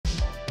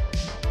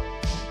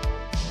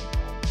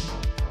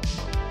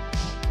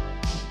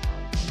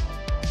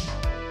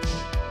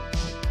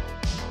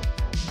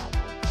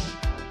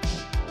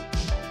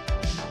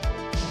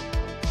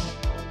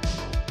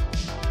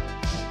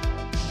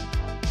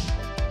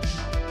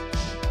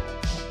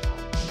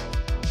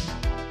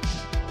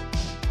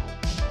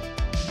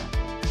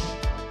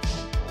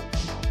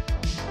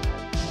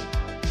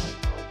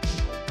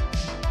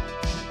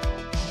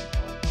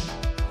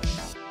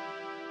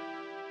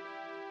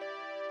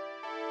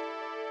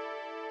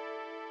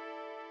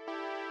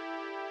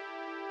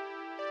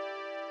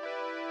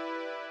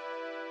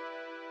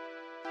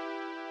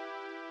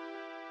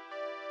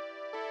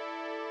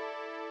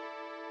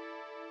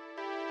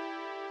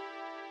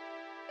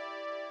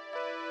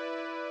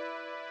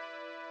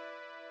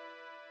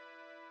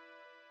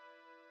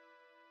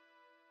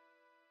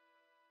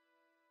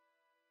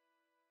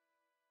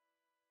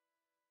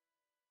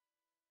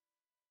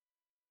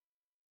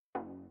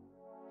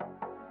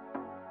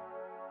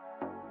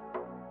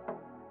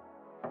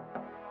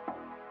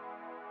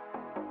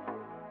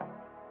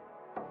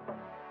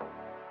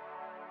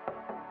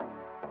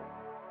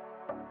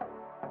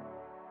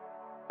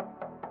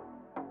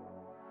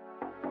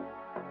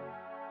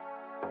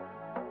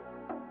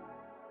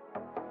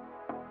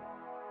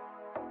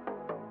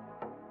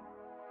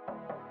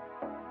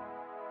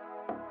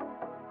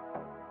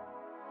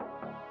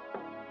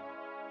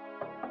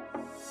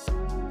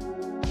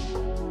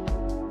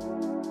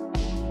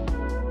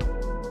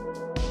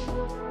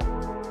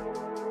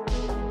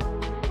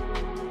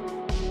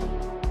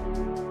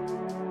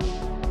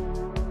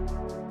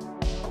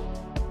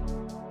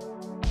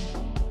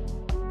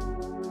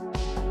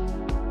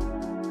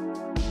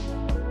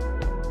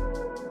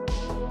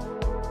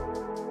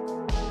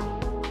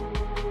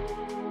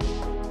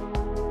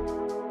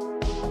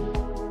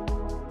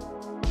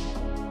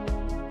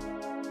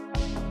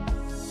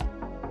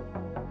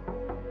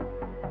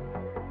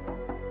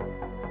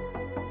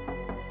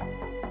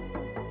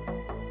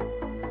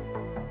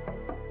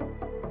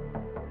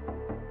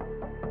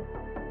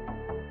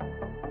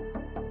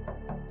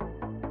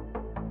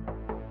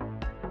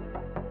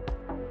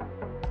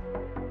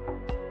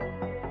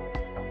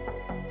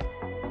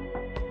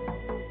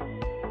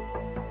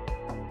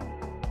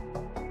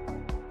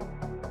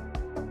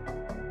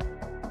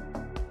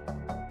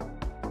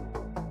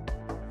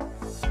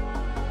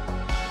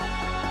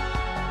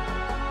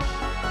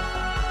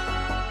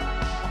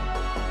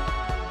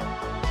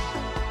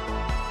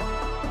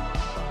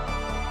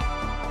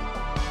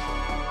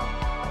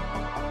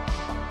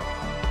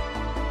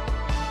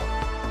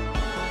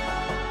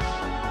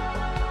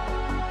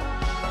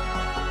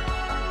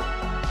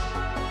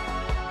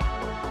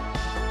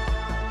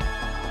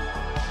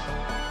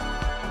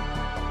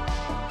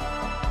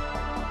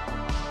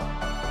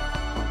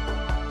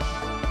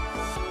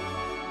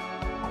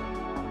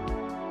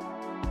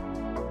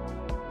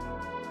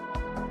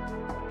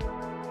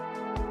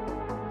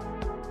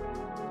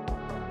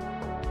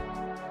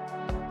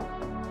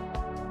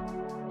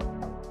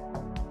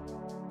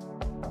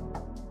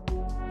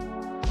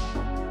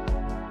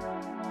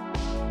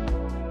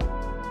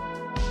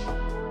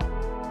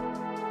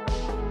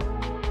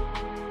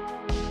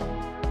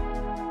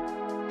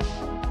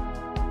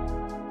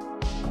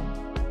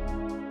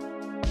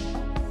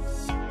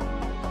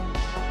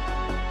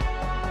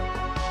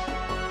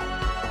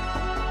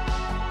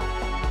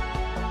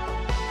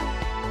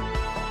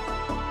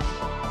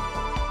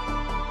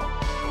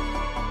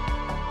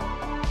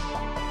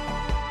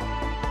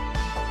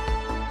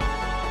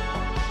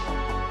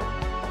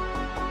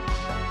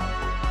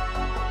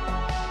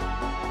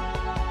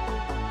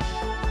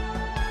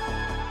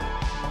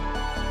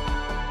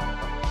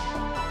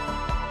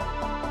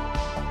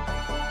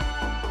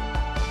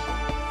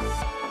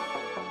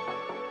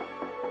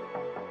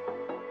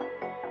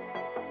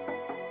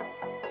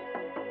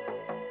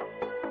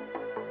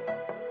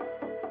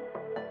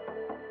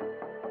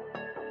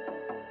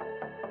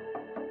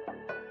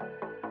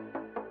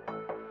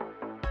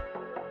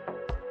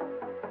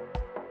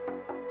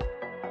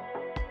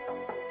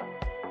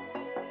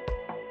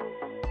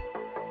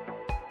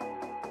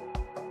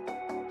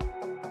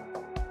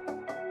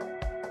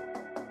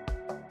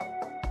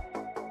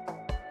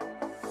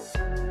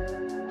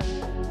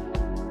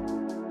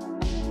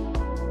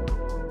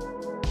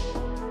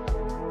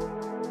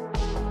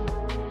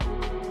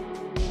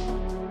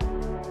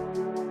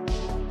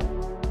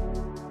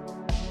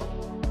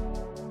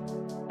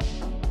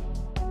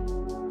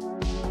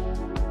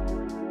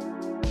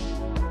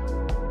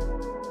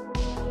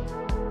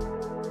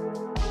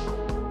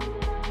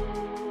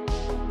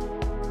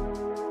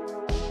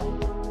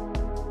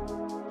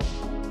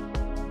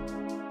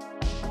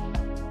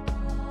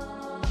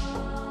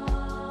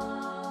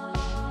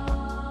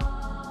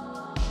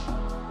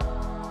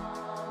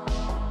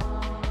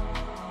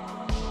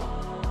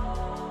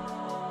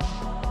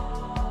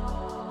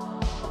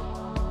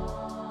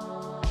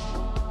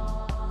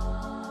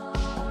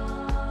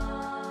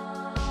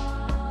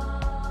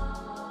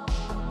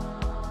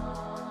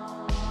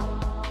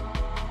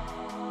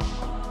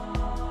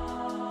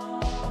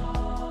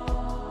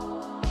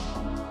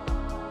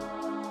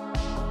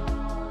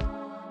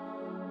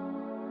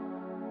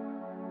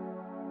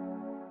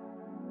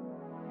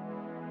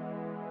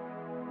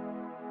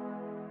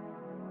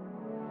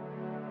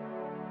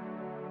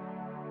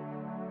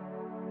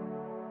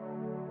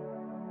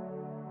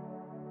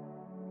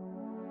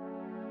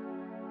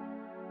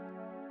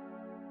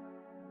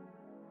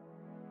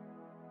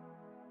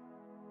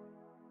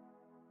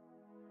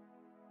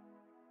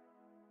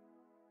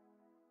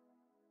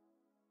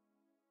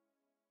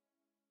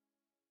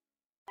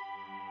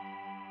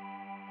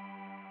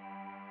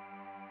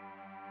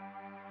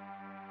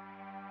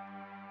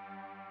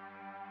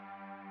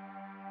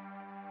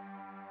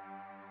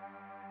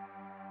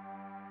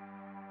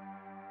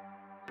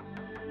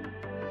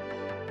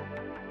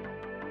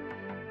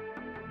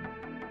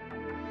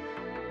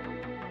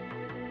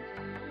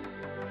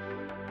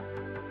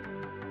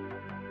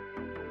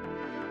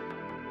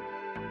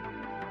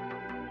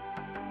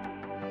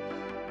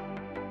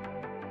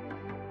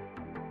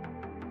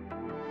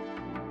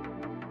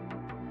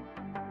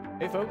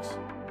Hey folks,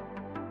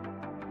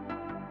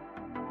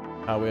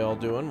 how we all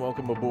doing?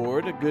 Welcome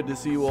aboard. Good to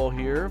see you all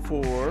here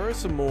for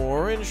some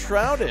more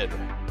Enshrouded.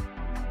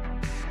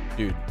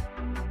 Dude,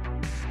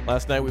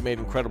 last night we made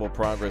incredible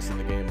progress in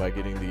the game by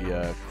getting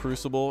the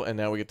Crucible, and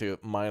now we get to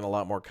mine a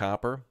lot more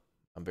copper.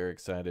 I'm very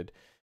excited.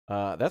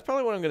 That's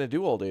probably what I'm going to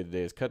do all day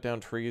today is cut down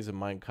trees and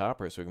mine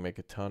copper so we can make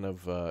a ton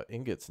of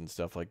ingots and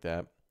stuff like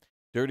that.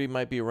 Dirty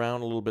might be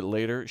around a little bit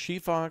later.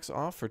 She-Fox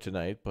off for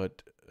tonight,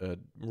 but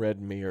Red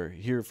and me are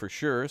here for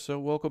sure, so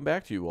welcome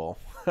back to you all.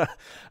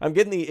 I'm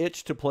getting the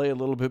itch to play a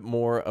little bit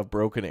more of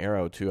Broken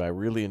Arrow, too. I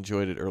really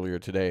enjoyed it earlier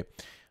today.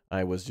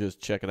 I was just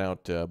checking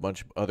out a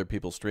bunch of other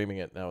people streaming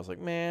it, and I was like,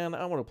 man,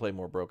 I want to play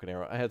more Broken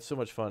Arrow. I had so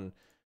much fun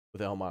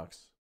with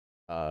Elmox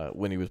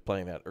when he was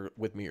playing that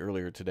with me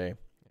earlier today,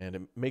 and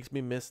it makes me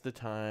miss the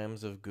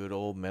times of good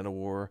old Men of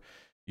War.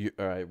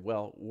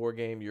 War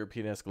game,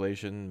 European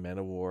escalation, Men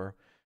of War.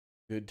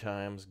 Good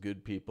times,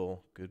 good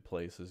people, good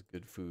places,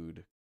 good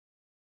food.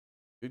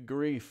 Good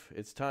grief.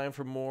 It's time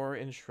for more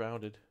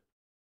Enshrouded.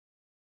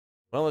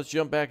 Well, let's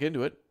jump back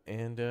into it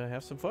and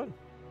have some fun.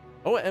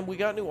 Oh, and we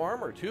got new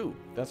armor, too.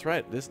 That's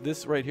right.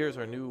 This right here is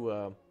our new,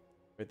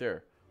 right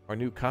there, our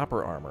new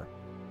copper armor,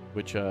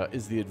 which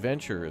is the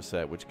Adventurer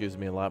set, which gives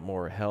me a lot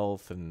more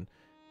health and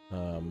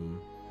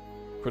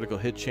critical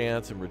hit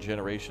chance and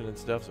regeneration and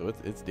stuff. So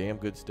it's damn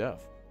good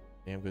stuff.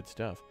 Damn good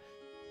stuff.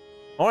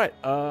 All right,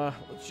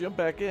 let's jump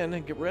back in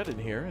and get Red in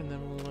here, and then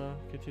we'll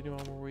continue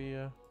on where we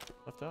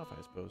left off,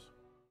 I suppose.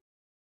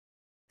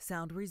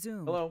 Sound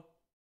resumed. Hello.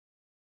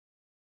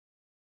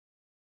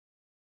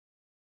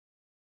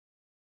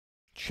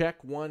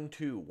 Check 1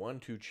 2 1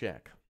 2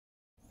 check.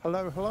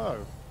 Hello,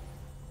 hello.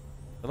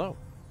 Hello.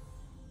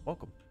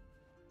 Welcome.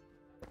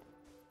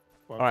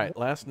 Welcome. All right,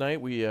 last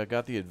night we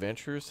got the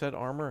Adventurer set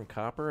armor and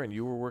copper, and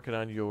you were working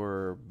on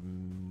your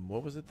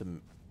what was it?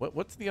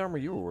 What's the armor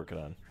you were working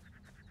on?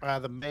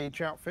 The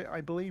mage outfit,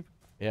 I believe.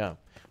 Yeah.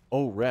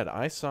 Oh, Red,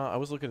 I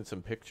was looking at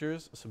some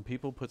pictures. Some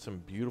people put some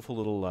beautiful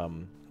little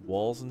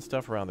walls and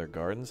stuff around their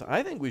gardens.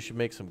 I think we should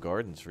make some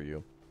gardens for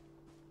you.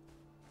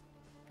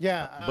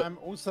 Yeah, But-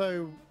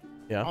 also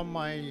Yeah. on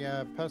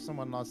my personal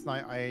one last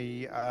night,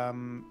 I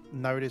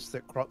noticed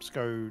that crops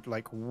go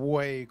like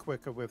way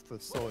quicker with the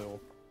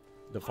soil.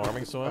 The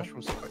farming soil?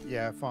 Special soil.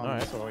 Yeah, farming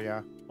Alright. soil,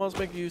 yeah. Well, let's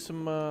make you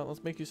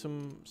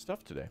some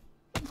stuff today.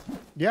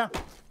 Yeah.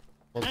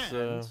 Let's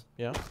And-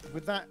 yeah.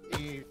 With that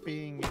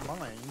being in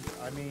mind,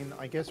 I mean,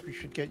 I guess we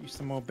should get you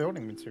some more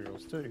building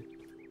materials too.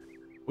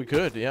 We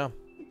could, yeah.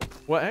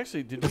 Well,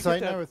 actually, did we Because get I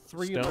that know of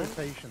 3 stone?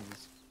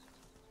 locations.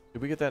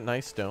 Did we get that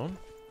nice stone?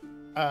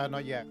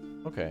 Not yet.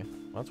 Okay,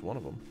 well, that's one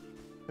of them.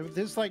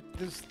 There's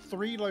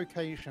 3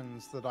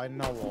 locations that I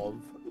know of,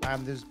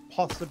 and there's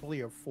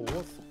possibly a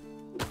 4th,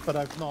 but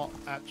I've not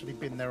actually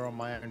been there on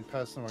my own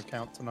personal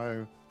account to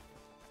know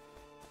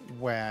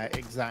where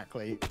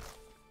exactly.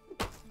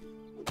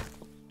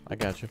 I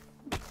got you.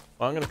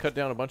 Well, I'm going to cut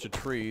down a bunch of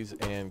trees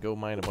and go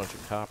mine a bunch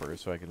of copper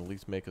so I can at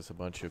least make us a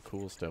bunch of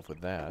cool stuff with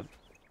that.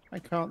 I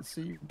can't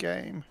see you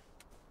game.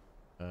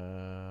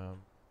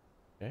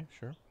 Okay,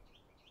 sure.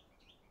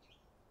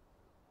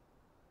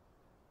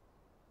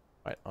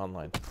 Alright,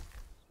 online.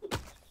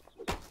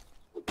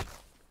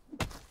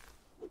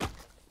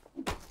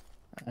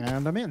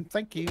 And I'm in.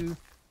 Thank you.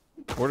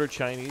 Order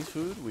Chinese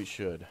food? We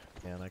should.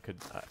 Man,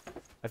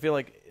 I feel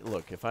like,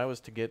 look, if I was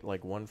to get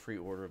like 1 free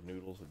order of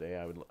noodles a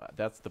day,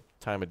 that's the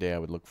time of day I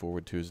would look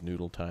forward to is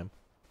noodle time.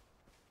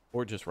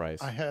 Or just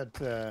rice. I had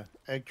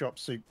egg drop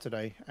soup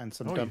today and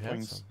some You had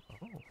dumplings.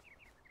 some.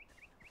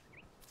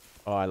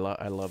 Oh, I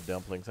love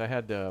dumplings. I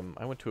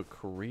went to a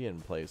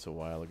Korean place a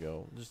while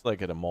ago, just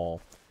like at a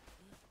mall.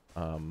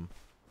 And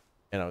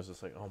I was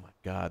just like, oh my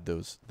god,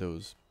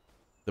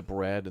 the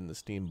bread and the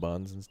steamed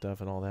buns and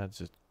stuff and all that, it's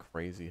just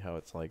crazy how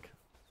it's like,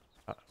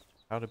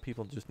 how do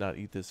people just not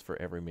eat this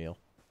for every meal?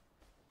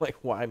 Like,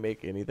 why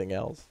make anything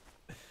else?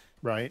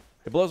 Right.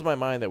 It blows my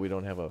mind that we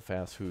don't have a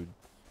fast food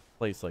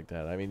place like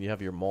that. I mean, you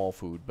have your mall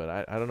food, but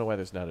I don't know why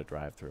there's not a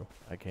drive-through.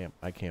 I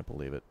can't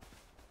believe it.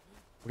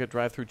 We got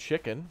drive-through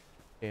chicken,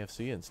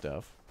 KFC and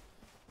stuff.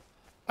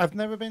 I've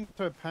never been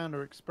to a Panda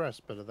Express,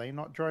 but are they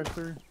not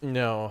drive-through?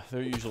 No,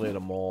 they're usually at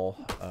a mall,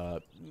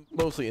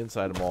 mostly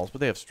inside of malls,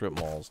 but they have strip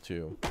malls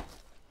too.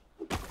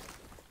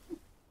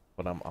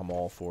 But I'm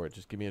all for it.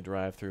 Just give me a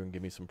drive-through and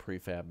give me some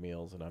prefab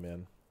meals, and I'm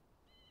in.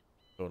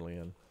 Totally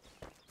in.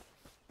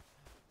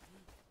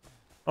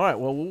 All right,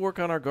 well, we'll work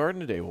on our garden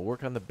today. We'll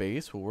work on the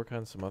base. We'll work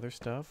on some other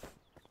stuff.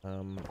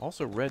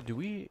 Also, Red, could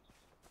we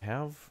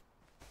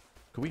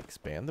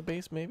expand the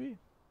base maybe?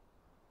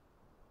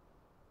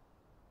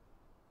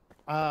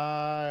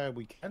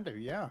 We can do,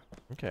 yeah.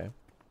 Okay.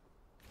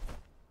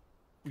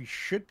 We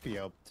should be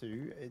able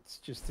to. It's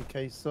just a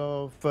case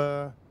of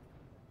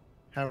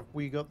have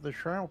we got the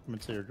shroud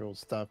material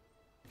stuff?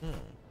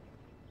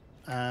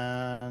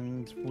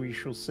 And we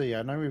shall see.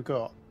 I know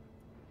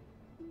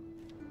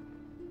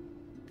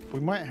we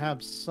might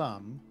have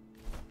some,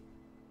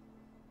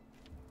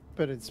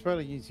 but it's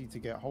fairly easy to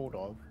get hold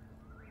of.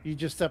 You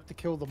just have to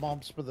kill the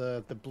mobs for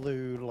the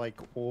blue like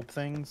orb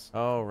things.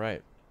 Oh,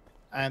 right.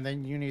 And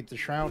then you need the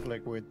shroud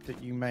liquid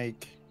that you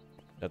make.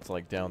 That's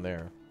like down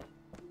there.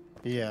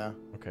 Yeah.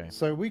 Okay.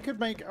 So we could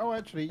make. Oh,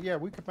 actually, yeah,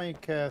 we could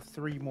make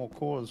 3 more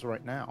cores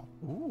right now.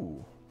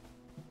 Ooh.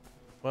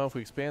 Well, if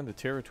we expand the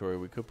territory,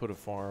 we could put a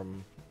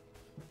farm.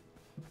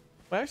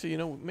 Well, actually, you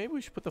know, maybe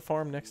we should put the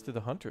farm next to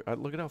the hunter.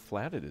 Look at how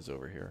flat it is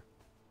over here.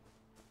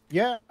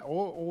 Yeah,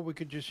 or we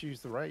could just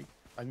use the rake.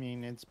 I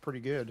mean, it's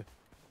pretty good.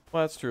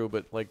 Well, that's true,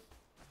 but like,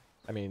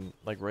 I mean,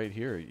 like right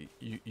here,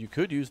 you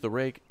could use the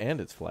rake and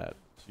it's flat,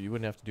 so you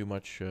wouldn't have to do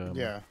much.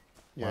 Yeah,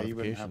 you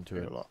wouldn't have modification to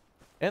to do it. a lot.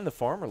 And the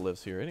farmer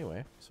lives here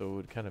anyway, so it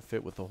would kind of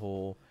fit with the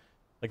whole.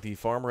 Like the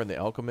farmer and the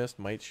alchemist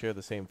might share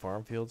the same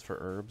farm fields for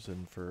herbs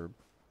and for.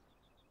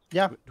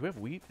 Yeah. Do we have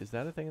wheat? Is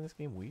that a thing in this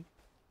game? Wheat?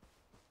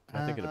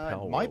 I'm thinking of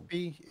Pal It might World.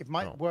 be. It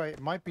might. Oh. Well, it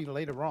might be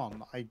later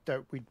on. I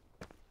don't. We.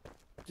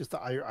 Just.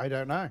 I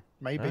don't know.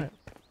 Maybe. All right.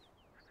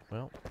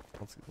 Well,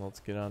 let's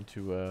get on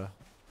to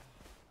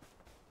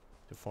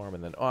farm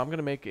and then. Oh, I'm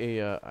gonna make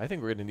a. I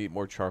think we're gonna need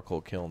more charcoal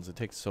kilns. It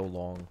takes so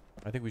long.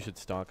 I think we should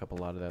stock up a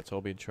lot of that. So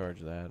I'll be in charge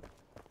of that.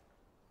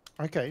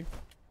 Okay.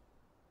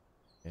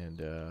 And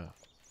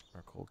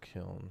charcoal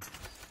kiln.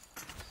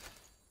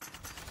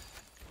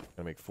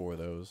 Gonna make 4 of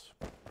those.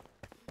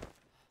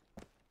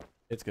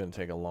 It's gonna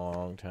take a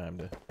long time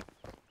to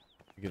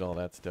get all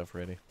that stuff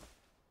ready.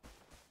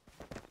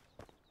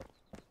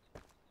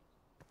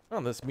 Oh,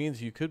 this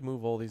means you could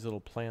move all these little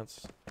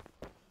plants.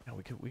 Yeah,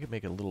 we could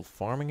make a little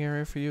farming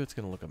area for you. It's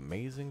gonna look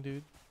amazing,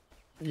 dude.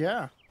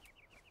 Yeah.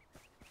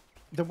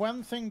 The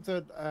one thing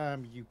that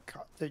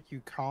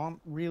you can't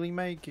really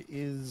make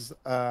is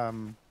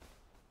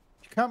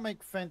you can't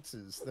make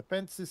fences. The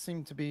fences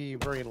seem to be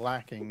very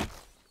lacking.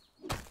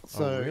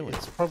 So really?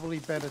 it's probably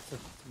better to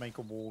make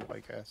a wall, I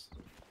guess.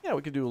 Yeah,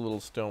 we could do a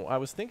little stone. I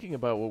was thinking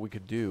about what we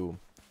could do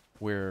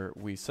where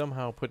we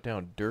somehow put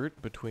down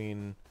dirt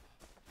between.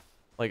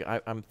 Like,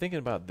 I'm thinking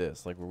about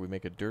this, like where we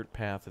make a dirt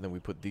path and then we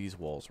put these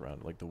walls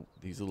around, like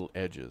these little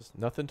edges.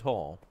 Nothing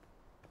tall,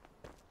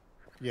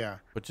 Yeah.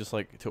 but just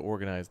like to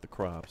organize the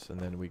crops. And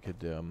then we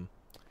could,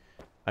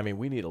 I mean,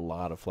 we need a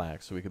lot of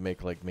flax, so we could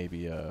make like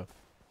maybe,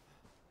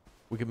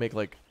 we could make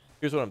like,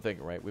 here's what I'm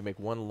thinking, right? We make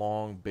one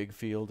long big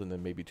field and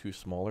then maybe 2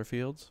 smaller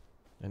fields.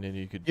 And then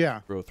you could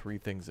grow 3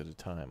 things at a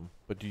time.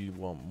 But do you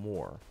want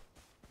more?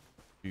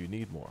 Do you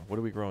need more? What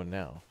are we growing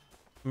now?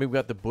 I mean, we've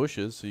got the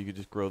bushes, so you could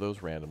just grow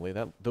those randomly.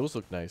 Those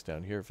look nice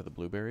down here for the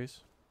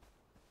blueberries.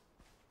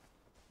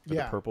 For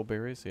the purple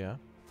berries, yeah.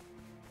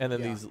 And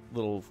then these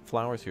little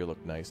flowers here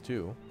look nice,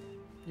 too.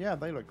 Yeah,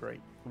 they look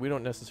great. We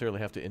don't necessarily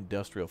have to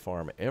industrial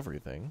farm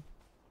everything.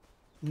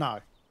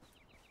 No.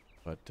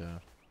 But,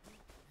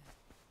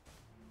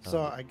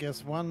 So I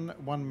guess one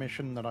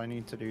mission that I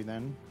need to do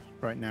then,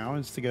 right now,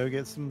 is to go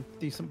get some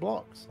decent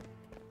blocks.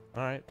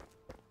 all right.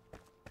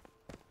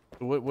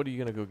 What are you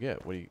going to go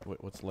get?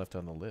 What's left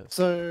on the list?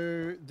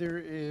 So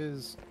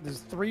there's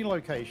 3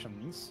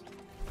 locations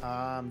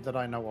that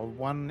I know of.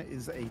 One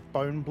is a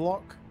bone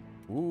block.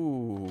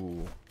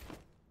 Ooh.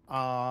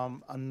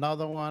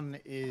 Another one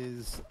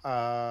is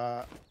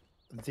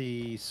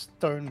the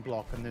stone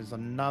block, and there's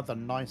another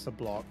nicer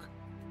block,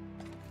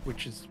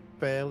 which is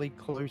fairly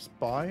close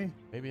by.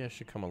 Maybe I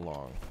should come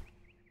along.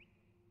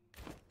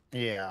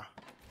 Yeah.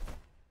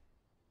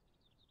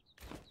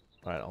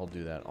 All right, I'll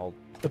do that.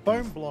 The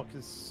bone block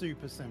is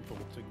super simple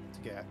to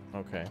get.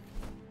 Okay.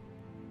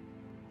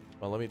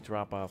 Well, let me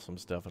drop off some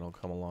stuff and I'll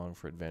come along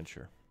for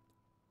adventure.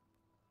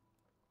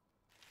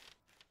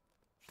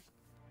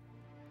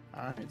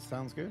 Alright,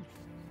 sounds good.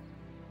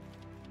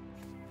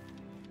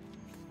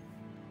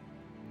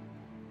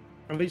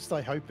 At least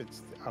I hope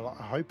it's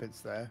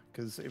there,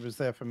 because it was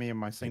there for me in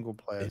my single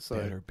player. It so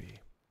better be.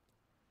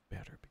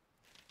 Better be.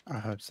 I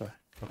hope so.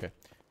 Okay.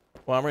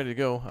 Well, I'm ready to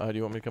go. Do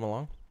you want me to come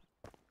along?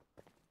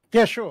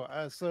 Yeah, sure.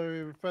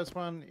 So first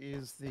one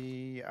is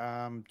the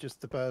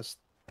just the first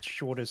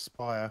shortest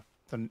spire,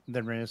 the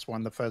nearest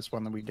one, the first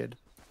one that we did.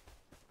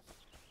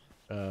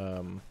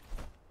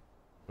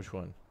 Which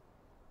one?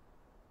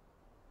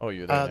 Oh,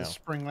 you're there The now.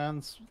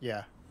 Springlands.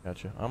 Yeah.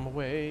 Gotcha. I'm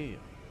away.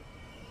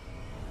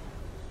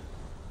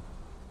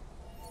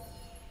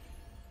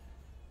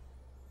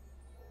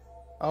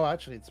 Oh,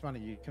 actually, it's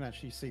funny. You can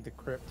actually see the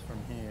crypt from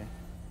here.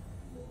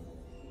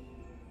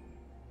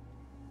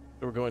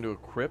 So we're going to a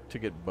crypt to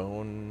get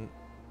bone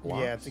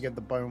blocks? Yeah, to get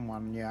the bone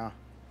one. Yeah.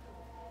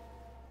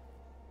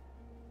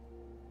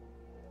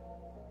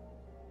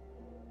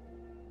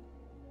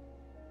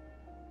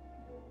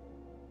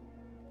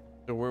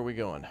 So where are we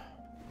going?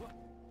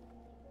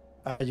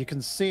 You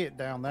can see it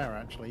down there,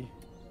 actually.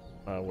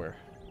 Where?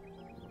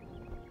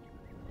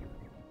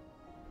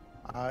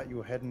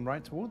 You're heading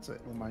right towards it,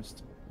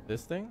 almost.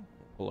 This thing?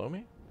 Below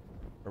me?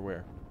 Or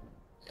where?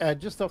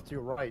 Just off to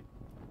your right.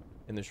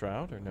 In the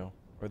shroud or no?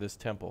 Or this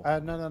temple?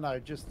 No.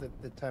 Just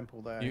the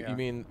temple there. You yeah.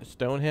 mean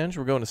Stonehenge?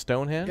 We're going to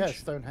Stonehenge? Yeah,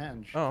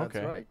 Stonehenge. Oh, That's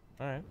okay. right.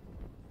 All right.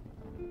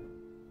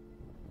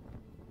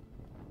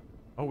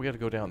 Oh, we got to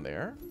go down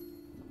there?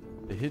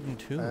 The hidden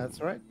tomb.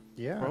 That's right.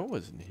 Yeah. Crow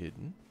wasn't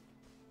hidden.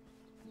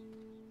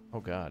 Oh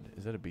God,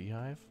 is that a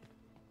beehive?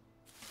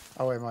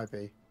 Oh, it might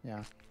be.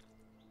 Yeah.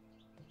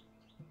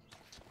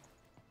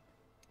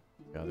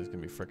 god, there's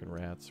gonna be frickin'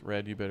 rats.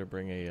 Red, you better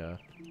bring a,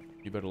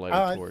 you better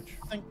light a torch.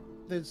 I think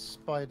there's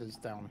spiders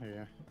down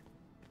here.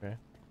 Okay.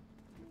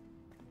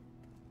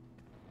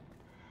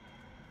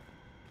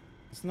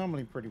 It's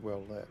normally pretty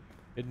well lit.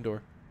 Hidden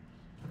door.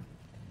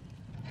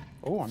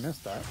 Oh, I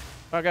missed that.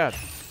 Oh god.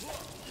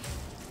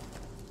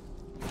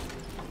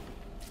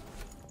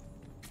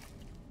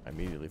 I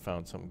immediately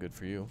found something good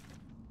for you.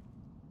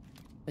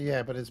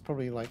 Yeah, but it's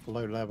probably like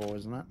low level,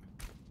 isn't it?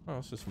 Oh,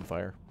 it's just some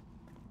fire.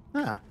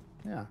 Ah,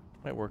 yeah.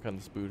 Might work on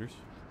the spooters.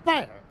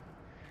 Fire!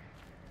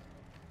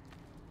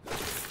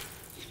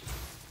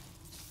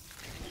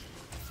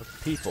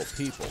 People,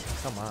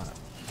 come on.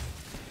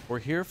 We're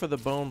here for the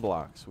bone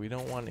blocks. We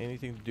don't want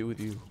anything to do with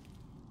you.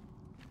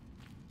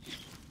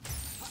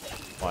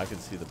 Oh, I can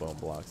see the bone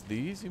blocks.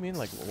 These, you mean,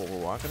 like what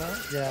we're walking on?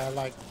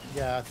 Yeah,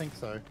 yeah, I think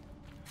so.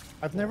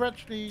 I've never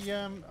actually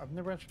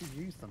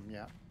used them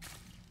yet.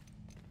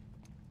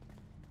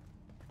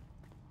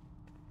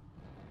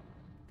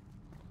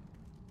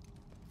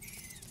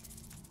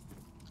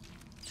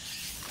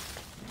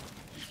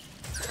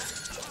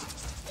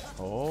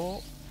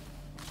 Oh.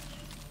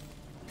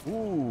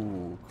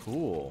 Ooh,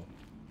 cool.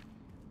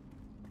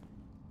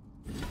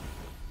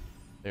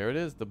 There it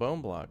is, the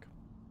bone block.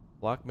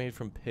 Block made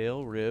from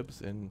pale ribs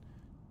and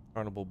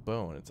carnival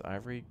bone. Its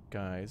ivory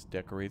guise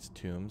decorates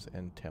tombs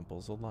and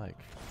temples alike.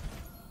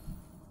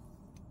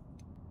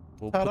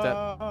 We'll put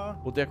that.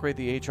 We'll decorate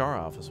the HR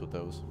office with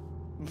those.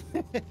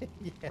 Yeah.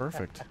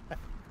 Perfect.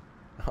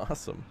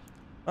 Awesome.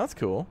 That's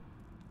cool.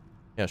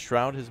 Yeah,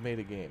 Shroud has made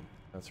a game.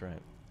 That's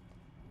right.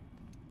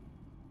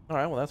 All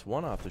right, well, that's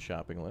one off the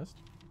shopping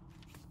list.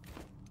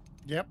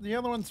 Yep, the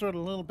other ones are a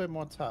little bit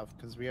more tough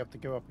because we have to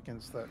go up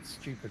against that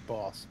stupid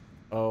boss.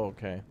 Oh,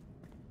 okay.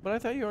 But I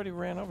thought you already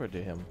ran over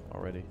to him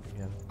already.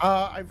 Yeah.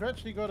 I've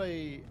actually got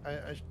a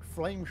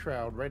flame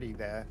shroud ready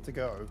there to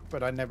go,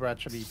 but I never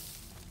actually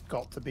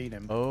got to beat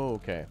him. Oh,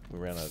 okay. We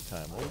ran out of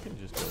time. Well, we can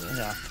just go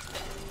there.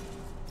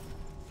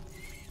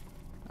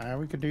 Yeah.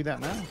 We could do that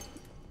now.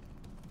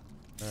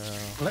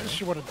 Unless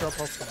you want to drop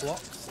off the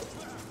blocks.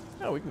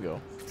 No, we can go.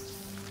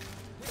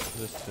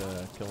 Just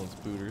killing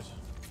spooters.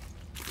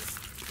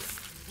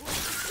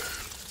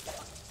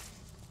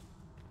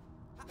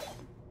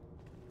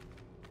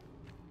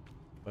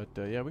 But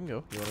yeah, we can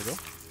go. You want to go?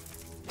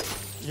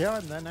 Yeah,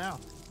 I'm there now.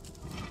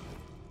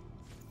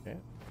 Okay.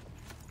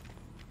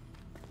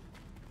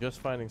 Just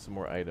finding some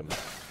more items.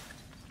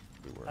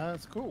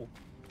 That's cool.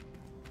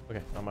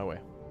 Okay, on my way.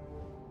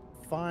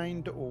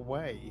 Find a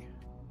way.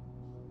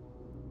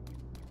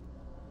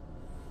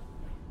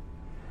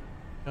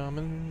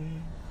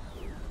 Coming.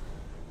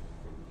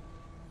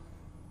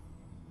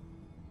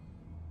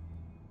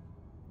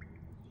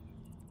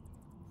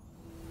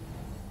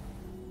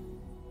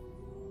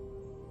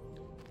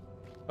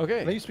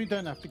 Okay. At least we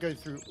don't have to go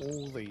through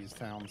all these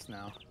towns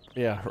now.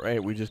 Yeah,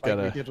 right. We just like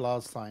gotta. we did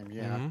last time.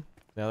 Yeah. Mm-hmm.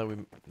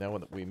 Now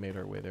that we made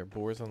our way there.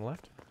 Boars on the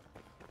left.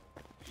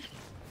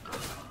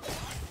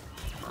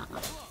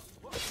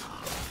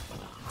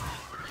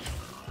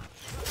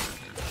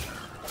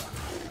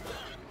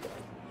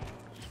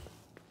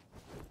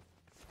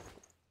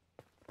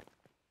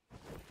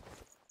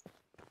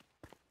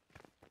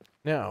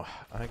 Now,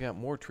 I got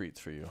more treats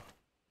for you.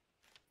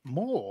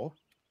 More?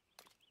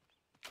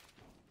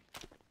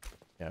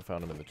 Yeah, I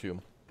found them in the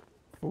tomb.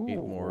 Ooh. Eat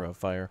more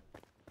fire.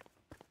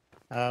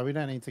 We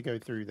don't need to go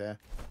through there.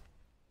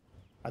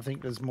 I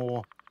think there's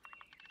more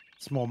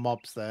small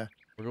mobs there.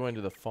 We're going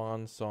to the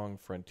Fawn Song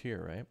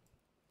Frontier, right?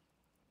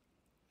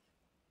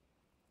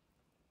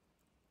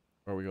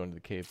 Or are we going to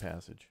the Cave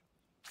Passage?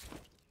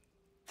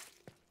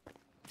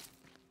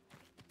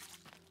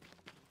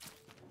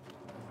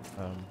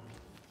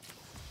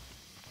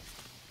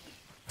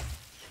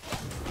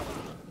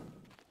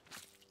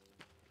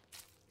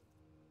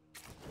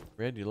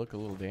 Red, you look a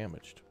little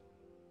damaged.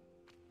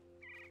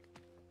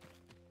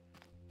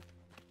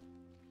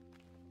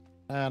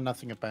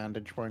 Nothing a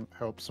bandage won't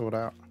help sort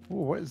out. Ooh,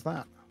 what is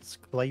that? It's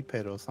clay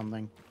pit or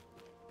something.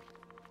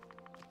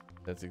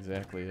 That's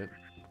exactly it.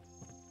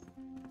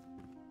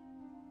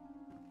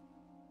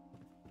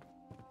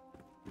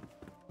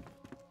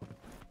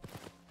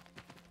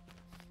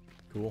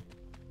 Cool.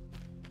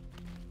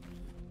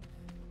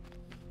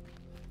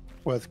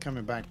 Worth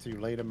coming back to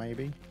later,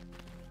 maybe.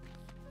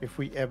 If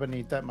we ever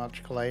need that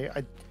much clay.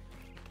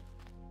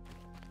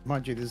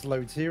 Mind you, there's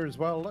loads here as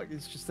well. Look,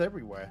 it's just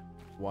everywhere.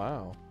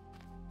 Wow.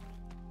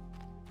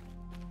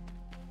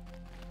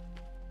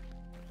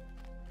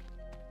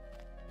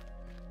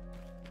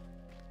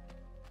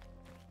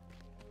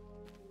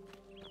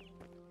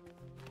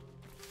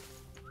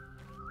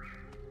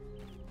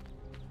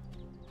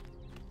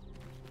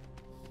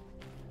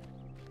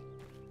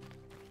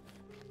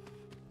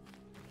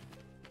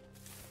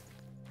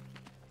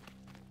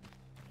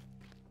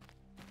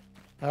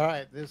 All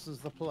right, this is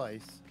the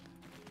place.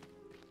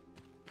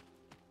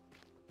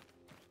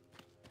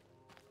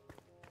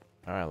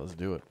 All right, let's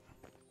do it.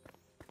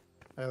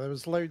 There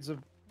was loads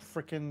of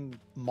freaking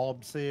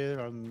mobs here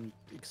and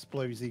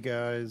explosy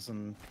guys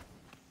and...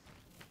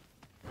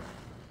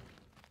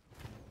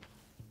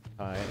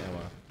 I am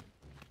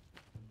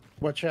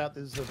Watch out,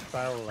 there's a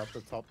barrel at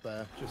the top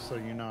there, just so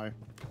you know.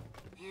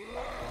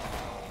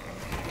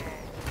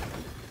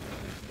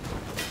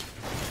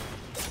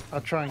 I'll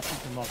try and keep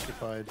them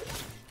occupied.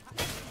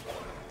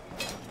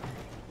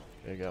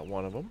 I got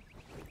one of them.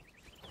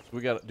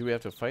 Do we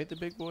have to fight the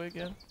big boy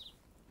again?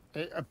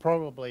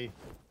 Probably.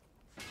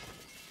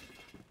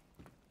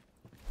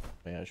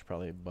 Yeah, I should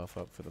probably buff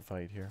up for the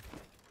fight here.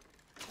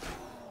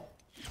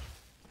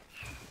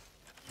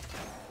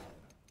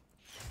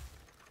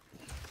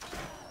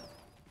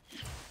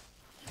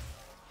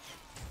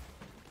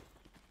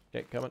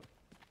 Okay, coming.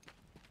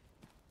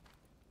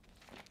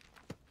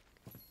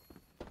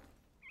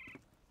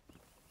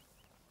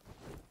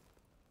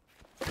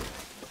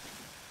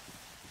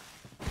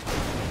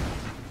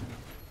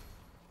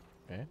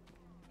 Okay. I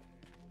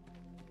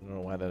don't know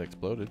why that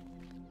exploded.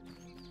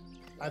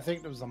 I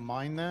think there was a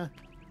mine there.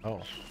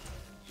 Oh.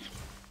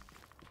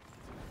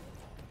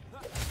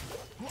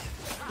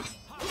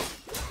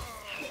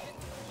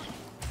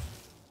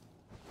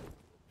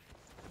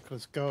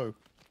 Let's go.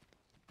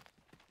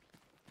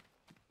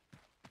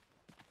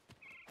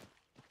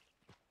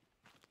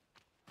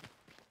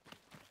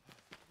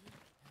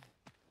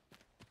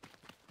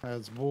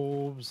 There's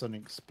wolves and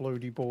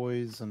explodey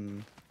boys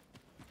and...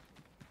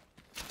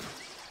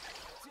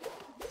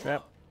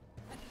 Yep.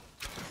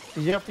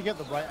 You have to get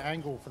the right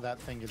angle for that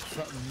thing. It's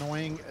so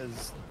annoying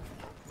as...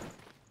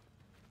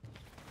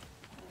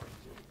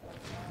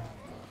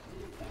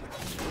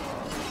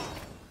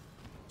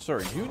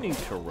 Sir, you need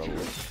to roll.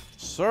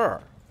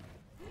 Sir!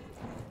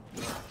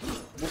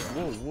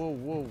 Whoa, whoa,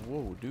 whoa,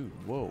 whoa, dude,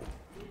 whoa.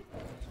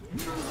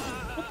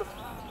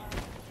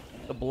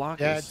 The block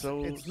is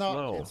so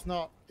slow.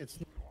 It's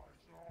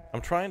I'm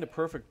trying to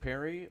perfect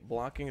parry,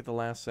 blocking at the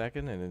last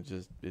second,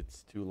 and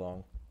it's too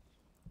long.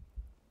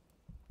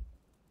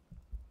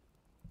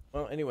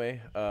 Well, anyway,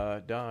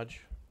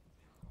 dodge.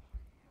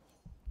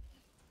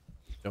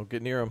 Don't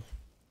get near him.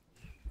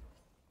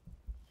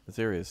 This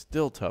area is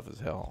still tough as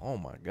hell. Oh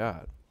my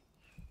god.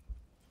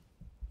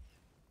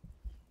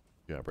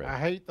 Yeah, Brad. I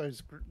hate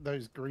those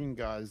green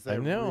guys. They're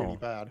really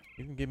bad.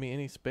 You can give me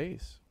any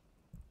space.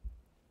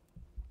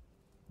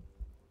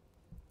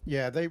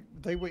 Yeah, they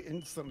were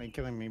instantly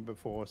killing me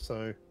before,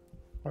 so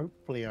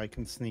hopefully I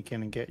can sneak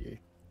in and get you.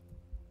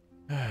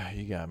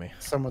 You got me.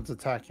 Someone's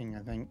attacking, I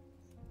think.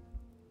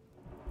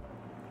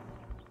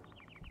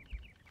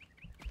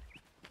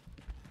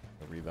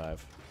 A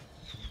revive.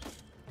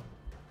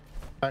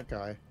 That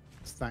guy.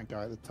 It's that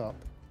guy at the top.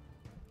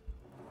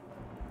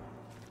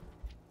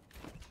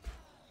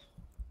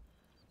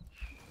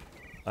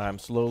 I'm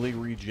slowly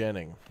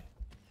regenning.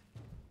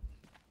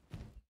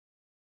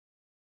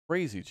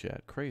 Crazy,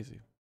 Chad. Crazy.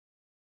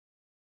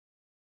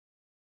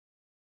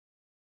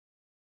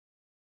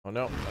 Oh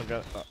no, I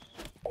got.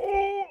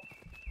 Oh!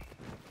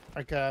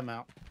 Okay, I'm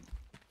out.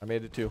 I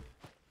made it too.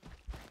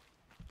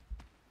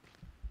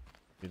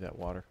 Need that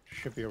water.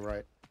 Should be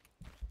alright.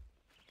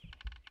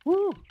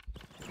 Woo!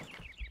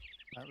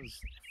 That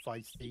was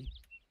feisty.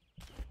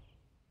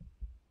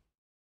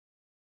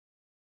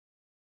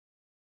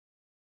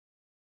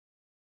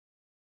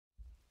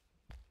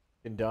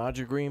 Can dodge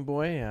a green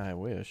boy? Yeah, I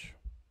wish.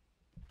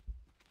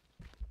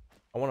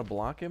 I want to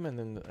block him and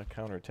then a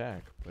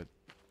counterattack, but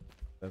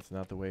that's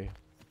not the way.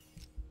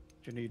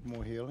 Do you need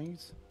more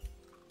healings?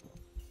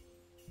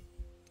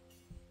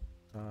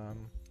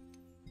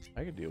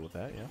 I could deal with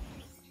that, yeah.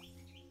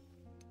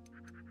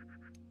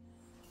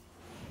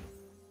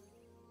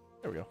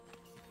 There we go.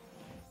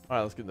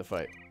 Alright, let's get in the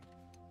fight.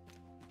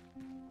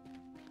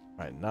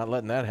 Alright, not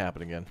letting that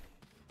happen again.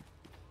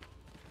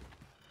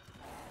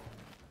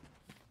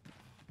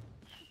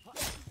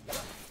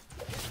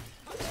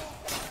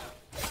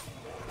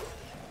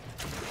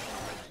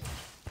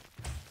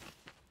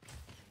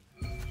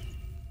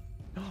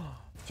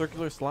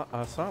 Circular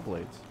saw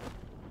blades.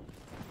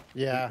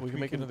 Yeah. We can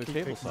make another keep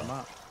table picking them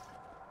saw. up.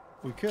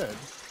 We could.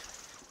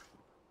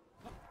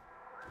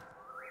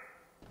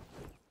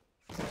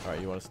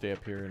 Alright, you want to stay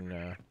up here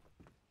and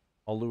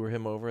I'll lure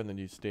him over and then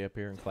you stay up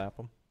here and clap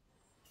him?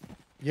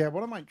 Yeah,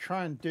 what I might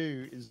try and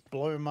do is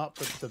blow him up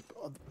with the...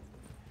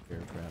 Bear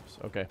traps.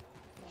 Okay.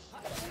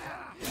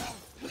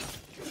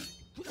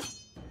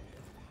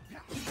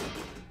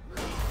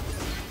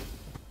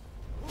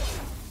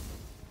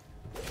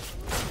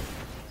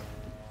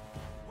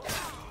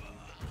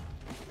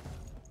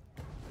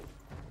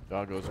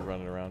 Doggos are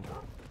running around.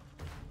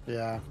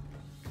 Yeah.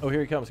 Oh,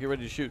 here he comes. Get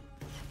ready to shoot.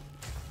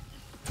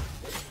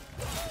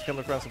 He's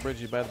coming across the bridge.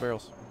 He's by the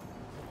barrels.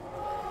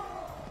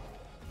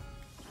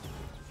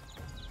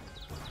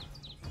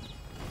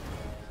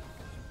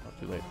 Oh,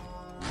 too late.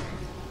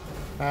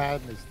 I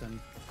missed him.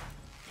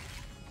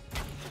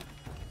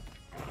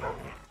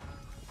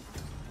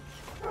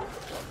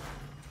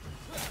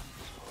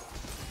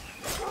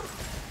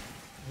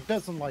 He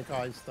doesn't like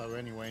ice though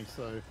anyway,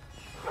 so...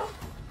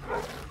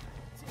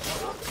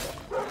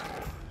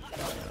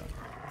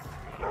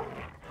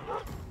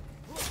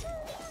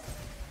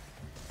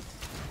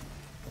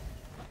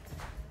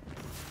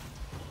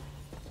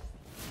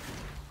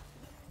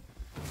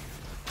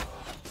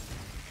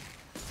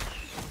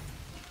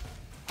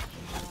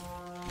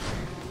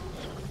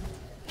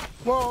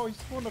 Whoa, he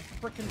spawned a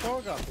freaking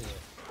dog up here.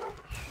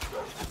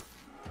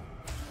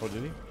 Oh,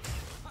 did he?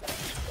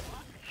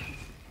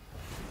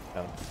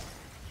 Oh.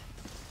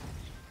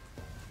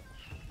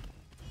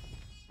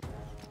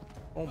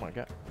 Oh my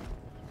god.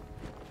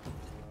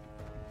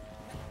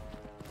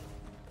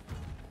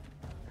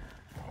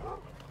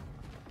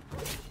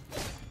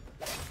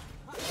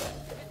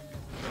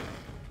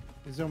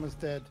 He's almost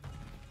dead.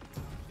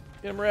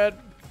 Get him, Red.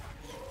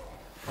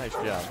 Nice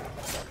job.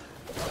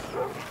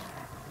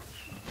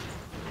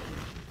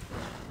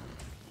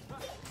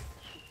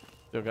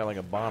 Still got like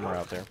a bomber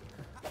out there.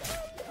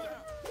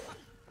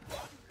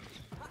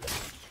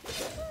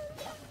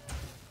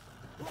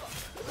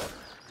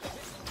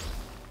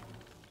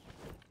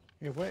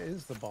 Yeah, where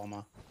is the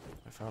bomber?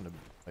 I found a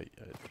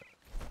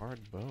hard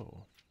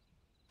bow.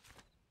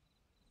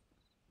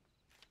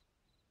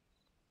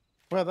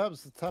 Well, that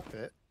was the tough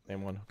bit.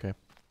 Same one, okay.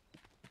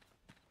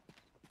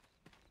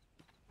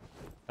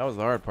 That was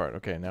the hard part.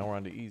 Okay, now we're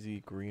on to easy,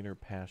 greener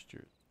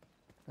pastures.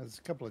 There's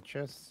a couple of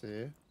chests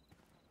here.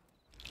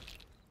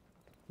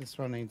 This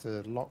one needs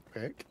a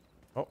lockpick.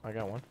 Oh, I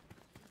got one.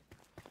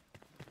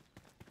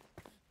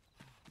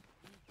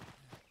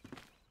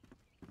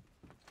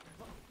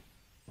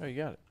 Oh, you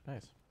got it.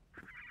 Nice.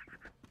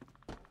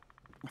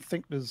 I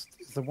think is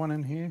the one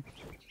in here.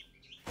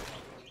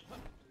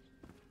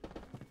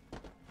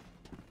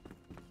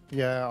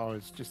 Yeah, oh,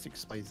 it's just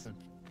explosive.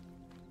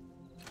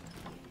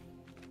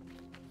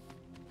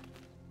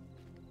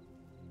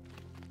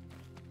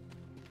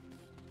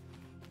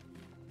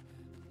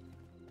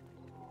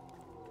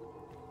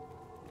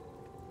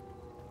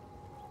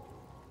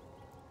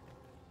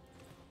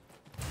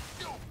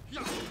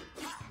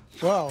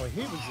 Well, he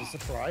was a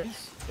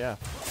surprise. Yeah,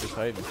 just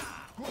hiding.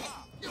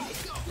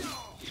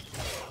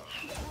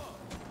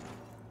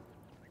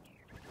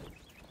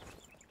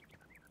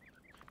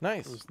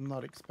 Nice. I was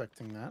not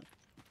expecting that.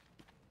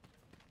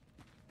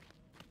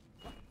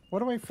 Why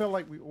do I feel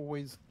like we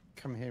always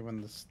come here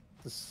when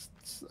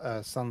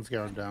the sun's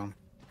going down?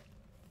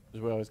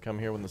 Because we always come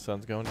here when the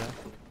sun's going down.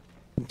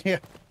 Yeah.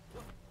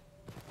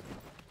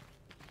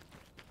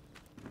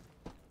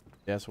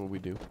 That's what we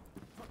do.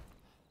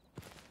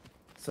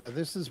 So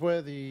this is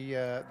where the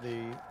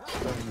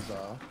stones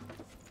are.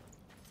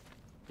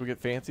 We get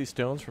fancy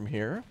stones from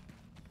here.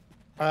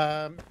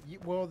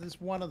 Well,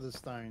 there's one of the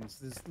stones.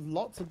 There's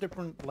lots of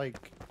different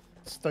like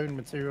stone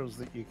materials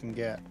that you can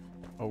get.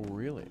 Oh,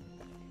 really?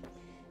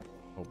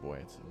 Oh boy,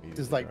 it's immediately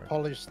There's like dark.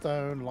 polished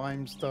stone,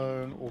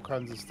 limestone, all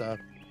kinds of stuff.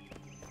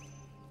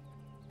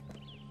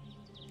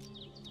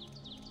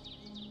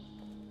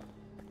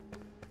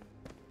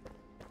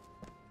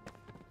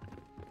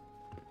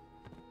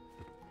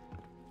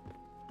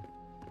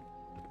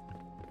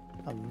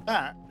 And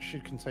that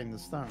should contain the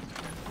stone.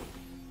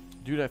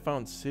 Dude, I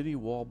found city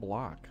wall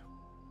block.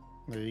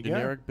 There you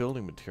Generic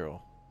building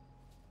material.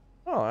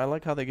 Oh, I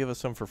like how they give us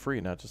some for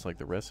free, not just like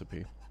the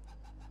recipe.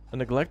 A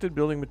neglected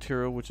building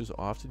material which is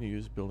often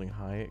used building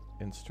high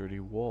and sturdy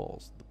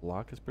walls. The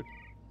block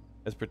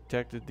has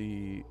protected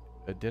the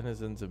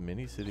denizens of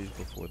many cities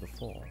before the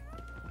fall.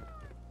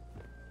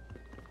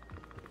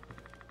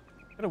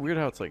 Kind of weird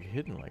how it's like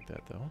hidden like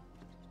that, though.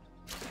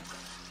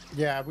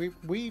 Yeah,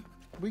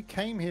 we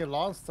came here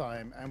last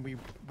time and we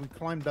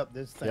climbed up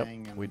this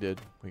thing. Yep, and we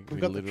did. We got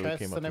the literally chests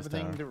came up and this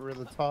everything tower. that were at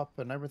the top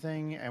and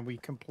everything, and we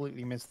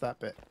completely missed that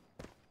bit.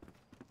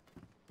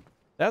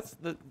 That's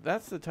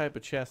the type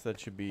of chest that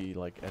should be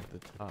like at the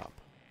top,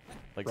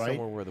 like Right.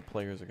 somewhere where the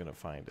players are gonna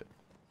find it.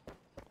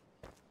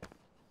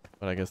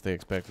 But I guess they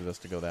expected us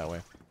to go that way.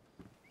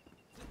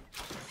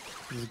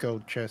 There's a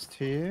gold chest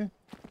here.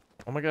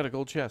 Oh my god, a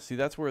gold chest. See,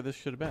 that's where this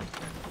should have been.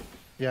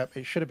 Yep,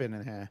 it should have been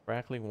in here.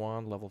 Crackling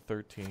wand, level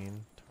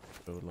 13.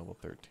 Code level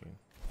 13.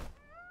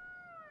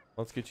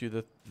 Let's get you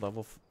the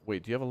level.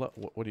 Wait, do you have a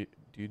what do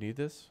you need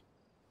this?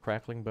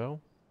 Crackling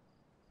bow?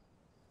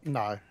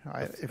 No,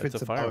 if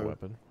it's a fire bow.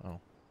 weapon. Oh,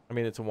 I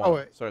mean it's a wand.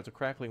 wait. Sorry, it's a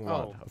crackling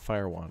wand, Oh. a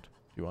fire wand.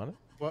 Do you want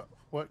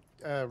What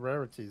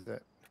rarity is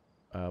that?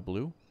 it?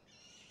 Blue.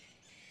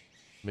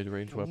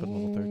 Mid-range weapon,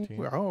 level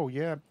 13. Oh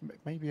yeah,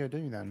 maybe I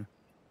do then.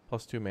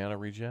 +2 mana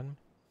regen.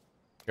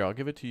 Here, I'll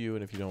give it to you,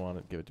 and if you don't want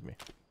it, give it to me.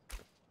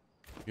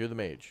 You're the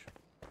mage.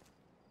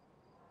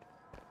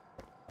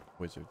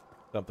 Wizard.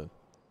 Something.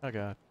 Oh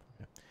god.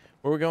 Okay.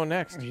 Where are we going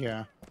next?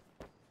 Yeah.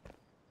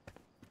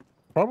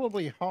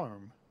 Probably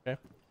home. Okay.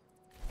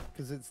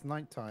 Because it's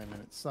nighttime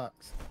and it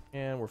sucks.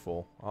 And we're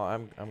full.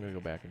 I'm gonna go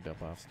back and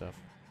dump off stuff.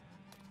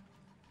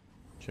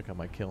 Check out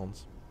my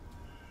kilns.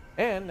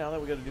 And now that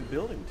we got to do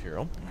building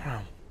material,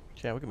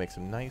 yeah, we can make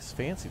some nice,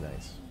 fancy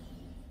nice.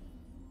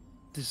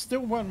 There's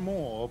still one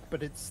more,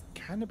 but it's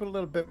kind of a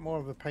little bit more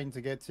of a pain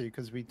to get to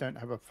because we don't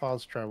have a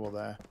fast travel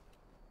there.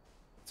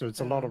 So it's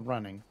a lot of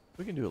running.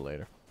 We can do it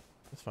later.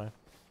 That's fine.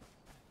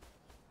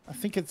 I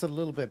think it's a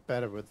little bit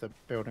better with the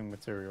building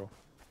material.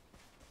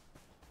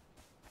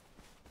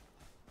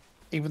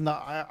 Even though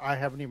I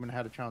haven't even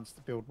had a chance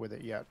to build with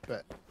it yet,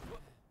 but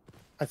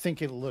I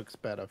think it looks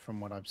better from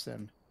what I've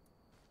seen.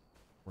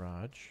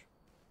 Raj.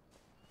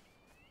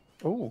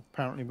 Oh,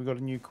 apparently we got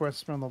a new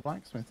quest from the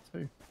blacksmith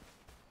too.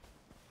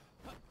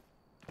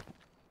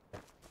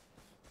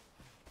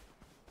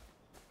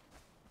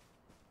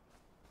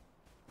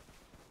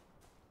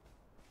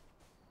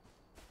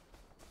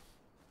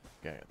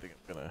 Okay, I think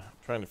I'm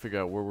trying to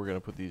figure out where we're gonna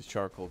put these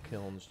charcoal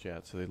kilns,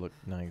 chat, so they look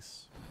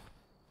nice.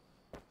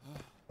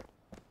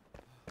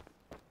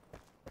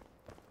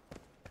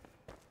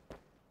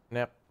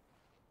 Nap.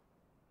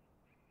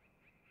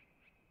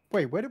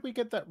 Wait, where did we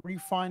get that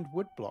refined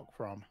wood block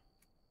from?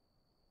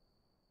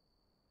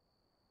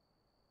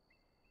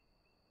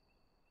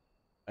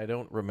 I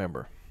don't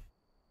remember.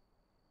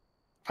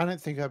 I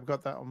don't think I've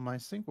got that on my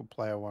single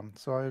player one,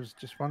 so I was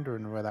just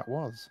wondering where that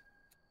was.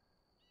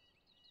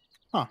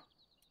 Huh.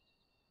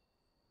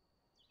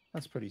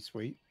 That's pretty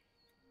sweet.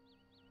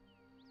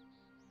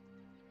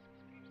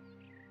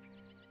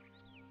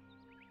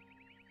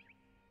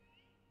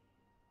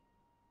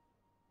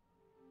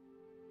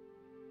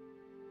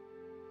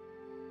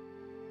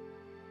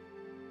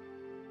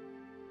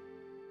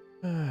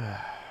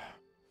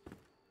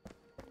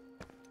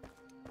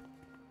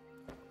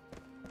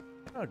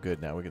 Oh,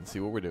 good. Now we can see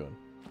what we're doing.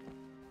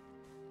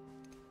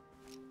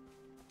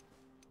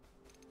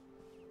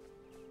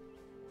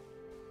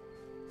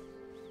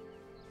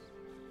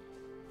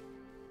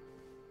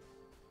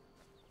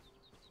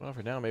 Well,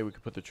 for now, maybe we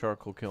could put the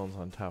charcoal kilns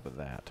on top of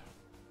that.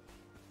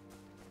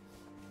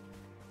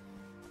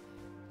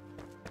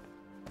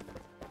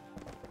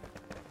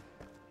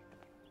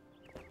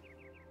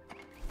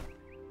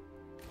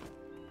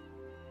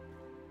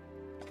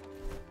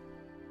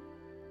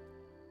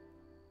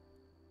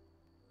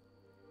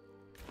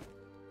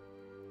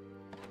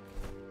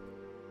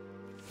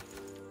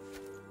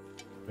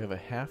 We have a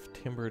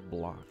half-timbered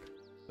block.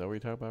 Is that what you're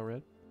talking about,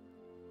 Red?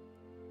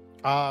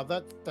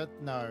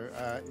 No,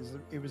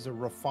 it was a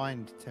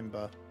refined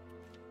timber.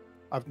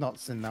 I've not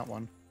seen that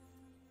one.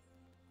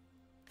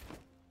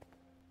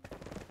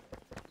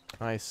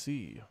 I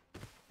see.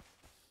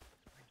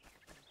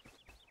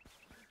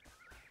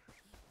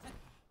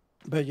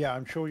 But yeah,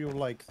 I'm sure you'll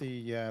like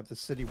the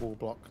city wall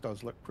block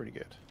does look pretty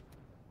good.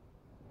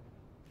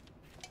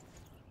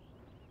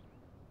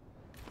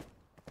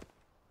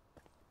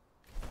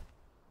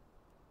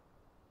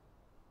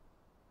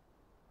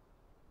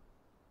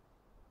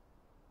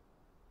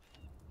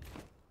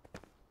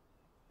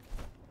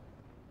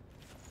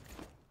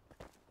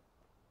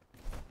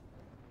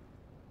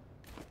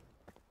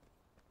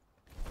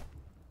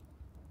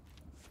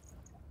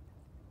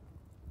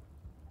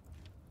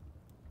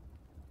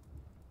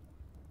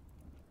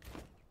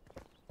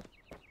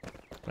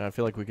 I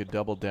feel like we could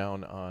double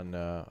down on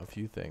a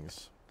few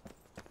things.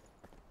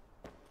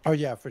 Oh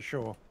yeah, for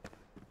sure.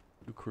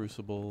 2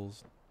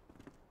 crucibles.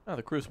 Oh,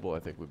 the crucible I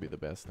think would be the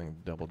best thing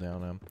to double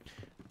down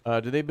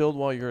on. Do they build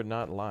while you're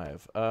not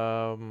live?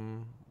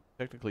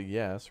 Technically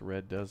yes.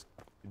 Red does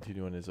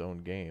continue in his own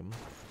game,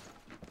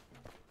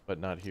 but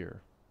not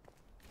here.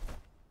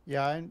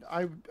 Yeah, and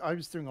I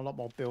was doing a lot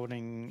more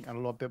building and a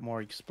lot bit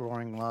more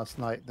exploring last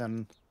night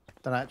than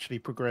actually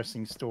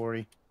progressing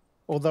story.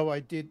 Although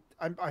I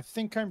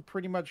think I'm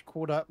pretty much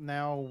caught up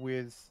now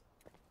with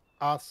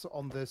us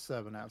on this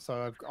server now.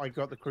 So I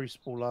got the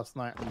Crucible last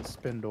night and the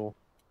Spindle.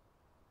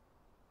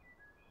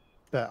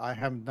 But I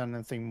haven't done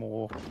anything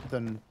more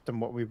than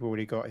what we've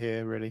already got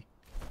here, really.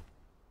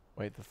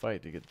 Wait, the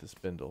fight to get the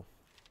spindle.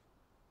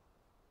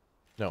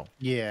 No.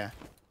 Yeah.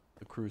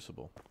 The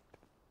crucible.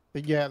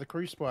 But yeah, the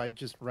Crucible, I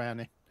just ran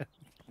it.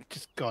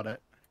 Just got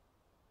it.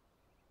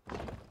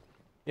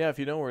 Yeah, if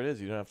you know where it is,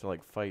 you don't have to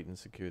like fight and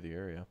secure the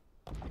area.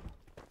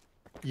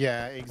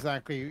 Yeah,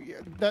 exactly.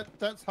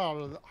 That's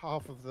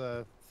half of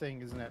the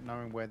thing, isn't it?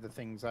 Knowing where the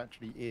things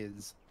actually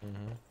is.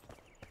 Mm-hmm.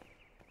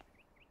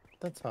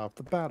 That's half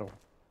the battle.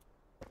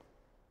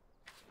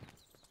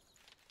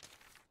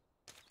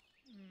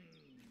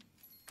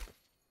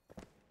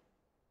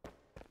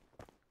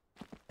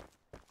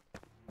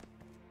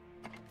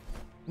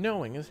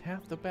 Knowing is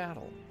half the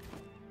battle.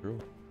 True.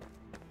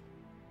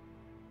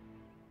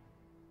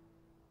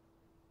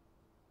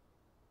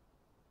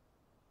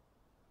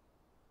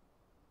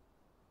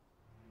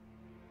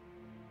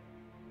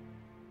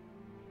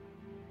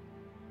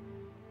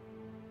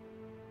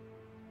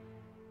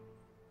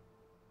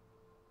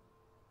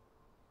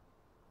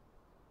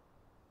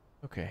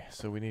 Okay,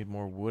 so we need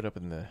more wood up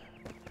in the...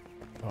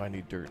 Oh, I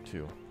need dirt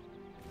too.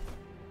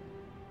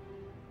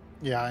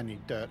 Yeah, I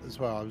need dirt as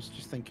well. I was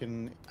just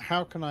thinking,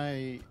 how can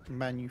I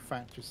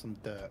manufacture some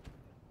dirt?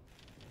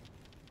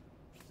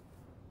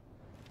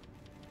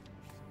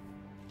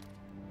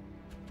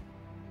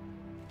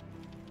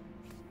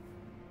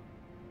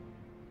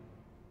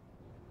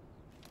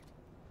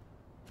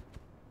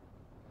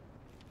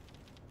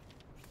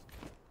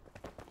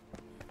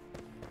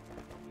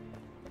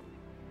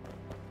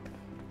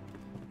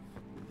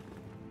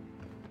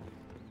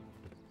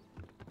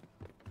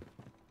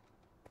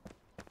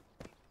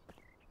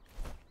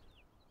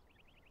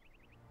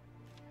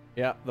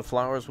 Yeah, the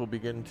flowers will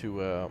begin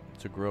to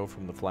grow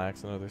from the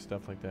flax and other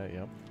stuff like that.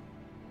 Yep.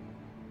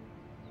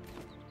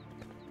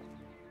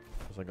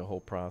 It's like a whole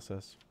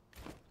process.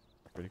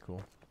 Pretty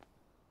cool.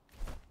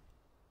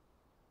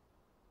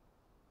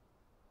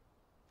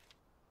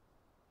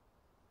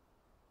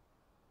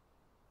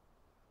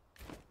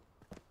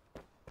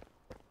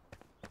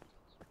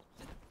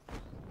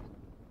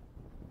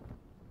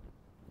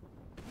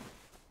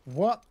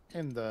 What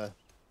in the...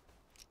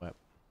 What?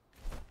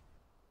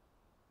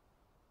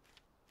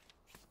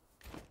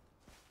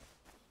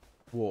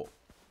 Whoa.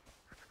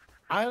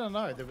 I don't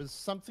know. There was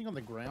something on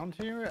the ground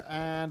here,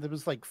 and there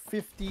was like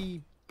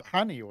 50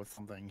 honey or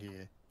something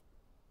here.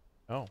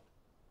 Oh.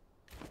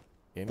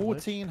 Game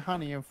 14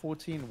 honey and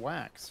 14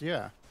 wax,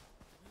 yeah.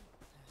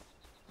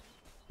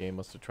 Game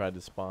must have tried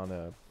to spawn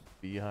a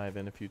beehive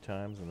in a few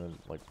times and then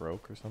like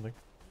broke or something.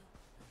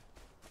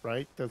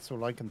 Right? That's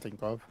all I can think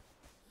of.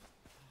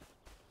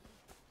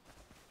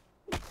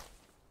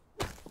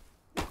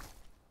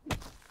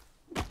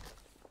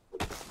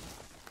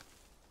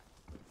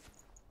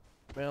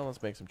 Well,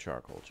 let's make some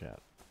charcoal, chat.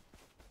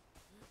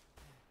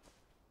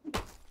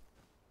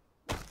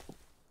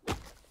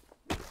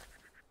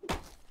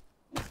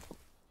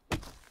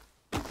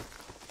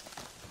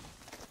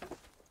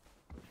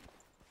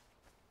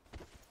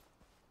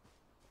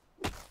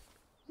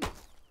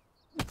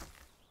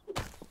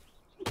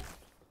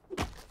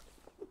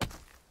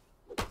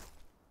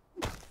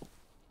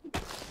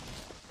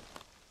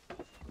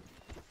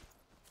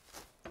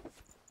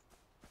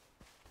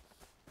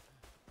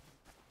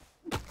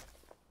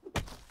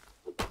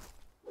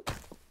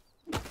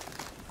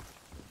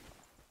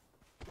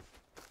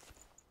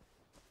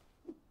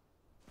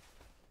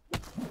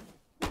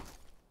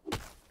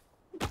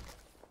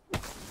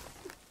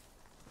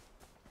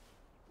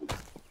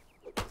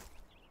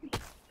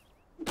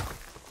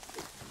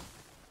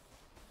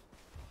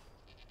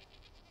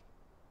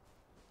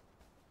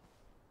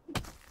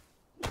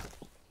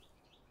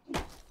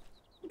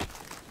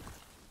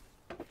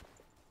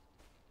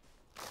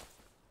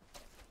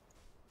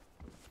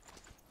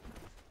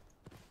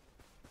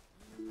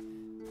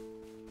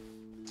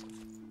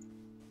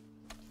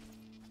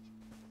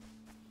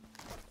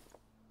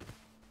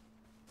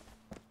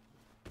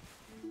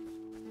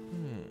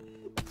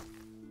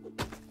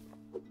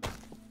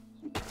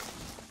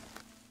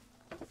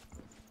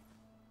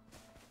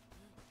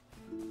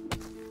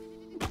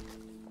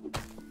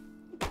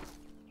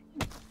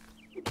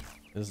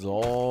 This is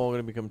all going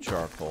to become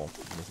charcoal.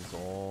 This is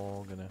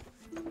all going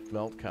to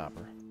melt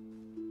copper.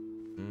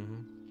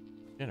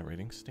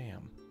 Generating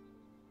stam.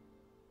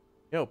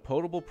 Yo,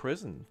 Potable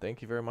Prison.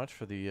 Thank you very much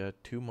for the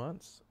 2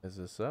 months as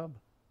a sub.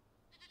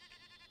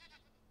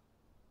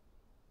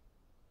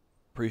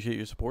 Appreciate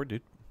your support,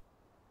 dude.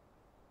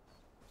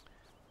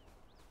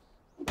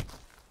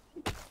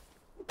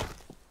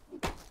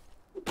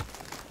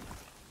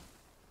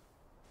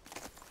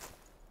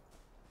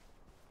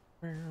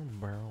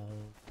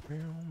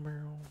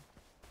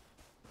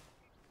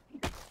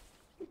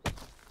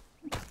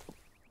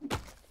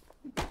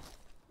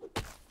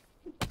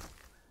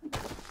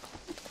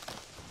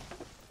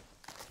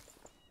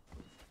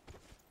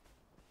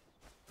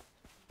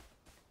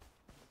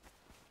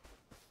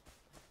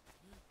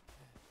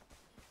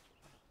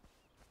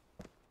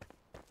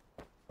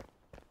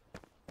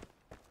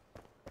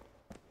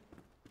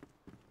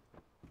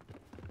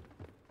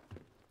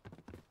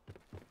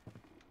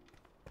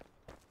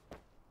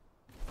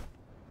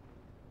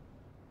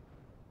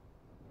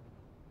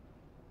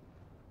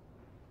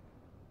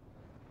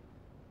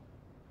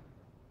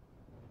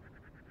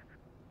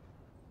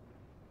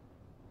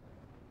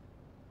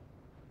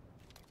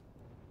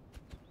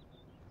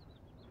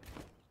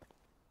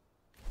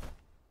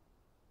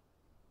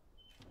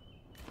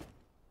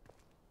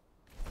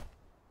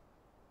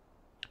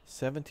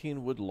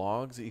 "17 wood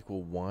logs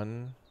equal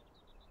 1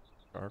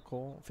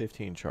 charcoal?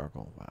 15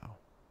 charcoal. Wow.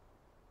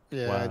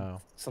 Yeah,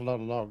 Wow. it's a lot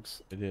of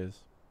logs. It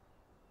is.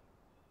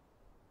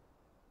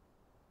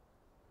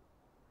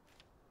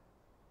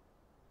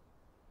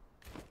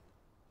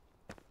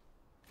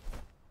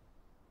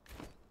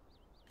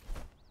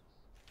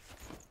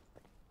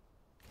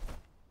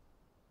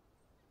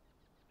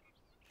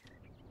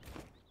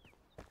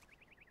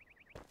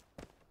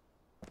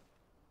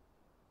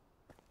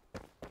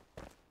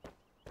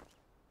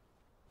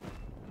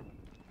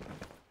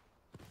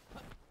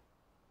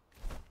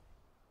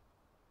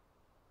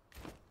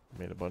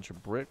 Made a bunch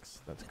of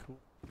bricks. That's cool.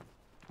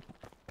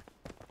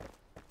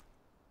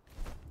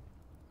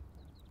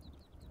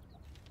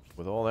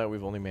 With all that,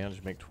 we've only managed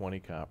to make 20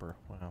 copper.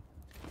 Wow.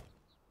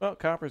 Well,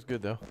 copper's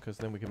good, though, because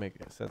then we can make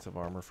sets of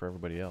armor for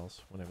everybody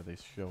else whenever they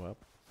show up.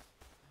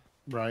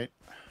 Right.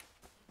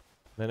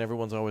 Then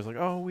everyone's always like,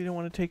 oh, we don't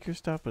want to take your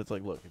stuff. But it's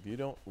like, look, if you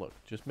don't, look,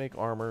 just make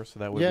armor so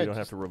that way we don't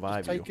have to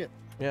revive you. Take it.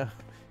 Yeah.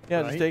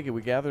 Yeah, Right? just take it.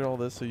 We gathered all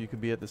this so you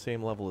could be at the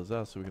same level as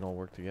us so we can all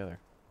work together.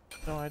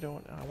 No, I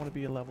don't. I want to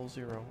be a level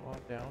 0. Oh, I'm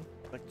down.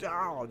 Like,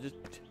 oh,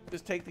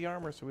 just take the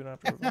armor so we don't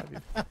have to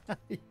revive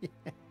you.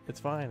 Yeah.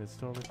 It's fine. It's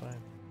totally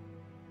fine.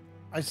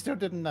 I still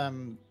didn't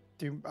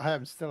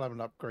still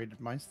haven't upgraded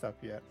my stuff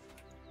yet.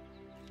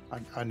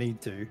 I need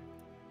to.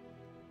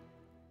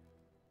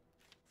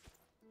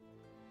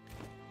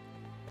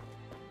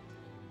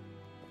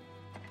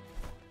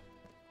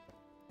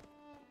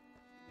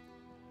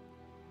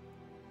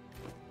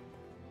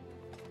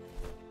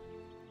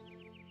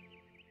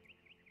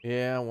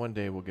 Yeah, one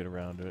day we'll get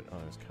around to it. Oh,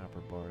 there's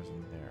copper bars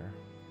in there.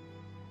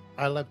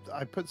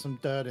 I put some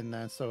dirt in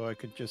there so I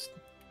could just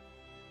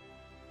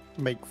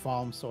make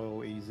farm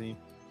soil easy.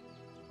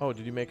 Oh,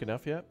 did you make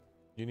enough yet?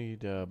 You need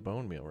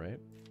bone meal, right?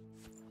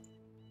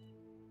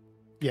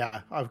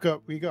 Yeah,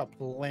 we got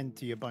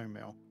plenty of bone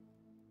meal.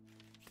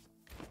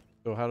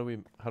 So how do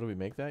we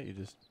make that?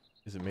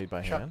 Is it made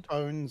by hand?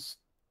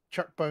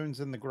 Chuck bones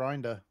in the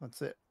grinder.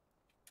 That's it.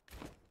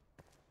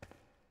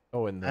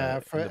 Oh, in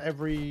For the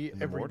every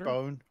mortar?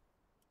 bone.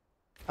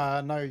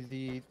 No,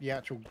 the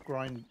actual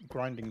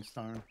grinding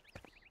stone.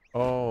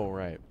 Oh,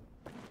 right.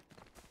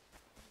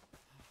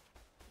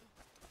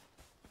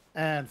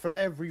 And for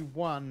every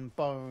one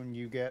bone,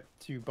 you get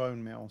 2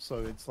 bone meal.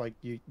 So it's like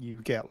you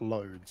get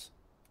loads.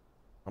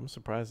 I'm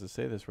surprised to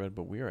say this, Red,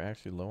 but we are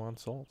actually low on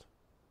salt.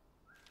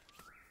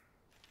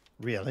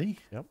 Really?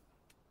 Yep.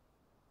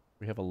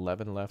 We have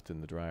 11 left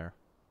in the dryer.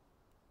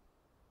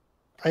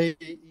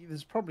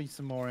 There's probably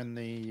some more in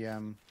the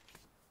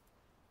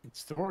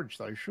storage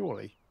though,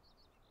 surely.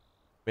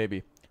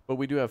 Maybe. But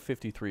we do have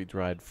 53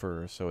 dried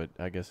fur, so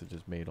I guess it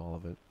just made all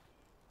of it.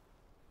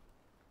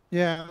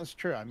 Yeah, that's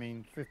true. I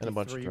mean, And a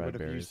bunch of 53 dried would have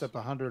berries. used up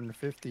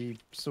 150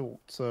 salt,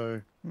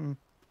 so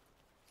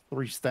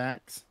 3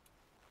 stacks.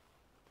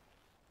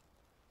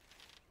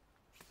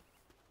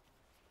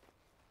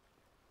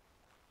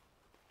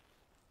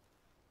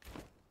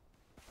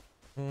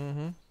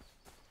 Mm-hmm.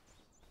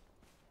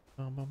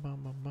 Bum, bum, bum,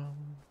 bum, bum.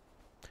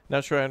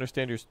 Not sure I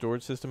understand your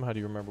storage system. How do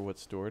you remember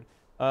what's stored?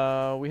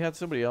 We had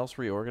somebody else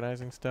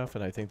reorganizing stuff,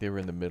 and I think they were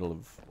in the middle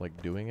of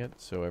like doing it,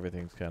 so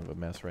everything's kind of a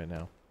mess right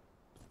now.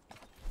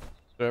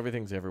 So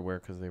everything's everywhere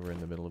because they were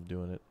in the middle of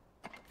doing it.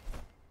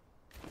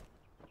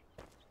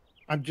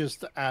 I'm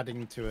just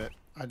adding to it.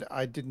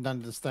 I didn't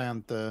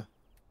understand the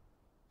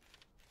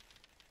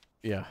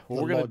Yeah, the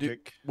what we're gonna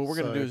logic.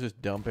 do is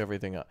just dump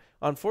everything up.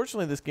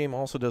 Unfortunately, this game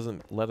also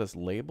doesn't let us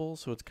label,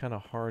 so it's kind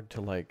of hard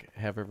to like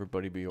have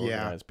everybody be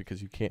organized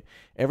because you can't.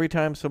 Every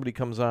time somebody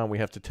comes on, we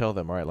have to tell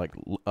them, all right, like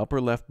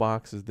upper left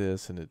box is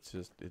this, and it's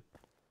just it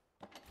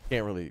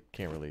can't really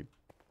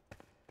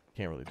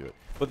do it.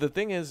 But the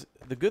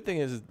good thing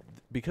is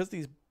because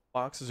these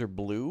boxes are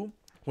blue.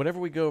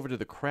 Whenever we go over to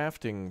the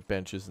crafting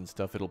benches and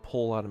stuff, it'll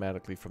pull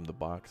automatically from the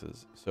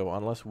boxes. So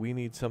unless we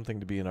need something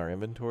to be in our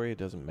inventory, it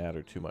doesn't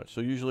matter too much.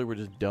 So usually we're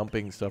just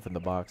dumping stuff in the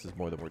boxes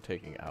more than we're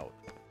taking out.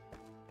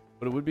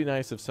 But it would be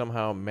nice if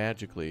somehow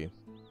magically,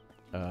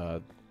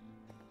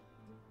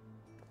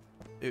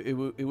 it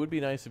would be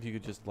nice if you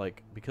could just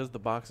like, because the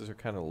boxes are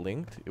kind of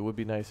linked, it would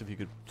be nice if you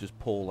could just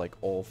pull like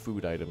all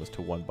food items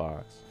to one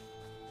box.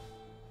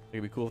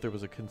 It'd be cool if there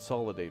was a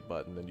consolidate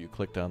button, and you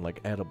clicked on like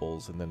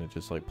edibles, and then it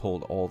just like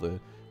pulled all the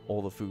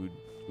food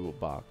to a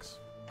box.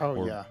 Oh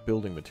or yeah.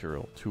 building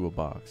material to a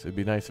box. It'd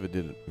be nice if it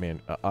did it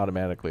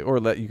automatically, or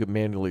you could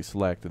manually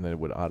select, and then it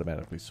would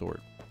automatically sort.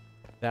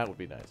 That would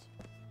be nice.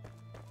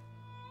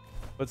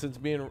 But since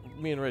me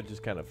and Red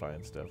just kind of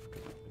find stuff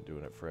because we've been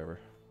doing it forever.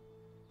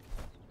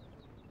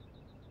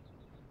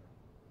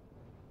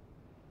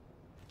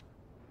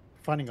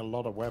 Finding a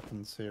lot of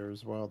weapons here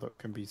as well that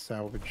can be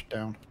salvaged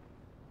down.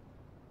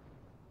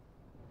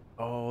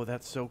 Oh,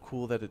 that's so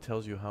cool that it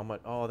tells you how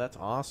much. Oh, that's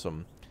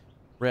awesome.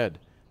 Red,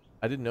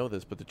 I didn't know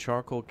this, but the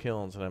charcoal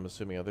kilns, and I'm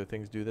assuming other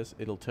things do this,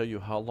 it'll tell you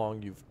how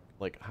long you've,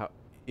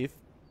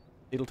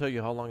 it'll tell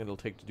you how long it'll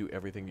take to do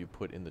everything you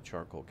put in the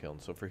charcoal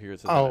kiln. So for here it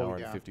says an hour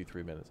and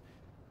 53 minutes.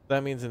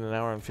 That means in an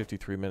hour and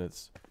 53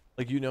 minutes,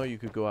 like, you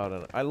could go out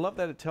on, I love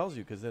that it tells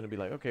you, because then it'd be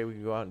like, okay, we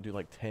can go out and do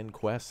like 10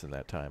 quests in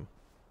that time.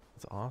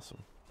 That's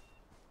awesome.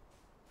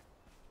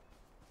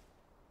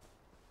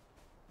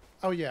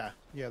 Oh yeah.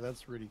 Yeah,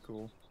 that's really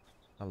cool.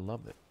 I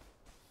love it.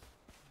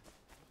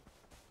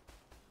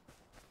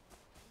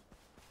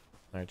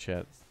 All right,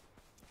 chat.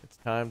 It's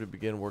time to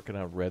begin working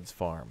on Red's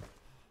farm.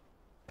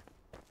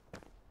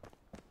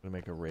 I'm gonna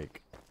make a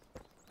rake.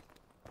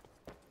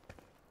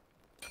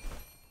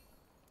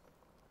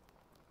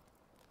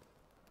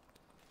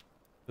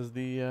 Does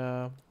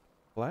the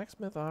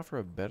blacksmith offer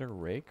a better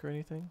rake or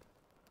anything?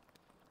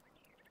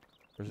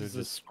 Or is This is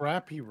there a just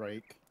scrappy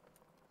rake.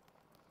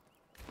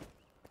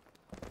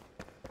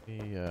 Let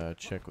me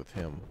check with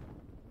him.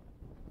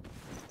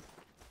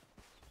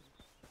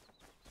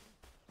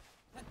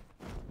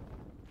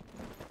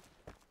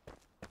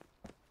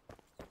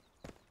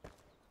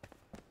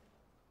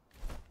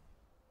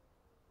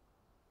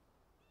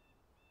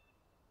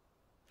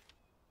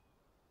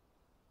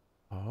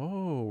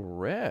 Oh,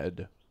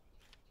 Red.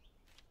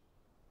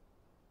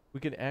 We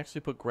can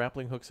actually put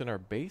grappling hooks in our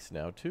base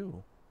now,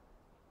 too.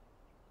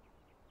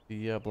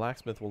 The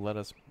blacksmith will let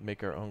us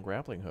make our own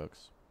grappling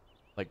hooks.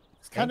 Like,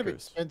 It's kind anchors. of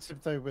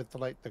expensive though with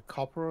like the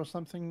copper or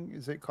something.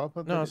 Is it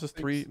copper? No, that it's it just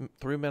takes?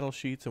 three metal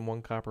sheets and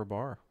 1 copper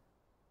bar.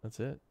 That's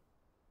it.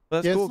 But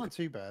that's Yeah, cool. it's not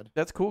too bad.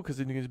 That's cool because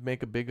then you can just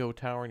make a big old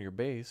tower in your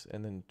base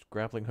and then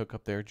grappling hook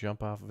up there,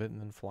 jump off of it,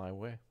 and then fly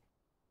away.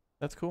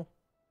 That's cool.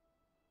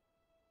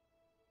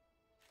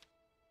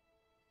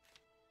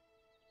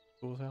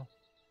 Cool as hell.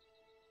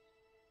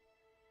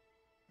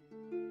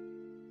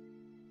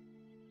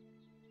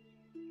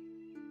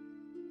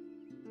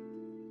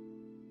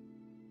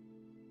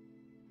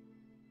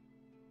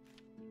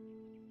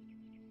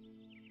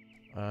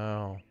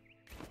 Oh.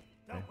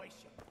 Don't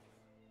waste your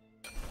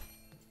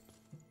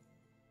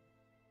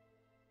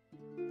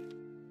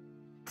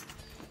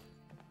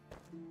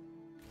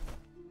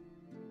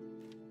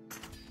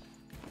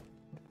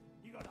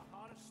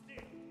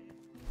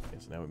Okay,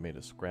 so now we made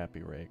a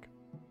scrappy rake.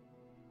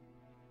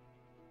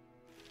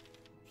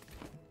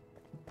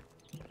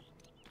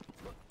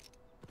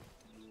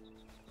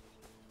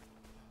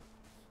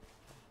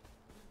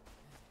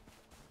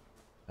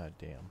 God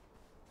damn.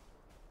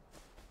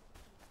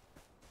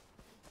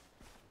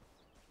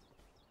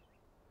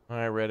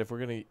 Alright, Red, if we're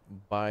going to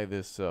buy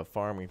this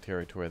farming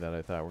territory that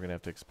I thought, we're going to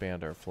have to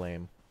expand our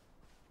flame.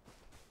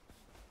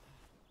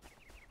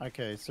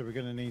 Okay, so we're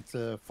going to need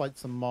to fight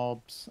some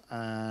mobs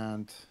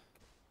and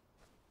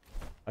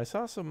I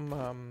saw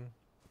some,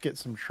 get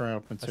some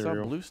shroud I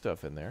material. saw blue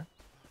stuff in there.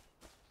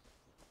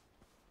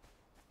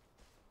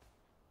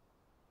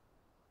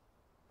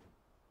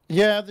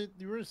 Yeah,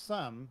 there is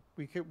some.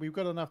 We've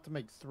got enough to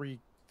make three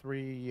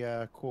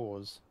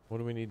cores. What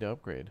do we need to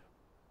upgrade?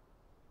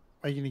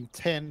 You need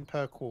 10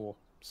 per core.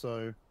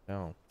 So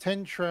No.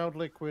 10 shroud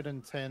liquid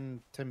and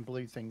 10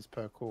 blue things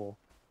per core.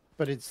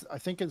 But I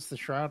think it's the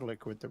shroud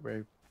liquid that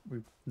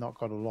we've not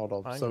got a lot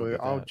of. I can So go get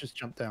I'll that. just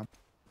jump down.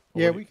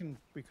 Well, Yeah, what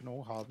we can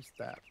all harvest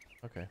that.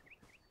 Okay.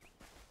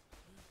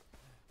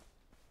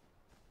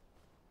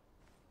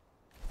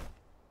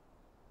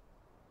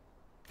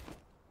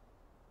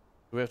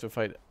 We have to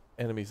fight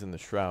enemies in the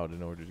shroud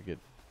in order to get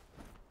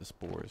the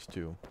spores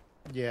too.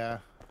 Yeah.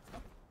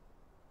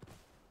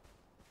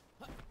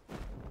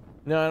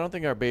 No, I don't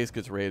think our base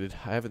gets raided.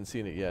 I haven't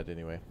seen it yet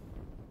anyway.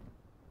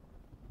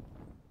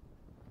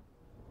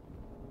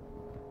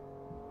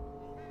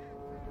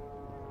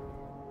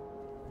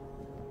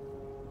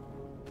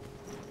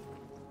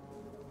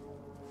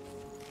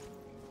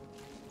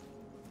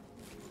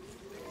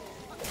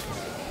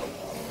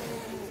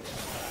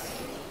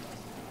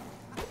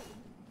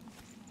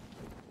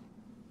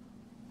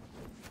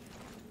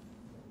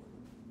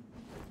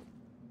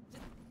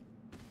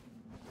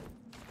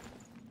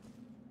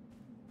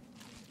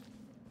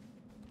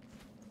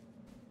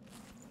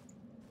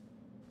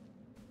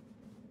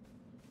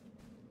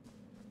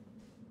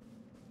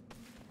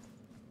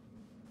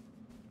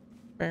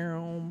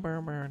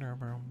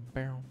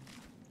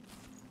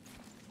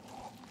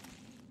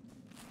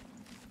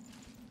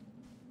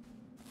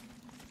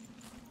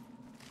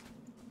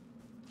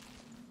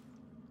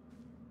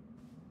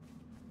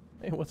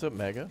 Hey, what's up,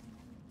 Mega?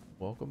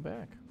 Welcome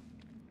back.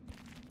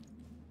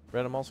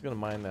 Red, I'm also going to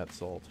mine that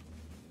salt.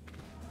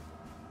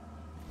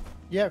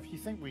 Yeah, if you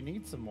think we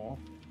need some more.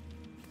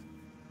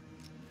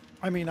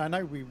 I mean, I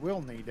know we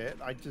will need it.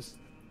 I just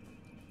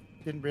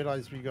didn't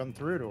realize we'd gone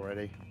through it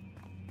already.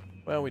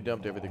 Well, we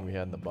dumped everything we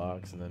had in the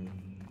box and then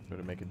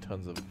started making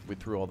tons of... We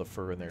threw all the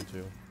fur in there,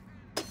 too.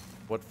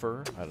 What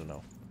fur? I don't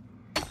know.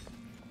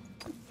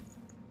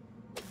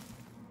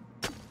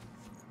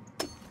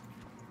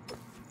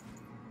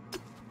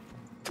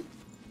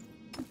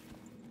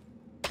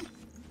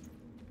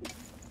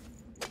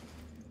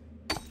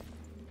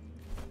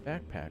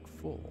 Backpack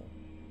full.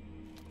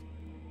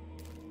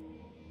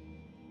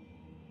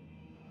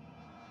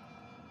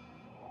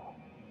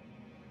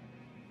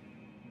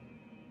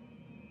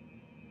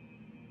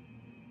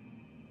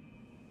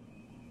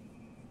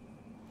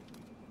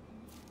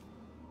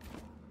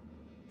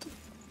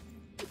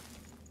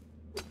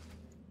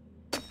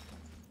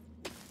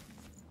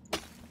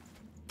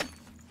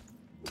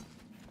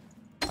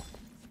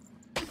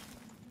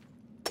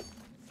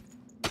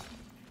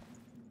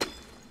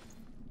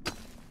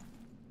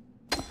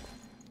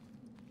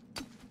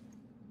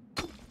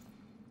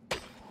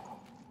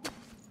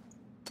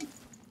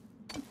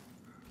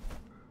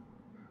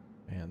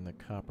 And the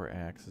copper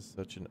axe is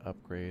such an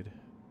upgrade.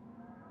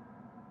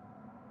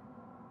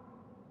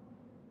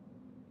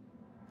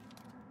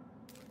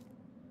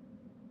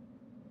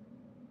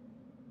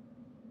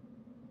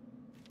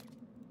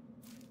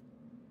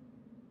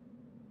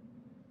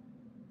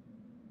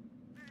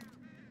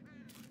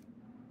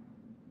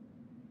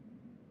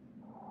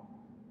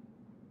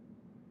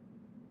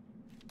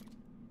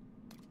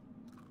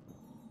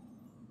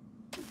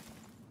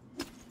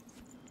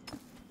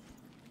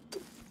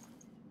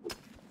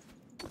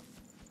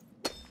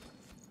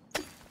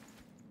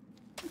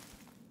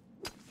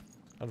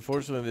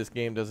 Unfortunately, this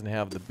game doesn't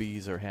have the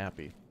bees are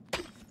happy.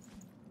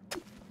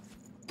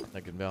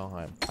 Like in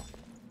Valheim.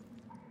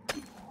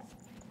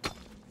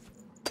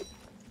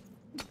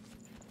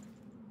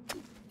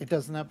 It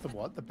doesn't have the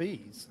what? The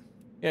bees?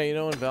 Yeah, you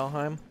know in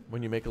Valheim,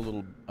 when you make a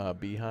little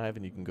beehive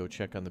and you can go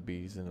check on the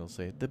bees and it'll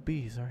say, the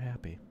bees are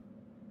happy.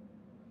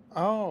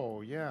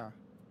 Oh, yeah.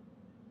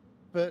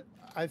 But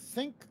I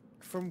think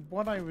from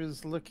what I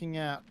was looking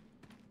at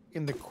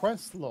in the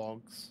quest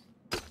logs,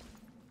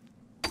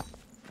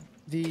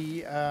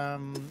 the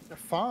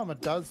farmer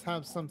does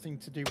have something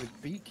to do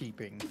with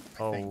beekeeping,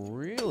 I think.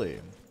 Really?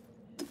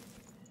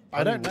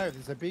 I don't know.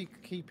 There's a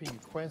beekeeping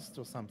quest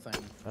or something.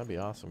 That'd be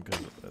awesome, because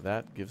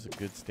that gives a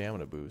good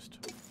stamina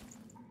boost.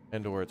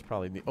 And or it's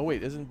probably... Oh,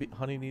 wait, isn't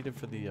honey needed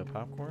for the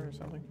popcorn or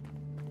something?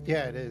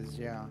 Yeah, it is,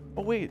 yeah.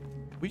 Oh, wait,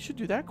 we should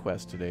do that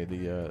quest today.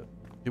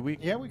 Did we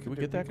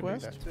get that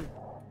quest? That too.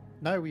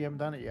 No, we haven't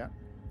done it yet.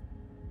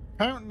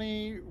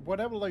 Apparently,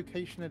 whatever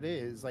location it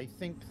is, I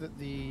think that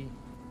the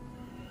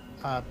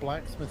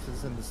blacksmith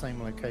is in the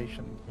same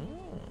location.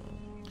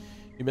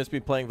 You missed me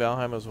playing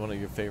Valheim. It was one of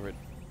your favorite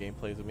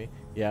gameplays of me.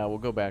 Yeah, we'll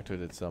go back to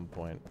it at some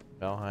point.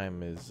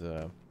 Valheim is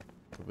it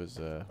was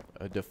a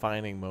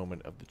defining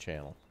moment of the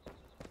channel.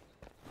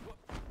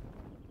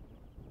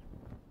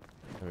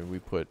 I mean, we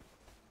put,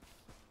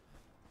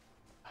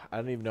 I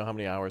don't even know how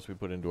many hours we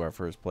put into our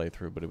first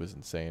playthrough, but it was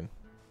insane.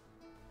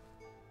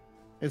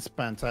 It's a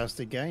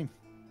fantastic game.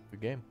 Good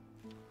game.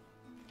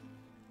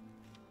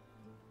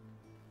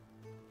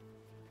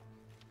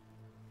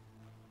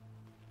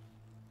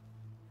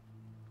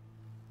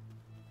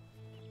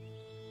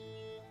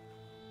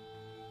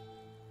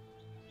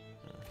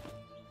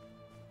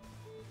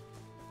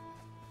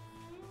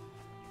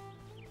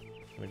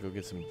 I'm gonna go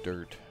get some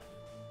dirt.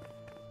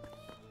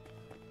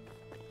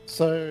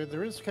 So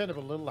there is kind of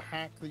a little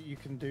hack that you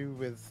can do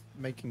with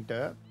making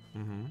dirt.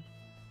 Mm-hmm.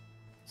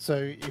 So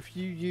if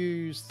you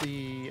use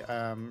the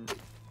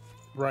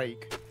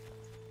rake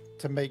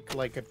to make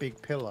like a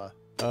big pillar,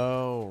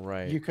 Oh,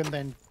 right. you can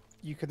then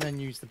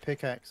use the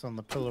pickaxe on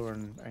the pillar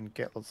and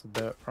get lots of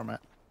dirt from it.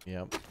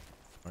 Yep.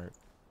 Smart.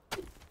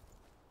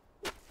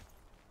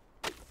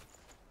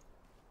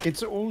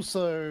 It's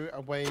also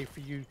a way for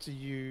you to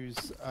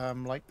use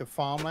like the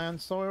farmland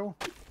soil.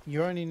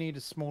 You only need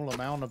a small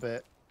amount of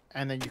it,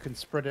 and then you can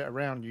spread it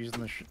around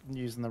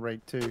using the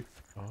rake too.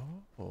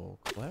 Oh,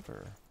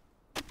 clever.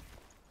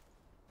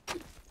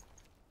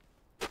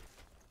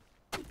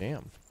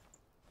 Damn.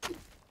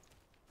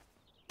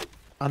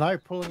 I know,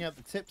 pulling out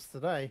the tips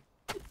today.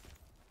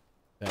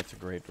 That's a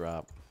great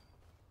drop.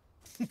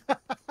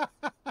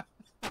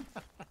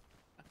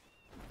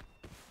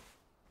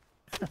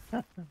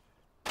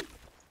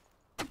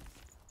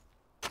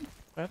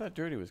 I thought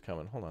Dirty was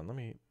coming. Hold on, let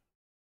me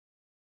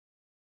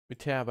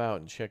tab out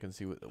and check and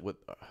see what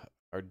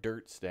our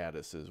dirt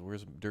status is.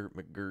 Where's Dirt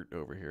McGirt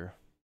over here?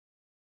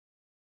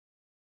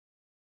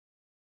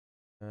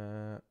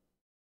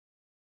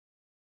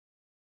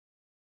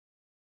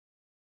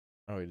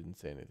 Oh, he didn't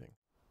say anything.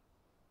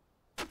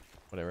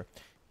 Whatever.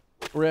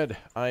 Red,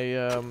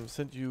 I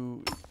sent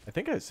you. I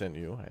think I sent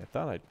you. I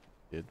thought I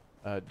did.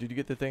 Did you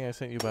get the thing I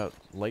sent you about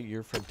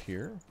Lightyear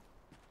Frontier?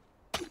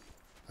 Or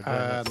did I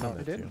not No, send I that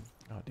to didn't. you?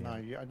 Oh, damn. No,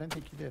 I don't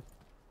think you did.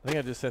 I think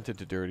I just sent it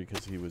to Dirty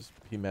because he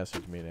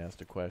messaged me and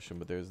asked a question.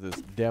 But there's this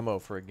demo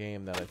for a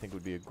game that I think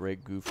would be a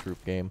great Goof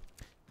Troop game.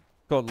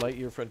 It's called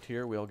Lightyear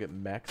Frontier. We all get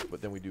mechs,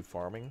 but then we do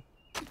farming.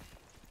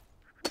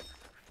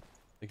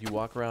 Like you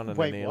walk around on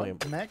an alien.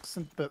 What? Mechs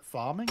but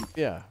farming?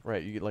 Yeah,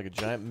 right. You get like a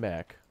giant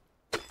mech,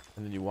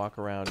 and then you walk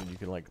around and you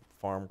can like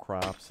farm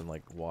crops and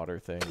like water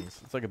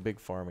things. It's like a big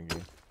farming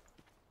game.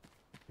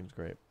 Seems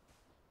great.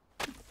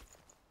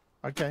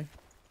 Okay.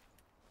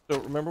 So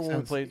remember when we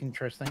Sounds played?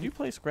 interesting. Did you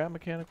play Scrap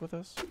Mechanic with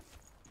us?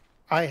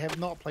 I have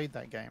not played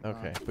that game.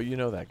 Okay, no. but you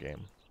know that game.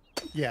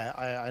 Yeah,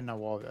 I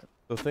know of it.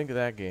 So think of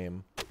that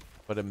game,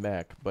 but a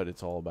mech, but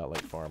it's all about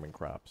like farming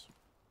crops.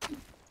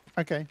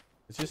 Okay.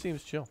 It just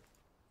seems chill.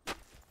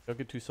 Don't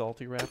get too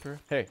salty, Raptor.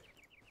 Hey,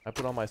 I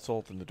put all my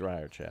salt in the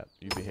dryer, chat.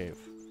 You behave.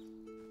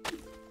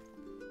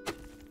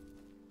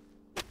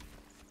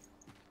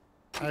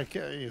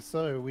 Okay,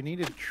 so we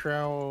needed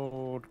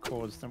shroud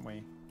cores, didn't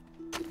we?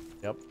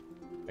 Yep.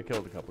 I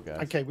killed a couple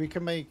guys. Okay, we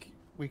can make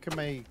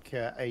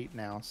 8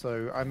 now.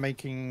 So I'm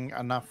making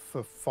enough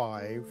for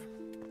 5.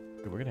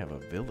 Dude, we're gonna have a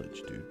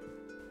village, dude.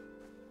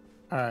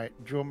 All right.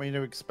 Do you want me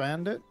to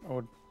expand it,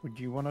 or would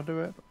you want to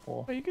do it?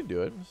 Or Oh, you can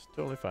do it. It's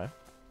totally fine.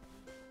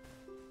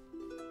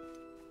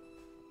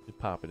 Just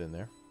pop it in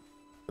there.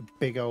 a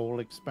big old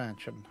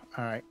expansion?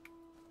 All right.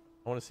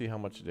 I want to see how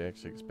much it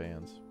actually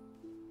expands.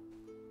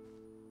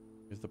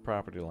 Here's the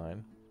property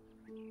line.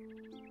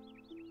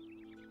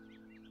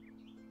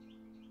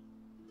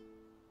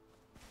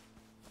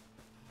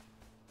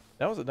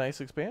 That was a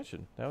nice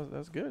expansion. That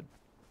was good.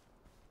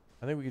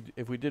 I think we could,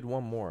 if we did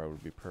one more, it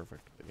would be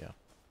perfect. But yeah,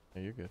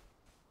 yeah, you're good.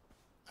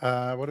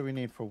 What do we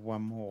need for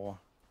one more?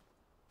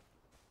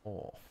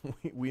 Oh,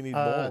 we need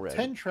more. Red.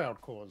 10 shroud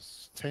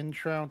cores. 10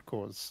 shroud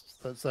cores.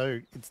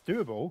 So it's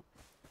doable.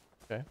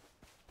 Okay.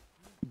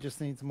 It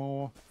just needs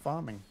more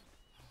farming.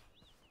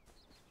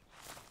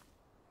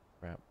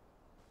 Crap.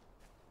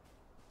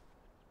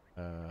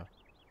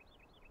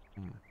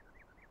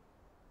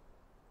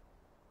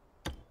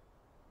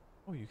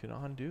 Oh, you can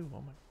undo.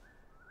 Oh my.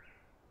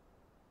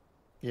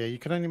 Yeah, you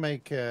can only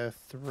make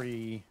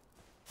 3.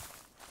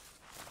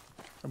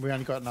 And we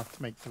only got enough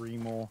to make 3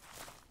 more.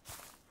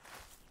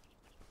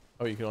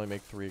 Oh, you can only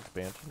make 3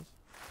 expansions?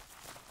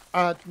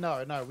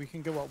 No, we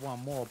can go up 1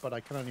 more, but I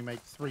can only make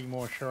 3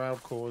 more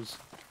shroud cores.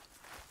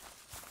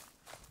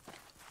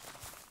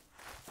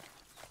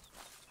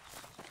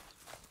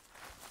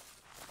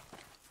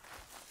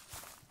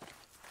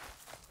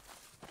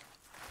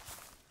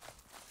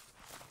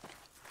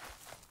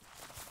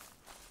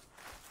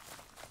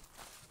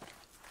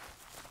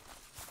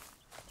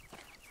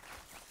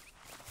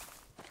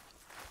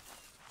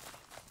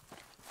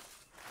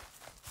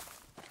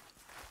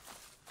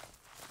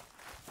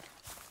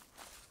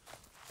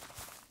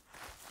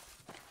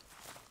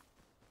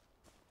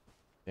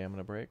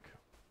 Stamina break.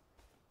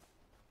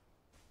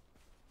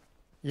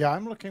 Yeah,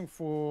 I'm looking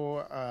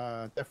for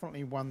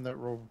definitely one that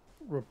will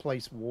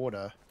replace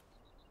water,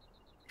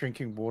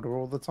 drinking water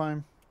all the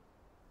time.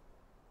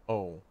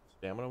 Oh,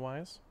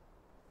 stamina-wise?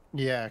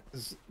 Yeah,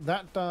 because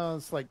that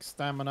does like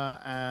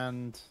stamina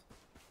and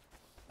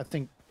I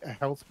think a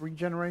health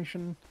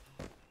regeneration.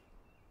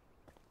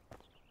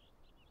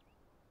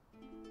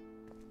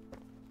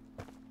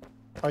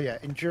 Oh yeah,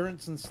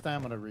 endurance and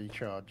stamina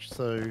recharge.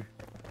 So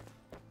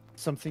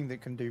something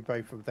that can do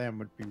both of them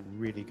would be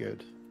really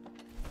good.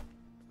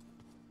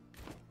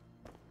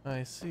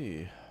 I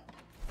see.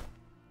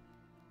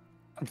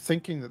 I'm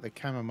thinking that the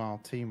chamomile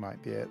tea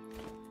might be it.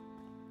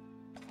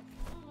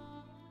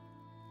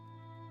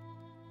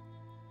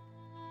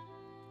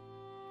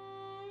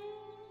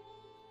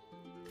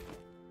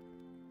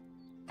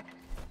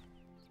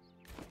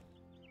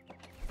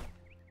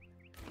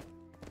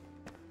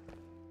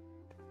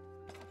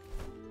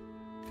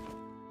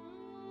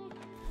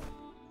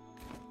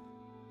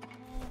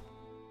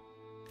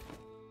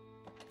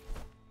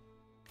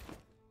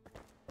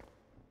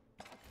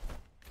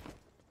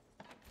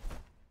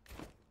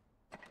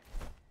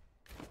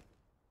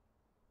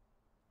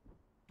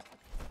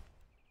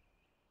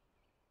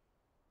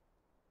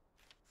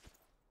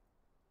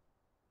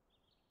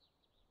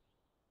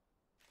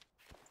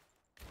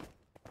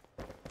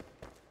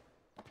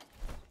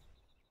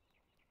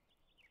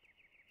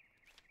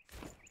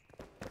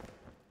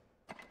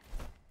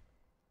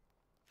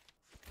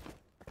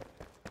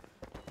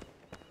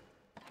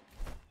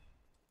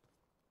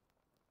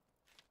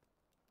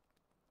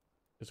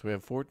 So we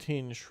have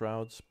 14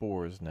 shroud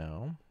spores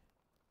now.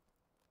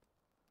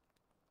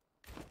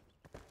 And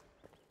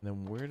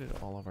then where did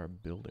all of our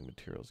building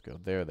materials go?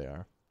 There they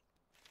are.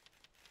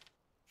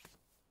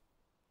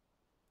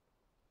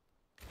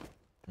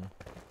 Hmm.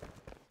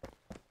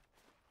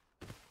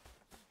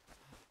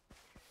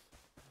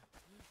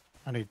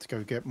 I need to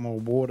go get more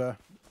water.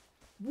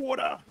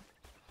 Water!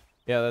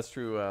 Yeah, that's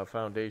true.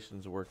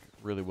 Foundations work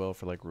really well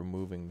for like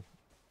removing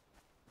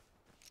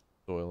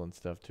soil and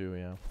stuff too,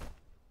 yeah.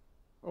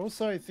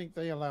 Also, I think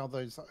they allow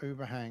those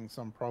overhangs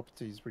on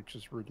properties, which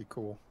is really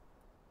cool.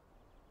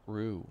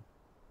 True.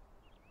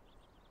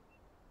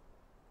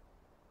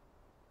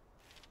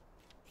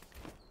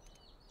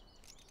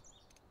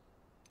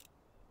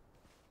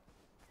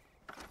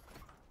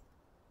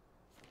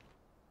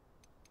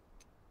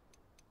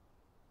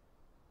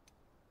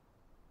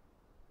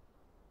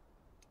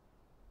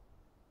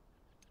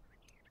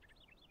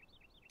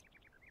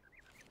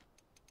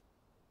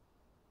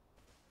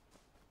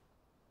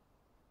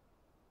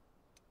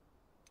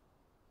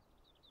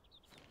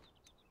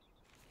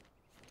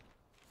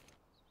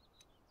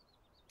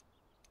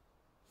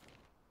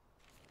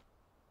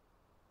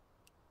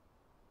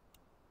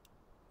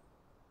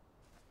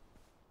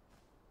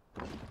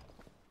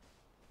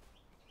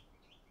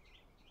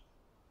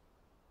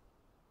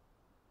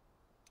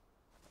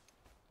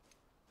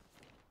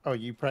 Oh,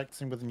 you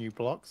practicing with the new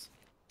blocks?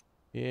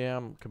 Yeah,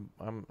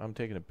 I'm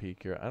taking a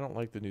peek here. I don't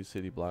like the new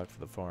city block for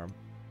the farm.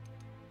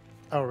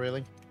 Oh,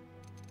 really?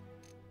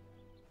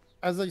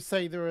 As I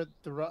say, there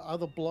are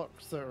other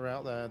blocks that are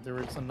out there. There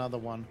is another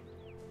one.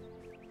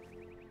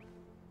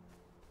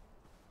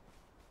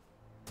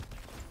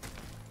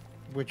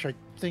 Which I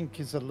think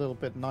is a little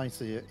bit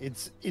nicer.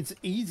 It's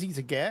easy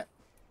to get.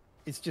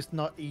 It's just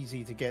not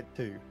easy to get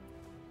to.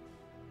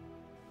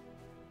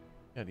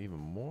 Got even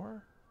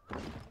more?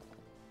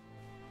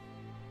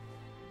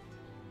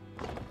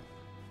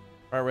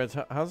 Alright, Reds,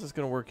 how's this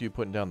gonna work, you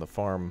putting down the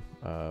farm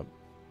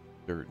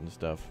dirt and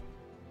stuff?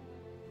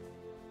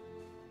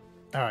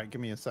 All right, give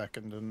me a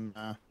second and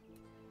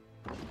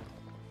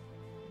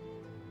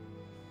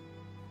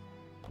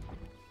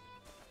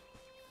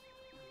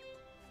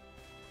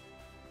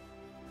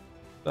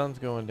Sun's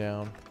going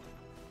down.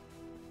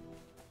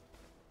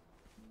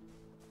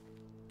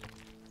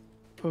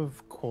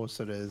 of course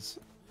it is.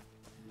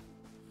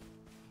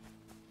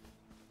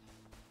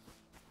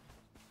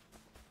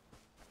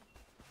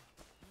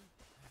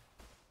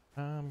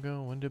 I'm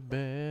going to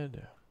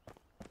bed.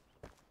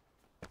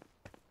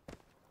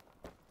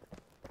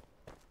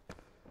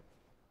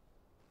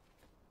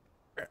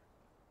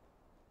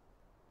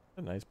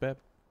 A nice bed.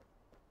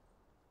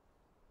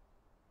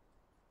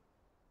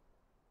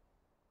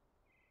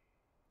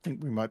 I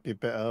think we might be a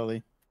bit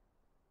early.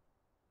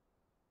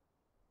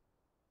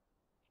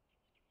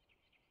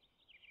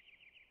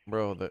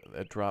 Bro,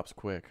 that drops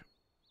quick.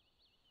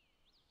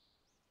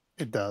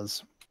 It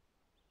does.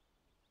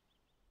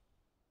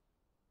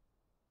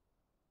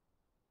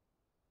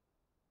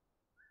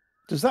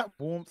 Does that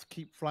warmth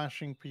keep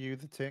flashing for you,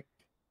 the tick?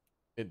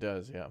 It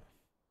does, yeah.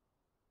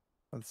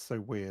 That's so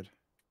weird.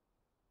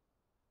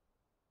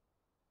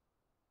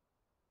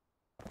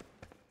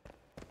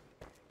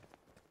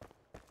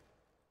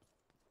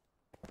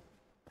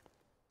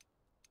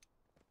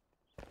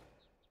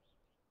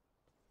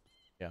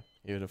 Yeah,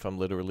 even if I'm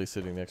literally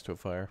sitting next to a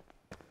fire.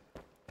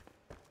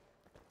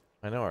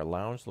 I know, our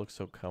lounge looks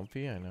so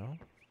comfy, I know.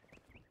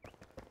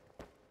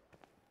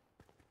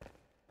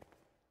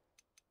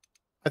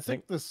 I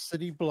think the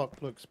city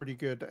block looks pretty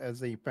good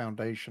as a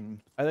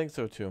foundation. I think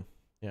so too.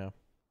 Yeah.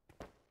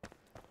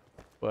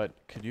 But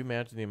could you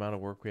imagine the amount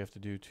of work we have to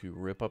do to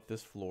rip up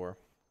this floor,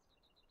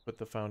 put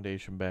the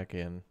foundation back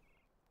in,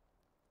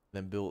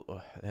 then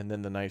build, and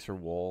then the nicer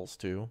walls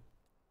too?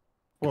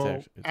 Well,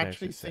 It's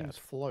actually, sad. things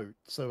float,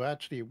 so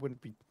actually it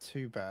wouldn't be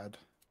too bad.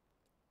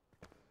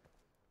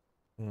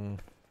 Mm.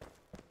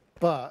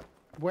 But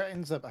what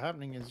ends up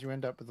happening is you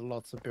end up with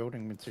lots of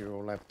building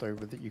material left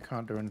over that you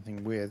can't do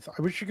anything with.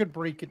 I wish you could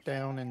break it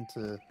down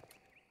into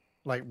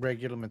like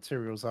regular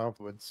materials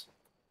afterwards.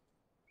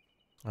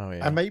 Oh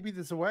yeah. And maybe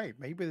there's a way.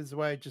 Maybe there's a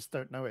way. I just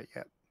don't know it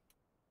yet.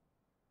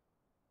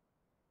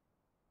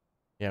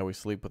 Yeah, we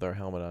sleep with our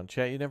helmet on.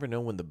 Chat, you never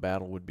know when the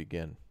battle would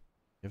begin.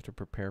 You have to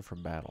prepare for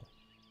battle.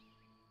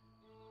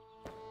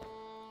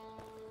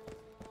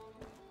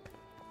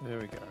 There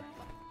we go.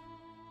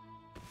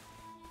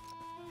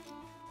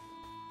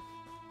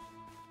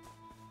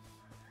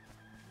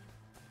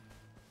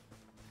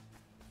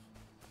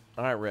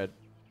 All right, Red.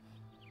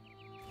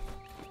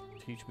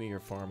 Teach me your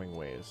farming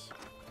ways.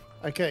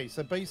 Okay,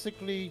 so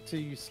basically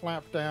to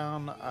slap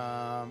down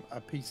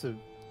a piece of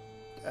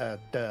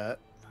dirt,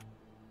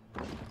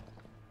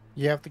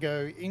 you have to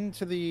go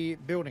into the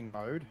building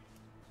mode,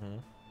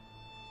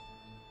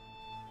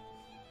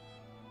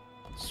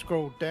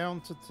 scroll down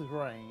to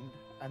terrain,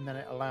 and then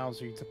it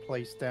allows you to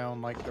place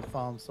down like the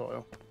farm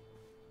soil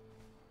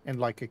in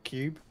like a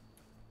cube.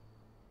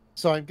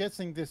 So I'm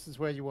guessing this is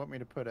where you want me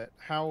to put it.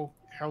 How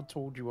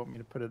tall do you want me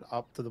to put it?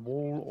 Up to the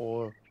wall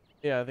or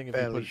Yeah, I think if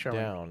you barely put it showing?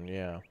 down,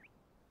 yeah.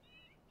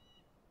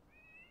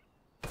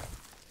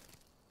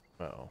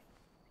 Uh-oh.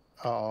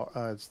 Oh,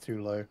 it's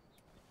too low.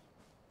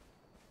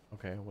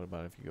 Okay, what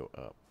about if you go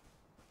up?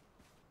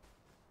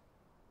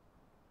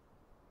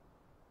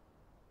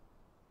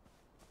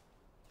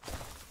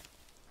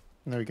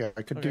 There we go.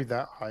 I could do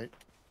that height.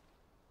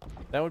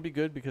 That would be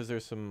good because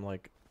there's some,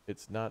 like,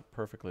 it's not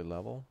perfectly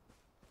level.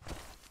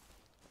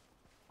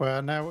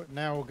 Well, now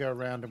we'll go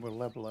around and we'll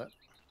level it.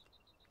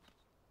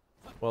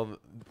 Well,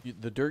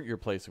 the dirt you're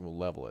placing will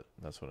level it.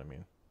 That's what I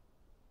mean.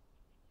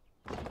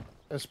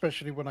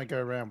 Especially when I go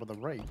around with a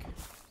rake.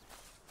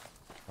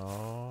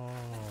 Oh.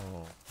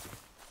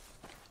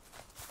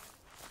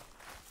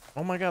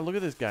 Oh my god, look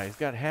at this guy. He's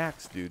got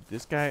hacks, dude.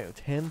 This guy,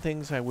 10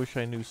 things I wish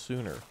I knew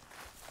sooner.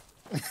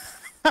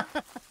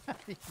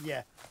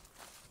 Yeah.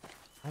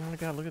 Oh my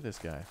god, look at this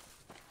guy.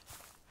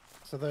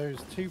 So those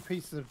 2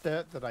 pieces of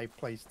dirt that I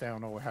placed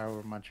down, or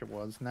however much it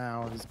was,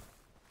 now is...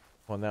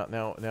 Well,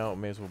 now it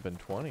may as well have been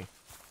 20.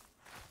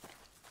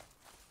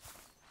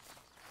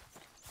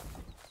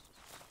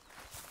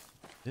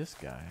 This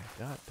guy,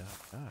 dot.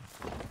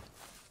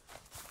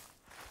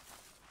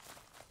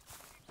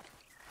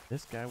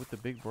 This guy with the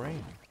big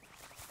brain.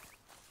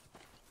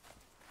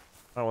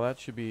 Oh, well, that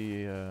should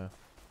be,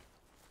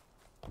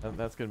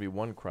 that's gonna be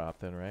 1 crop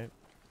then, right?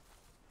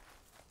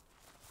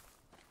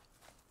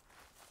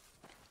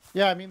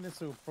 Yeah, I mean,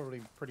 this will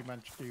probably pretty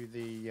much do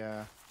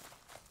the,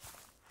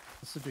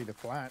 this will do the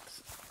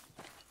flax.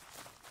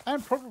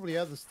 And probably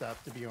other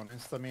stuff, to be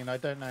honest. I mean, I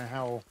don't know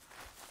how...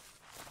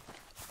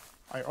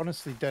 I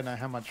honestly don't know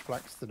how much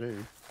flax to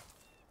do.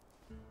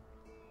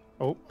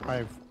 Oh,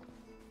 I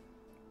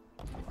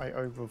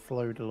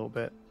overflowed a little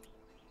bit.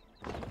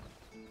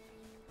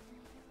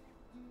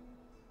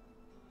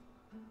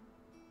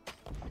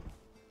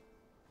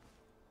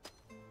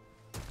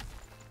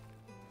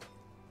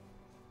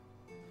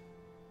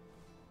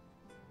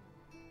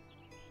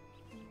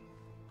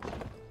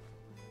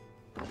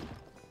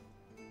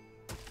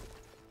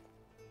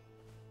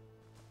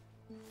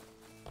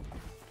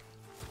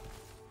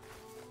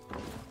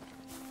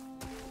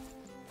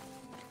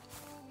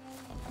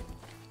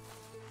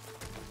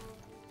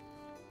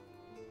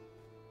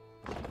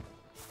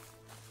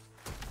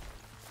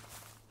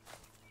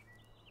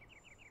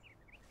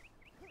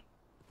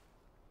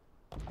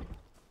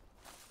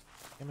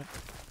 Damn it.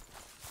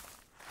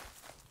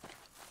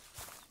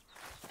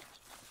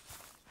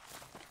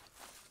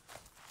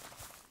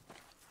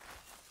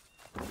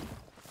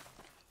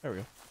 There we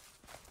go.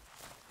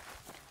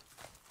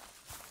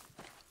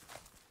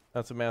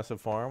 That's a massive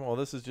farm. Well,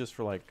 this is just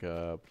for like,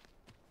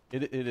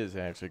 it is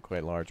actually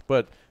quite large,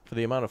 but for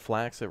the amount of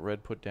flax that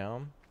Red put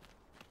down.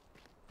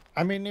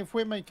 I mean, if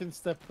we're making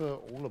stuff for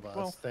all of us,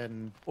 Well,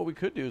 then... What we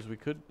could do is we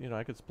could, you know,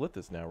 I could split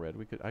this now, Red.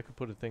 I could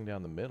put a thing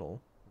down the middle.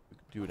 We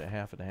could do it a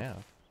half and a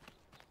half.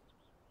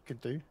 Could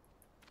do.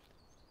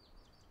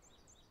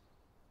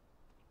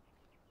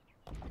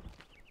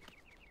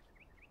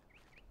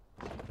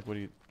 Like, what do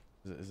you,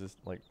 is this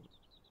like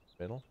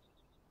middle?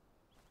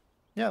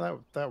 Yeah,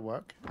 that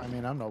work. I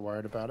mean, I'm not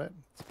worried about it.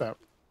 It's about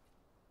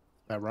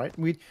right.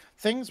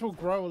 Things will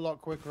grow a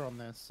lot quicker on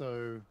this,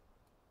 so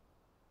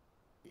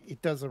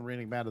it doesn't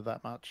really matter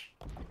that much.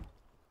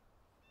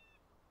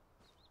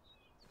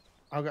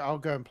 I'll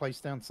go and place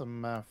down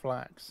some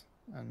flax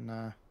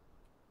and.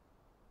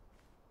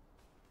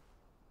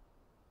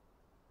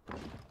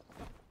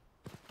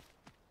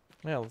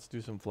 Yeah, let's do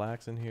some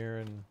flax in here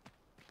and.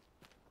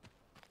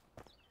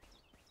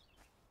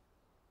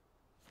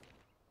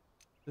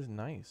 This is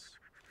nice.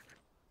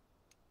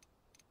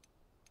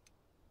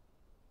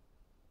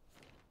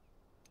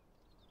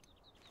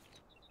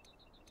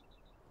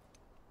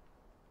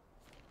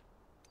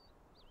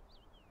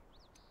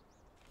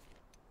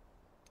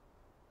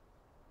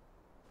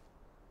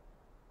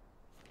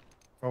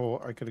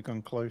 Oh, I could have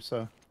gone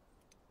closer.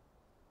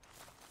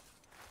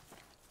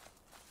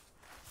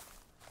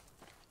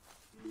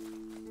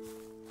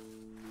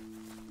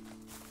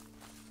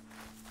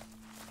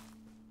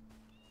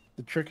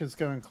 The trick is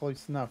going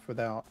close enough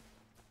without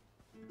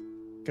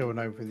going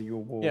over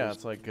your walls. Yeah,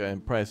 it's like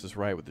Price is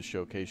Right with the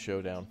Showcase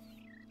Showdown.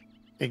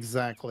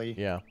 Exactly.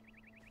 Yeah.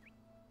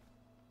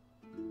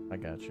 I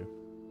got you.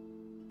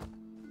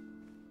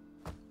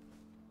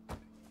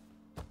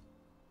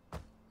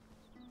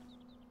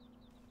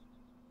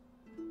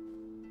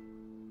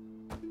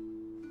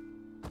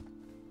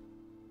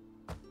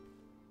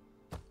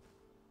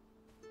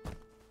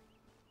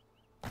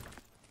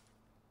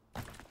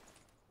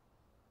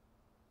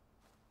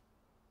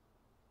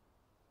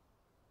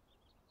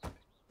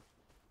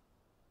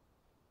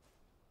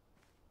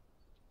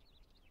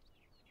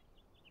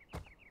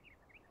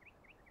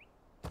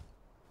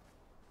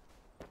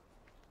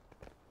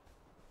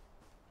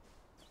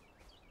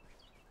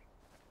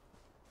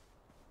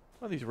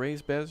 Well, these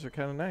raised beds are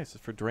kind of nice.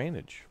 It's for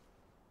drainage.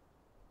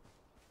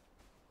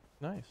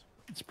 Nice.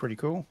 It's pretty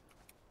cool.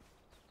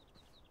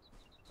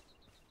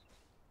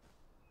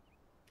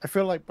 I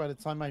feel like by the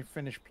time I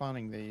finish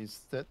planting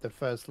these, that the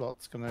first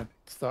lot's gonna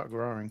start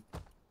growing.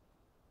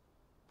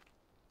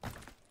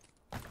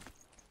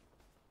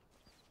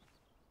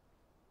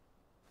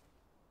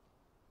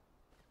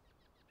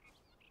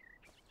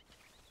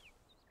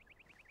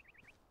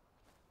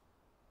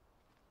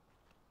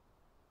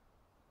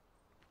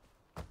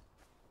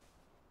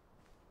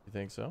 You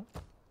think so?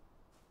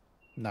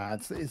 Nah,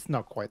 it's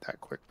not quite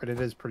that quick, but it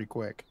is pretty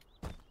quick.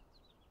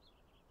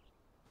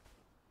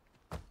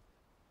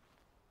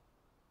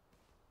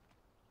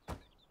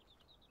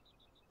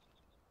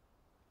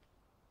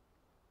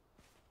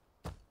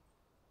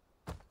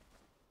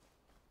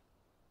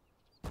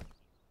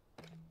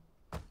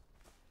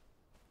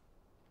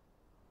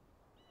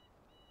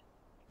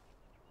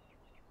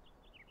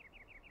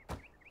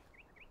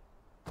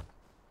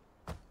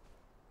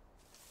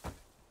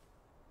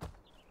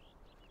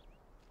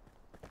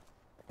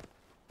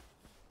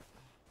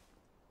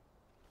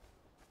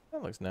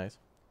 That looks nice.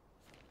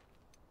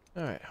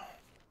 All right.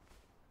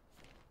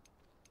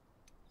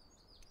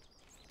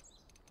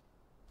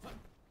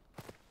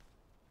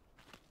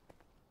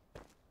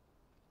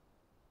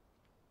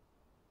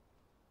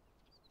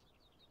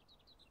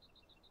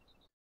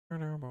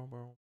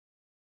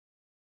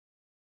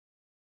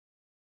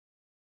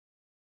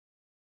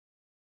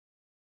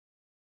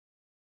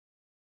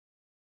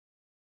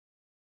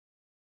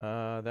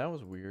 That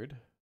was weird.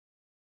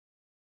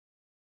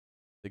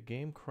 The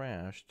game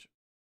crashed.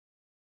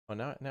 Oh,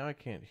 now I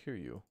can't hear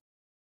you.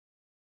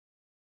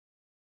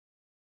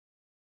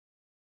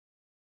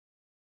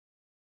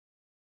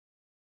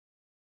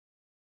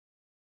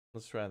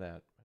 Let's try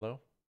that. Hello?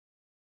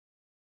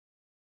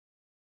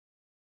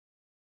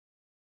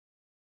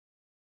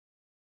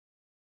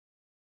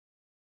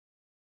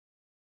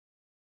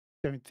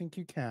 Don't think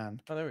you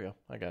can. Oh, there we go.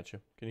 I got you.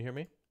 Can you hear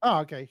me?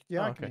 Oh, okay.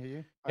 Yeah, Oh, I can okay. hear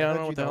you. Yeah, I don't heard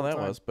know you what the hell whole that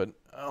time. was, but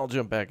I'll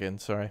jump back in.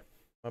 Sorry.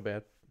 My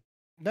bad.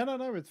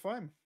 No, it's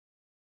fine.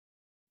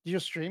 Did your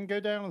stream go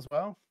down as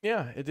well?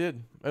 Yeah, it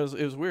did. It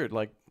was weird.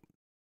 Like,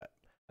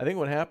 I think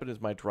what happened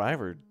is my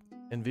driver,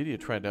 NVIDIA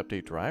tried to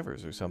update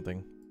drivers or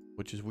something,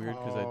 which is weird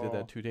because I did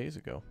that Oh. 2 days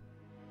ago.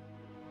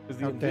 Because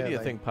the How dare NVIDIA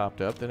they. thing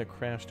popped up, then it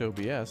crashed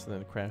OBS, and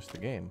then it crashed the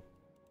game.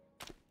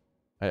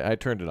 I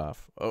turned it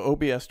off.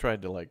 OBS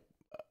tried to, like,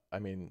 I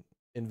mean,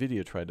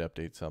 NVIDIA tried to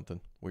update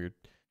something. Weird.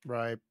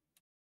 Right.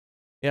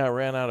 Yeah, I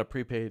ran out of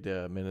prepaid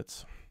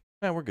minutes.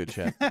 Yeah, we're good,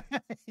 chat.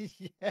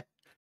 Yeah.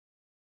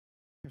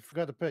 You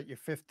forgot to put your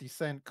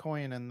 50-cent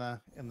coin in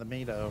the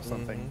meter or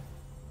something.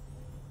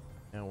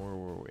 Now, where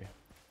were we?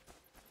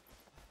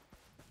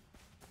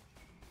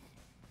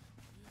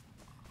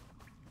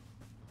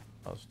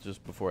 That was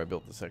just before I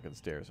built the second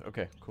stairs.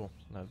 Okay, cool.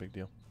 Not a big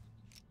deal.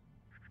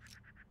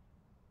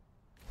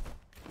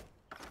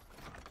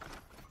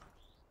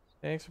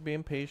 Thanks for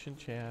being patient,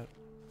 chat.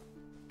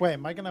 Wait,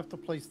 am I gonna have to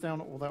place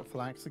down all that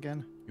flax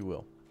again? You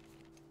will.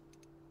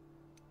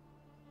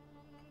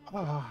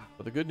 Ah.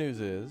 But the good news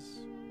is,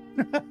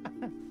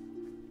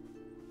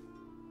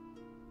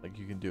 like,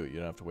 you can do it. You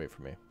don't have to wait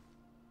for me.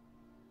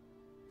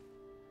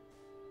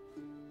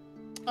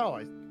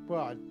 Oh,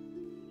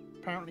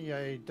 apparently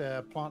I'd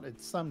planted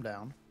some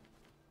down.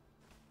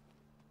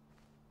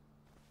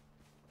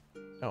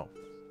 Oh,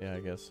 yeah, I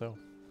guess so.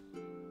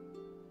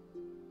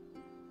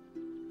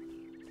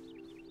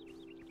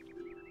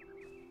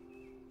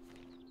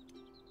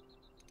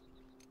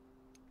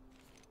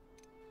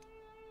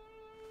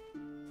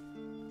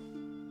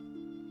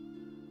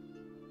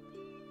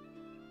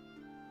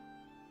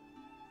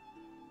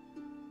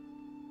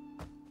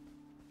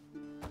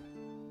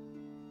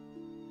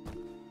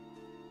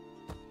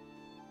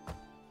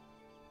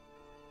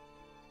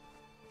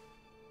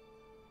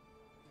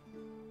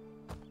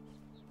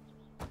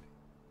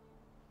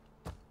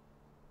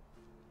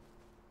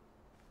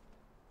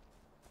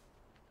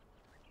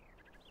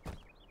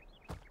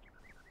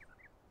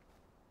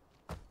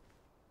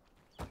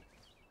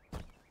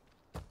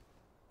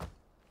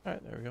 All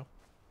right, there we go.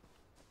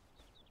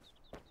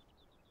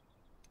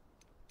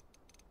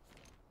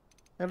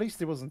 At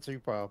least it wasn't too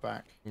far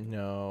back.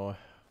 No.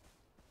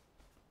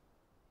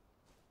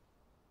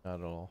 Not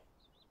at all.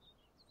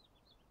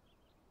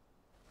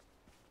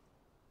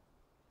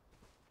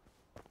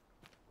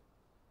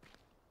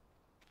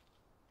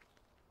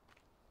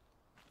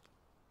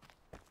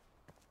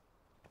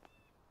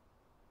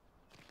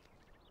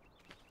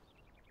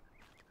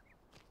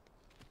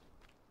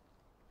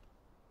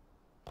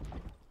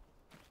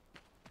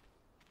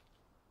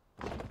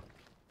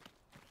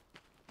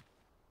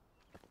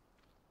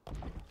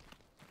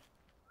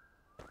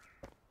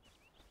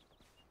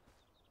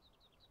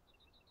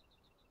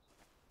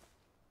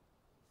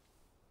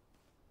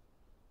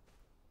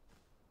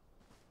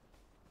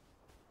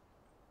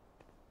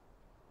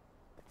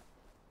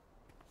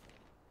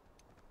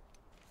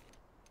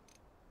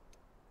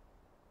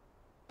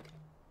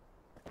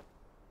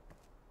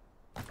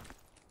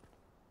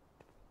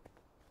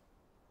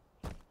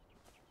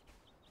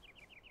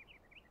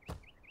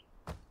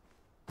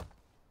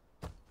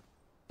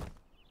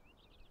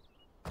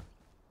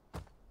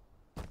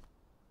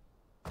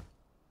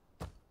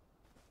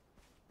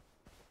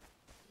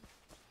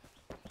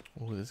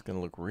 Oh, this is gonna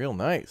look real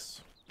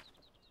nice.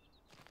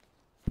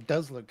 It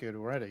does look good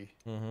already.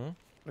 Mm-hmm.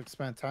 Looks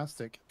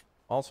fantastic.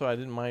 Also, I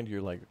didn't mind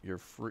your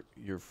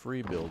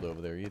free build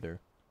over there either.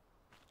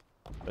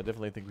 I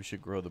definitely think we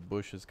should grow the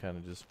bushes kind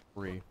of just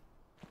free.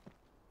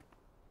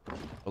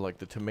 But like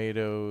the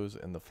tomatoes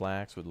and the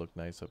flax would look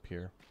nice up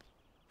here.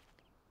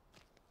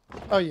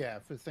 Oh yeah,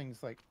 for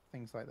things like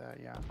that,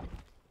 yeah.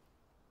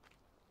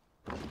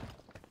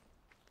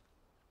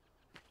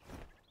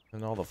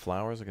 And all the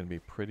flowers are gonna be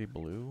pretty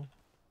blue.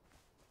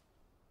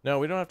 No,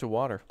 we don't have to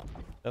water.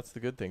 That's the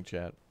good thing,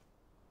 chat.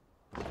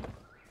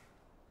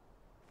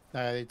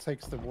 It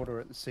takes the water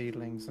at the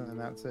seedlings and then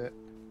that's it.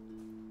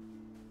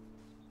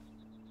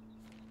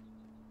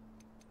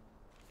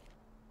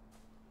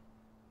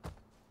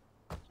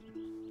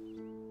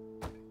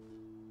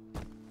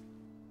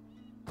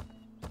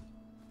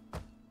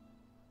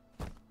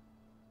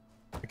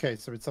 Okay,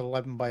 so it's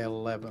 11 by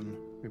 11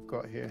 we've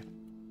got here.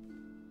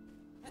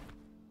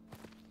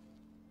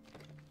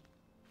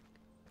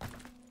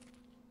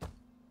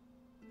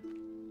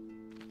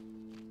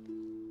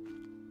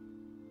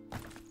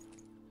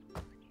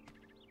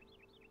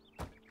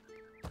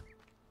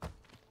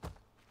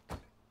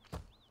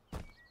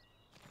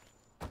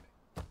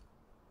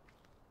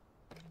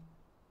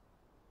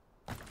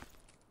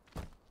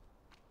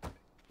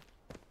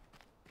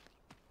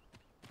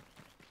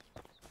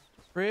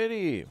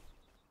 Pretty.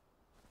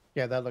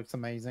 Yeah, that looks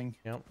amazing.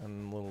 Yep,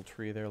 and the little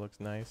tree there looks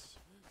nice.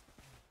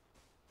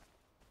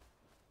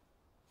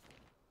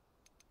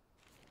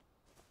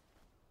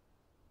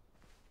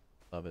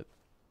 Love it.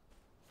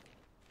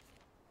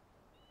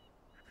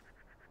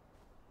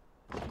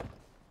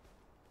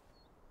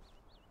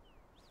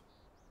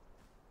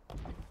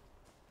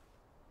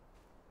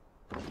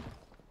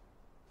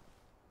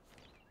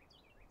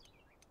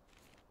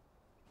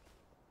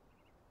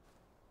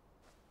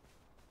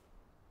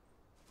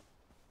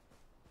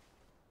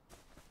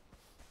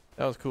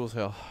 That was cool as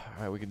hell.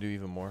 Alright, we can do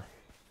even more.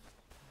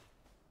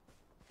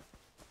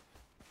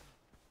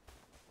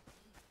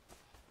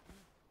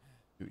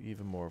 Do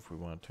even more if we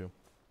want to.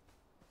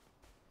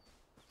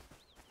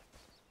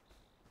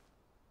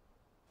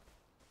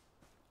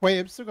 Wait,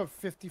 I've still got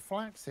 50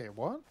 flax here.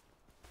 What?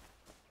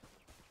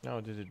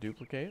 Oh, did it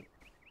duplicate?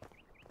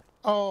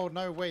 Oh,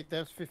 no, wait.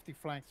 There's 50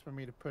 flax for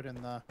me to put in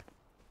the...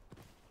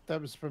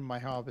 That was from my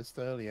harvest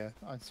earlier.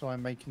 So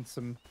I'm making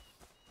some...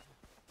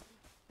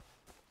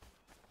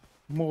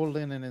 More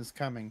linen is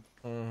coming.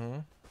 Mm-hmm.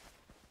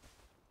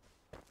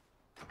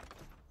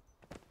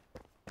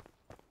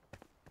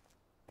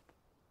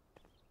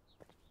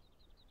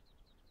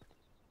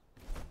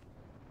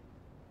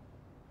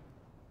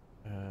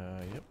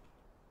 Yep.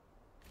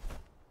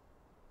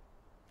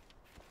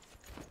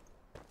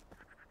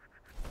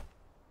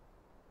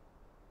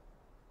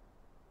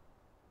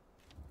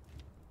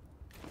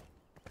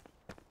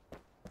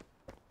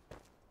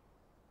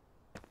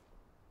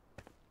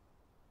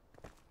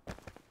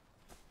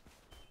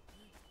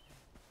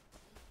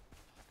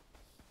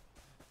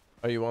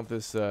 Oh, you want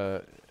this,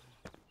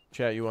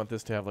 chat, you want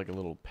this to have like a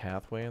little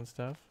pathway and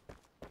stuff?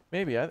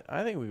 Maybe.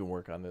 I think we can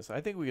work on this. I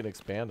think we can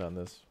expand on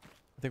this.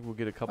 I think we'll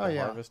get a couple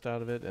harvests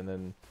out of it, and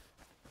then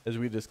as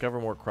we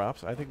discover more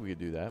crops, I think we could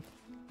do that.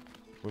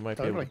 We might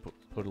be able to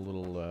put a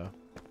little,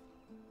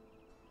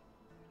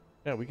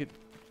 yeah, we could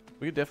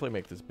definitely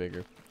make this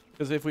bigger.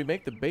 Because if we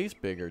make the base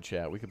bigger,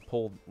 chat, we could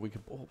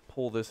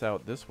pull this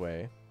out this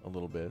way a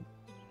little bit,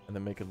 and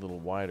then make it a little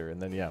wider,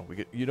 and then yeah, we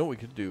could. You know what we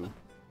could do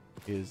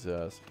is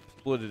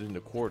split it into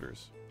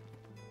quarters.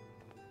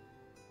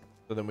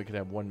 So then we could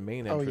have one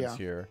main entrance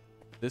here.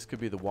 This could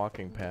be the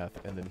walking path,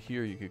 and then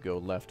here you could go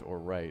left or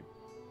right,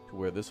 to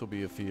where this will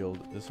be a field,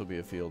 this will be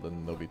a field,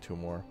 and there'll be two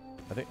more.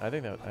 I think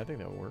that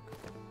would work.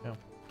 Yeah.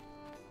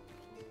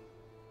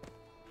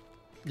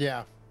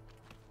 Yeah.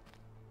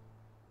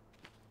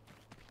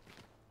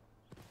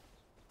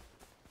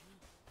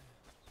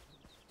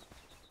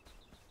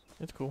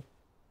 It's cool.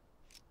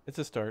 It's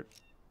a start.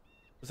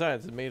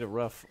 Besides, it's made of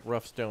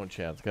rough stone,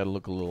 Chad. It's got to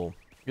look a little.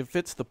 It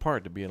fits the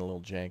part to being a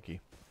little janky.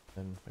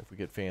 And if we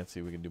get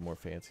fancy, we can do more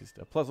fancy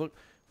stuff. Plus, look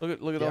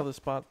at all the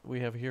spot we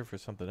have here for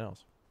something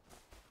else.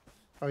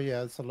 Oh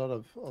yeah, it's a lot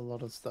of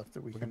stuff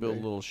that we We can build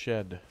do. a little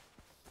shed.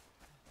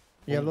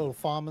 Yeah, a little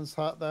farmer's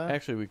hut there.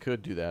 Actually, we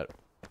could do that.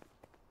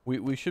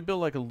 We should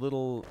build like a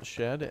little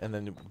shed and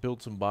then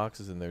build some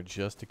boxes in there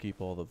just to keep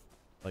all the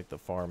the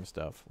farm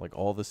stuff, like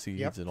all the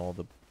seeds and all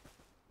the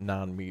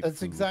non-meat.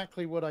 That's food.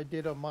 exactly what I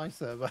did on my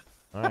server.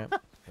 All right,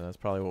 that's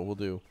probably what we'll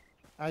do.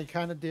 I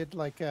kind of did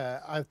like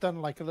I've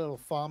done like a little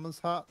farmer's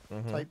hut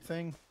type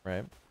thing.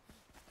 Right.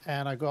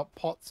 And I got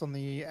pots on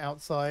the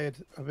outside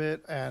of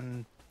it,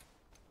 and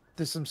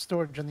there's some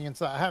storage on the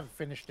inside. I haven't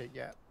finished it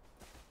yet.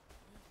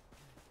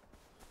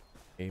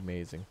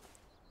 Amazing.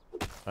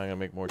 I'm gonna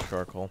make more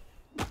charcoal.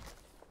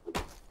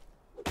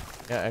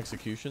 Yeah,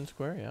 execution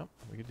square. Yeah,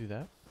 we could do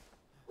that.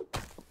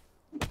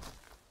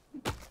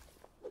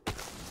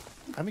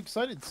 I'm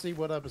excited to see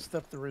what other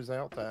stuff there is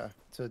out there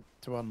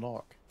to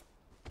unlock.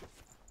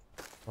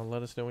 Well,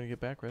 let us know when you get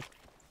back, Red.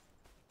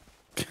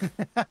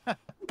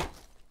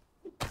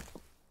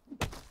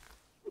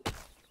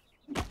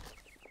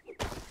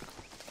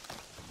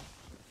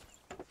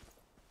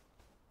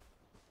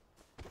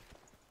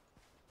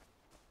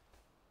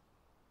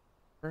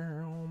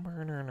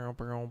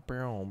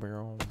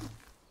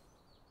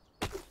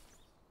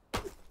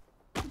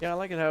 Yeah, I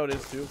like it how it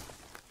is too.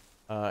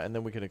 And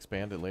then we can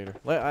expand it later.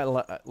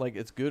 Like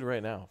it's good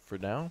right now. For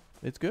now,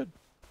 it's good.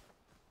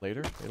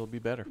 Later, it'll be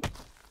better.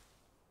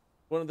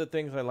 One of the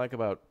things I like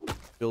about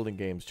building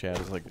games, Chad,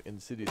 is like in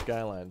City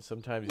Skylines,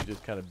 sometimes you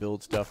just kind of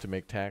build stuff to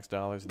make tax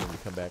dollars, and then you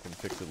come back and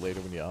fix it later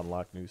when you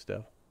unlock new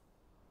stuff.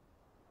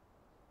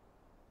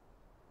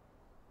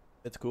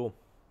 It's cool.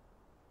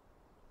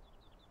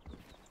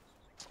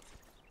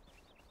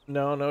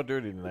 No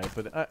dirty tonight,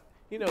 but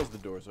he knows the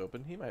door's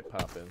open. He might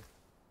pop in.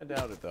 I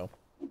doubt it, though.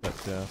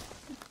 But,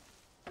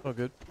 all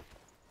good.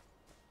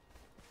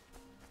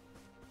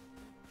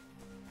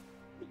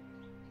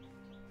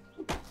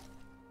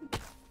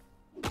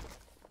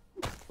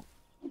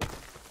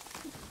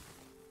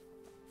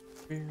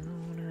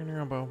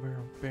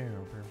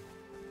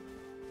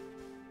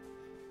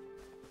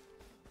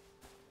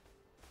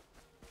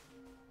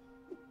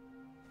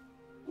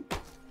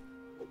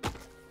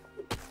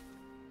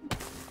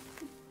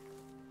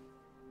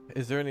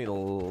 Is there any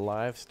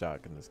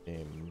livestock in this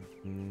game?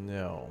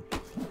 No.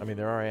 I mean,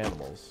 there are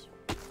animals.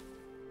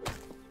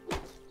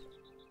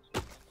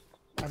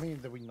 I mean,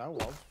 that we know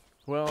of.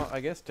 Well, I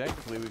guess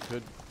technically we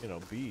could,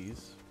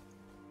 bees.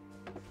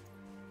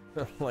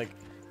 Like,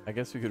 I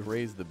guess we could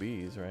raise the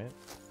bees, right?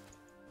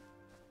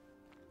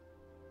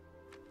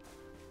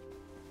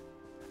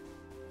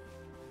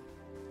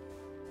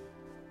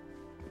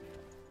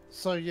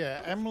 So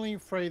yeah, Emily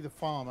Frey the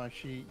farmer,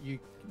 you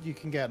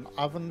can get an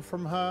oven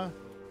from her,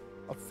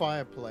 a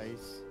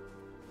fireplace,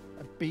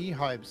 a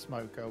beehive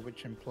smoker,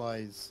 which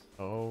implies.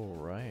 Oh,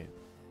 right.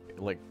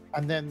 Like.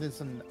 And then there's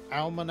an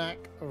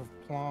almanac of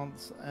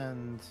plants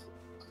and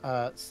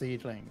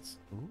seedlings.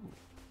 Ooh.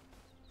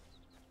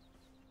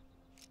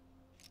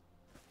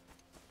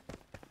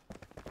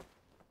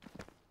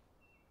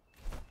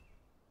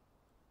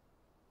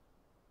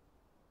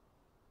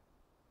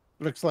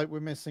 Looks like we're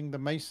missing the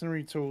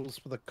masonry tools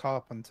for the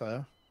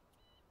carpenter,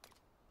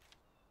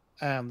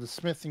 and the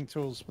smithing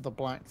tools for the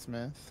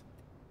blacksmith.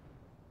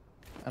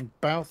 And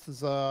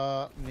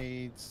Balthazar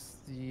needs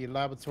the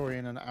laboratory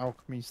and an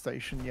alchemy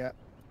station yet.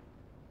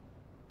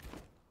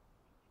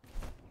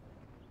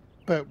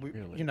 But we,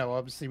 Really?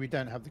 obviously we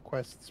don't have the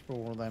quests for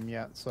all of them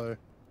yet, so.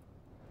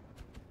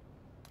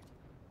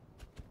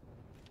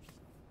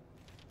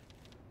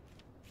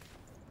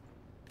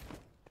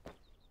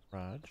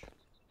 Raj.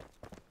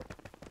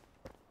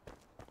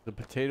 The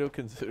potato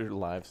considered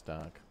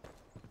livestock.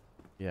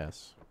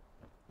 Yes.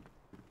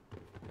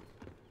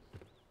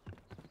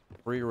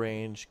 Free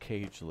range,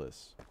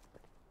 cageless.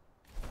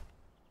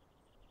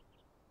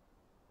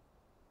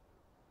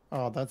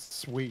 Oh, that's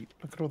sweet.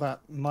 Look at all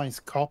that nice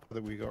copper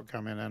that we got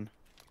coming in.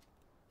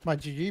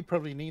 Mind you, you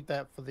probably need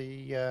that for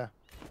the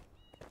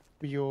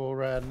for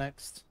your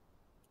next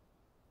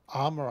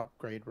armor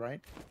upgrade,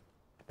 right?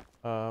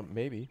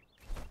 Maybe.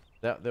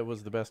 That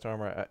was the best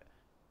armor.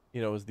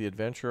 It was the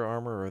adventure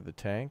armor or the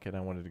tank, and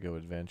I wanted to go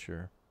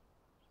adventure.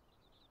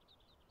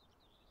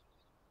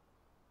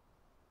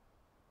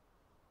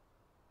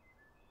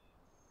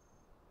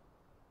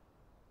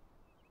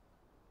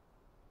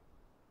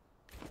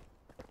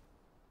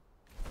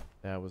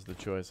 That was the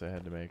choice I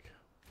had to make.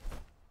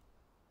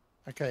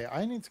 Okay,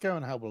 I need to go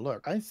and have a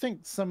look. I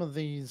think some of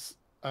these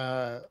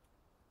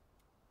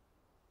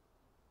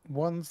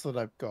ones that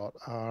I've got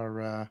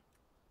are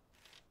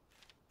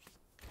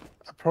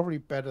probably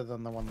better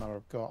than the one that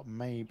I've got,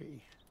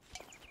 maybe.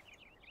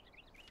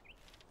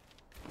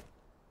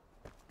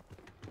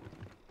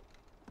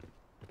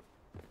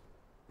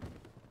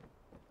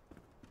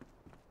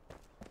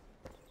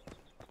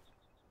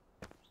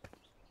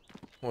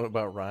 What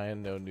about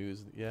Ryan? No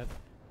news yet?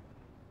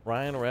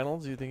 Ryan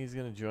Reynolds, you think he's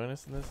going to join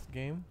us in this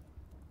game?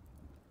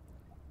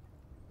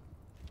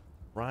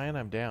 Ryan,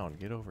 I'm down.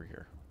 Get over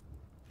here.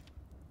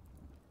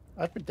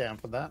 I'd be down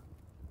for that.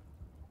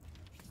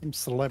 Some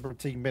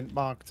celebrity mint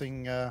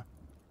marketing.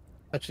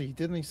 Actually,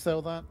 didn't he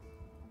sell that?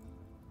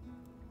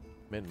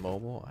 Mint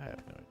Mobile? I have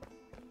no idea.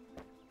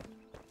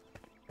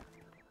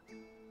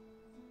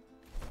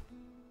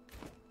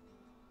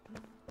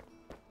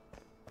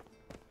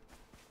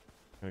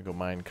 I'm gonna go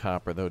mine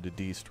copper though to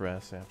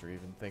de-stress after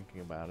even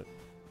thinking about it.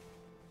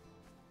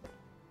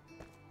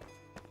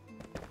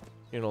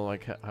 You know,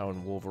 like how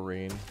in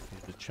Wolverine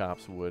he just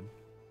chops wood.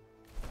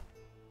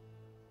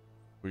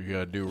 What you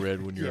gotta do,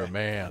 Red, when you're a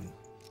man?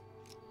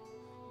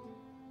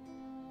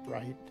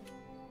 Right.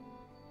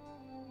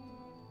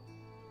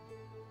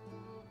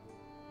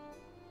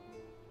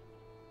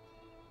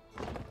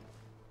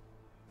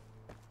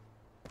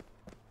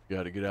 You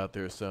gotta get out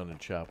there, son, and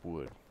chop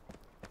wood.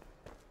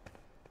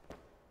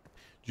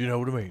 Do you know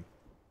what I mean?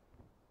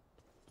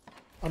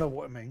 I know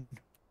what I mean.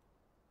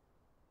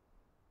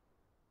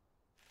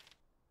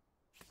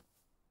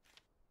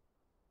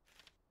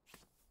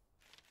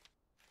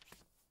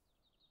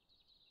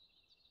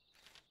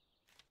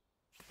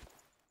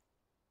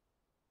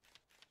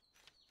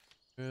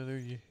 Whether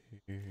you...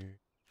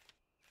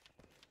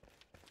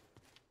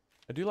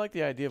 I do like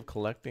the idea of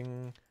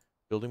collecting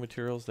building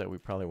materials that we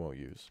probably won't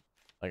use.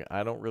 Like,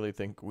 I don't really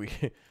think we're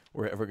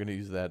ever going to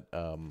use that,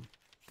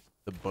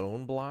 the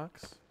bone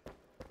blocks.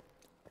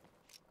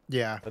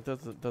 Yeah.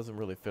 That doesn't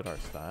really fit our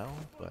style,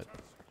 but,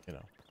 you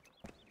know.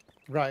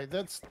 Right,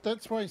 that's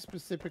why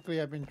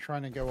specifically I've been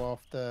trying to go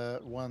after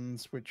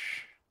ones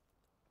which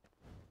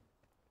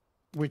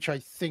I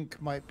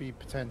think might be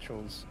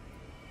potentials.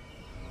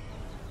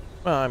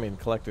 Well, I mean,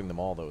 collecting them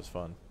all, though, is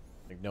fun.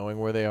 Like, knowing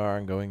where they are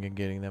and going and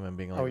getting them and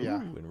being like, oh,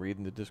 yeah. ooh, and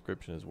reading the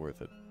description is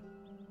worth it.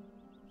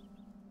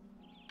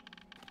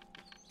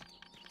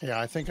 Yeah,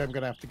 I think I'm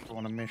going to have to go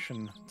on a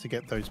mission to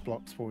get those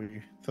blocks for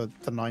you,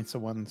 the nicer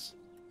ones.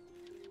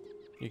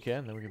 You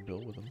can, then we can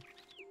build with them.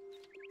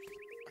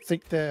 I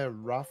think they're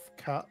rough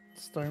cut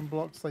stone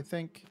blocks, I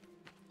think.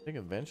 I think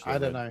eventually I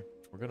don't know.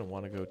 we're going to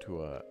want to go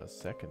to a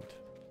second,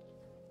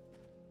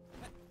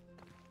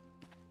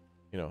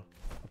 you know,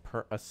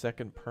 a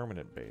second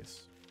permanent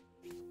base.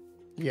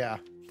 Yeah.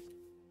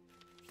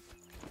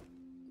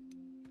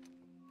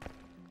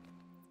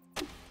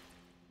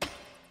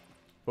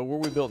 But where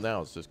we built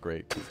now is just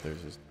great, because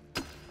there's just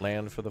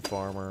land for the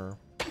farmer,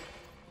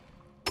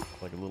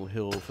 like a little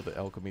hill for the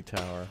alchemy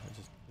tower.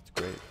 It's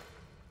great.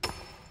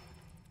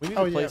 We need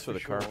a place for the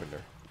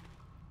carpenter.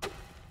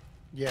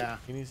 Yeah.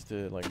 He needs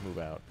to, like, move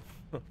out.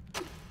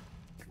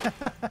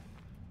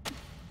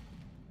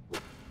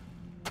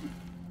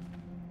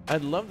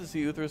 I'd love to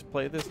see Uthris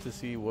play this to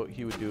see what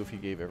he would do if he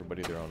gave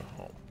everybody their own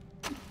home.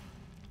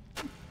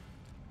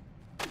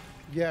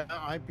 Yeah,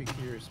 I'd be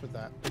curious with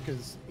that,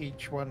 because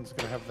each one's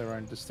going to have their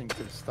own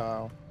distinctive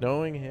style.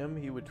 Knowing him,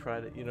 he would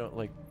try to, you know,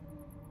 like,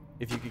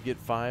 if you could get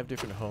 5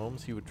 different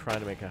homes, he would try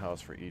to make a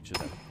house for each of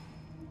them.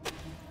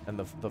 And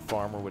the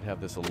farmer would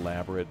have this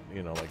elaborate,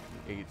 you know, like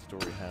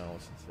 8-story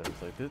house. And so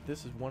it's like,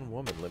 this is one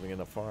woman living in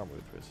a farm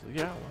with Uthris.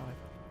 Yeah,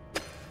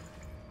 well,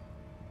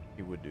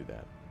 he would do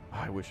that. Oh,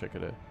 I wish I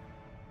could have.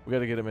 We got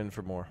to get him in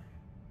for more.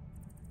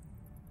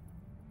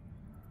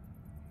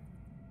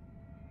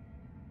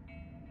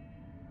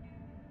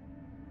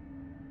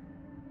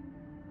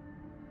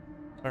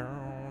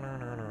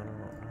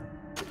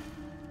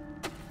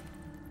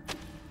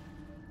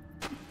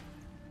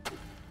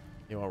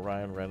 You want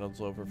Ryan Reynolds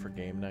over for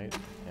game night?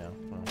 Yeah,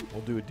 well,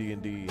 we'll do a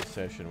D&D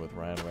session with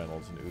Ryan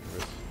Reynolds and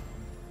Uthris.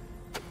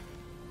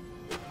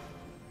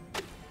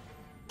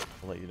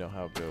 I'll let you know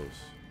how it goes.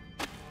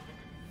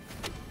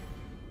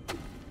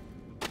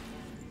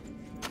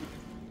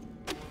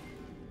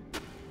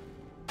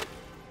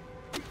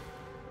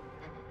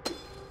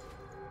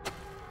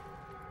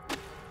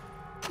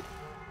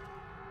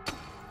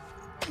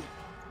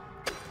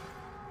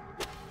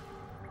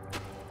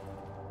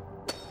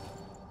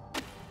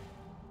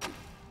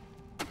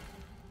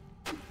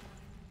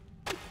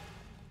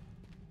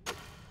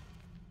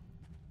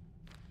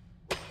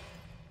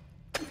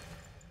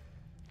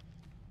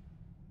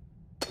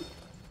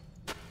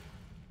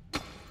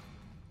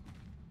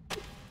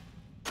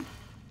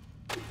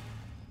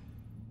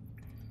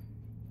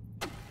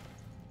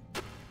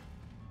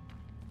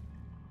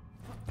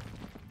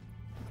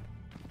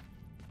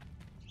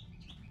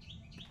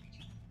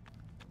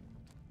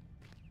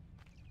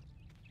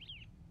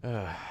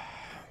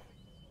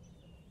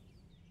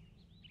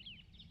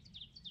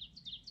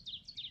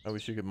 I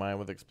wish you could mine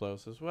with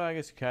explosives. Well, I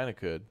guess you kind of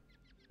could.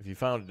 If you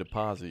found a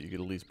deposit, you could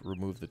at least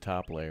remove the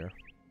top layer.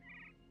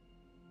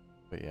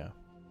 But yeah.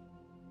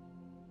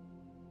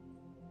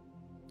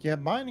 Yeah,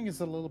 mining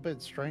is a little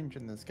bit strange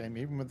in this game.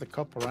 Even with the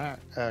copper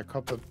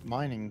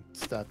mining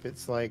stuff,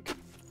 it's like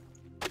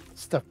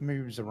stuff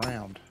moves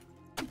around.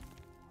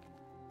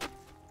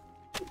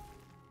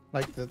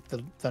 Like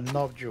the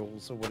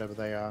nodules or whatever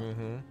they are.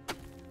 Mm-hmm.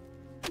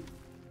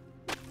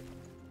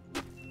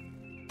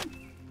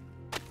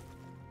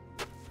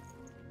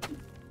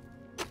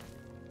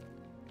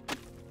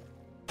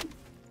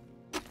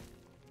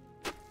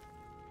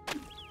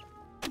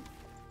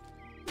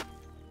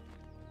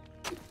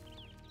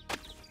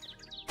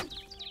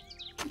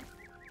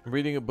 I'm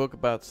reading a book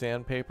about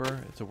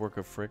sandpaper. It's a work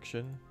of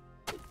friction.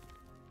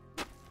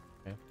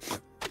 Okay.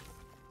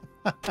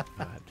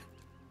 God.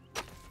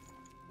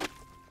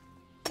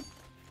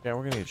 Yeah,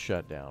 we're gonna get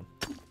shut down.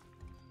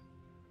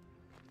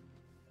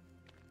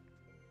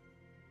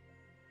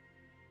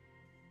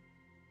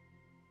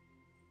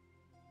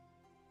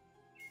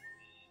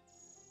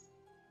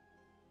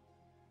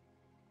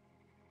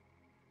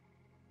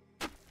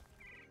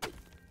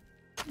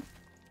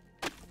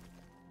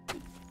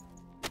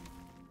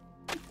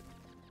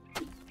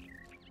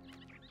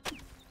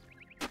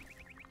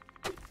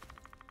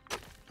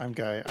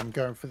 I'm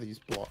going for these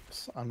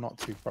blocks. I'm not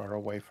too far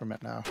away from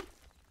it now.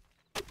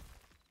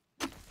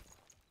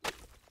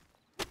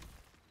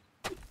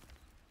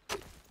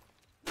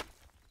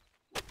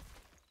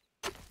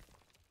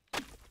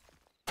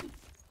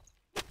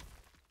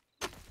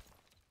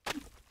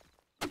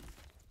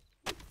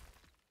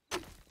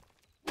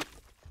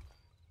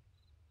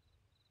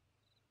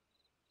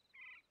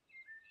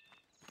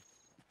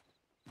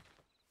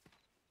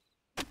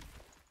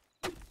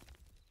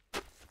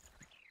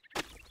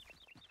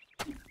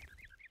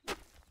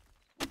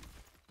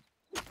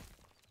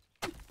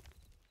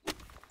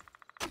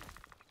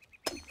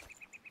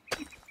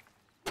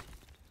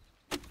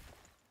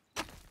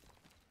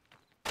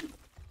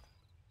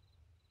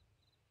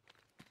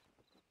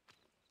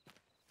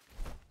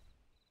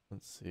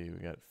 Let's see, we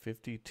got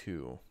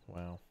 52.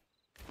 Wow.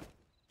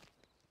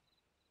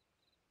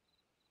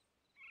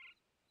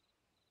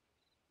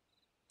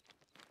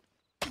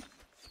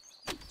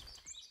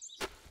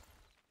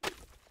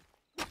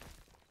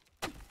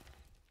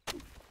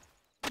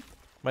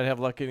 Might have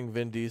luck getting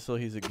Vin Diesel.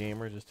 He's a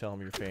gamer. Just tell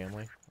him your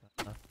family.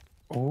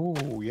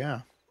 Oh,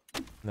 yeah.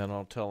 And then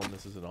I'll tell him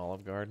this is an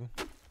Olive Garden.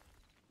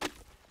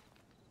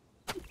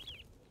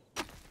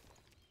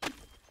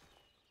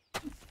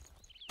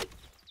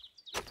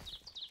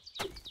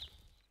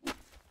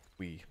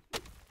 We.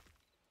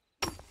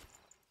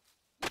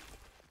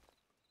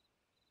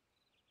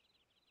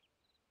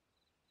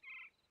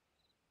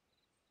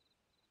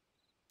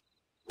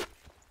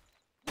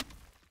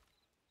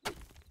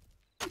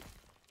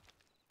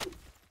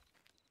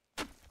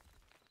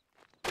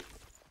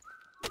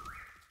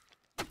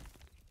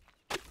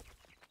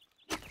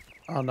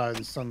 Oh no,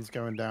 the sun's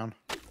going down.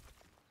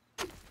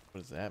 What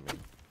does that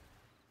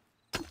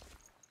mean?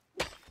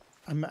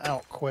 I'm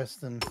out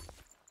questing.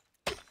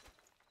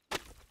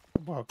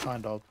 Well,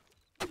 kind of.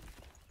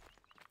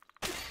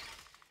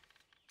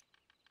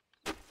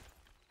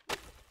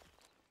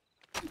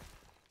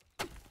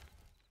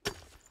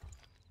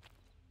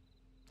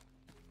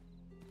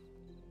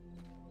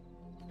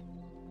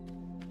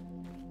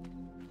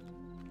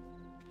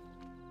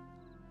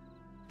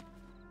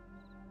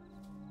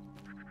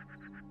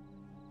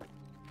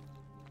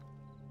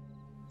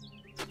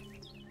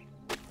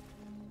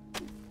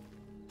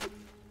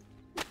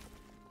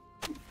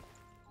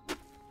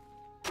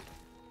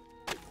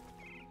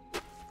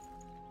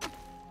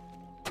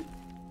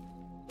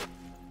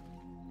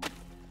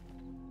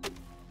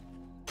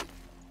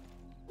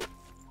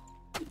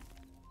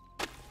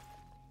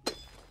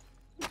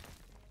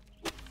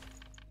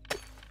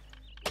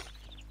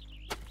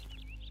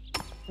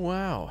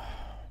 Wow.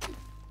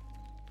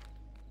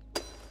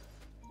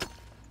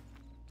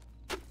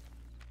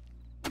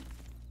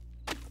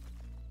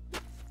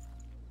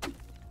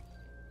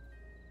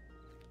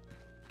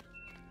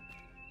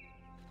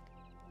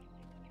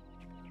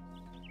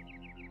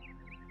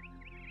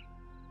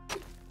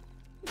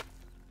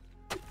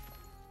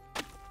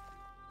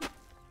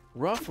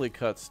 Roughly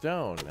cut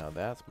stone. Now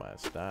that's my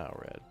style,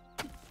 Red.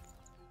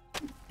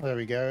 There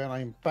we go, and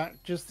I'm back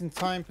just in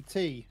time for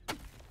tea.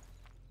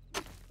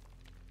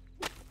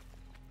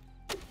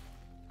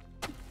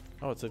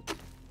 Oh, it's a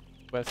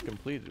quest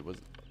completed.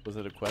 Was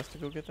it a quest to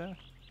go get that?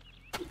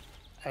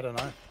 I don't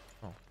know.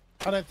 Oh.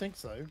 I don't think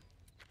so.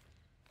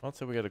 Well, it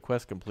said we got a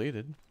quest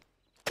completed.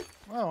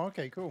 Oh,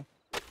 okay, cool.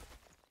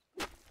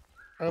 Were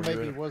Or you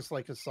maybe in it was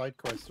like a side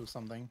quest or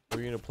something.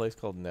 Were you in a place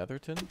called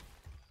Netherton?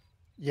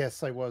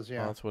 Yes, I was, Oh,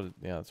 yeah. that's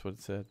what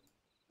it said.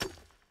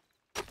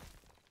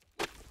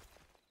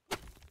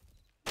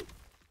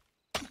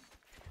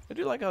 I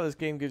do like how this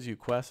game gives you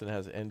quests and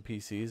has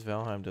NPCs.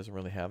 Valheim doesn't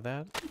really have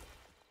that.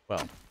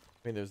 Well,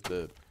 I mean, there's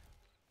the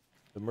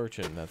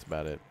merchant, and that's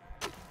about it.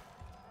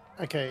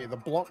 Okay, the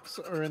blocks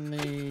are in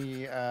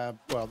the,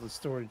 well, the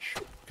storage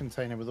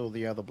container with all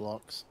the other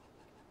blocks.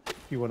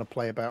 You want to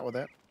play about with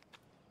it.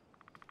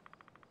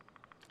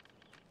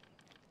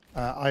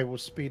 I will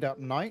speed up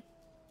night.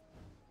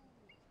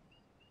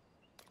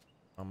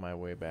 On my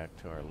way back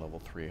to our level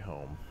 3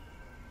 home.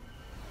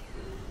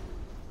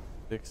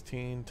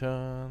 16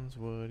 tons,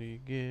 what do you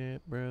get,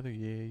 brother?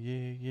 Yeah,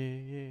 yeah, yeah,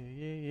 yeah,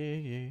 yeah, yeah,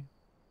 yeah.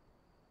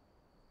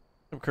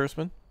 I'm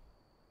Kurtzman.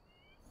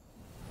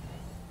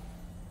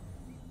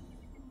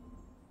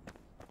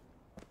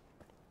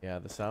 Yeah,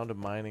 the sound of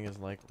mining is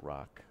like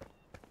rock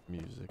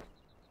music.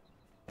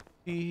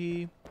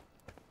 Hee.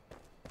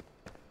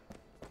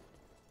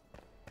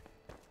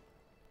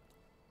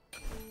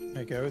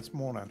 There you go, it's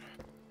morning.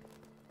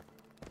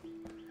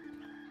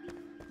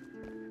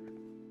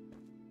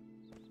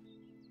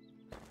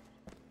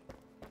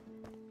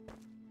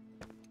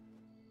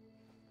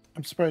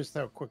 I'm surprised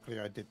how quickly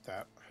I did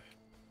that.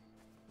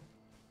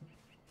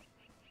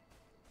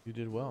 You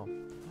did well.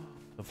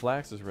 The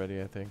flax is ready,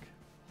 I think.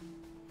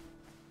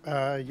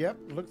 Yep,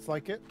 looks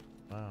like it.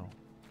 Wow.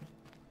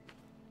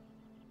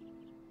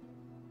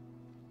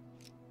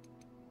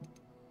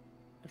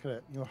 Look at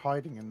it. You're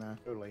hiding in there,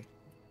 totally.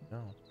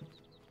 No.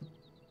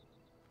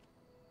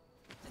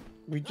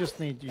 We just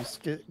need you.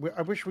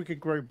 I wish we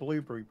could grow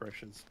blueberry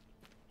bushes.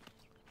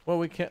 Well,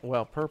 we can't.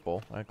 Well,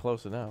 purple.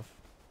 Close enough.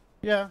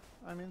 Yeah,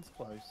 I mean, it's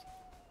close.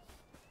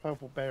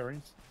 Purple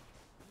berries.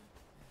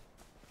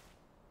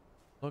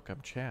 Look,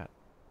 I'm chat.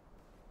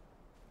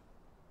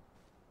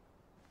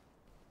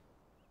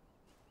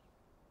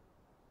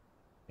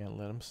 Can't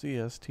let them see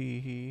us,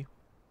 tee-hee.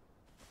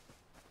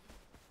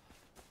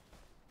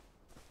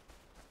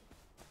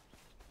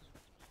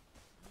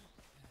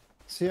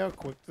 See how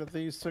quick that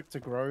these took to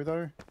grow,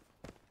 though?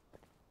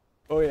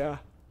 Oh, yeah.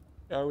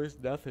 That was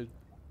nothing.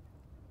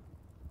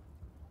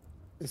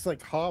 It's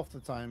like half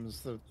the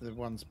times the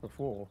ones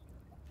before.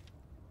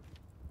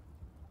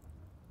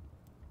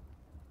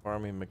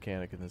 Farming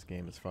mechanic in this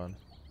game is fun.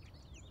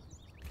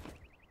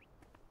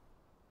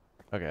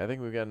 Okay, I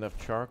think we've got enough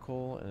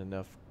charcoal and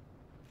enough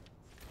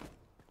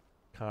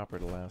copper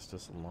to last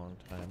us a long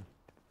time.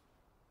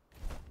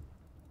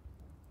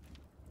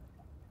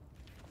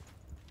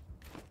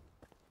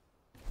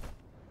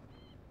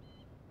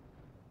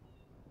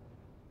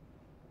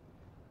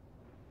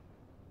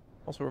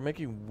 Also, we're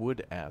making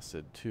wood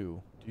acid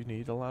too. Do you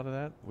need a lot of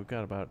that? We've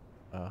got about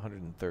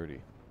 130.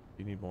 Do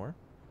you need more?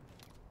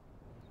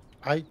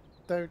 I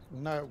don't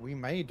know. We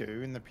may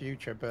do in the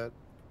future, but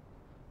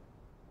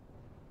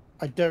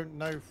I don't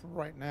know for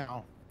right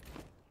now.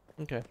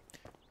 Okay.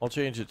 I'll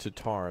change it to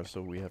tar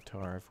so we have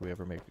tar if we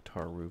ever make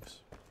tar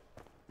roofs.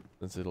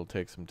 Since it'll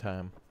take some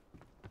time.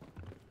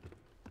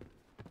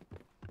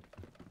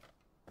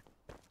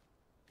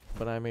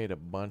 But I made a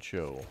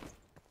buncho.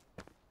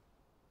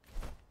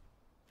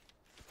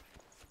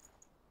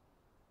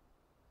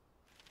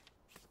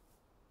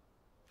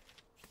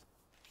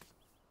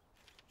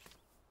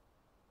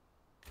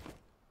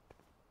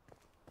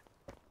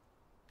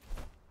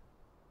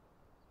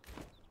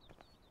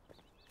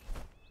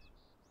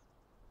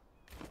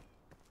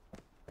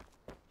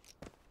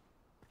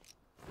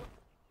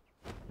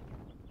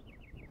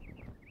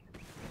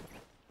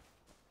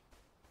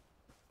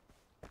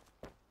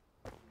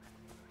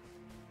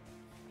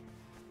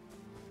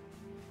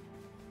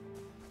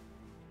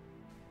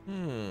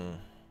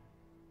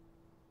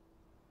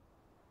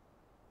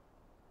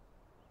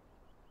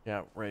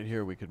 Yeah, right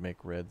here we could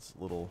make Red's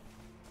little...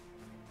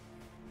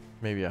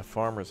 maybe a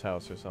farmer's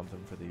house or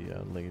something for the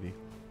lady.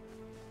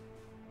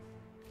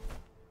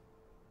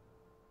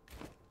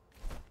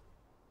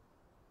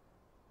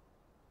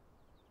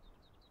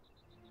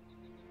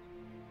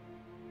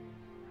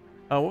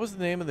 What was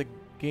the name of the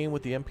game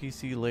with the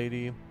NPC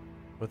lady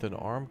with an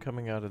arm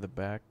coming out of the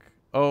back?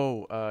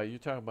 Oh, you're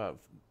talking about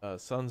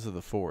Sons of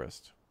the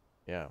Forest.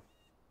 Yeah.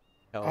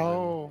 Helen.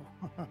 Oh.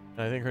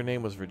 I think her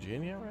name was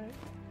Virginia, right?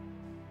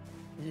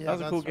 Yeah, that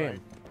was a cool right.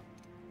 game.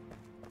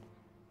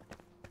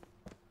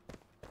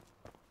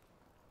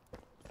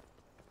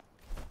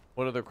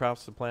 What other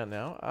crops to plant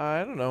now?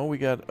 I don't know. We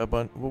got a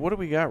bunch. Well, what do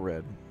we got,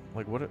 Red?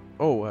 Like what?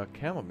 Oh,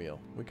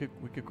 chamomile. We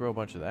could grow a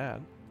bunch of that.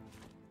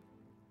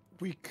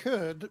 We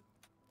could.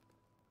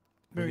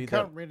 But we need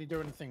can't that- really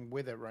do anything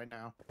with it right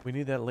now. We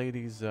need that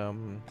lady's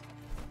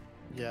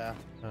Yeah.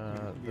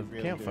 the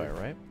really campfire,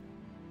 do. right?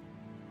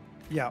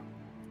 Yeah.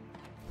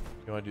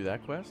 You want to do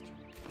that quest?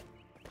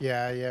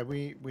 Yeah,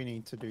 we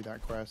need to do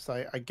that quest.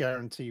 I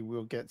guarantee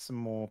we'll get some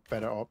more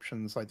better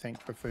options, I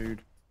think, for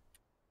food.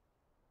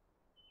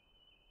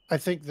 I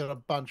think that a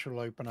bunch will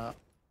open up.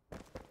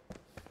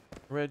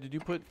 Red, did you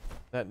put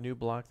that new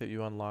block that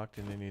you unlocked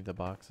in any of the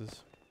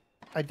boxes?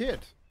 I did.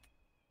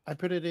 I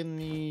put it in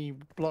the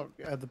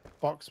the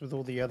box with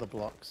all the other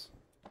blocks.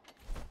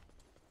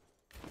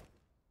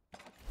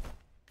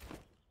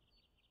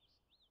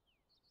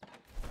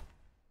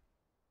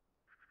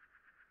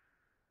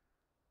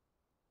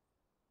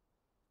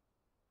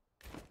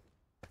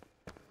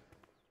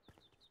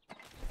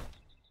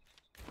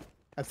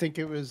 I think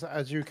it was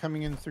as you're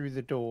coming in through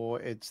the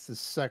door, it's the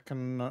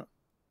second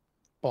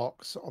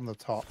box on the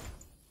top.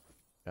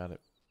 Got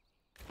it.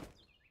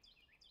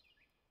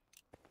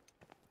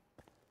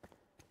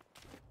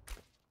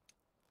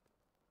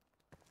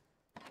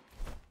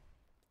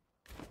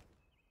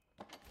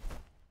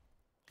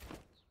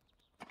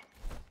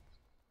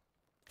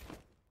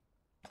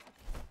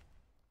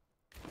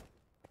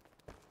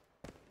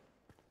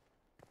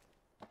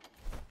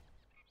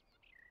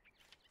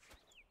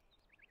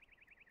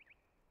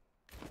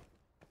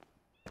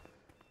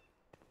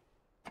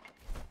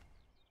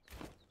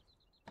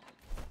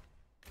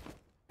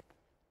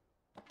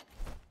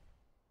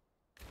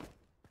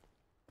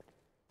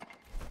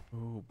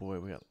 Oh boy,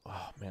 we got,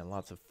 oh man,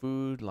 lots of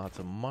food, lots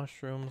of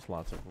mushrooms,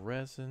 lots of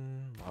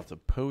resin, lots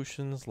of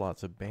potions,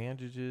 lots of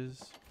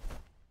bandages.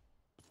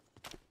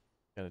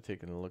 Kind of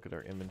taking a look at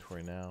our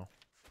inventory now.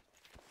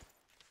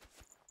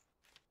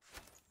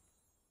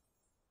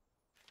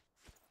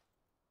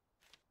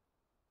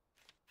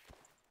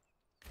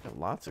 Got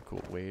lots of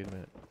cool. Wait a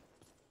minute.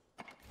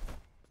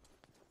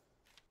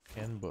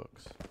 10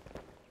 books.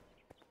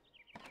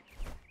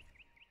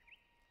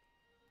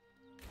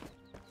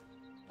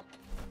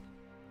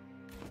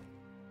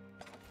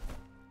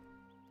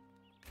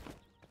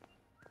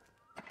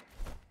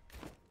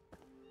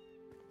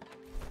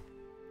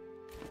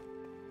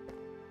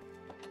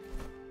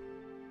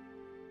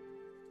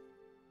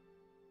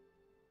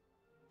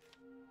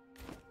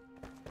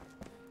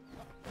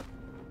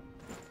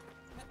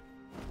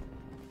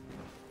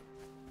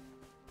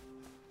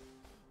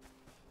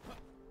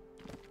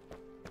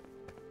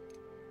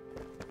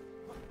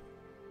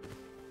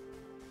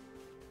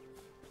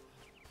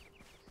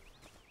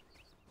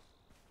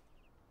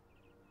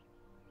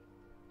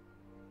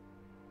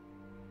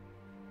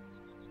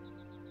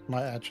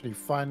 Might actually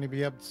finally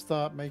be able to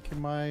start making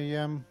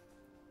my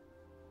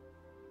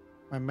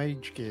my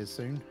mage gear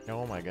soon.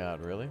 Oh my god,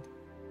 really?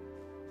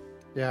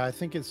 Yeah, I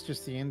think it's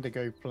just the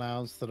indigo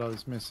plows that I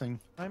was missing.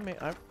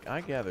 I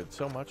gathered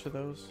so much of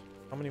those.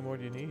 How many more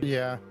do you need?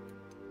 Yeah.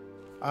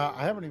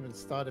 I haven't even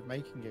started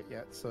making it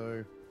yet,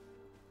 so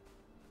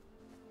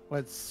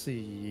let's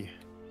see.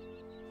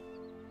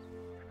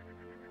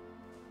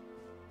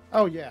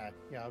 Oh yeah,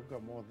 yeah, I've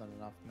got more than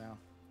enough now.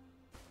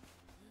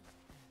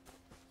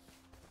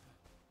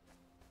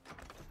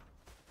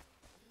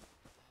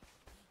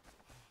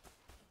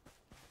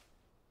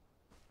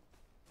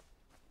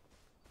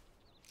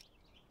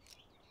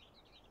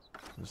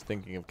 I was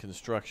thinking of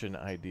construction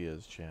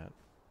ideas, chat.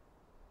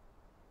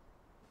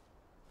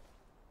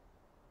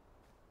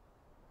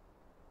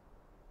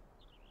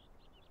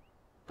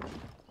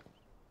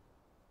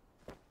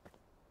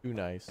 Too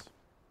nice.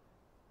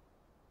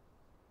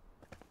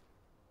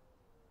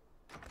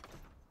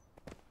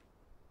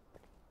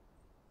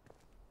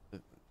 The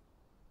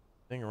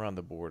thing around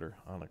the border,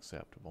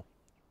 unacceptable.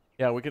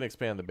 Yeah, we can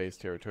expand the base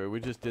territory.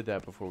 We just did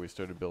that before we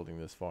started building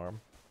this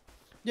farm.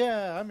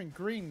 Yeah, I'm in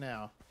green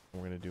now.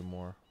 We're gonna do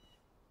more.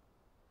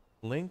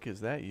 Link, is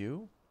that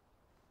you?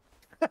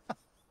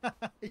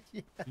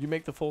 Yeah. You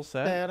make the full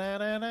set?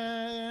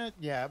 Da-da-da-da.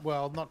 Yeah,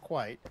 well, not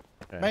quite.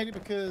 Okay. Mainly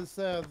because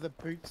the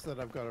boots that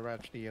I've got are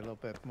actually a little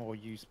bit more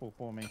useful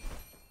for me.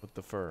 With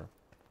the fur.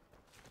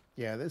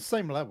 Yeah, they're the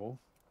same level.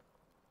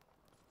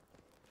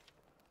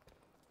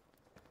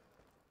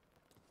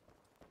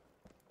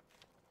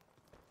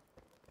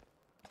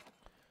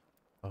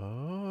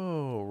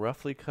 Oh,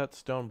 roughly cut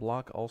stone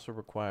block also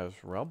requires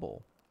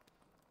rubble.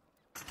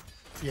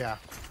 Yeah.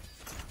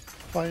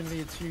 Finally,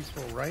 it's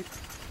useful, right?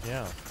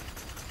 Yeah.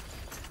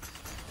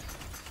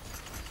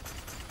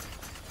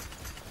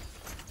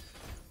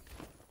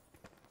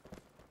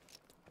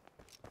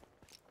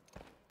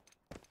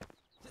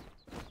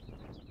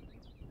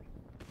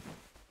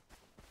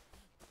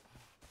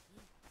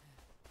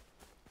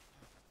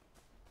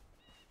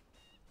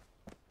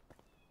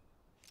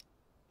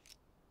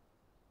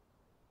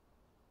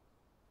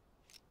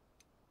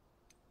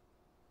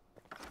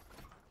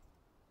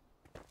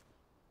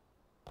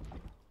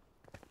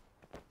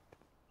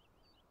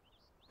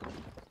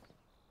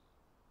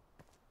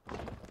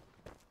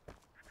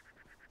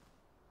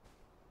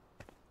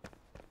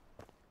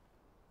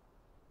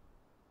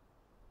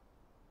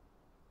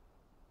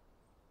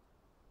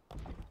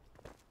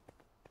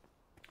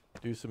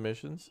 Do some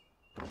missions?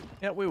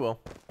 Yeah, we will.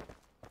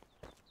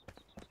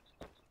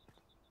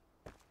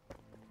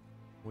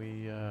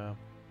 We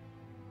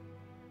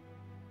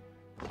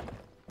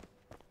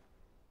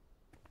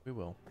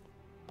will.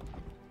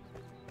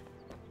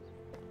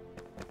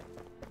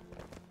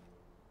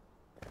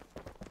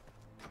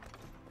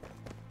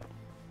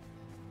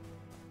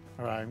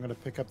 All right, I'm going to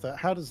pick up that.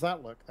 How does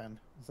that look then?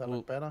 Does that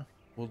look better?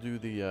 We'll do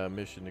the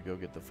mission to go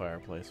get the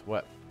fireplace.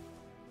 What?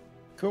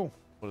 Cool.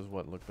 What does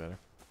what look better?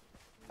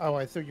 Oh,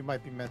 I thought you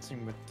might be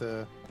messing with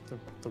the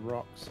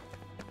rocks.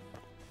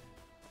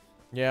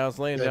 Yeah, I was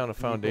laying Yeah, down a you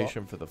block.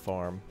 foundation for the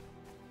farm.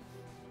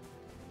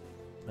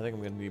 I think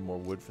I'm going to need more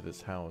wood for this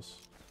house.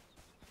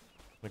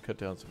 I'm going to cut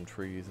down some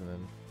trees and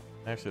then...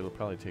 Actually, it'll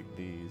probably take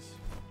these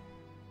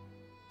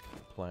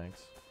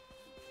planks.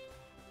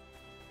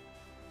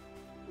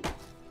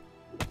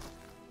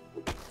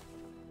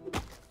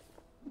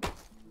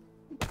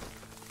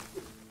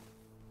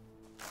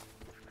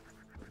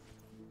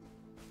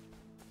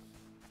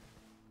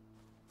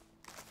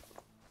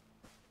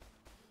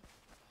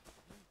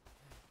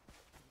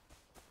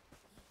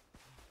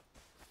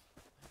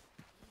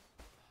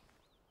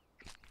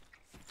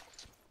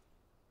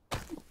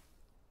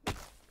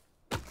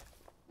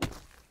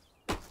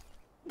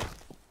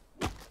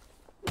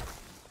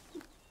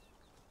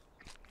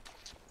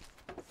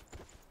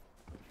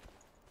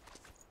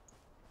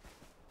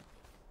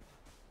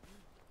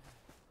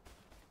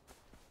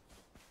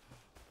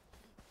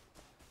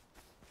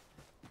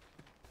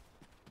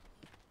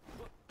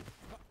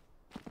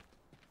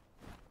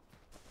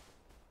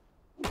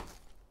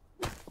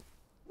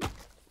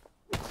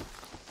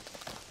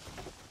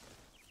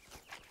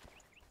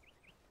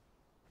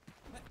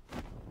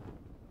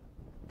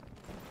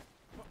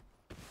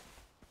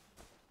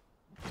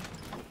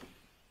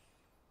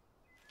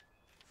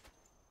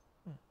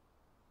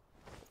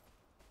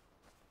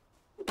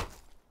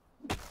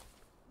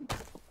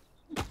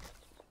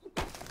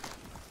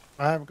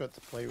 I haven't got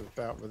to play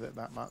about with it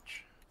that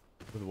much.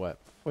 With what?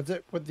 Was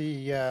it with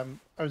the oh,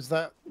 is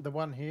that the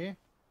one here?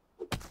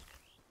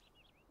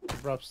 The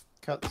rough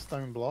cut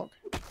stone block?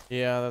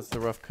 Yeah, that's the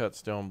rough cut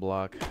stone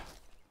block.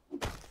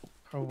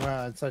 Oh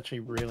wow, it's actually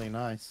really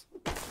nice.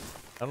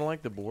 I don't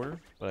like the border,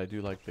 but I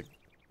do like the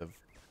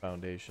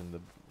foundation,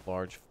 the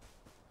large,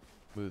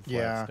 smooth, flat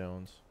Yeah.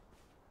 stones.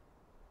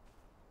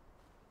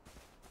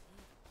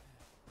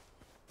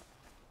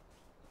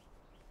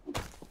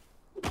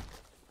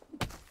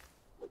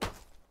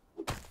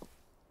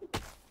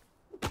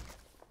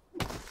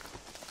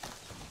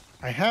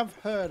 I have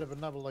heard of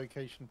another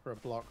location for a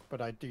block, but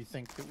I do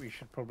think that we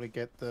should probably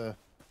get the...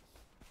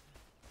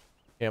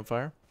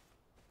 Campfire?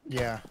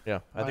 Yeah. Yeah,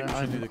 I think we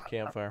should do the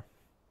campfire.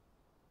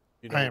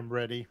 You know, I am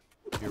ready.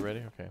 You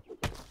ready? Okay.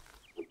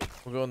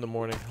 We'll go in the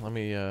morning. Let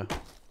me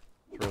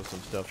throw some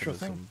stuff Sure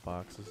into thing. some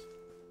boxes.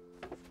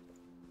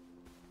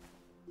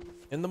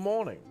 In the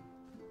morning.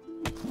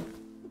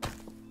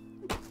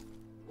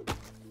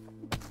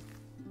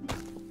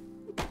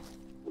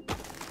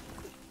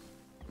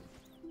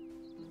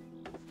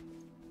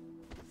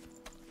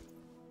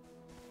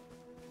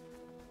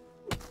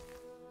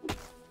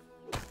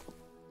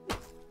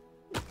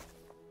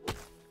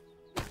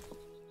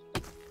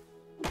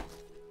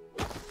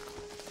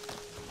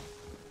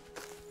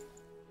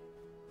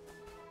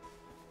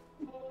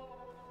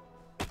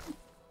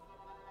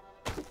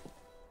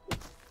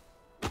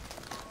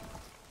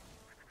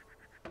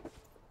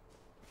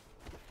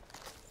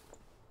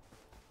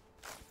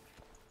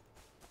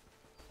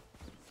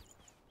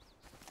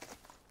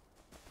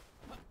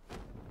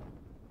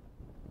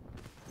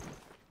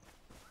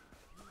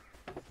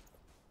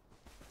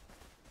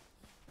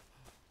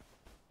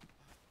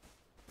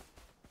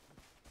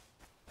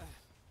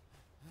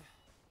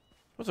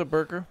 What's up,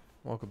 Burker?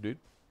 Welcome, dude.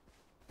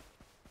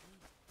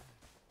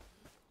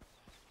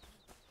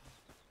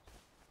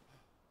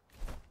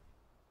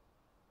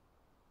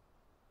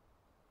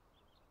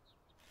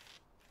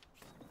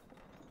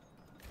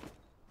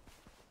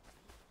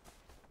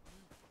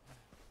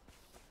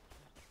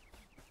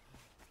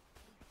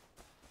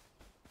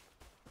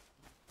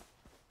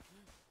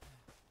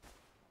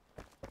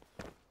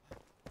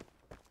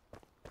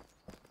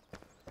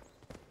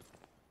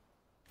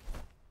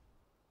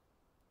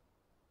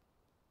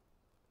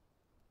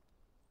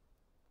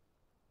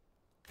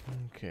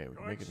 Okay, we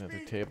can make another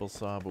table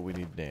saw, but we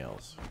need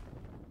nails.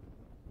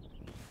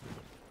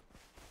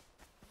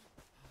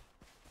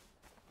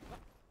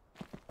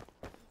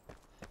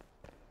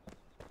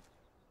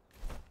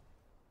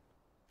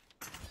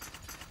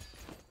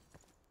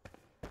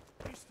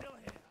 He's still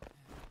here.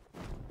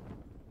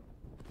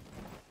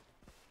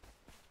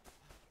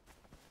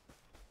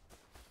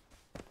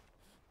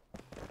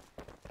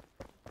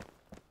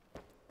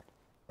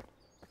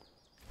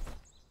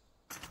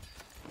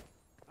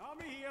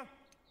 Army here.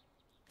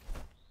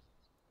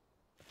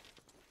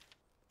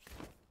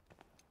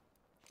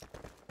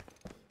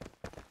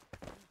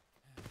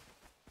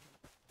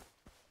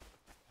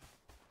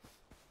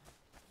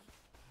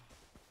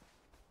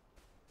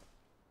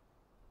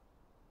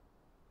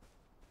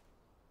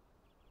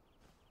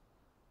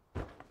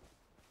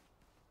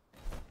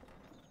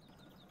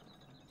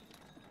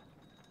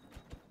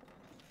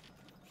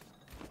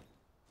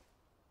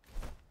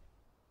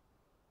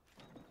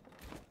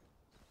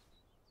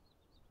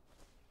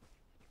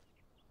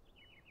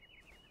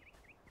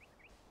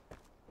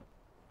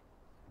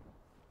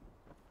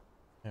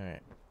 All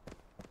right.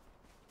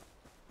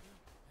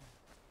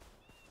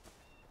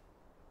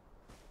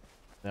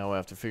 Now I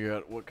have to figure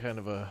out what kind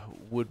of a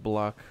wood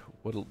block,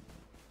 what it'll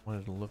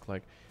look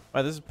like. All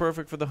right, this is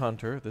perfect for the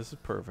hunter. This is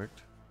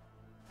perfect.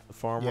 The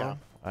farmer, Yeah.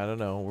 I don't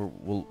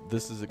know.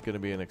 This is going to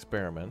be an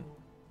experiment.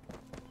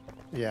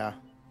 Yeah.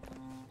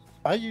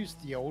 I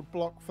used the old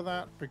block for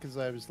that because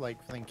I was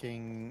like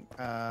thinking,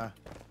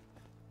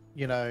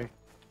 you know,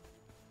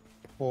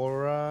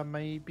 horror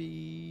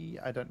maybe,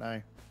 I don't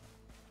know.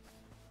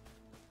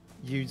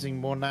 Using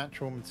more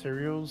natural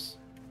materials.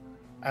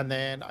 And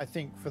then I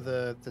think for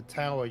the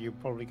tower, you're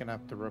probably going to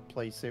have to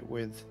replace it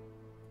with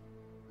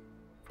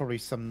probably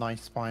some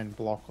nice spine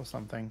block or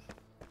something.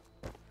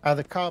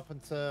 The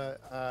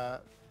carpenter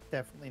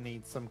definitely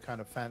needs some kind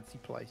of fancy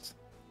place,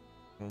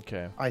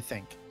 Okay. I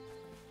think.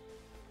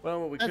 Well,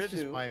 what we That's could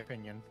just do, my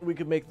opinion. we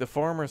could make the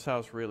farmer's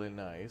house really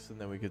nice, and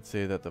then we could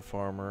say that the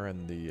farmer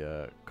and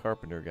the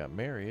carpenter got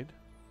married.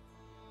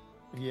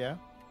 Yeah.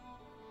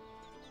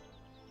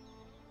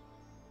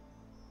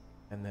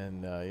 And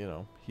then, you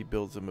know, he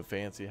builds him a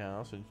fancy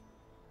house and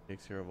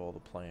takes care of all the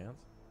plants.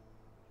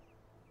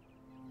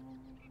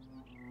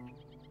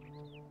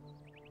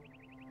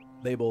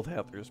 They both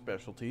have their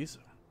specialties.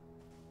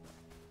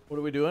 What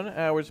are we doing?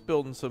 We're just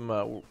building some,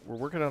 we're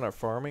working on our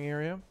farming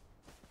area.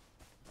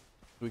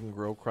 So we can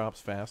grow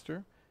crops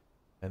faster.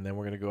 And then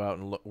we're going to go out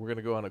and we're going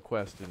to go on a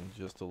quest in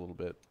just a little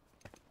bit.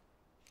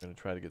 We're going to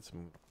try to get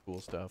some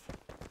cool stuff.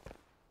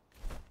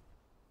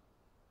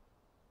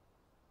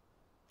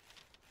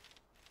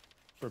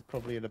 We're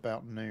probably at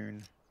about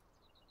noon.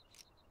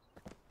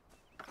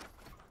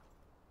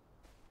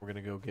 we're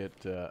gonna go get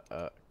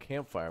a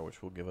campfire,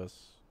 which will give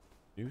us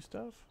new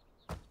stuff.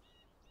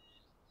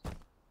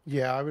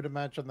 Yeah, I would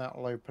imagine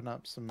that'll open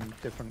up some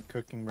different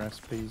cooking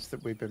recipes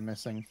that we've been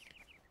missing.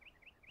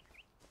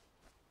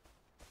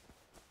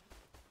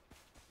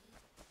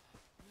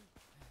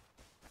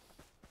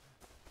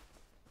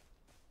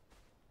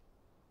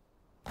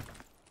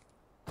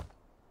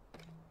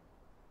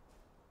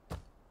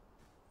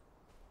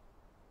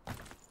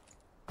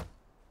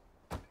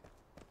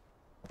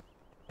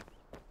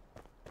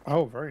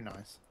 Oh, very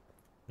nice.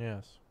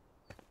 Yes.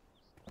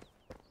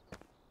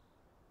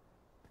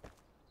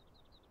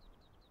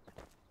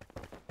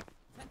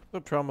 What's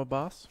up, Trauma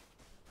Boss?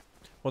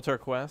 What's our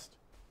quest?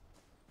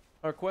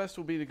 Our quest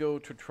will be to go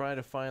to try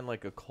to find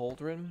like a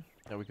cauldron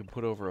that we can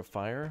put over a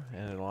fire,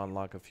 and it'll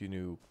unlock a few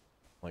new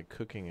like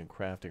cooking and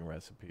crafting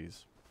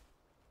recipes.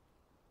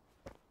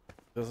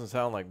 Doesn't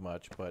sound like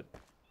much, but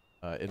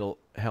it'll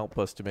help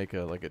us to make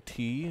a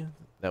tea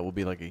that will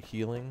be like a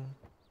healing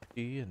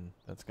tea, and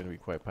that's going to be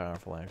quite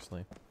powerful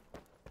actually.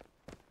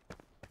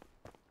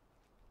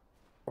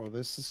 Oh,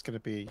 this is gonna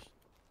be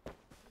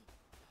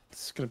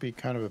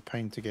kind of a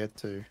pain to get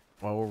to.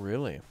 Oh,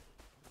 really?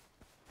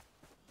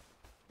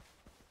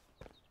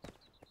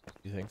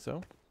 You think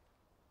so?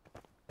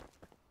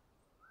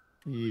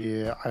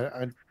 Yeah,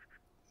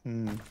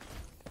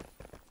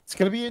 it's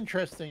gonna be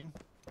interesting.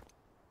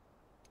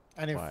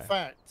 And in Why?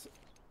 fact,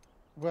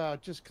 well,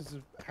 just because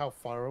of how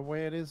far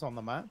away it is on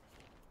the map.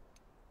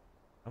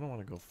 I don't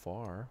want to go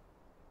far.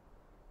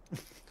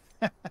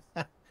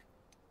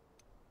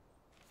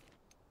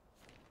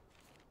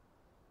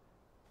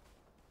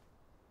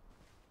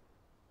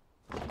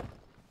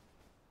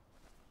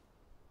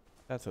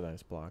 That's a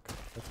nice block.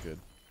 That's good.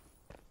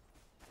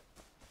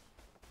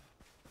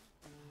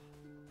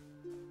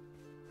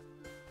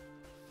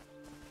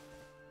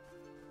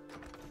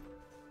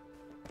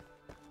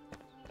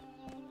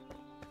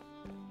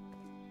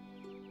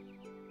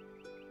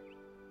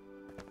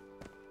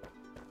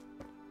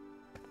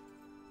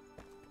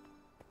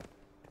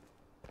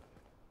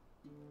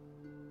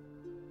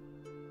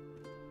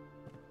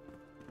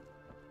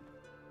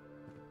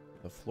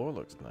 The floor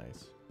looks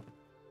nice.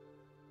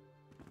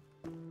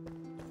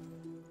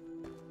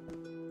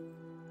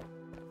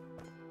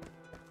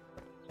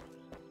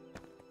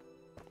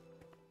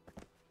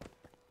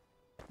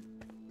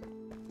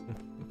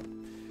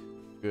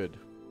 Good.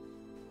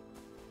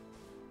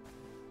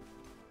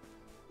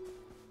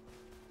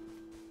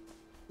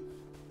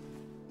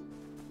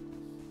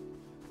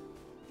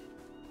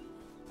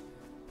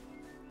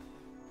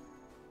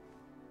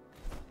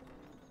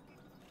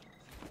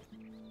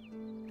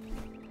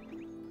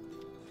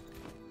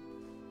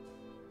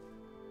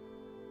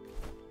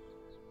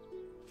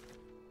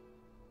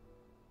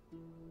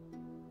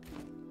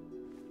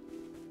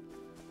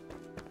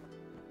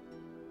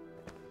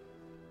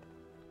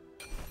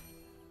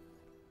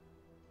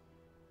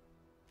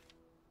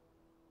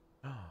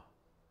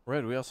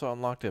 Red, we also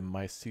unlocked a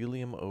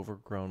mycelium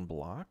overgrown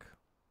block.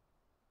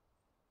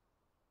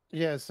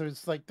 Yeah, so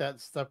it's like that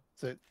stuff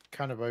that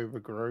kind of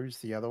overgrows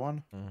the other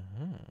one.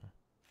 Mm-hmm.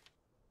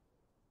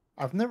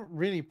 I've never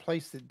really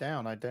placed it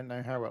down. I don't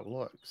know how it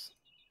looks.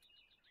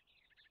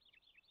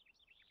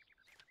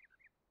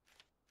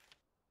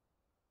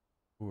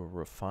 Ooh, a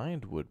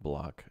refined wood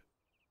block.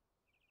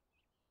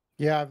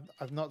 Yeah,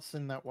 I've not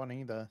seen that one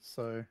either,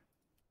 so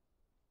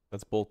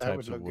That's both that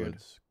would types of look good.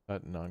 woods.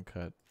 Cut and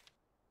uncut.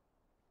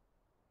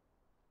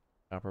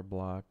 Copper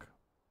block.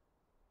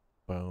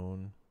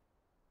 Bone.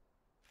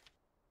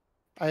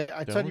 I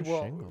tell you Stone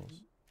what,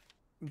 shingles.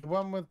 the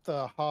one with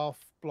the half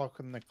block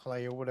and the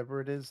clay or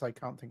whatever it is, I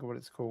can't think of what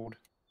it's called.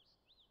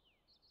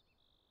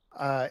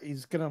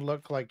 Is gonna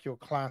look like your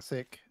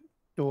classic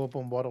Daub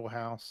and Wattle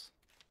house.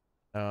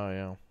 Oh,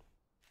 yeah.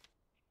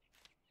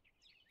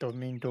 Don't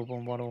mean Daub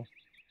and Wattle.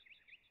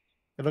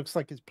 It looks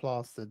like it's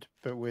plastered,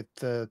 but with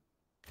the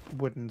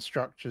wooden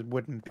structures,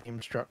 wooden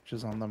beam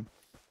structures on them.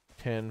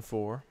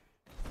 10-4.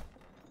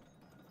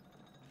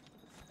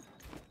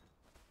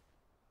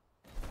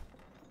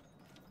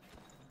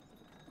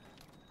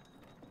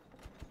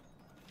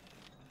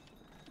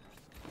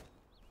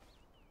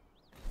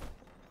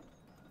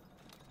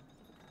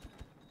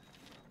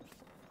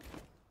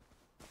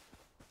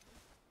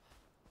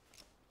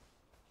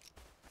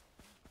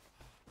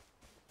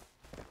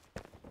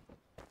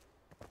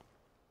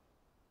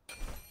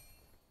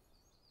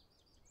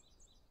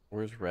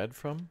 Where's red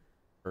from?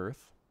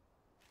 Earth?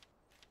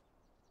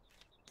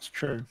 It's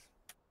true.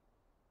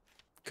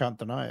 Can't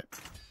deny it.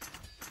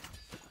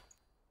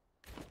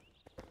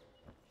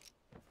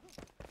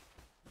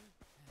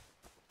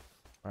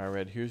 Alright,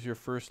 Red, here's your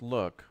first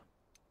look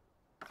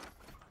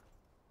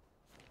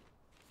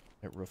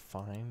at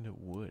refined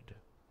wood.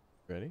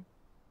 Ready?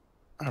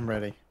 I'm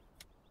ready.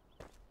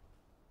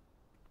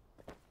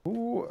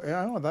 Ooh,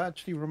 yeah, oh, that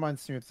actually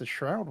reminds me of the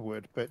shroud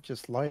wood, but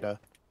just lighter.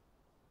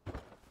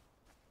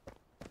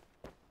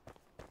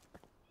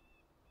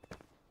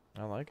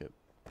 I like it.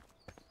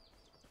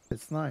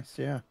 It's nice,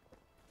 yeah.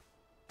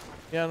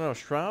 Yeah, no,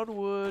 shroud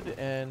wood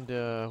and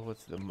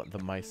what's the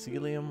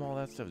mycelium, all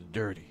that stuff is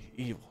dirty,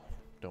 evil.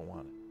 Don't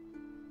want it.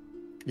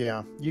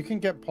 Yeah, you can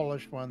get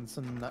polished ones,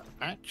 and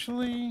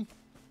actually,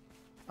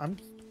 I'm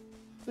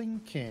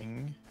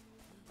thinking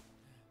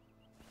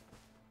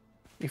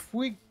if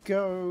we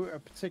go a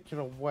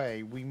particular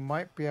way, we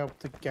might be able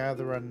to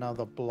gather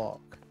another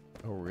block.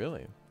 Oh,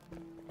 really?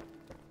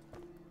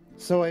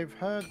 So I've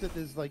heard that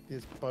there's like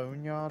this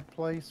boneyard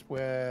place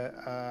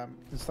where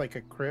there's like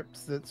a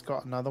crypt that's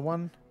got another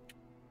one.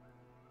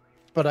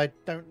 But I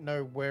don't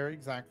know where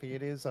exactly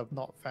it is. I've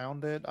not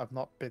found it. I've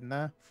not been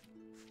there.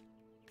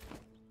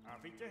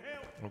 I'll be to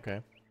help. Okay.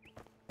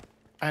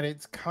 And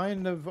it's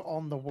kind of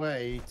on the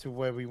way to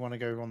where we want to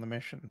go on the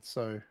mission,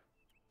 so...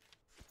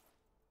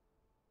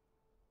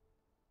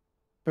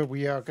 But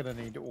we are going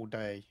to need all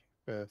day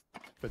for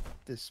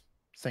this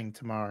thing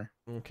tomorrow.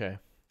 Okay.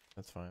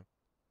 That's fine.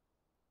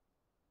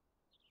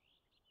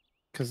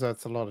 Because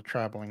that's a lot of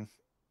traveling.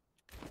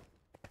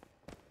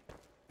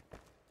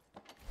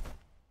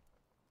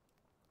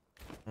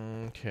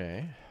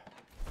 Okay.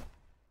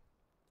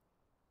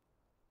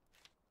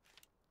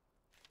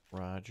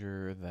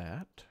 Roger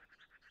that.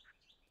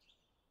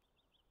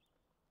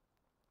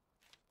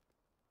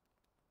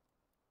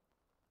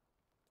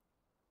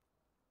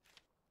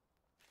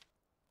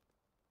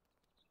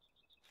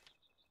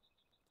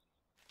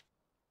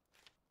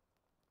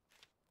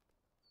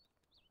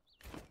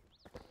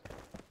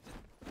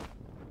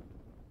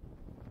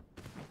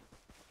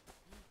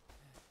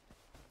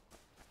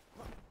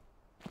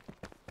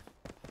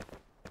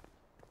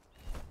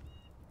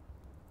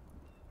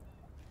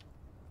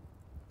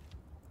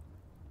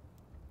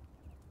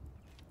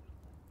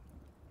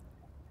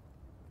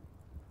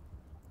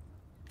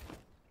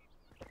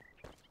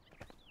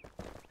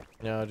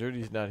 No,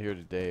 Dirty's not here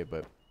today,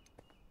 but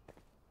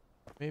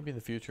maybe in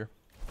the future.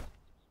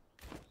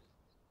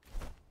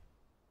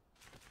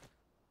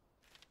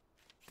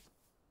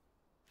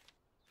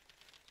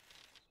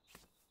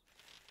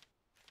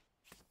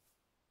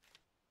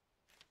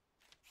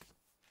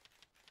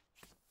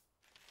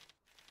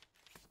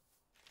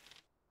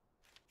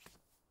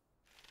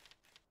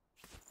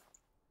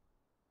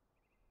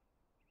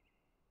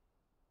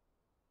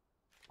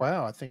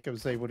 Wow, I think I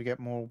was able to get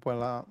more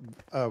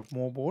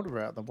more water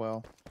out of the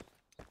well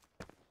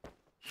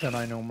than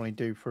I normally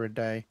do for a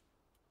day.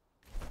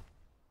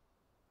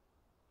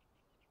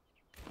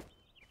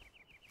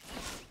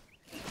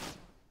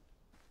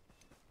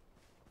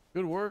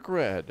 Good work,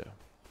 Red.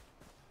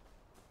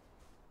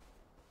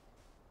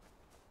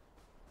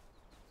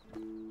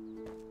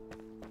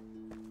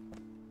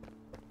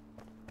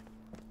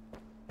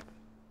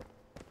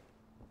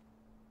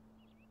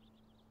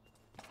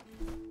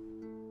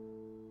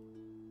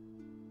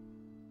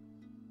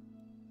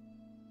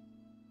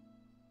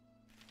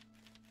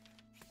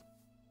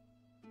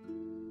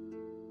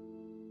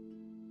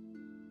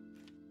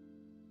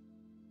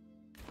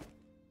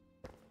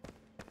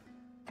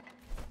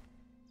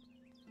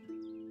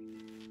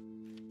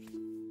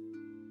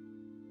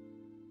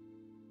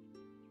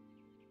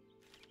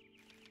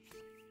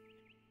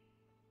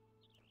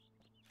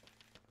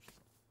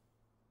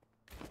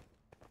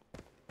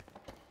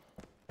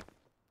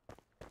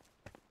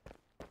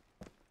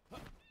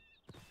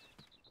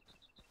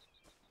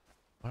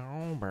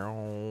 Bow,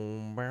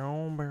 bow,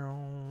 bow, bow,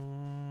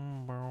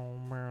 bow,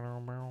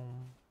 bow, bow.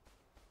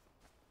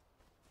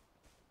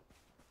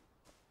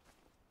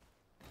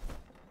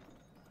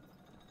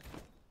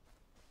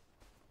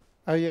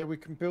 Oh yeah, we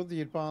can build the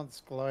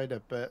advanced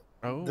glider, but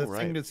Oh, the right.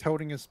 thing that's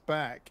holding us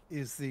back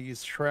is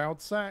these shroud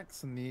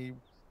sacks, and the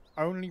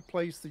only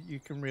place that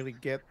you can really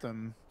get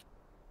them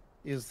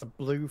is the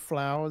blue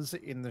flowers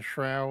in the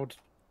shroud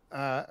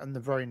in the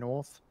very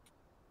north.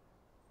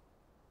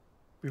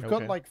 We've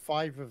got Okay. like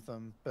 5 of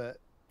them, but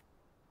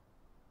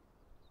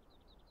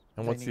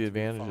And they what's the need to be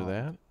advantage of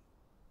that?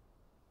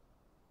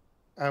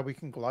 farmed. We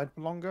can glide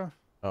for longer,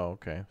 Oh,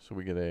 okay. So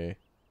we get a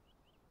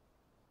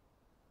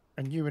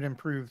and you would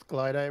improve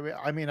glide area.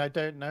 I mean, I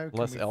don't know. Can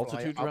less we fly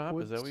altitude drop?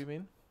 Is that what upwards? you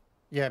mean?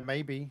 Yeah,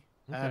 maybe.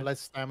 Okay.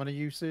 Less stamina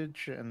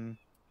usage, and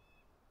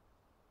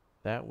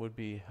That would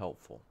be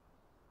helpful.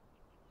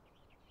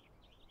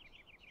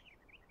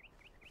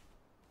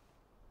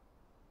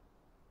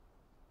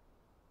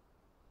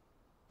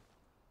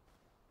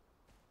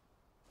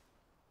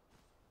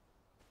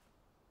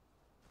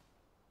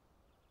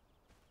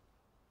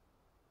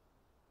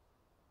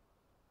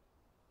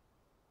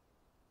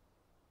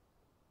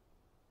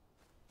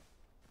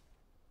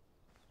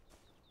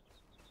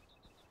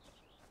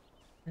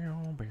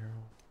 Bow, bow,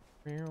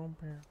 bow,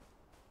 bow.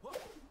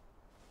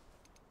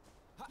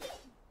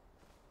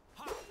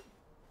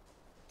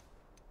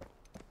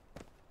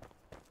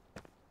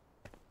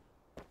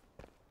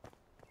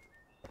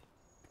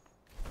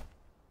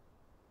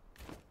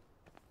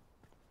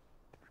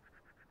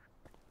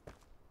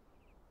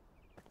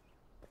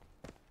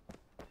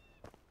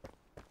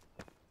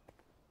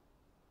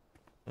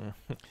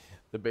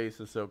 The base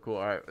is so cool.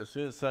 All right, as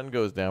soon as the sun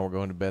goes down, we're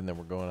going to bed, and then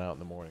we're going out in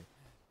the morning.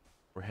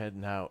 We're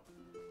heading out.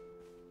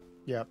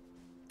 yep,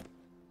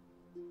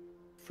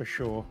 for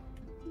sure.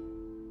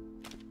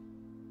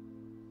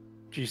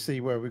 Do you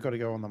see where we've got to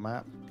go on the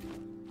map?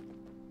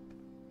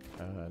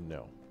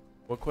 No.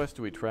 What quest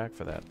do we track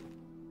for that?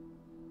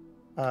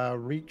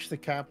 Reach the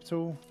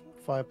capital,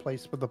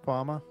 fireplace with the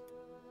farmer.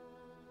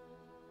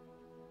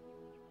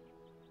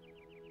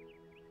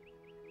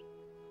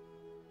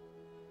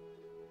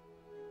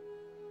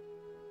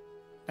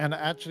 And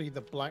actually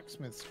the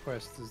blacksmith's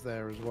quest is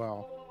there as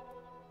well.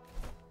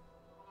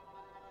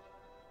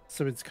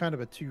 So it's kind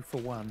of a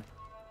 2-for-1.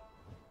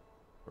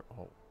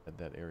 Oh,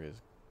 that area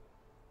is...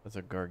 That's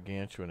a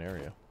gargantuan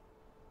area.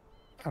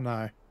 I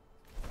know.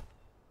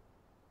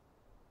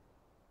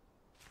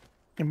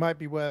 It might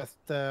be worth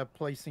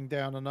placing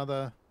down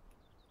another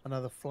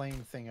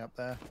flame thing up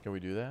there. Can we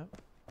do that?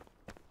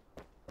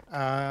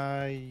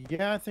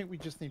 Yeah, I think we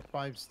just need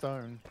 5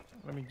 stone.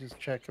 Let me just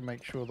check and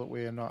make sure that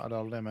we are not at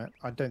our limit.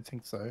 I don't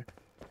think so.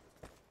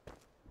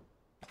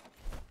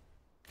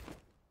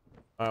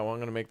 Alright, well, I'm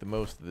going to make the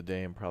most of the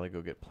day and probably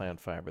go get plant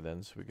fiber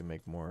then so we can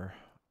make more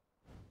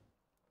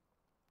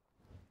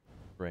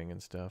spring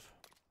and stuff.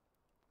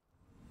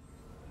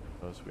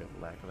 Oh, so we have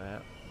lack of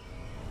that.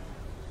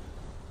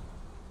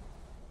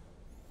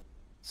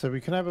 So we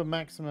can have a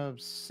maximum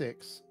of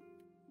 6.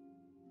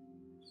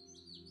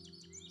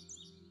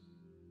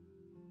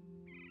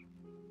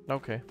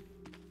 Okay.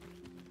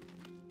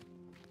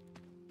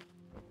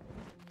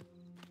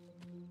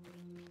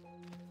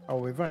 Oh,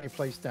 we've only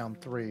placed down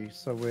 3,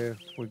 so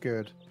we're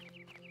good.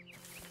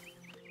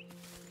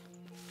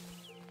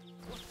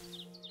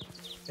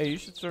 Hey, you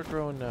should start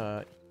growing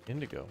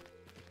indigo.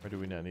 Or do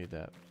we not need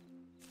that?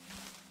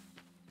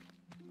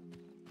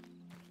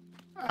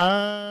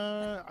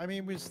 I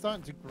mean, we're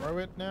starting to grow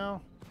it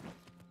now.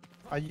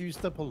 I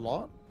used up a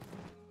lot,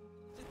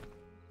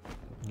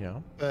 Yeah.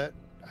 but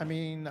I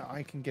mean,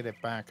 I can get it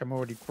back. I'm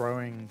already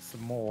growing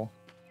some more.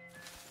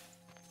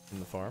 In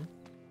the farm?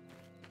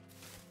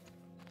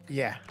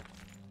 Yeah.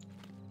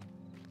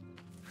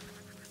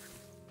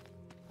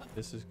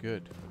 This is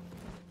good.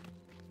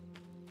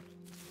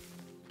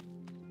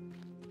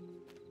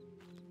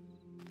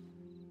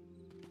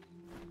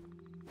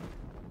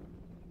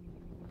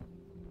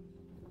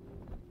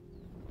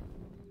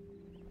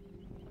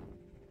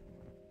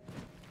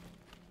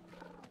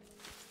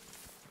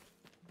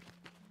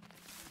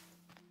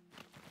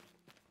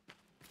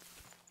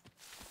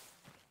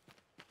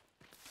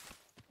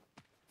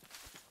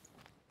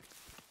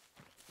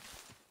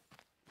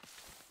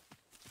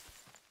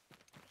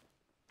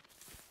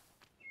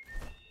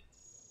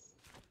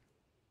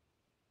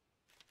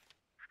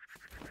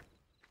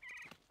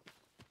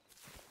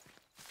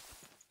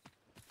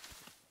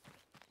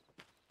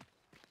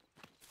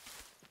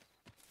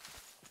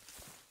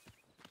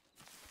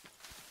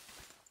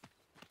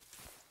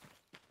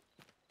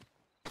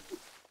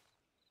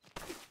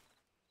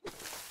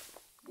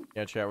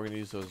 Yeah, chat, we're gonna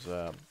use those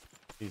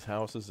these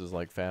houses as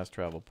like fast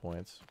travel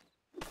points.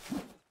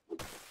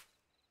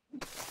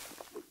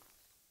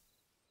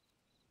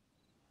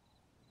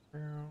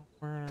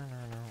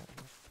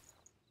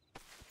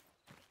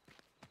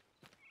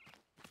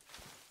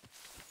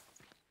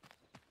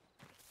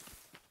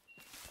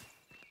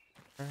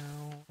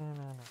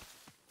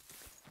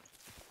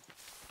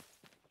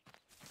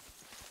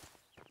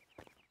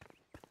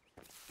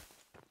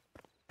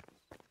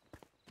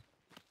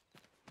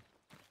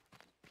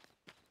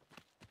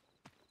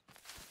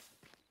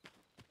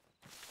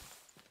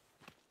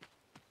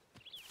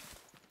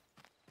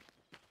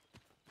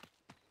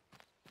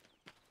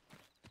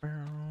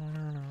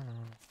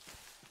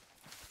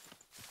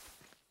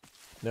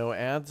 No,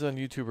 ads on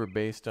YouTube are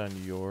based on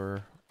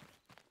your...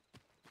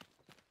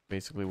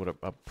 basically what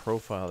a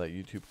profile that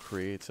YouTube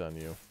creates on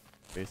you.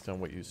 Based on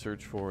what you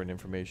search for and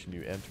information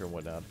you enter and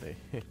whatnot.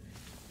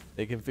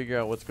 They can figure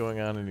out what's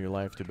going on in your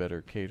life to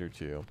better cater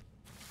to you.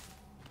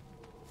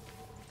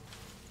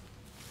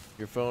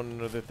 Your phone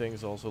and other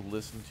things also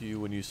listen to you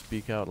when you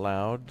speak out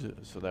loud,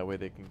 so that way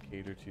they can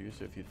cater to you.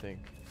 So if you think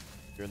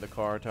you're in the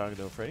car talking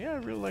to a friend, yeah,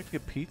 I'd really like to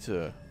get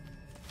pizza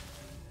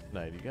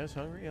tonight. You guys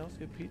hungry? Yeah, let's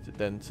get pizza.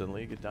 Then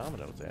suddenly you get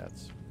Domino's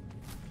ads.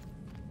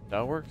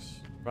 That works.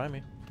 Try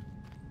me.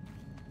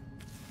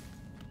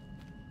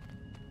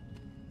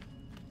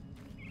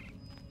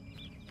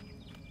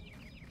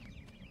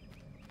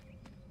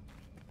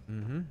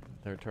 Mm-hmm.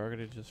 They're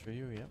targeted just for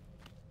you, yep.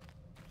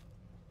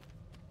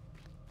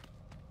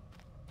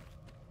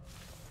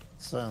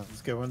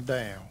 Sun's going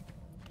down.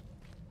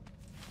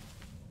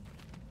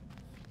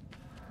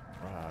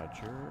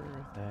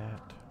 Roger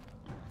that.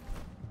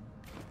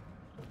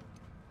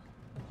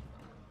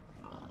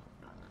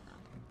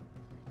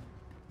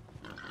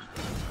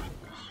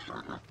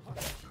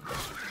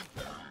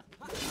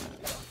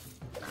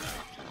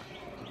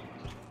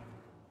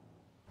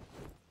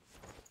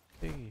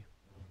 Hey.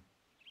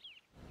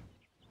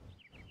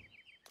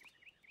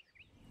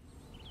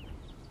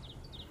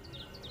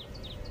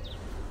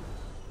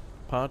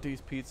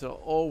 Ponty's Pizza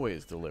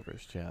always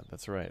delivers, chat.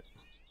 That's right.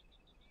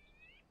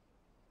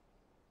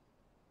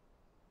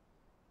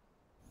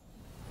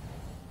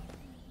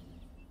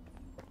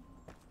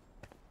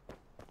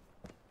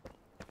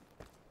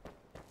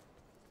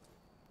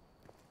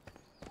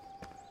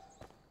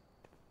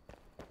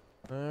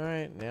 All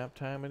right, nap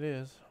time it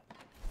is.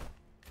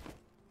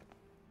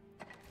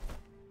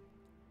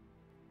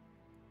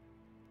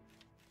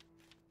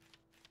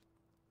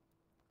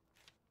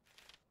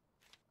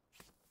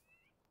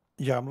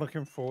 Yeah, I'm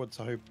looking forward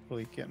to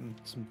hopefully getting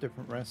some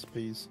different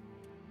recipes.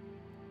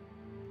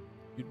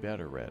 You'd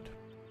better, Red.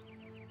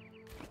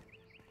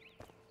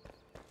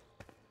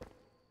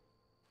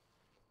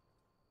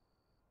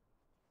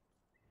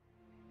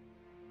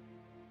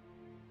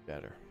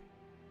 Better.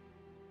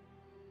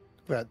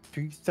 About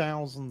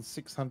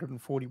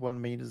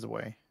 2,641 meters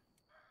away.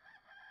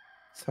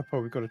 That's how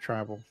far we've got to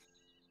travel.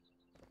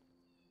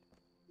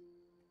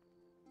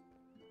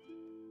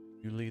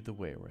 You lead the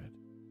way, Red.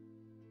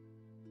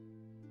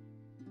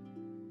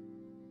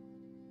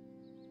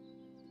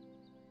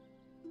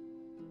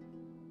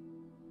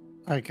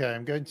 Okay,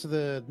 I'm going to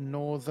the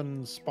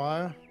northern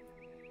spire.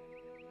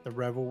 The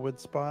Revelwood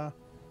Spire.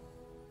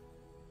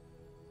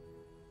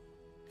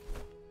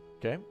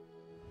 Okay.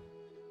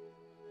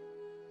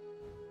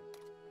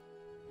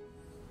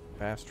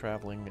 Fast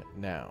traveling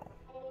now.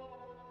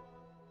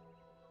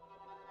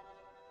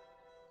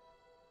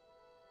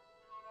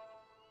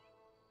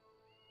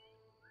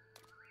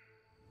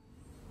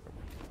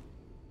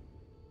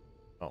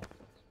 Oh. It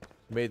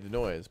made the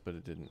noise, but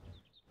it didn't.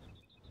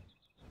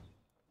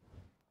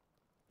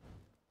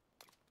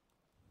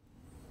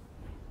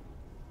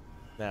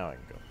 Now I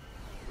can go.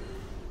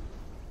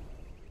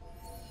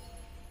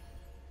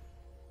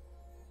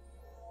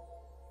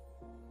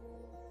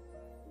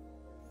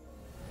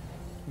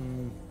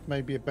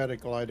 Maybe a better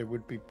glider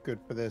would be good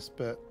for this,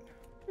 but...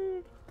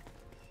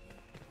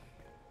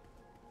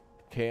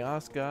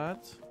 Chaos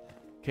Gods?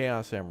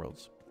 Chaos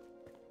Emeralds.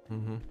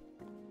 Mm-hmm.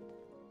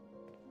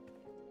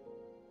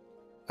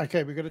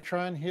 Okay, we're going to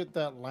try and hit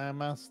that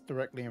landmass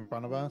directly in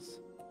front of us.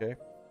 Okay.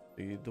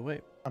 Lead the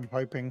way. I'm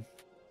hoping.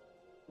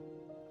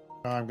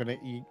 I'm going to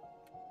eat.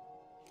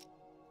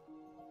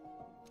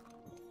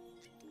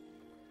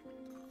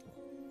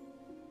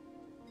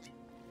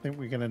 I think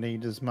we're going to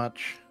need as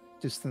much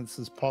distance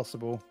as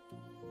possible.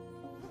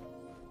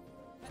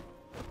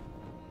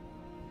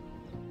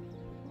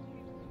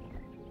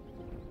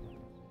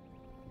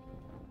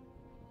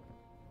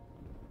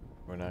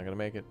 We're not gonna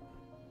make it.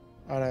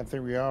 I don't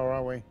think we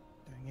are we?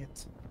 Dang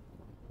it.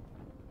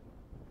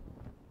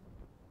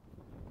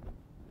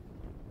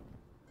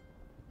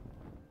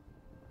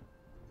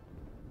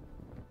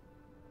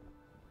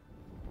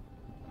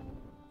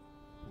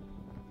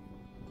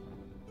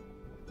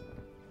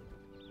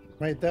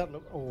 Made that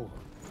look... Oh.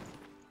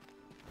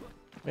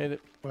 Made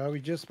it. Well,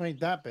 we just made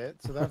that bit,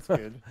 so that's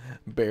good.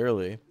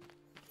 Barely.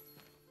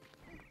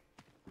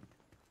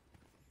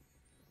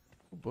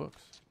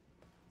 Books.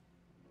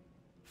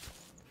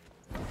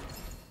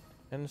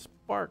 And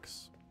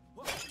sparks.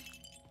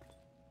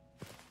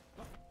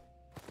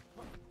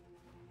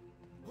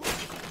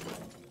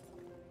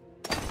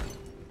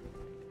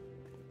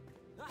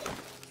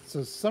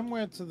 So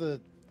somewhere to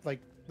the, like,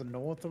 the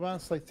north of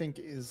us, I think,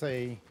 is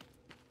a...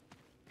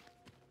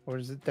 Or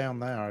is it down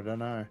there? I don't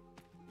know.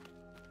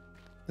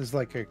 There's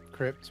like a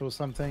crypt or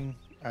something.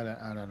 I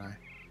don't know.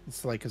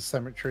 It's like a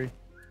cemetery.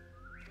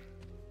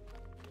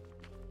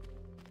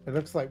 It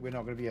looks like we're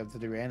not going to be able to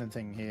do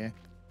anything here.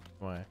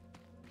 Why?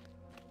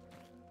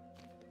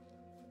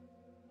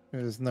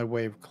 There's no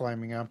way of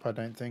climbing up, I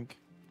don't think.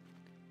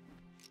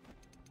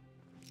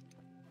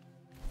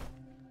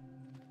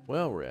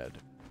 Well, Red,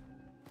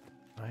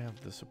 I have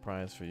the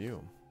surprise for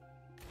you.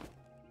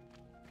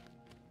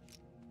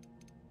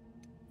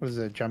 What is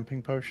it, a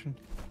jumping potion?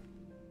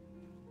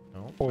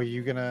 No. Or are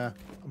you gonna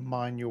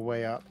mine your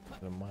way up?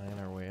 Gonna mine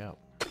our way up.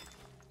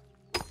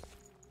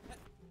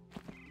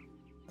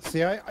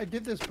 See, I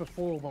did this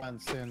before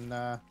once in,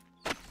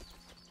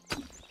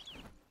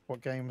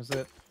 what game was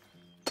it?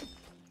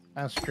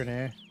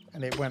 Astroneer,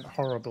 and it went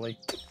horribly.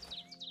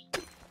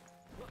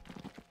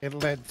 It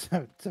led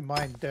to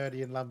mine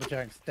Dirty and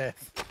Lumberjack's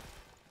death.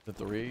 The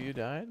three of you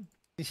died?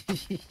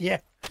 Yeah.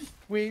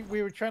 We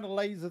were trying to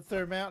laser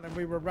through a mountain and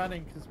we were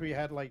running because we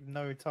had like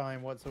no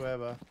time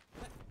whatsoever.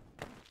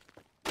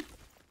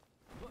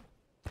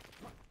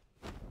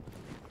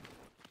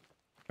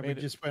 And we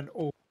just went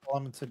all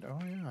plummeted. Oh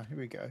yeah, here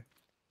we go.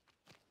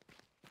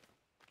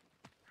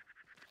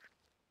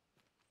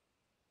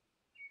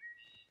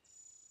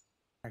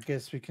 I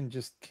guess we can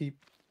just keep...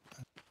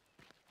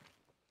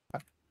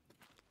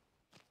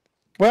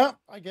 Well,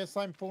 I guess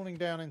I'm falling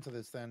down into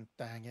this then.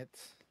 Dang it.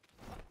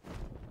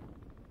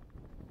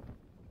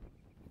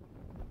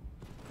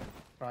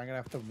 I'm gonna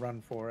have to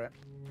run for it.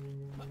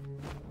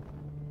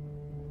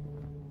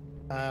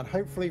 And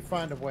hopefully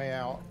find a way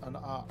out and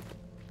up.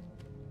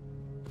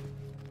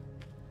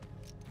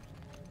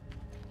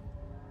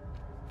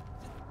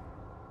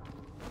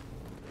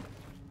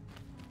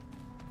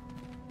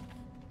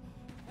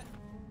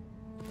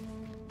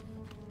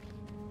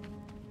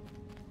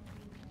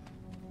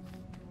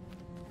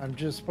 I'm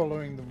just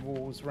following the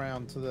walls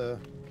round to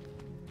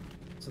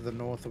the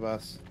north of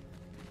us.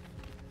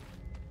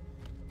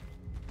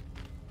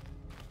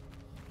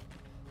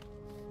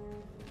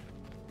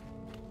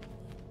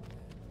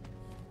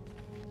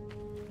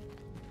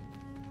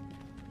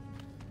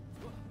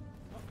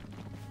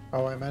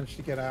 Oh, I managed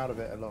to get out of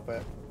it a little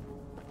bit.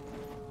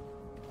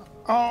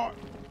 Oh,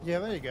 yeah,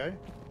 there you go.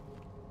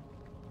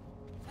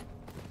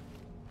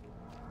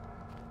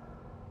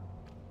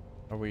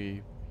 Are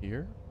we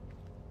here?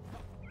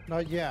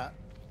 Not yet.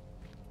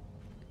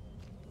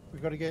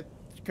 We've got to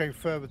go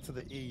further to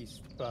the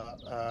east,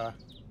 but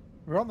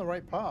we're on the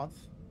right path.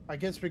 I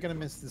guess we're going to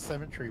miss the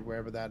cemetery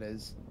wherever that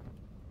is.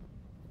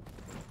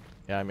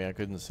 Yeah, I mean, I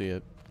couldn't see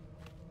it.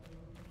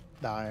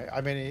 No,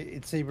 I mean,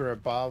 it's either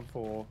above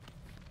or...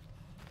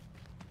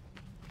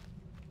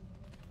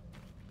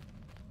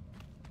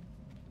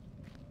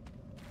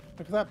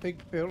 Look at that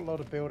big lot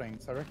of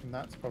buildings. I reckon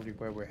that's probably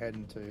where we're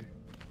heading to.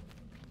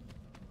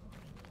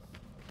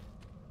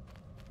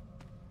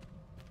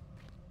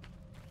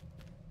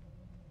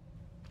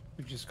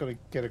 We've just got to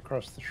get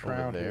across the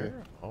shroud Over there?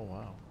 here. Oh,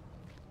 wow.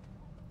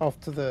 Off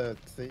to the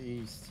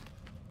east.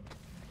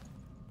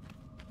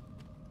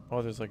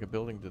 Oh, there's like a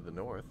building to the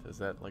north. Is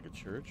that like a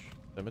church?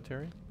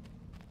 Cemetery?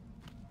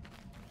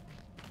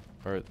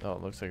 Or, oh,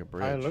 it looks like a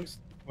bridge. It looks...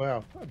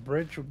 Well, a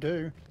bridge will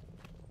do.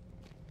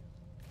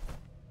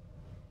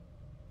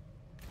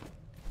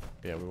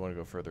 Yeah, we want to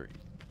go further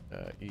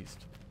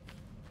east.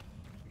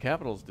 The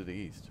capital's to the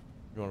east.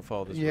 You want to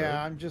follow this road?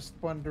 Yeah, I'm just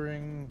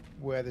wondering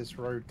where this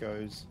road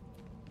goes.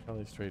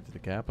 Probably straight to the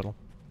capital.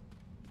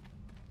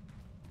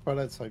 Well,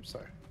 let's hope so.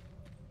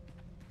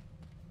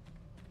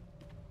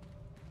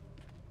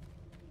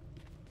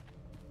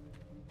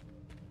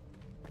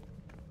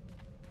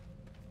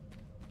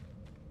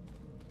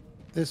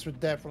 This would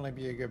definitely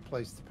be a good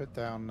place to put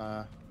down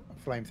a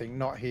flame thing.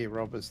 Not here,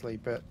 obviously,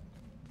 but...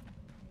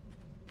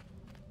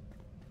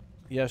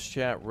 Yes,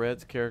 chat.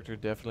 Red's character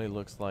definitely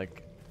looks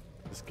like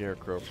the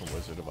Scarecrow from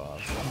Wizard of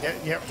Oz. Yeah,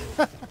 yep.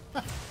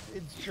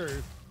 It's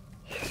true.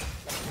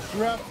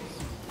 Throughout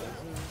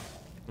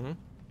the Hmm?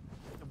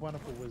 The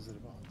wonderful Wizard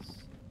of Oz.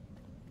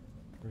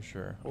 For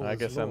sure. All I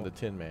this guess I'm lore. the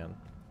Tin Man.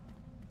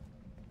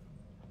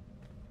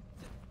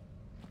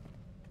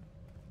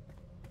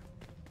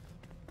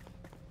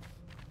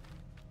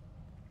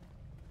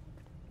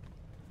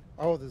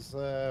 Oh, there's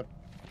a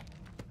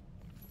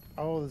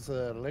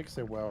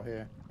elixir well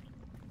here.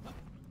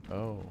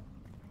 Oh.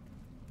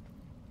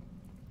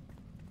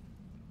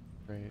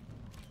 Great.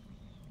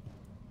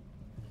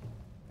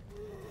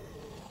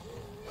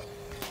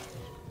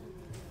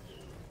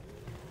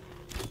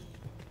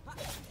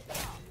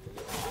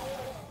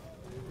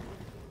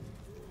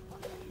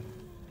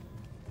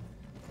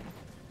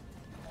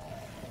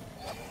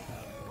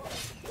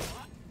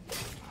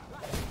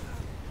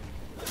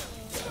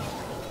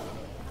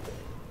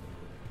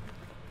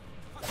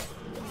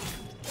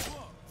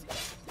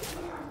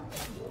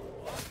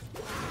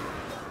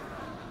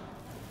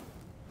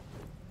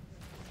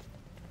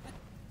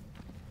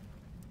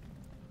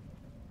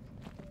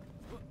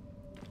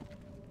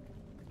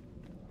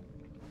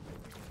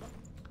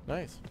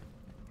 Nice.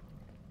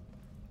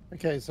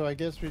 Okay, so I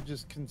guess we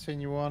just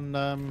continue on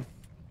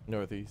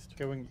Northeast.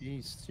 going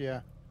east,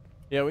 yeah.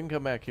 Yeah, we can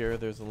come back here.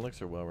 There's an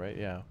elixir well, right?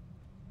 Yeah.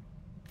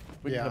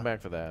 We can Yeah. come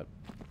back for that.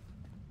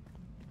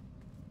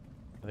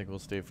 I think we'll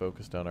stay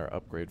focused on our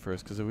upgrade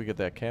first, because if we get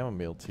that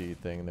chamomile tea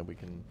thing, then we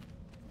can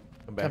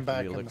come back Come to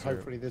back the and elixir.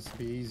 hopefully this will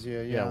be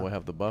easier, Yeah, yeah. we'll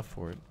have the buff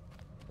for it.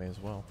 May as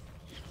well.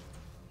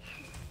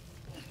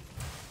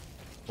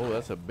 Oh,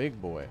 that's a big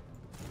boy.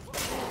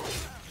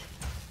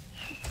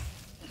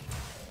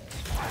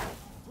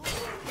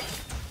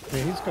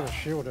 Yeah, he's got a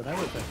shield and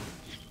everything.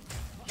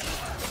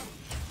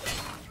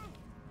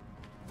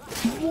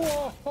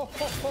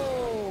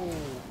 Whoa!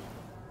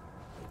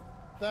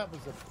 That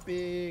was a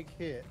big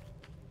hit.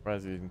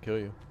 Surprised he didn't kill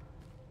you.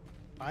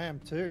 I am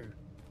too.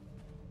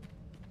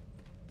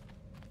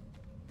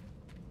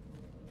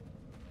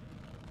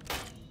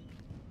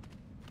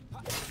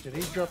 Did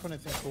he drop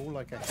anything cool,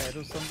 like a head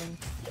or something?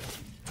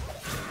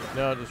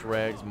 No, just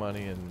rags,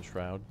 money, and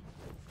shroud.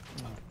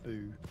 Oh,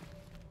 boo.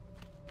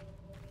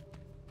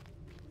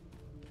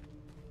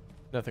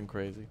 Nothing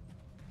crazy.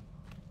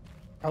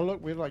 Oh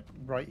look, we're like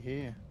right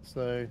here,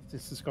 so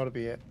this has got to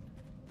be it.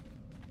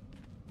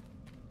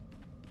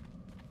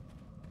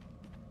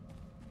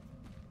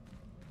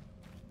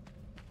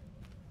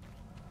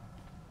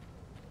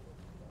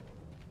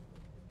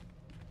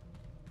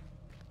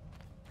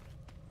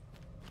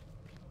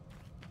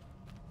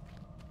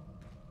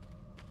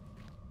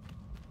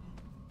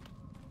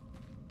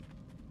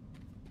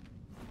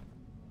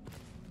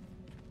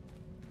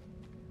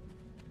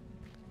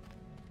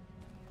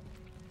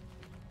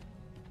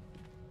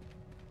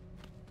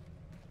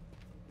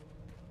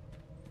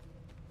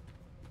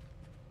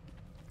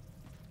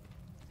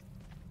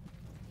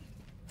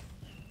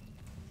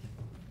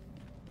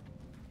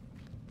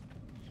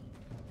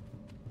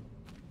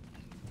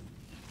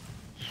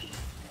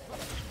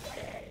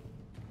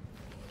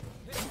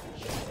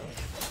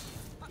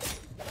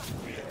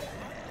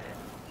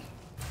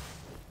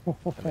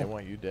 And they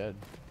want you dead.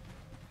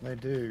 They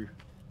do.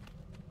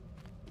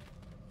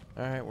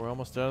 Alright, we're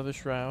almost out of the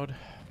shroud.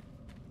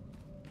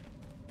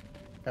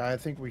 I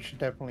think we should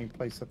definitely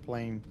place a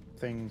flame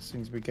thing as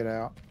soon as we get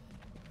out.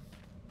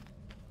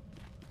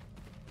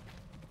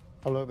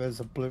 Oh look, there's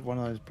a blue one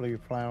of those blue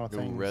flower Ooh,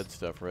 things. red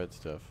stuff, red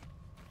stuff.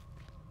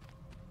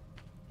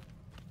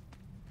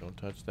 Don't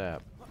touch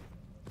that.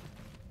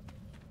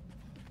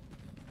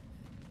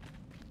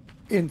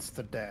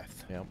 Insta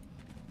death. Yep.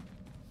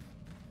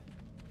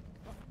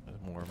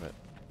 There's more of it.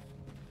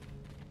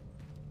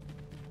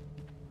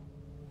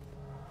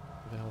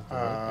 Where the hell's the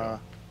road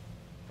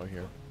go? Oh,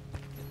 here.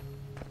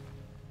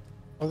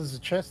 Oh, there's a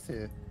chest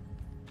here.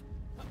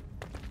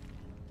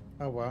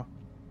 Oh well.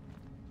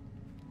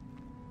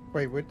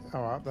 Wait,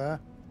 oh, up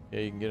there. Yeah,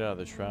 you can get out of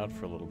the shroud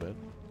for a little bit.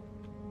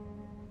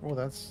 Oh,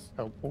 that's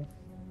helpful.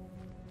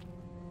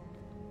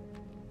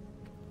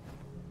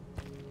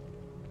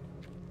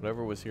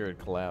 Whatever was here had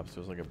collapsed. It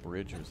was like a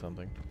bridge or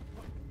something.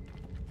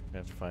 I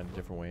have to find a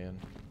different way in.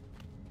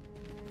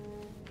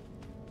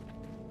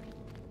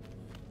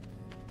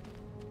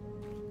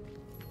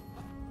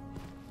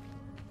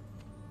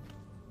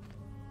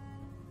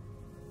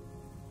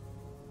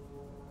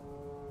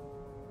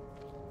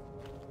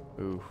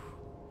 Oof.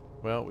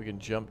 Well, we can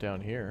jump down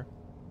here.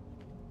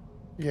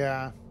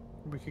 Yeah,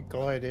 we could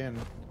glide in.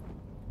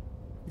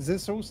 Is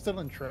this all still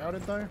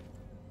enshrouded though?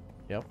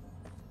 Yep.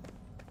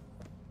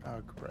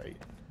 Oh, great.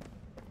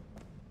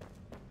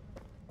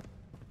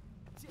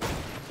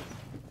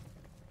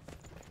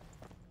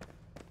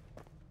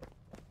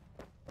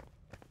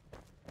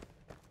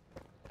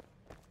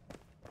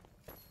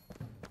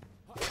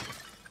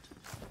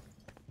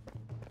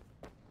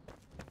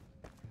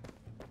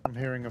 I'm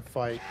hearing a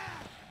fight.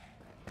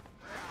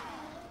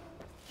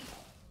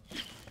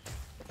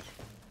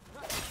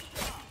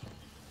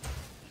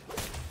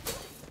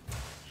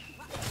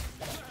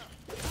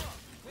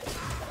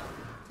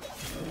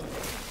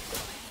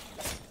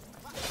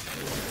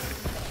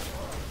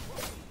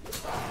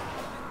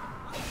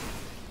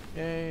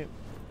 Yay.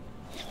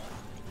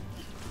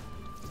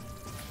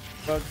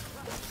 Bug.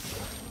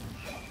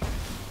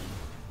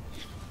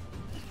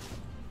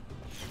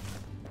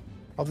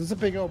 Oh, there's a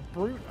big old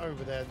brute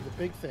over there, the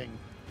big thing.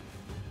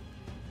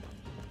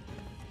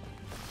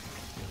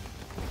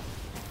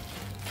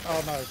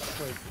 Oh no,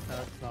 wait,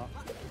 no it's not.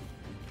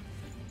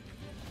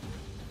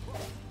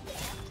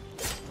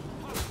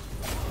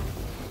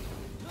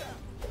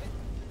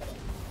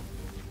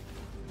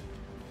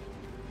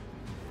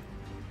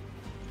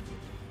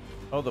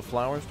 Oh, the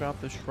flowers drop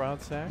the shroud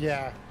sack?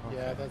 Yeah, Okay.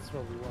 yeah, that's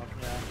what we want,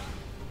 yeah.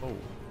 Oh.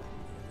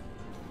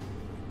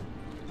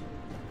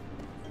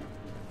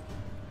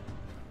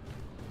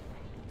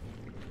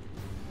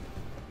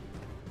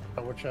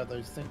 Oh, watch out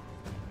those things.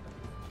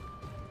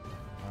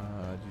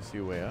 Do you see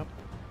a way up?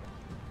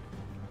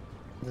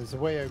 There's a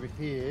way over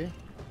here.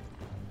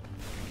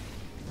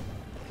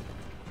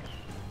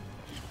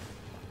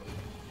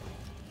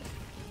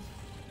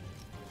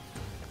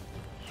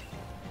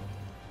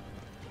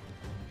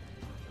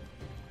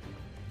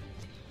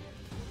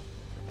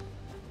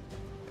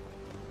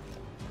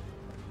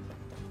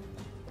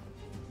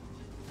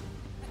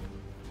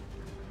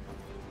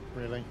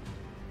 Really?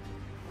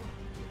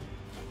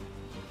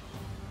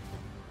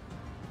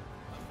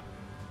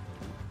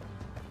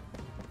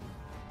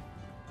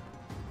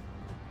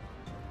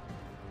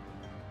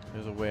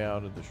 There's a way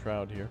out of the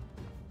shroud here.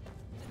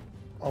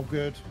 Oh,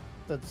 good.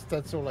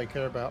 That's all I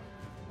care about.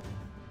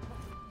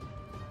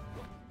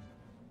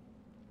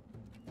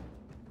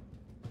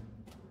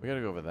 We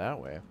gotta go over that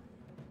way.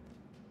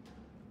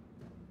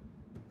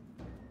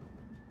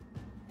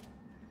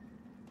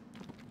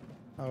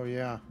 Oh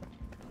yeah.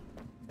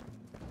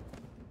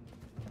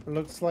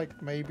 Looks like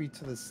maybe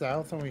to the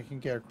south and we can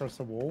get across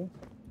the wall.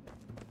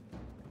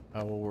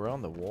 Oh, well, we're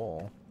on the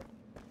wall.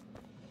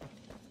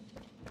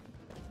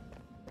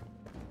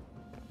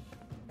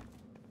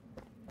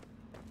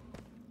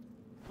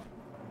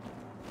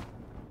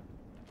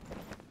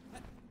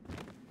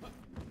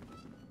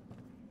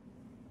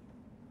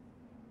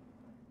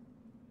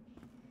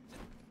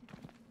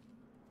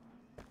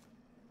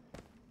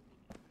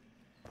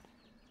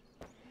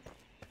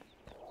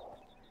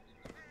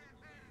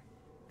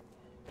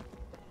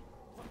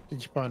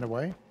 Did you find a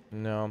way?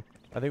 No,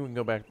 I think we can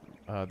go back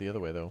the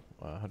other way though.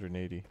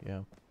 180,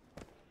 yeah.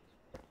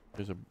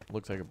 There's a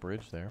looks like a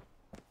bridge there.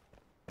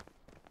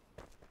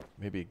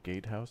 Maybe a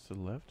gatehouse to the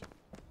left.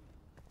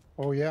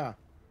 Oh yeah.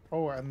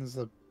 Oh, and there's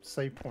a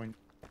save point.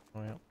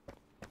 Oh yeah.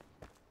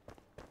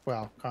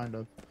 Well, kind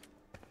of.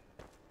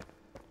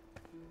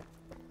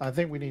 I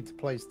think we need to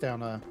place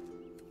down a...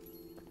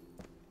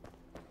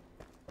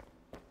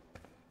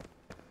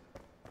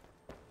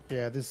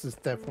 Yeah, this is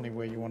definitely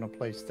where you want to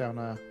place down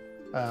a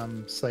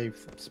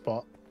save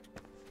spot.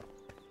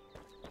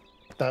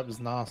 That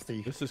was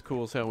nasty. This is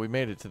cool as hell. We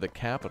made it to the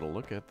capital.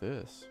 Look at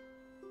this.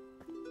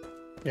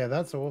 Yeah,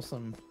 that's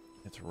awesome.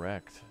 It's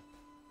wrecked.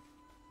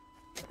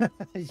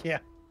 Yeah.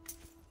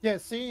 Yeah,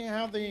 see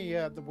how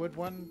the wood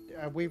one,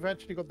 we've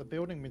actually got the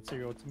building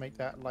material to make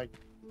that like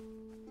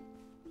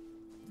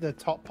the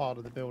top part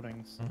of the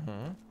buildings.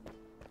 Mm-hmm.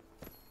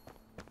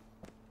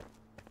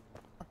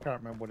 I can't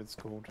remember what it's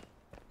called.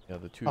 Yeah,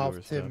 the two-door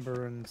Half stuff.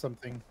 timber and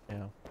something.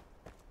 Yeah.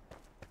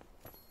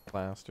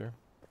 Plaster.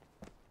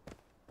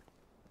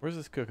 Where's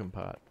this cooking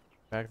pot?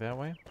 Back that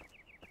way?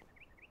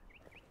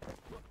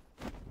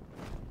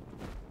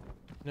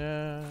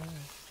 Nah,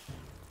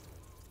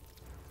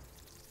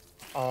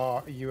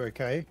 Are you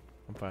okay?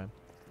 I'm fine.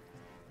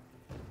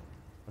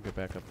 I'll get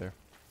back up there.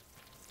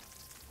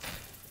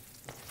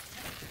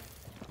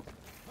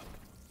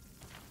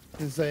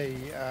 There's a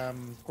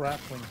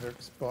grappling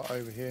hook spot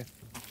over here.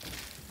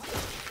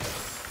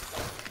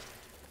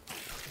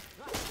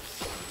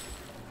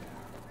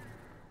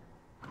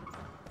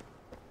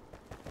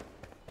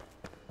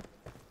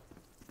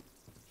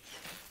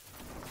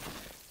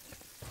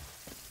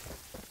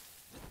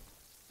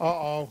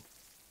 Uh-oh.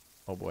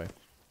 Oh boy.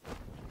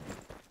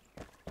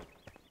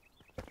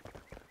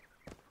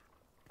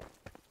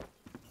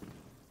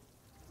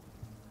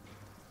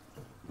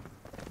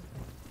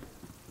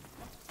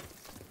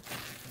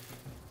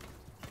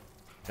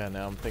 Yeah,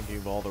 now I'm thinking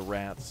of all the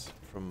rats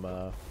from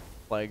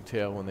Plague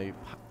Tale when they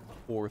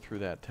pour through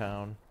that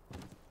town.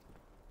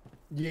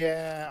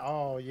 Yeah,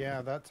 oh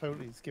yeah, that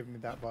totally is giving me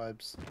that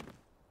vibes.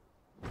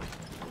 But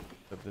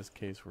in this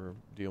case, we're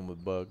dealing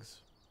with bugs.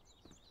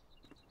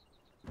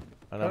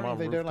 And I'm on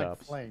Apparently they don't like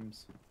rooftops.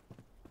 flames.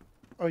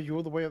 Oh, you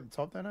all the way up the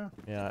top there now?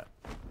 Yeah,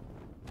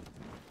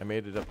 I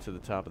made it up to the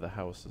top of the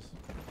houses.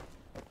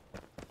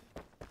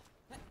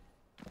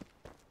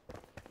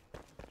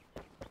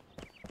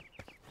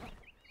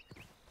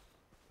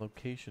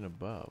 Location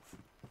above.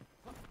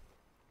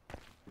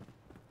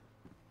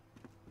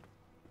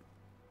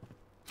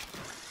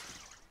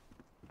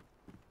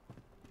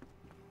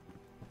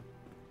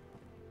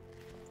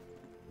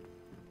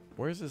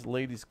 Where's this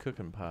lady's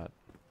cooking pot?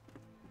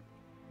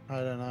 I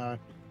don't know.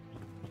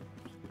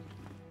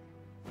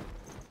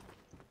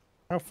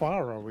 How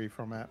far are we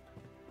from it?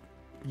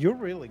 You're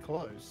really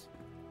close.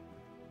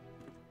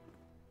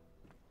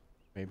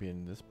 Maybe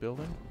in this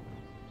building?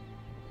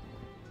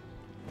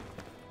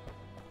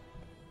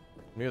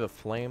 Near the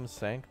Flame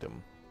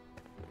Sanctum.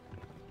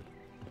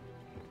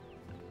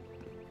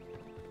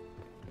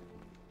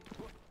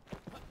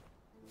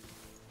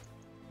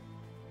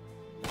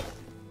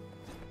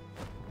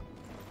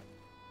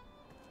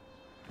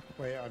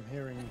 Wait, I'm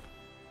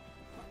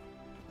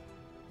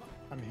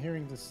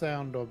hearing the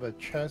sound of a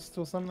chest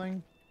or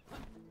something.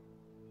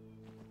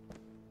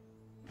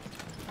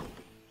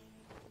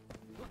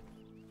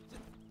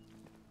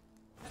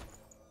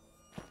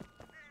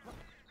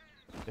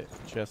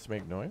 Chests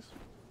make noise?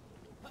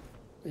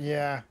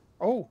 Yeah.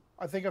 Oh,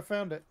 I think I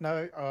found it.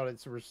 No, oh,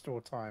 it's a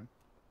restore time.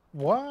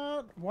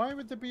 What? Why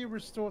would there be a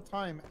restore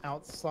time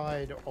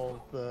outside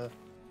of the...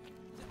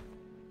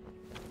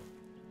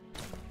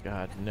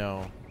 God,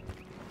 no.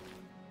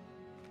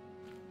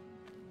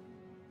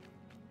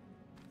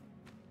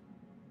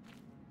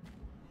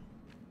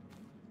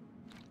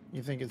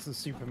 You think it's the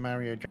Super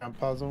Mario jump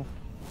puzzle?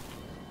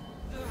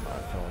 I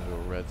fell into a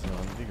red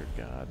zone. Dear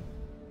God.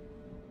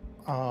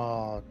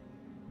 Oh,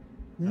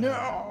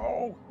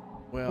 no!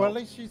 Well, Well, at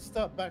least you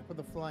start back with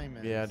the flame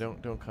in. yeah,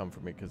 don't come for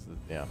me because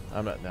yeah,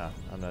 I'm not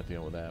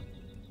dealing with that.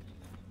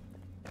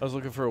 I was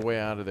looking for a way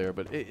out of there,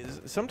 but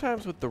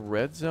sometimes with the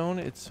red zone,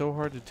 it's so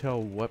hard to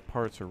tell what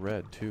parts are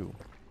red too.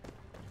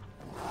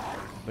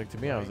 Like to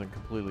me, I was in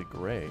completely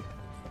gray.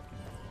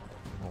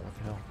 Oh, what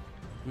the hell?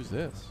 Who's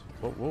this?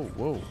 Whoa, whoa,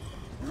 whoa!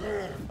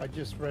 I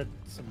just read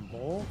some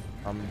more.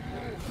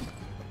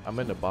 I'm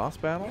in a boss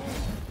battle,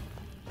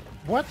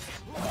 What?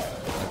 I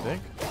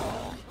think.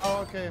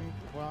 Oh, okay.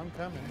 Well, I'm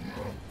coming.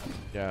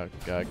 Yeah,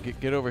 God,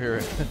 get over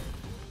here.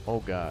 Oh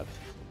God.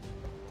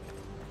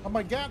 Oh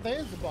my God,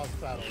 there's the boss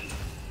battle.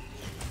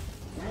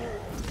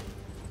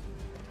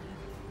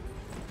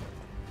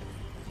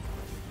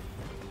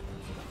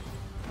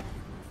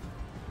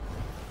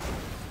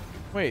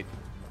 Wait,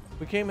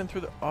 we came in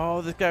through the...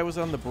 Oh, this guy was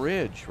on the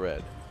bridge,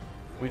 Red.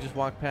 We just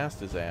walked past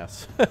his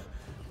ass.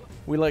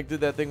 We like did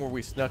that thing where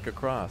we snuck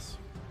across.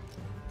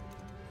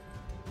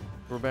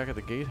 We're back at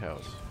the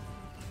gatehouse.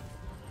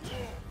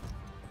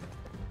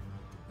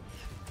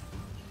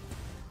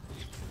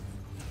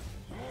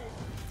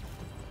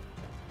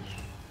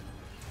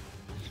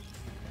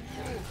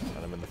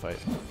 Got him in the fight.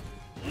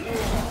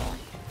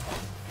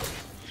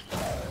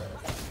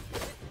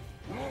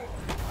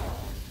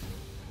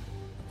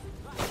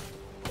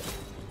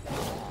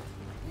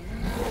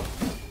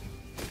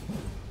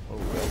 Oh,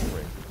 red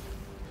ring.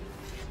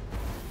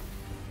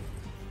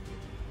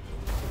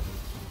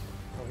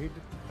 Oh, he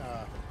did.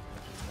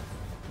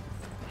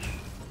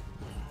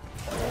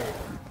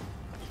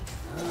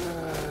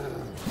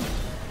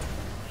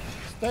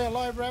 Stay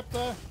alive,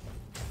 Raptor.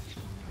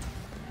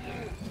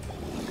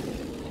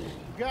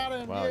 Got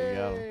him. Wow, you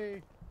got him.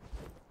 Yay.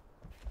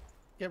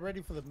 Get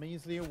ready for the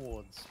measly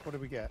awards. What do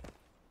we get?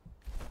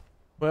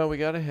 Well, we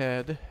got a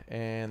head,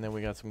 and then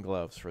we got some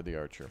gloves for the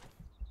archer.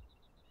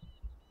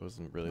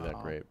 Wasn't really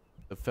that great.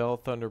 The Fell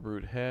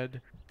Thunderbrute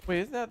head. Wait,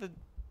 isn't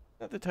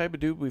that the type of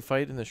dude we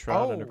fight in the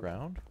Shroud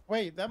Underground?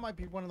 Wait, that might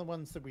be one of the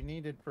ones that we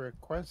needed for a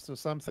quest or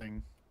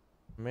something.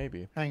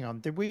 Maybe. Hang on,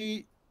 did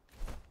we...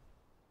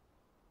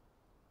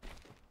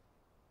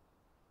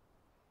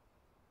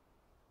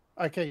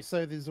 Okay,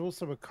 so there's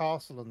also a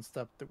castle and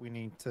stuff that we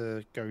need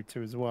to go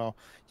to as well.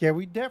 Yeah,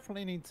 we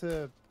definitely need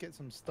to get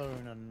some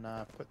stone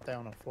and put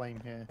down a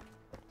flame here.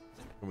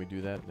 Can we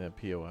do that in a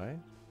POI?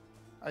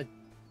 I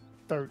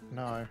don't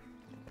know.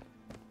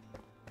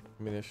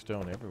 I mean, there's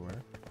stone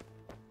everywhere.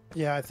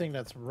 Yeah, I think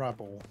that's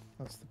rubble.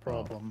 That's the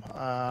problem.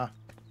 Oh.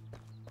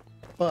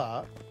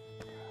 But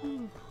Yeah,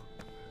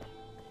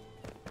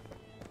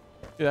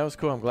 that was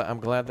cool.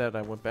 I'm glad that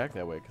I went back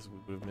that way because we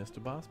would have missed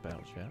a boss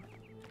battle, chat.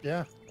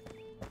 yeah,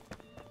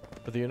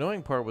 But the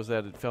annoying part was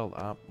that it felt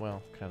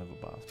well, kind of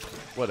a boss.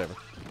 Whatever.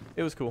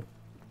 It was cool.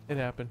 It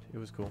happened. It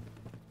was cool.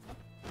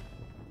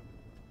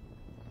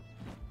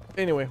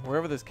 Anyway,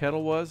 wherever this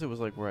kettle was, it was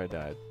like where I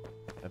died,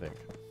 I think.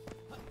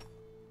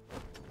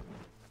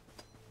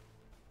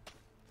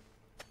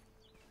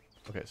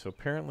 Okay, so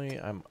apparently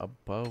I'm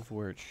above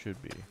where it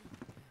should be.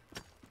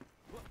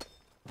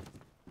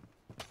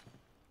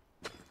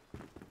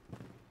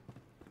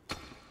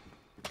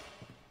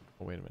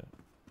 Oh, wait a minute.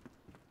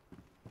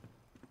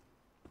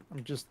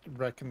 I'm just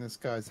wrecking this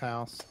guy's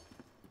house.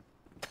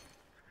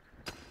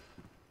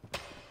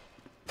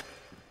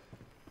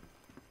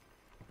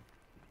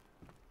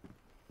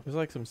 There's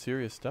like some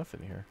serious stuff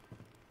in here.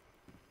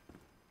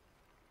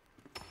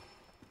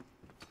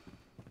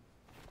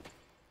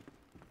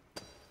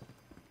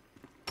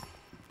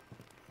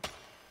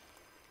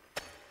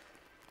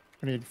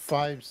 We need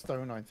 5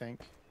 stone, I think.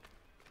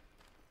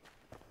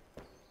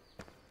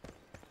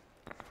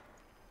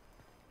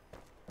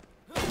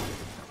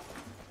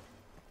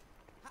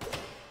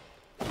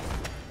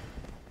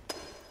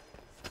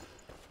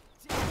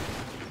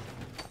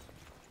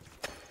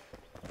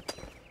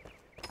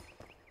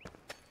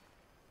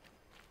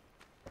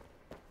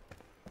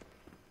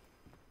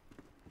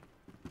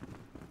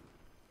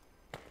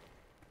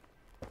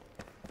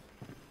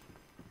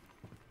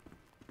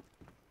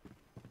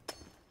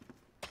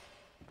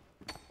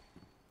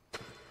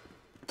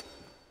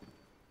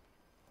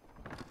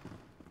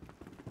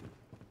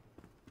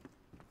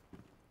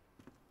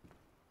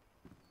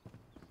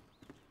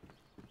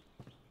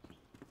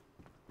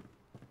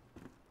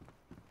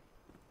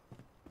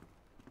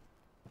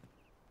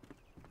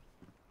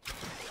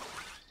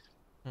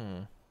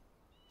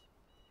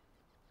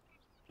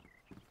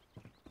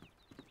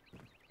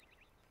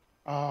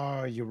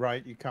 Oh, you're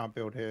right. You can't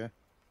build here.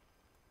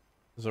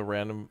 There's a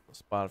random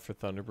spot for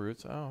thunder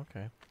brutes. Oh,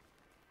 okay.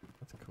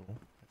 That's cool,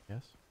 I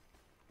guess.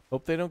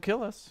 Hope they don't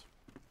kill us.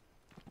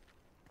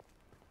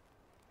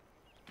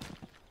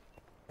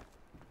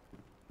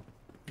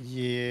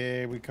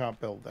 Yeah, we can't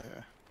build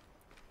there.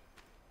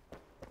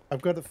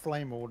 I've got a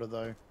flame order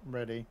though,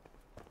 ready.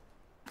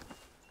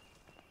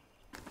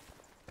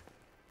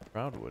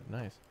 Proudwood,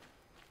 nice.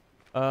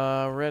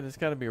 Red, it's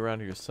got to be around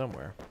here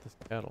somewhere. This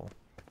kettle.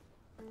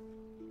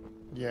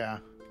 Yeah.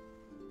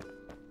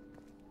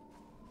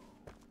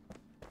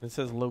 It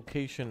says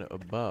location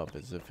above,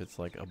 as if it's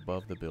like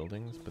above the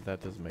buildings, but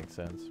that doesn't make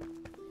sense.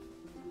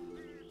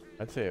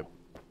 I'd say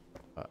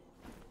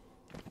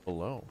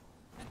below.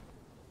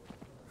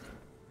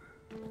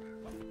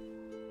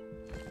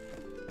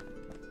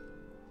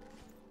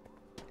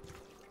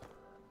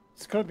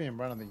 It's got to be in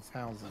one of these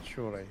houses,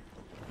 surely.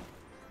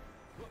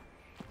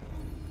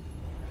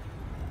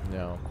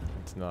 No,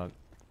 it's not.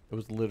 It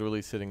was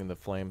literally sitting in the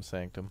flame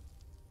sanctum.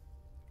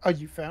 Oh,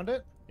 you found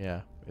it?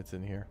 Yeah, it's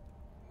in here.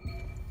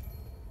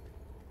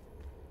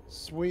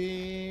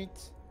 Sweet.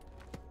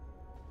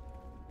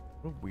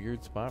 What a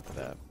weird spot for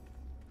that.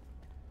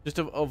 Just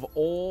of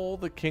all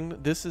the kingdom,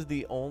 this is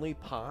the only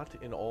pot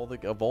in all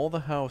the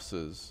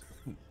houses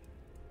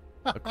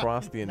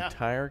across the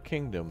entire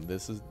kingdom.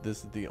 This is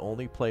the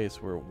only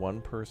place where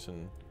one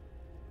person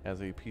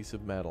has a piece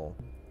of metal.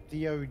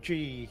 The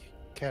OG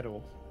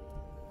kettle.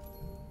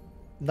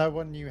 No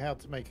one knew how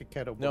to make a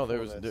kettle before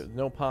No, there's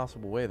no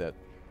possible way that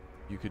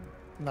you could.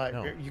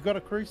 No, you got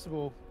a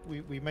crucible.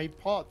 We made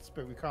pots,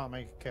 but we can't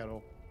make a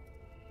kettle.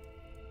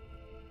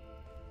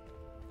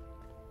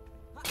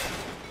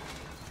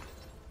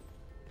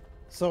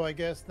 So I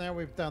guess now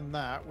we've done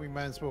that, we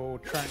may as well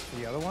track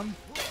the other one.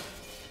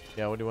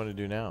 Yeah, what do you want to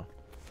do now?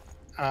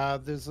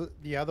 There's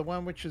the other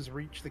one, which is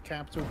reach the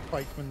capital,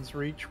 Pikeman's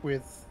Reach,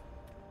 with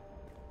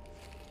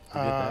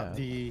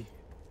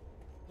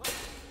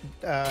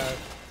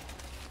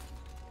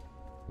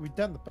we've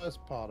done the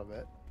first part of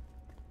it.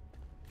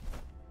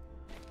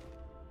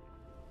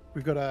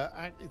 We've got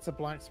to it's a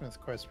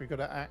blacksmith quest. We've got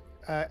to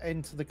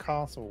enter the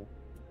castle.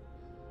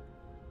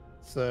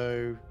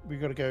 So we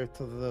got to go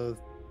to the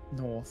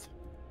north.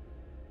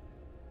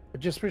 I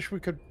just wish we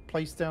could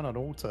place down an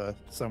altar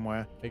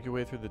somewhere. Make your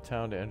way through the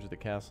town to enter the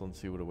castle and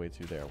see what awaits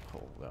you there.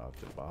 Hold out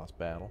the boss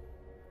battle.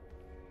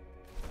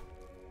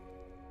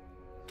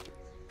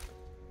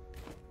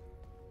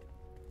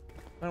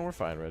 No, we're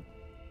fine, Red.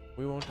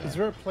 We won't die. Is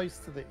there a place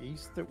to the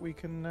east that we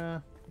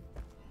can?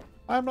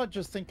 I'm not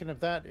just thinking of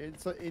that.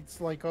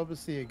 It's like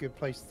obviously a good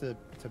place to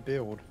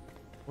build.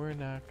 We're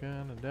not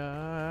gonna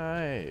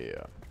die.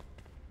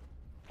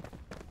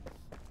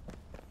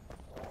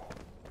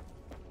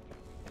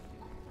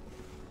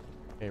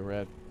 Hey,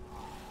 Red.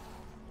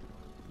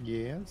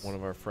 Yes. One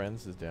of our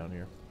friends is down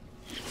here.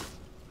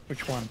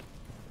 Which one?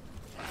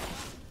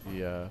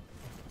 The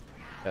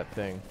that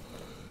thing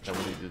that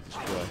we need to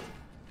destroy.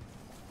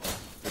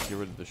 Let's get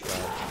rid of the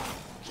shroud.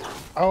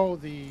 Oh,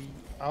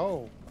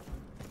 oh.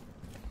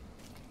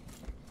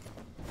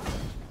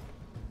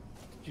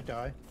 Did you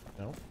die?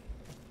 No.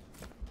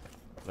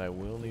 But I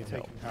will need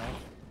help. Taking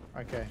health.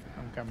 Okay,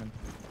 I'm coming.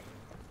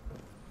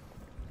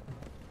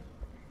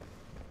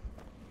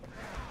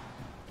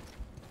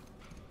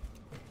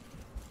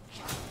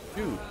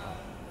 Dude.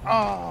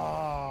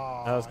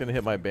 Oh! I was gonna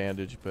hit my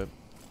bandage, but you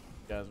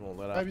guys won't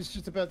let up. I was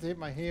just about to hit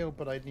my heel,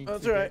 but I need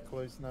That's to all right. get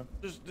close enough.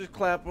 Just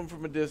clap them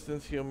from a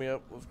distance, heal me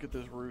up. Let's get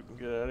this root and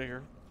get out of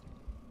here.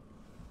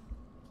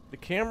 The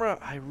camera,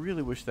 I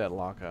really wish that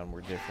lock-on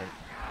were different.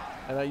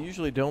 And I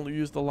usually don't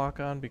use the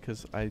lock-on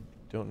because I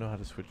don't know how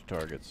to switch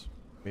targets.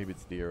 Maybe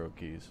it's the arrow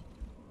keys.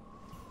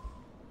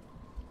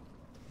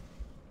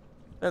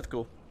 That's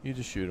cool. You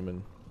just shoot him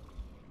and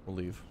we'll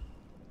leave.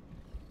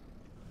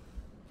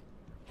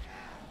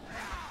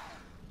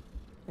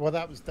 Well,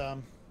 that was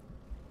dumb.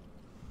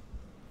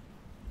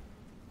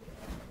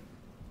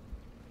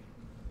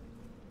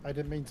 I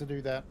didn't mean to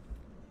do that.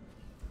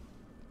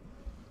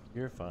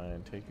 You're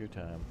fine. Take your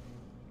time.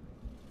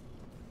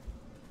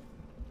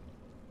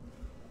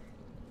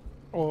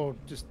 Or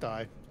just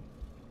die.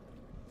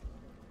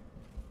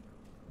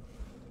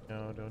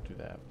 No, don't do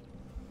that.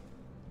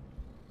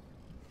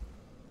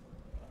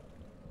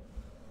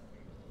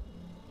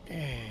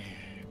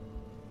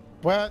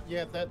 Well,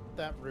 yeah,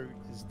 that route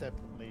is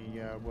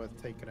definitely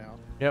worth taking out.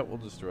 Yeah, we'll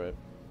destroy it.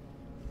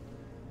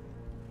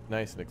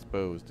 Nice and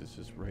exposed. It's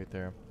just right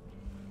there.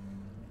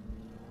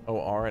 Oh,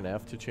 R and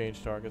F to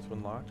change targets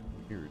when locked?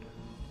 Weird.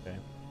 Okay.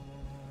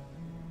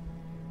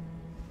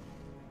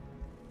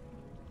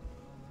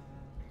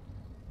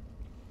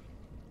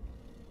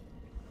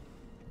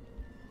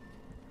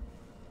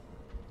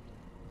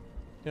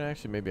 Yeah,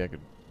 actually, maybe I could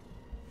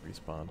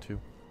respawn too.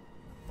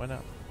 Why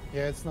not?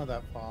 Yeah, it's not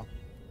that far.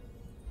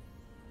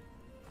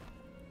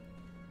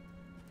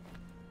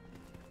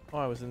 Oh,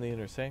 I was in the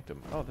inner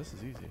sanctum. Oh, this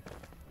is easy.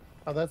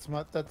 Oh, that's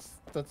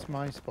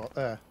my spot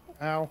there.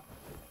 Ow.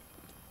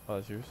 Oh,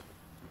 that's yours?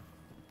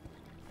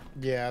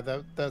 Yeah,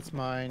 that's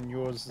mine.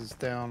 Yours is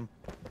down.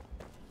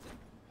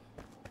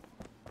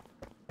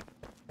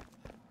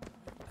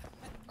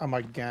 Oh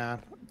my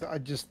god. I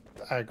just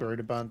aggroed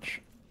a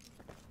bunch.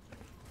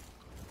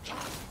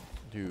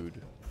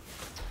 Dude.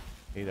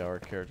 8-hour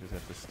characters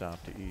have to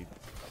stop to eat.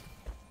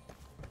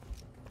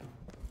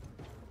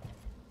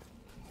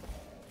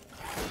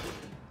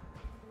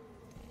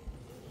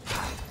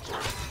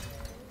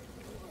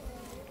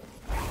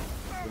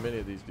 Too many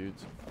of these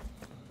dudes.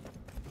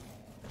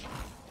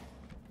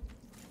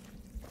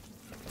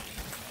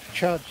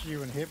 Charged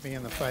you and hit me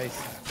in the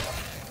face.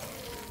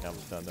 Yeah, I'm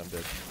stunned. I'm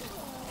dead.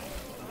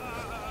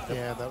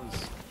 Yeah, that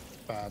was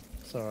bad.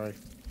 Sorry.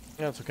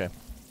 Yeah, it's okay.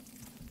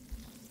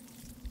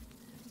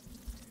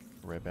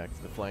 Right back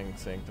to the flying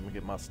sanctum and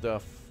get my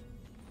stuff.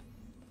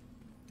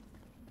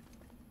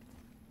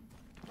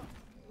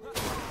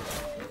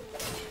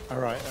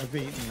 Alright, I've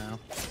eaten now.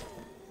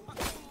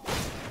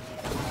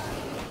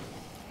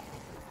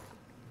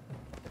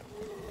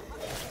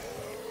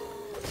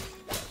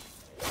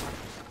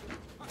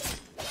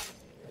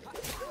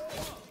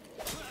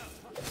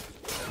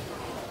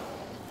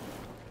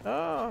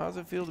 Oh, how's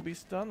it feel to be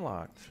stun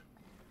locked?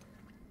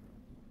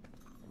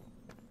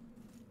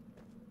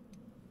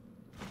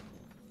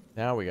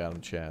 Now we got him,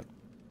 chat.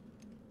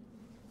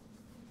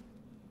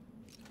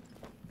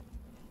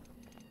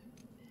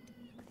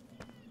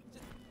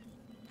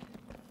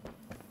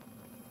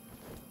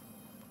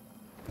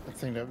 I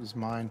think that was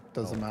mine.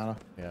 Doesn't matter.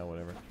 Yeah,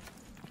 whatever.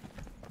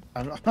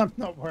 I'm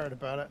not worried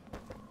about it.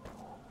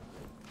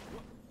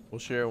 We'll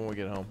share when we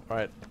get home. All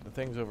right, the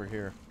thing's over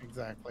here.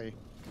 Exactly.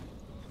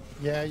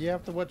 Yeah, you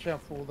have to watch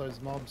out for all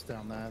those mobs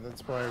down there.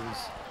 That's why I was...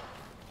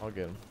 I'll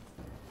get him.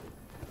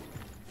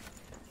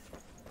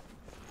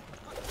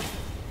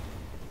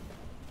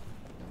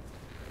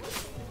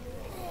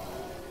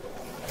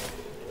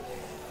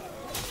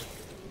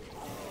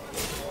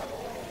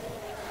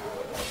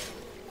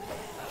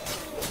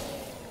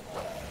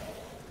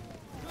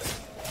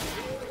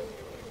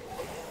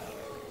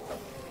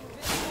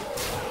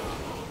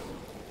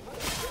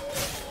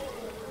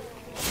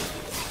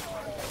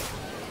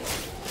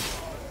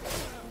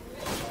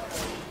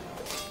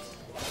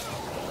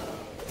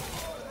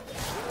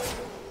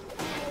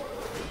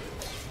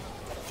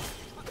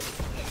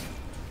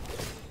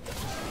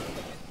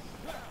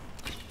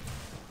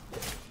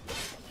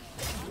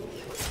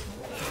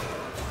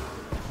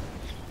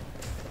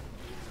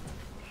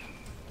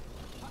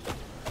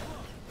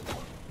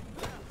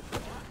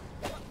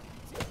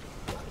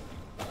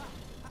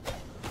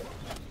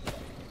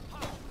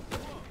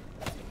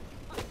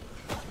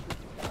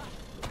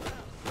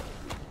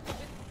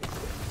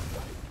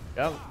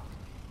 Got him.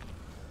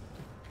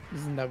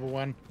 There's another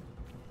one.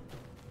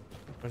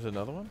 There's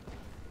another one?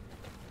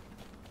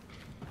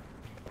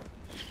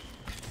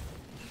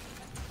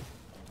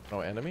 Oh,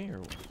 enemy or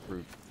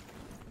brute?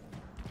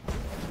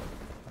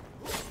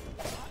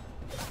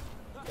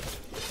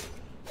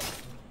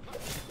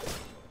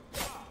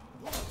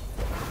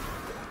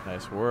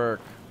 Nice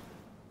work.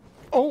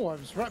 Oh, I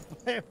was right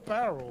by a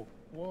barrel.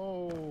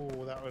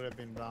 Whoa, that would have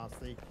been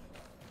nasty.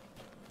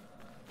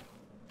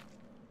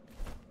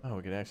 Oh,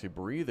 we can actually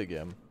breathe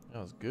again.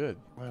 That was good.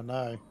 I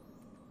know.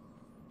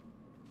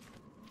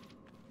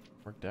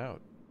 Worked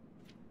out.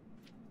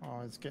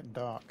 Oh, it's getting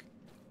dark.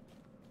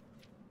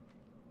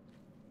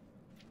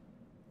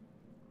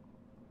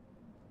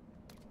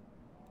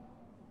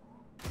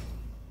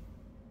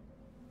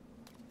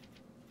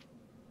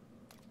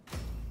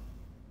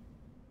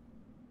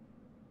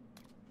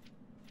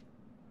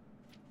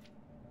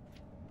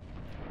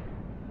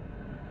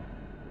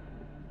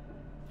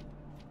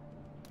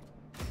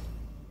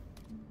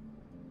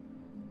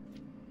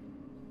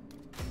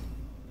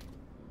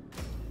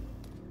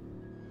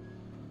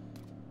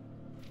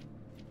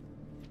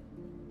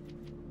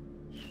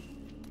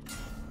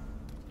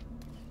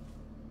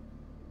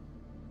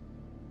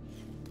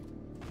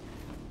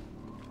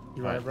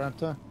 You right,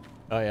 Raptor?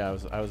 Oh yeah,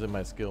 I was in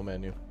my skill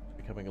menu.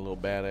 Becoming a little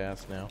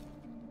badass now.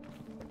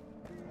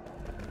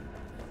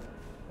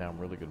 Now I'm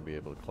really gonna be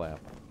able to clap.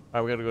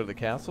 Alright, we gotta go to the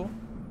castle?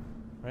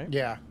 Right?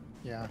 Yeah,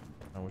 yeah.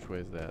 Oh, which way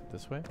is that?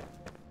 This way?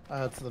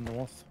 To the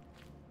north.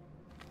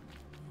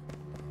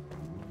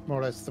 More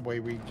or less the way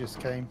we just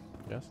came.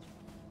 Yes.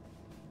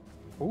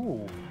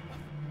 Ooh.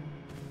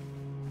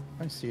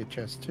 I see a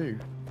chest too.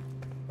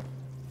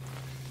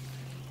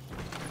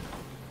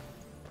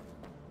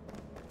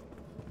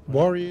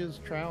 Warrior's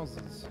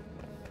trousers.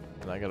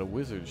 And I got a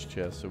wizard's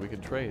chest, so we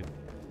can trade.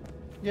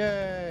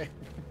 Yay!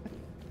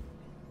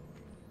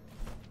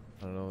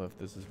 I don't know if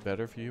this is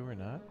better for you or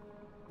not.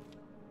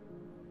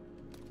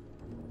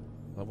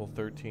 Level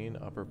 13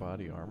 upper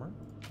body armor.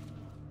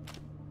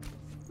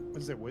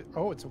 Was it?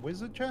 Oh, it's a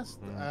wizard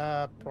chest.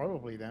 Mm.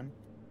 Probably then.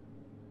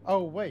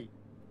 Oh wait.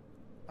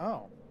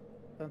 Oh,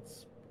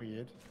 that's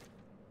weird.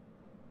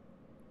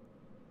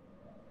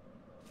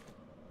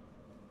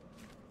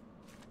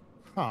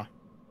 Huh.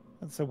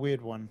 That's a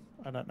weird one.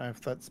 I don't know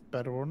if that's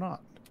better or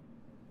not.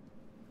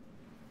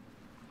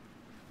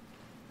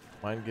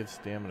 Mine gives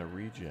stamina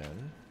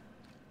regen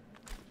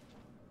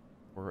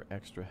or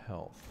extra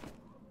health.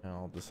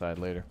 I'll decide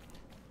later.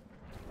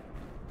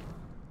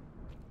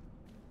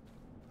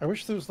 I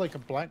wish there was like a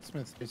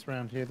blacksmith place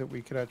around here that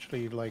we could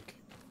actually like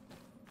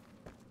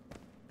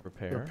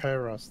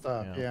repair our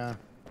stuff. Yeah.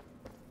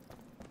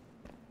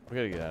 We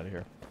gotta get out of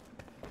here.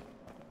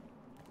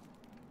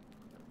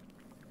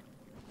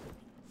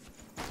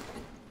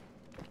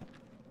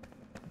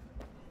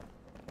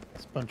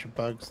 There's a bunch of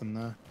bugs in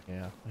there.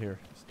 Yeah, here,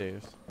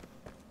 stairs.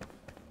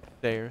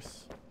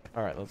 Stairs.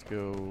 Alright, let's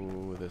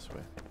go this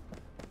way.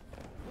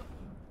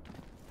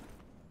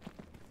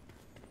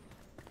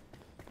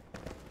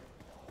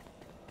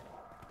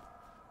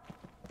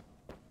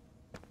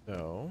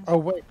 So. Oh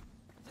wait.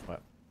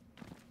 What?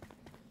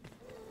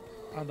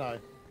 Oh no.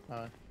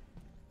 No.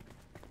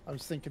 I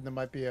was thinking there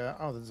might be a.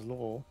 Oh, there's a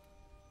law.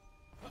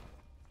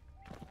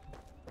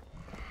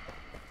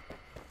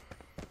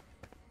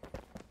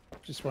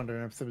 Just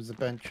wondering if there was a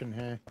bench in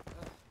here.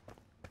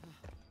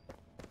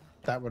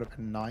 That would have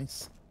been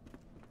nice.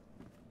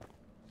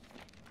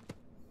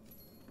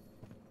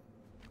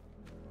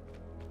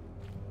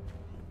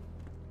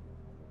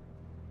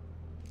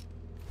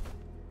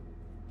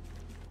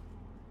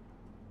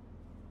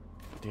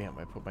 Damn,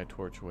 I put my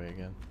torch away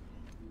again.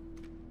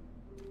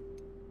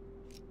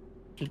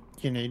 Do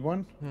you need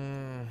one?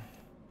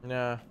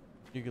 Nah.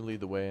 You can lead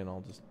the way and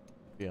I'll just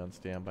be on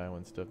standby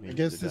when stuff needs I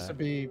to guess this would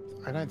be.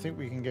 I don't think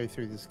we can go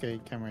through this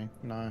gate, can we?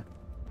 No.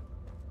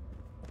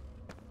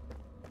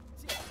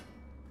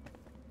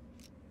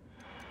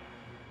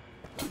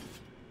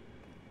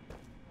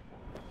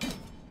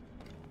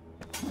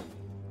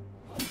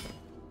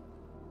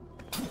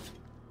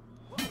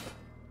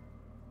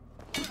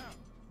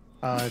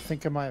 I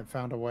think I might have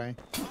found a way.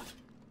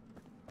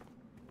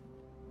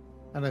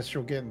 Unless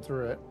you're getting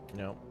through it.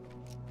 No.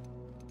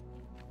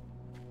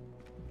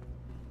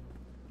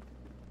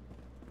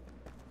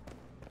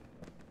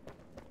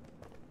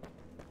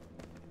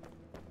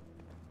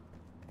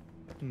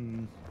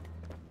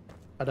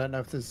 I don't know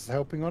if this is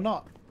helping or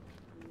not.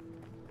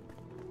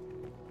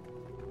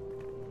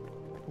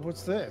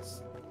 What's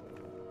this?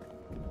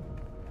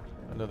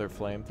 Another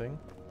flame thing.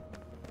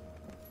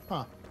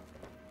 Huh.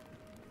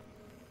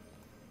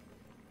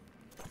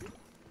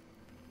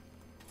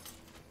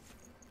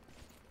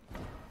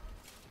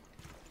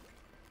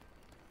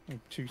 And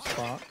 2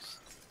 sparks.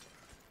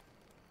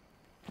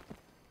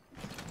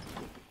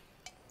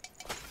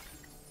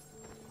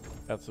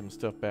 Got some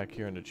stuff back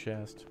here in the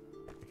chest.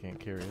 I can't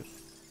carry it.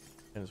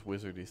 And it's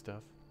wizardy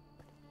stuff.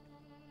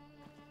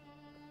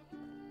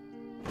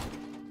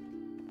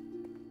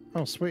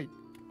 Oh, sweet.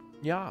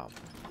 Yeah.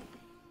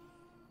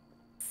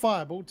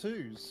 Fireball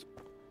 2s.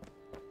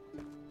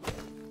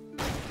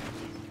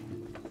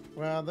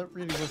 Well, that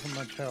really wasn't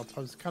much help.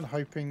 I was kind of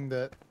hoping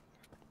that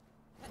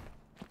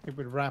it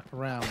would wrap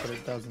around, but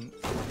it doesn't.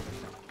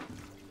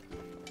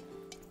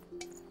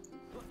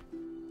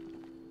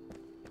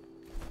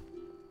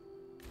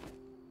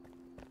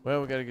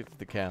 Well, we gotta get to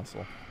the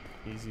castle.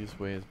 Easiest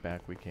way is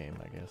back we came,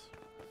 I guess.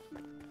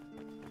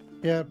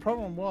 Yeah, the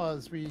problem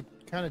was we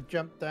kind of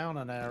jumped down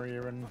an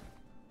area and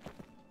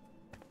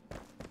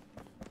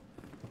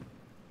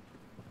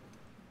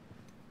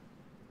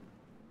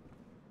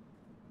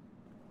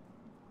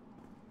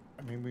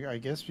I mean, I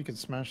guess we could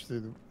smash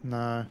through the...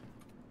 No.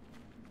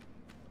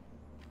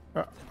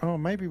 Oh,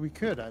 maybe we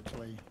could,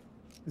 actually.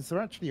 Is there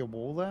actually a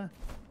wall there?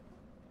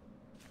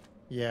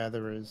 Yeah,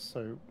 there is,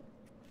 so...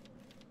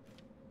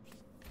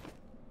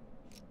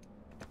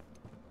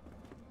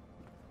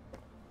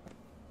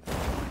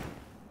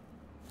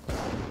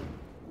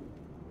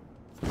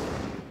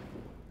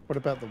 What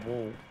about the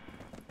wall?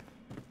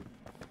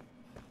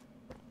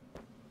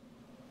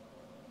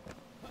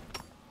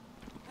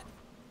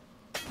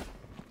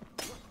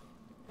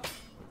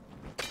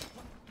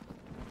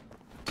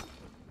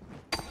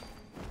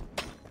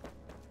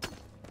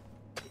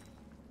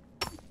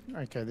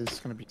 Okay, this is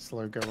going to be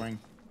slow going.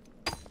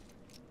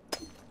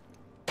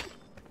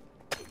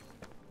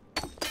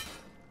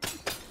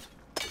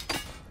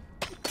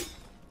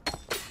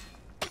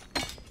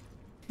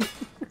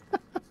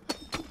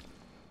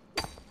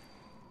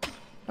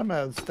 I'm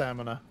out of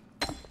stamina.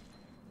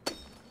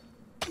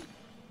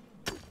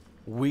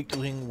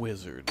 Weakling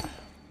wizard.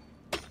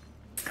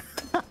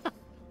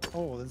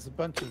 Oh, there's a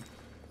bunch of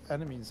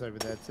enemies over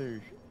there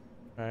too.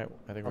 Alright,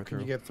 I think How we're can through.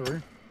 you get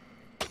through?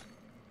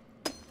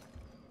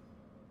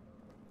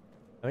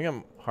 I think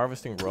I'm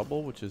harvesting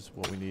rubble, which is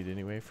what we need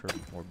anyway for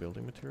more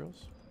building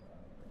materials.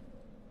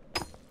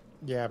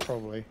 Yeah,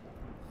 probably.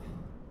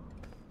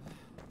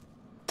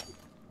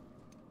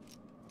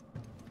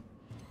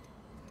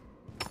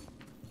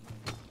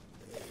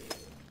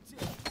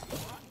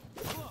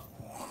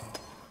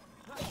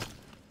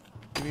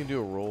 We can do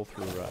a roll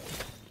through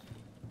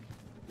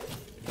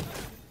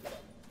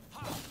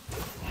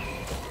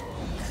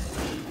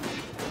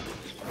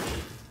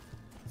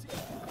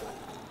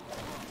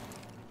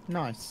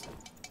Nice.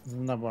 There's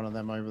another one of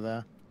them over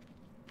there.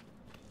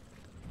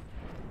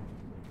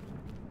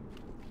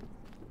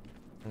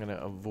 I'm gonna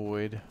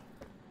avoid.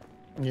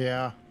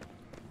 Yeah.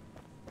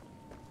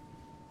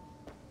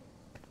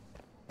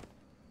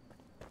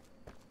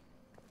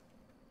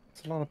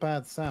 It's a lot of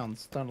bad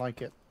sounds. Don't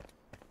like it.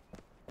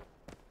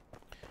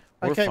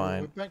 We're Okay, fine.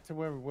 well, we're back to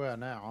where we were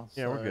now.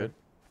 Yeah, we're so- good.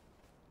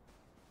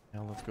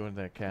 Now let's go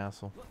into that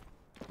castle.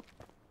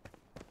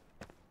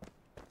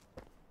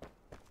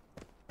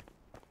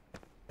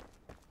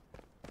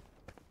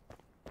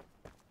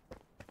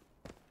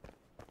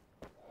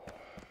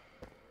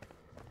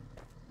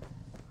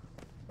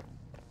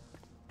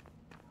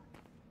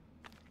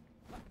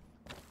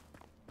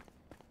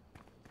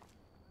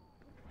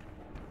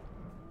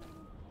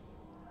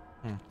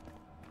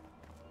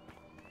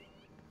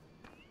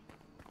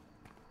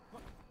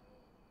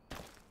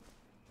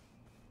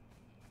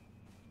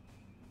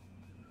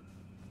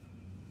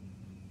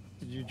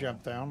 Did you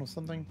jump down or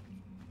something?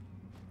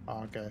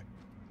 Oh, okay.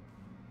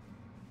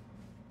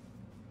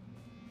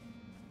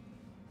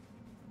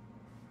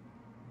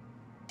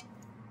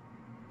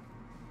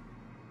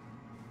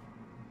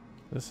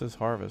 This is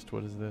harvest.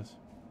 What is this?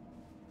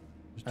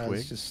 Just It's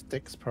twigs? just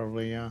sticks,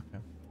 probably, yeah.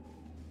 Okay.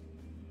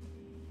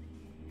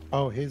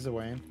 Oh, here's a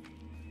way in.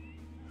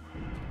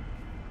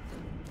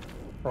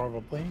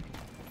 Probably.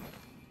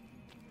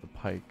 The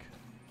pike.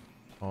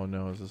 Oh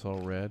no, is this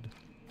all red?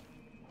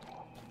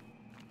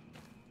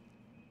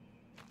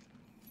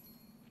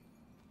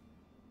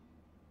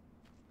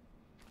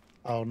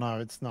 Oh, no,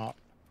 it's not.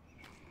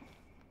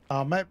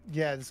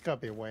 Yeah, there's got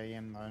to be a way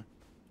in, though.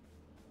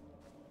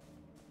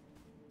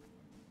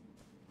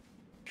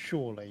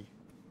 Surely.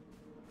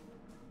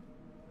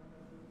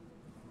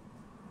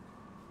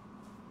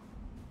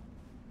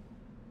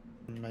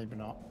 Maybe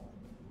not.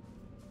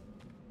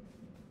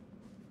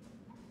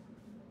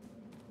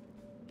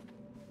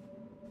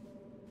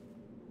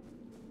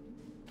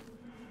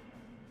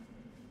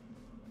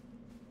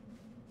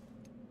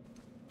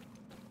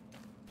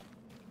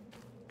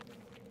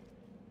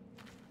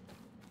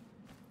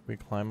 We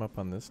climb up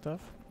on this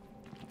stuff?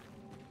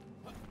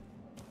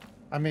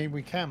 I mean,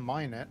 we can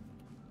mine it.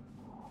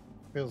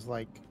 Feels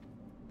like...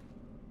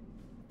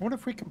 What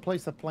if we can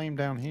place a flame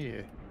down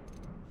here?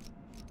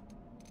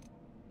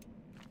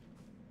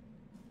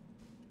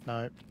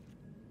 No.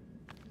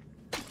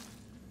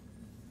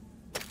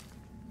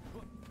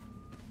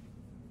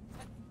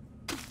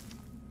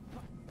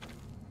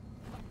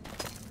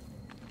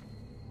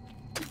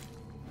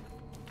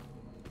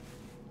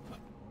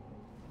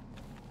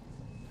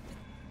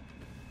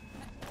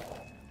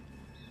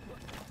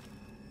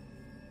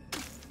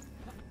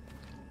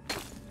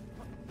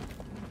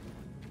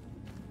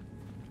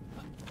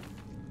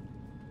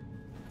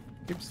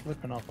 Keep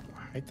slipping off.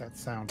 I hate that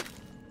sound.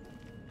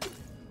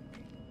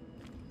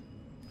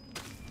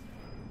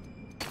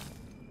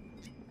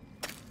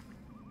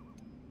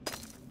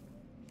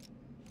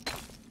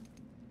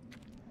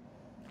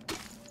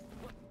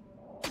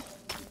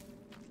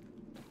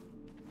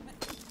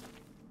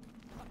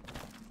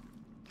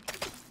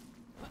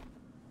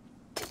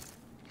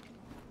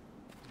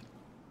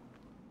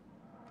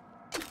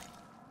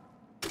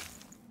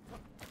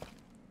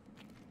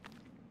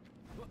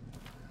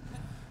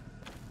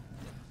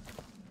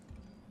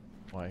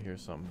 I hear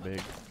something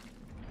big.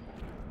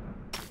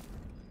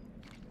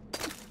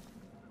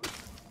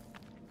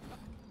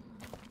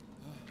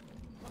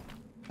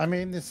 I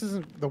mean, this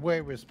isn't the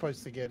way we're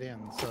supposed to get in,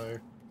 so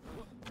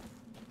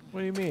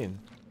What do you mean?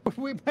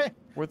 we may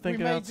We're thinking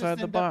we may outside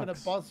just the end up in a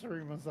box. boss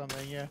room or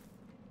something. Yeah,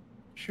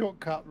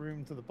 shortcut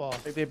room to the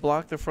boss. Like they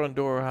blocked the front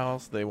door of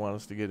house. They want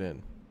us to get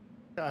in.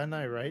 I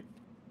know, right?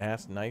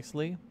 Ask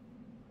nicely.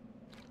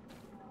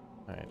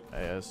 All right. I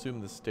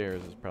assume the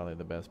stairs is probably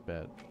the best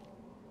bet.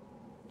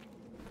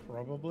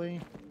 Probably.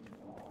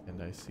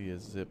 And I see a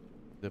zip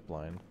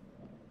line.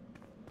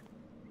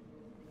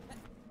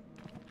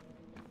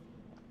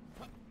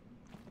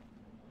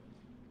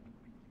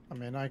 I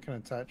mean, I can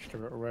attach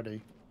to it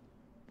already.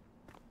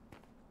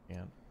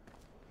 Can't.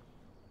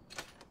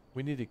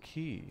 We need a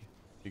key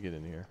to get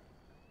in here.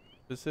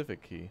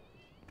 Specific key.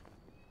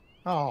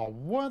 Oh,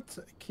 what?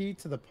 Key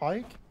to the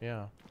pike?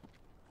 Yeah.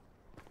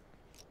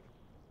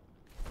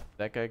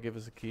 That guy give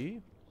us a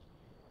key?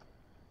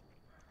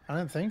 I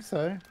don't think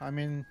so. I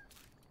mean,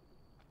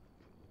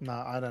 no,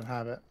 I don't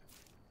have it.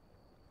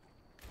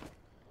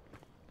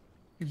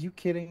 Are you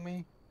kidding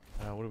me?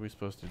 What are we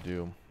supposed to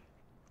do?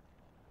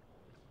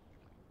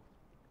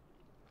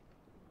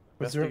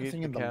 Was there Investigate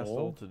anything in the castle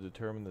wall? to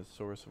determine the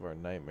source of our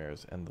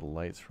nightmares and the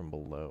lights from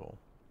below.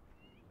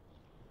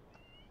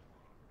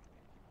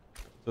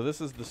 So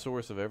this is the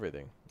source of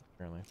everything,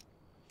 apparently.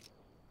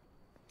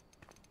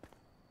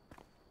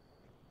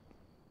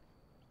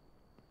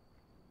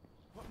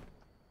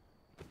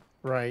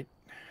 Right.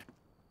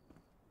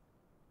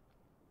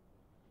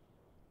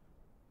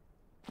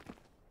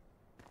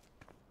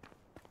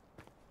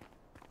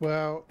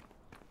 Well,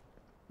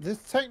 this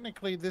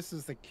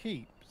is the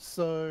keep.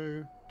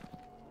 So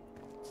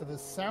to the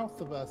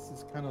south of us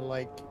is kind of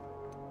like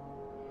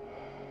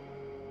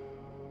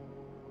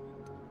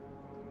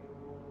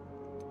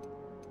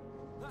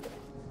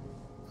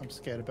I'm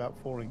scared about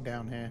falling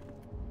down here.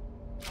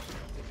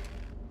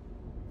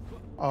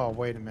 Oh,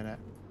 wait a minute.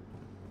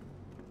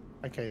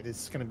 Okay,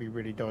 this is going to be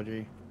really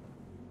dodgy.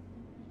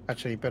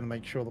 Actually, better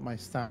make sure that my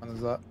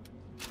stamina's up.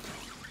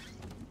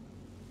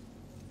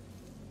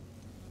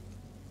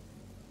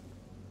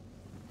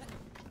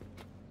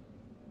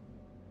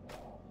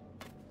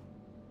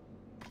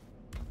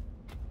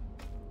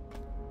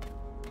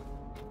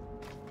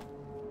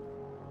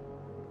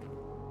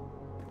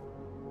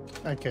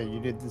 Okay, you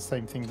did the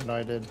same thing that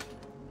I did.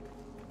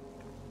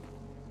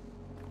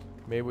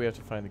 Maybe we have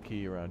to find the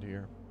key around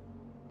here.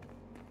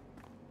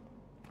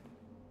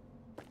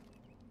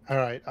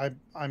 Alright,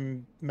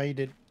 I'm made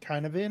it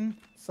kind of in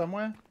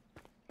somewhere.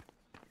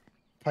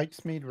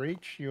 Pikesmead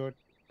Reach, you're...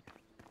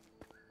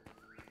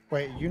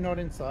 Wait, you're not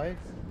inside?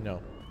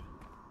 No.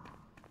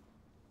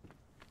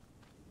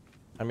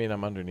 I mean,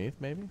 I'm underneath,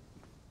 maybe?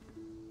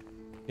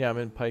 Yeah, I'm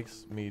in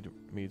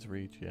Mead's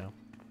Reach, yeah.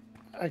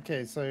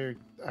 Okay, so...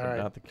 Not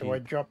Alright, the do I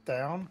key. drop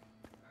down?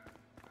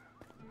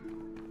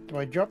 Do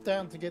I drop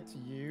down to get to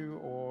you,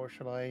 or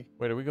should I...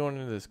 Wait, are we going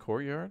into this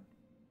courtyard?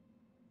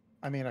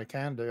 I mean, I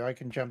can do. I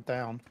can jump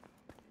down.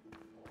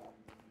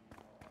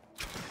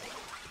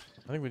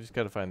 I think we just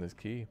gotta find this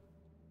key.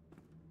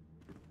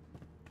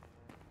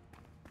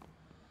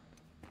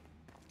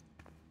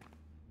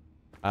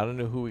 I don't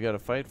know who we gotta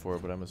fight for,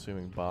 but I'm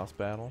assuming boss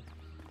battle.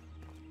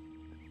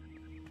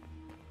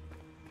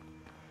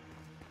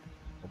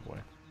 Oh boy.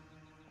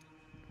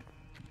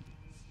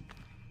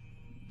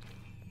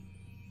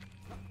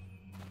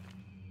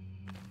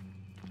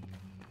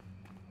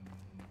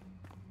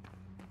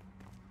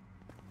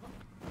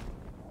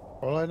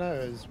 All I know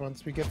is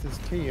once we get this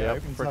key, it Yep,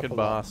 opens up a frickin' lot.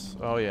 boss.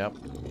 Oh, yep.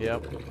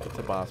 Yep, it's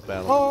a boss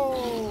battle.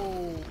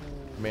 Oh!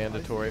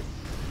 Mandatory.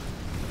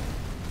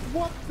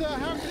 What the?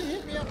 How did he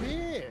hit me up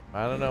here?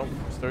 I don't know.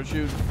 Start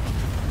shooting.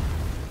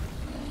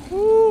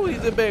 Woo,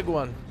 he's a big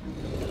one.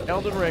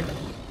 Elden Ring.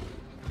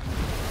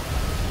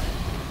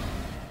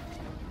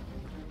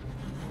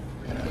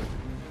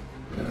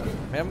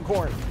 Have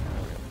corn.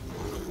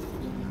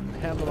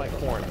 Handle my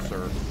corn,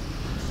 sir.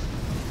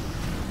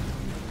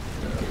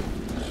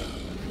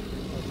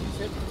 He's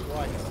hit me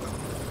twice.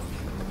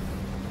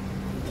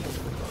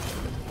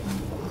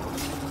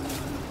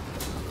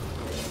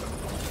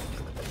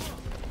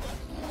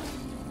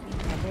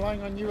 I'm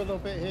relying on you a little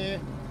bit here.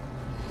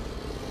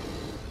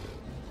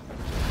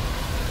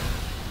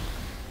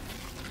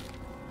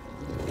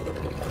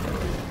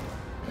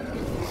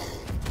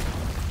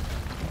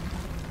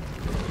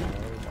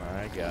 Oh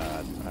my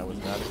god. I was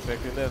not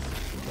expecting this.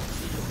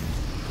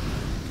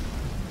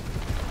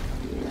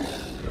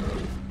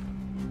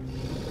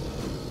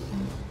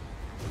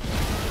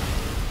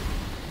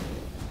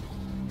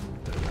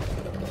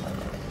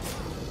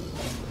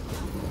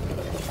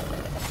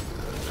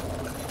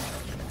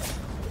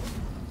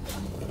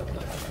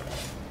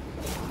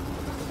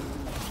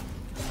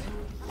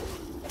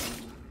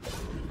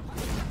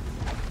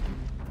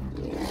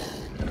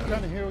 I'm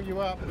trying to heal you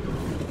up.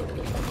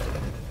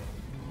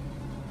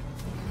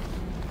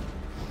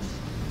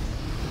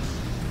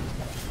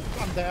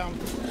 I'm down.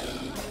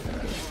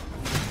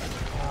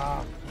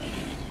 Ah.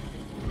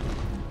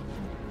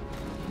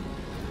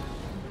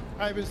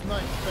 I was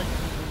not expecting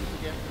him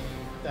to get me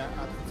that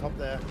at the top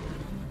there.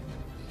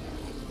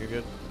 You're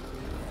good.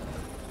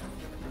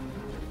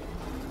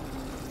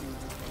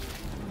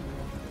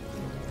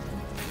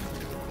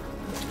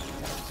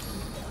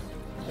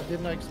 I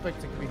did not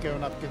expect it to be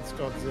going up against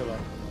Godzilla.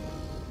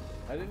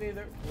 I didn't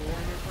either. We weren't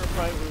here for a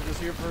fight. We were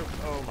just here for.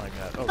 Oh my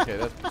god. Okay,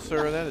 that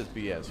sir, that is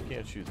BS. You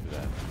can't shoot through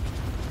that.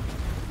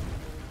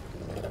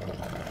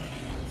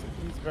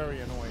 He's very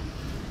annoyed.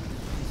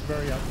 He's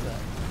very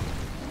upset.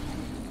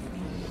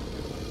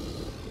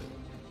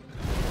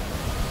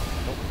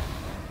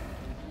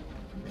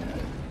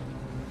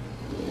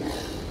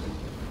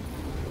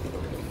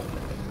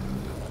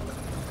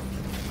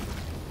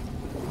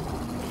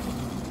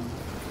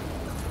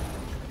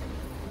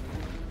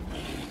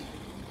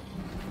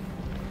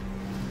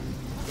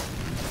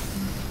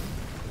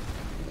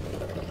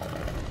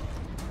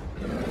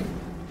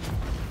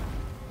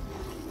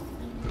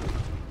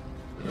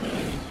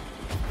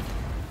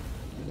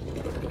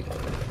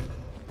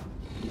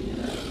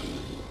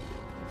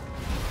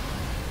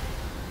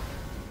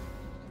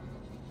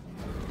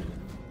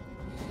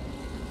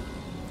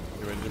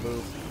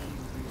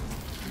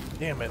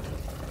 Damn it.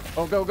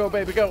 Oh, go, go,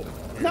 baby, go.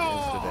 No!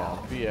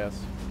 Down. BS.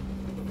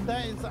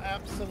 That is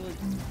absolute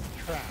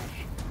trash.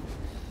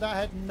 That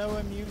had no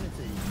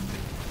immunity.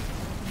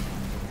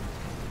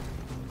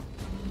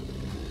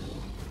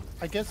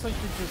 I guess I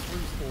should just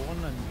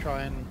respawn and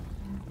try and...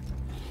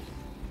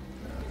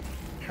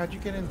 How'd you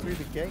get in through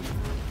the gate?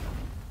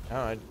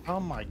 Oh, Oh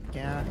my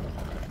god.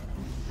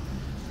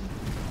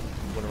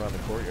 went around the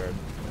courtyard.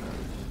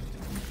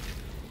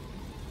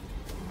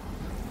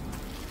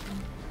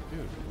 Dude,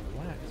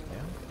 relax,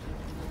 man.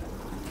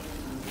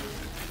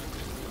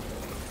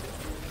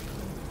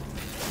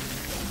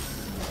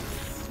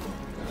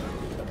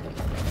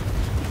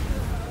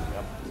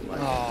 Yep.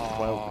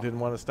 Well, didn't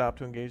want to stop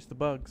to engage the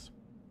bugs.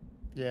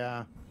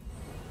 Yeah.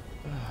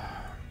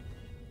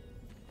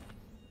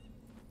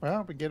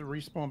 Well, we get a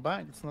respawn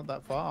back. It's not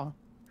that far.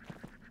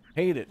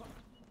 Hate it.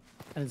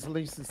 And at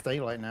least it's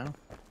daylight now.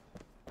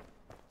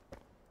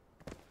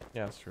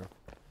 Yeah, that's true.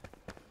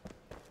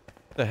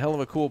 The hell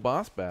of a cool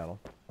boss battle.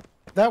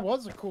 That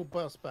was a cool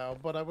boss battle,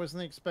 but I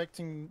wasn't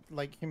expecting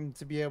like him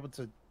to be able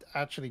to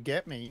actually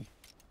get me.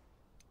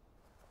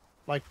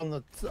 Like on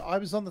the, I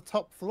was on the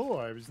top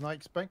floor. I was not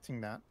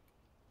expecting that.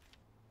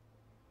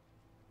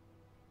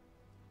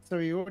 So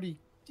he already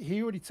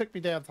took me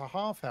down to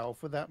half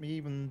health without me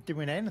even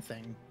doing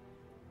anything.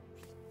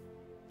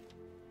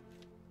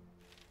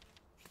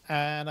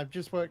 And I've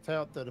just worked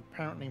out that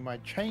apparently my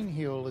chain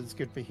heal is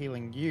good for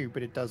healing you,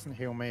 but it doesn't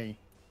heal me.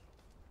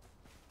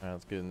 Alright,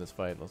 let's get in this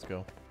fight. Let's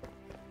go.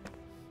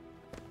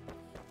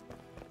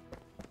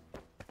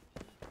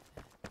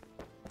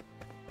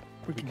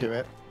 We can do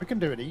it. We can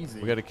do it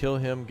easy. We gotta kill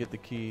him, get the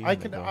key. I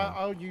and then can. go home.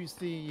 I'll use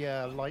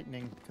the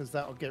lightning because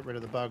that'll get rid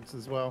of the bugs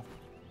as well.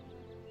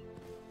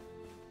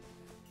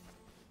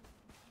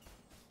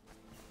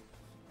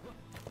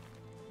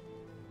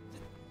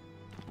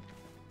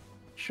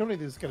 Surely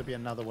there's got to be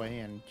another way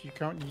in. You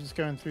can't. You just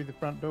go in through the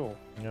front door.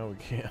 No, we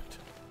can't.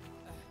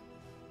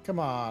 Come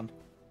on.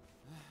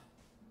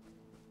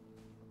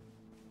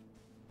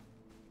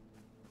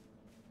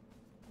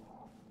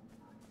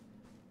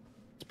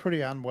 It's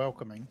pretty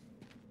unwelcoming.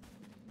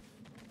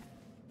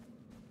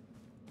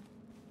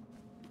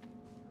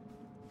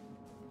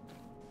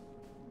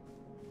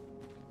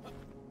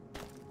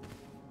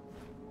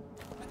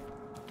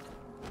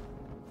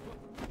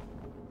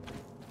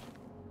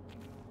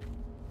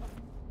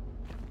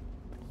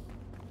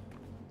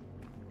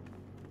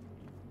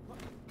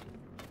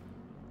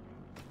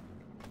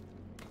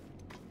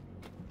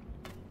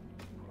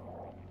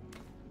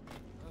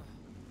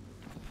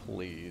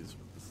 Please,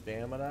 with the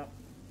stamina.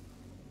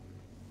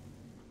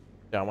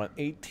 Yeah, I want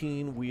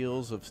 18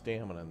 wheels of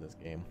stamina in this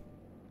game.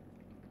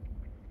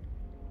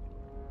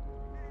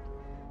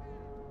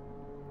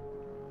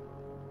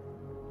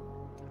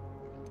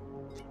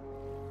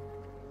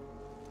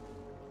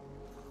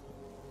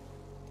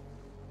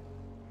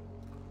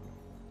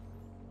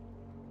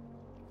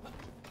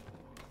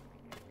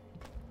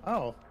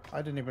 Oh,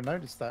 I didn't even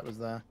notice that was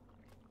there.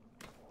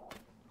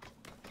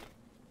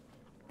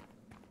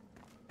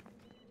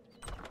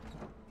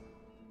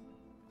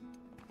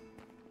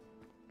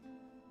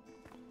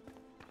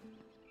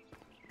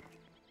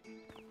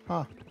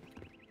 Huh.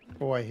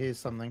 Oh, I hear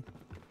something.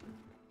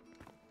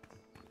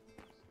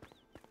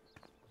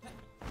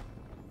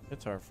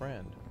 It's our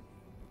friend.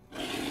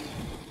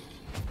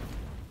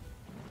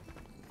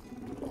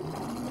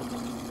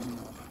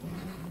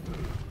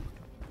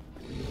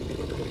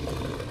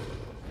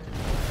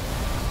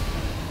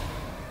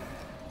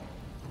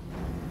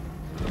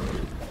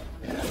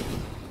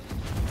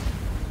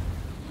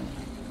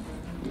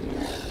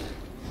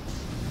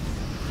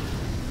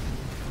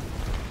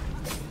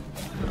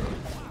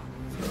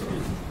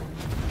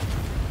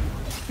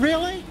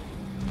 Really?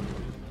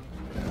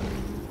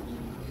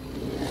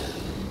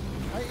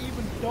 I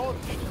even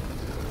dodged.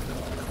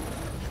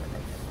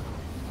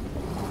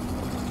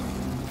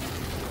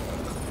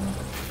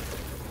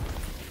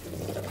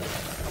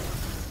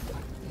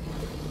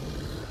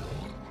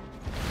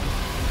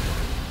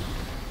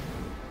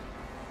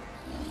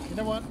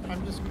 know what?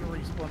 I'm just gonna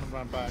respawn and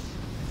run back.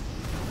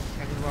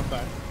 I can run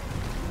back.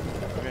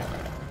 Okay.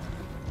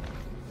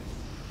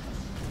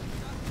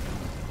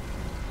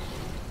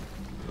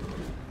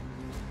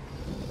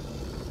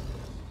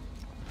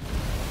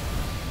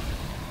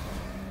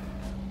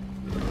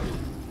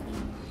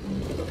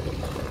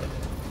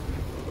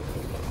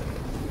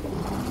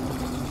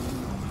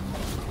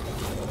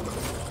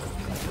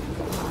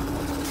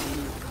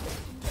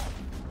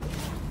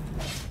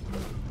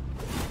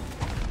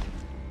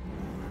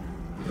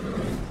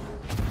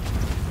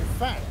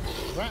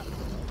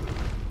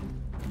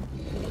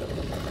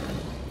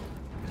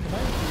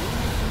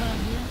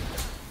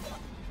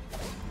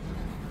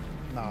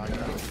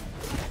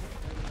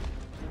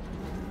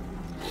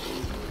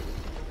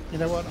 You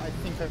know what? I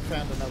think I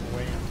found another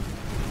way in.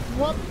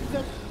 What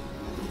the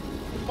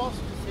boss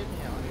just hit me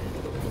out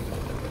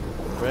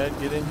here. Red,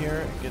 get in here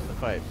and get in the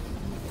fight.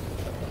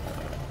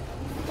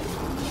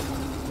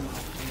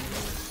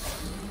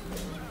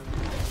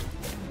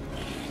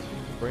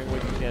 Bring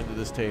what you can to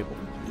this table.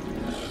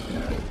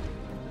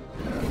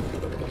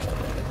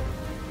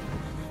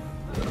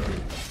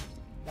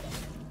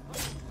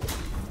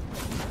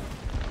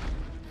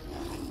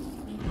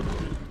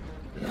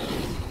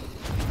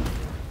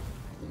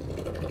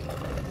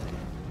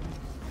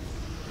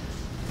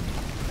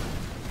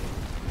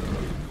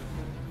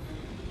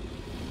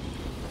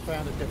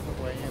 Found a different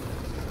way in.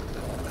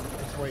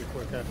 It's way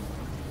quicker.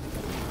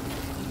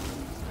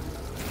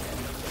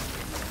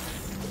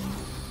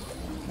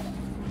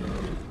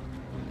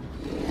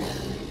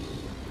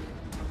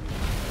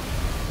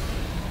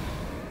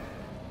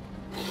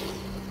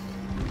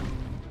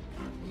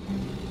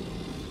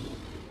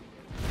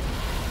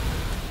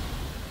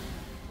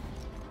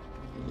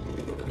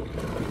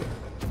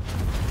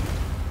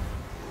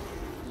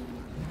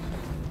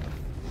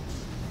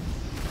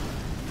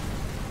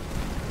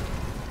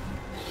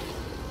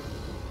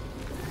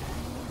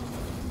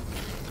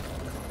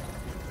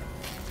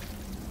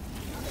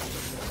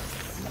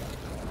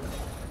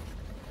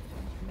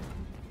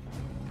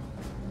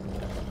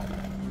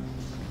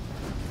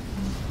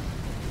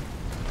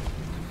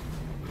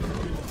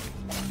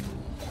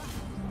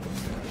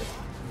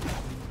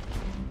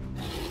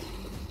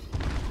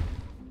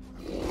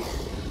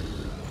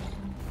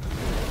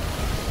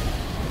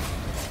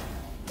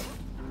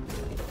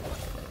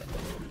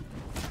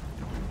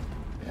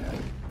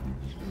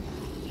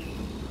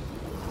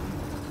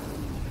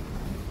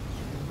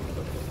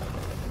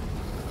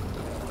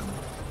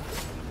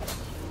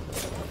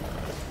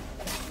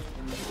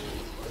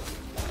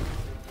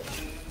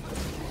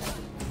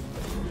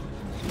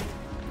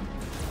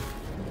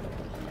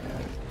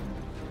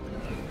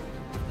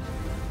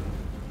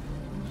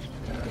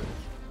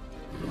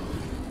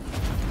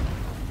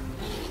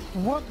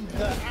 What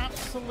the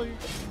absolute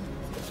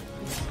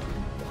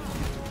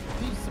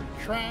piece of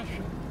trash.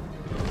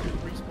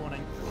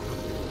 Respawning.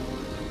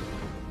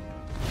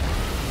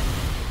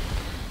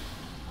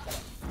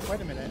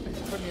 Wait a minute, it's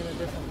putting me in a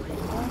different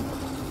respawn?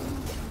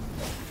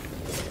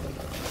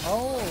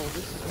 Oh,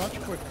 this is much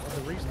quicker for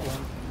the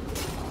respawn.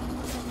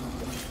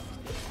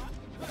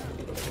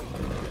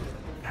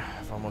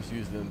 I've almost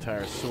used an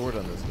entire sword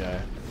on this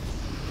guy.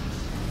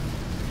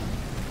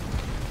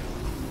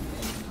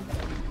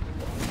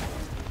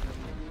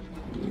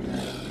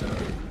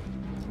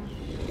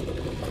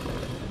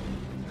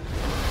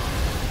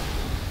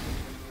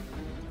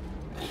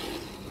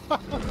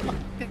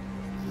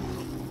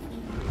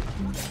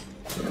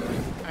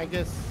 I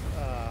guess,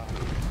 I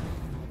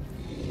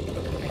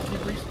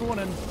keep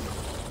respawning.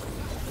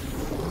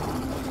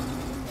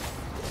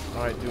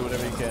 Alright, do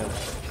whatever you can.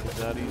 It's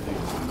not easy.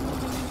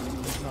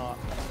 It's not.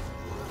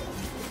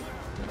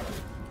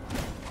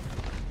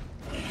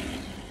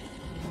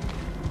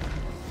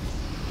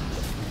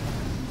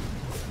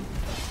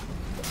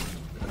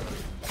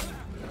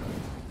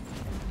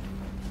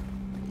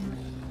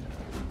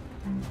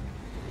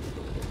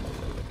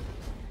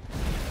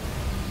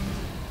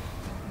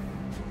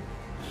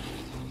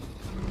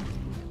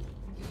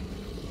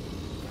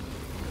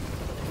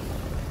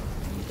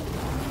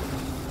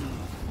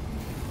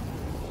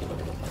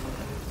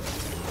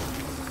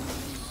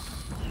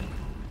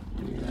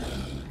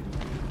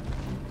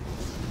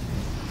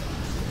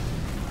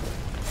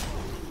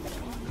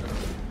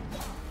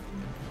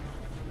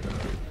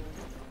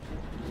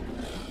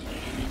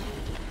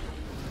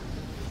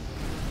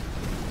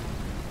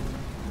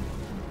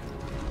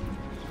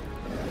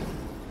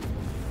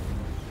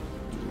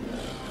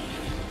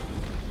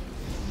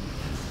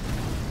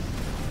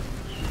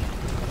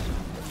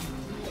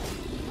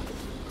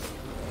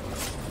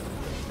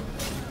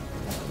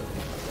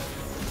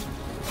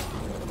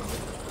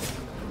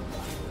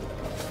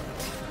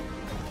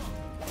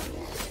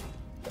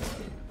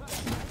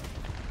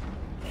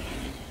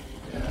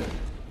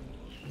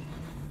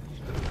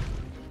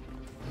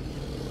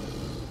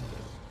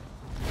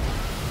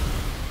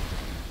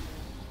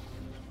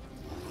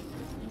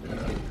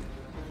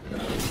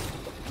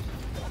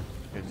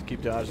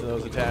 Keep dodging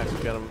those attacks.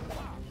 We've got them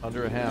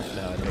under a half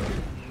now, I think.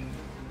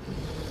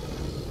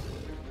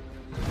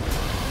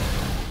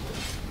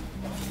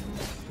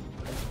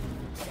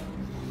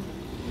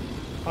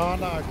 Oh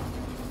no.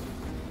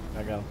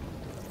 I got him.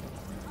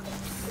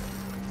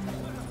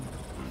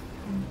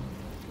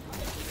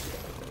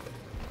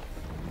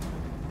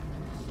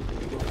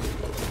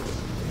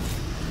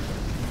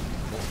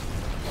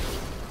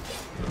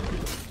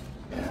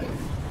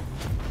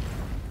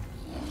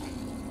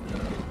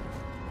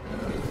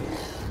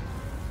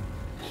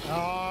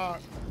 Ah.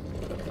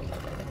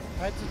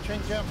 I had to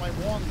change out my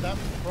wand, that's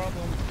the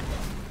problem.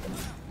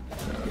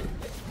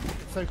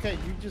 It's okay,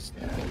 you just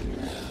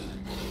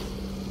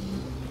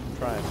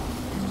Trying.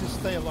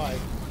 stay alive.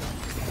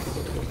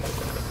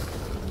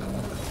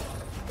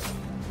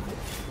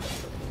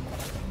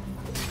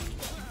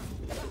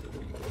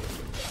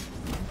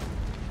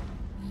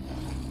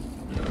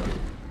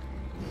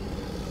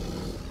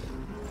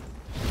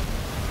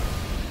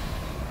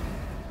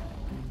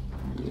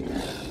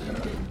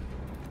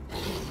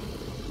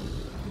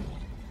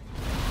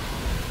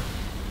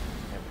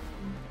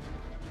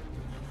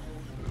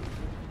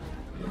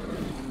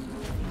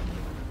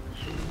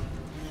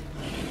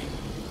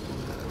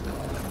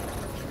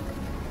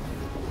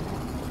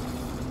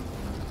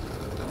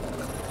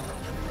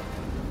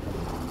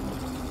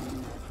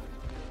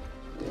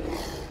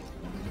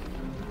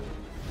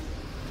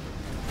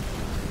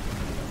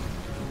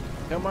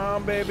 Come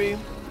on, baby.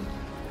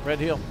 Red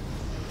heel.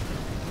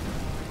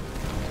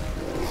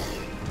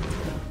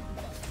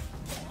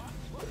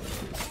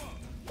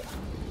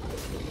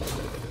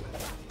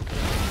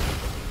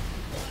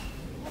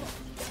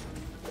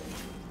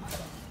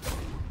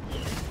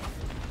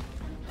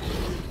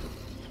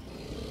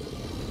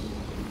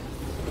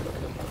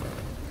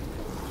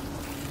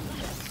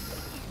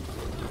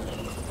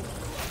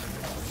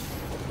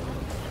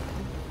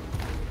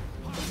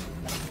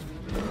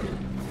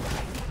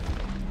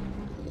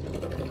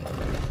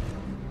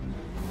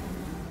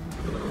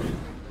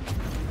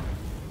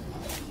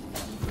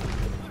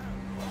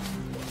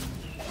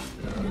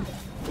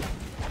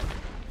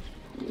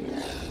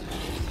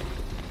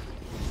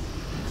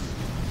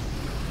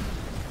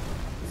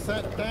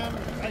 Set down.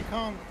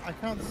 I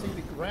can't see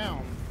the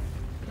ground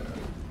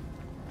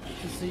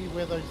to see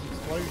where those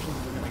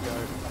explosions are gonna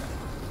go.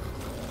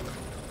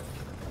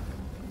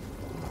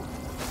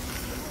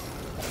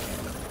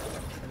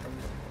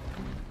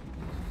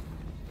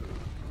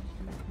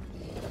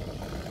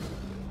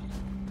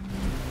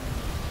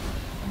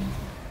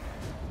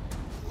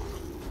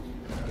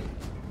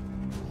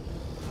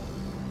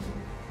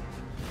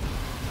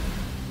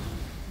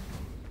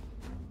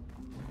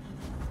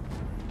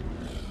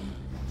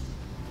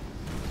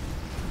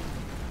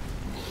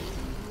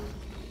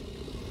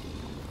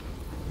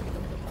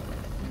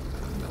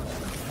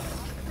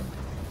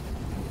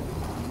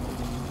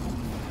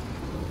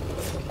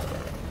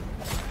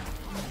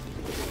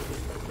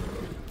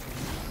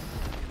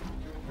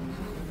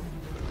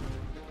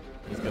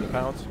 He's gonna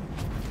pounce.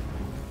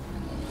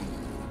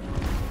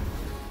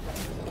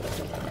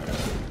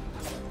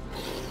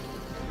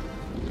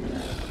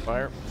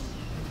 Fire.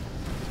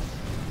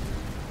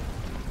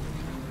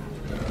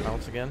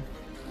 Pounce again.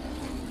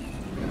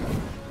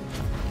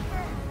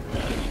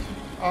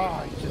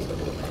 Oh, he just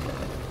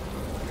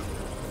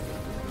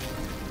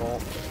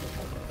Ball.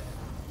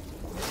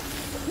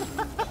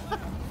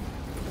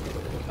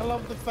 I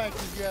love the fact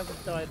that you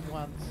haven't died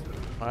once.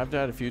 I've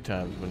died a few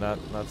times, but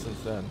not since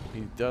then.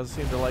 He does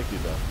seem to like you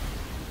though.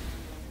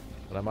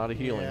 But I'm out of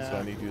healing, so I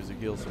Yeah. need you as a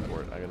heal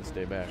support. I gotta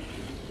stay back.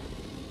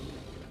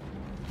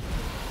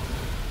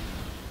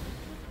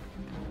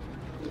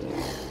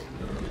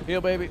 Heal,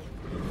 baby.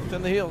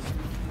 Send the heals.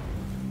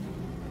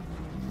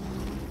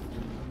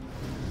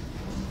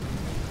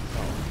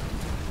 Oh.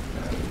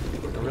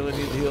 I really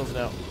need the heals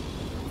now.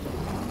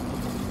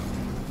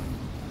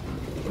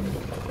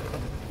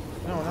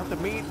 No, not the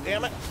meat.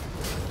 Damn it.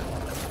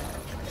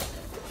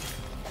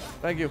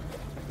 Thank you.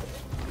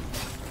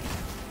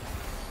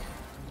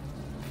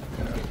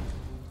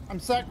 I'm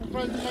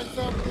sacrificing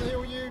myself to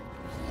heal you.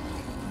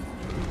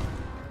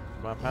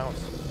 Come on,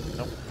 pounce.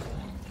 Nope.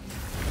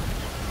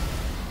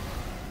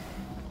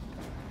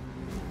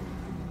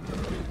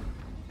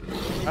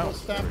 Pounce.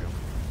 Stab.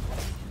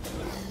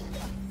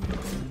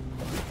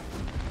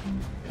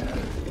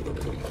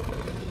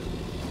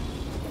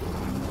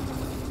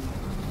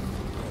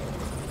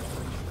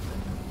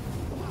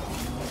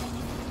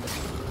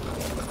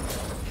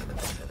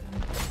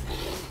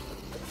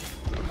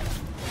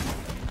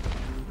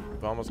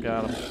 We've almost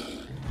got him.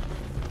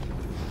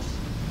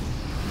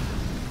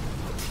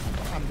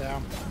 I'm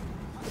down.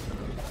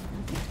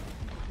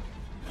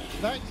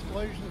 That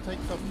explosion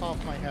takes up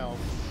half my health.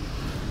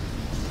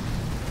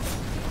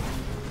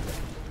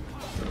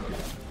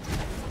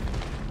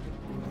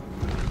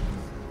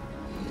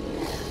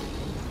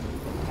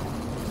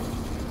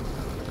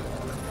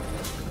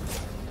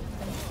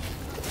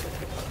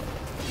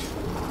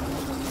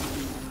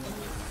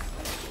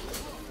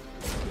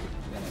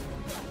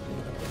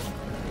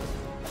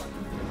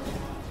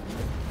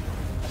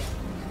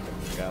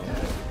 Got him.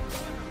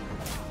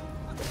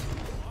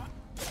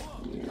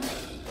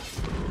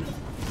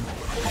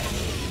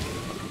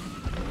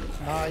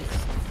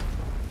 Nice.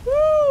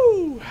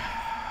 Woo!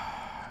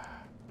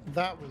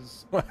 That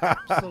was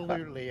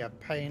absolutely a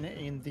pain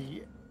in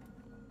the...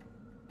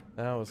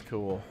 That was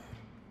cool.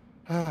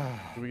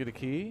 Do we get a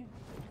key?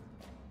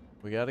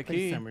 We got a Please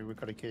key. tell me we've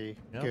got a key.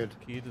 Yep, Good.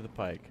 key to the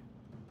pike.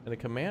 And a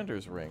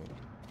commander's ring.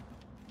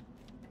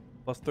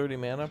 Plus 30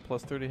 mana,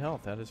 plus 30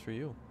 health. That is for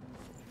you.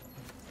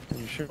 Are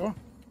you sure?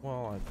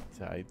 Well,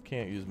 I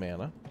can't use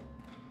mana.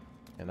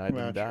 And I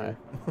didn't die.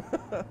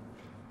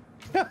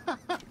 Well,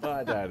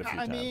 I died a few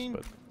times,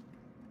 but...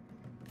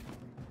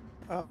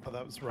 Oh,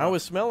 that was right. I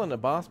was smelling a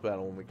boss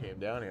battle when we came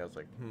down here. I was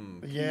like,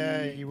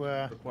 Yeah, you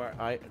were.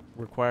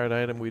 Required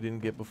item we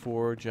didn't get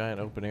before. Giant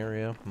open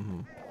area.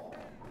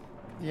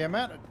 The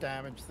amount of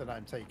damage that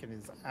I'm taking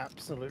is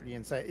absolutely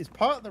insane. It's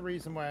part of the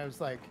reason why I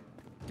was like,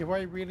 do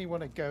I really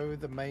want to go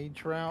the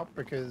mage route?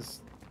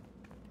 Because...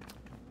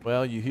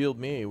 Well, you healed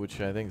me,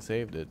 which I think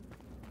saved it.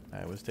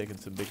 I was taking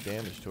some big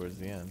damage towards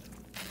the end.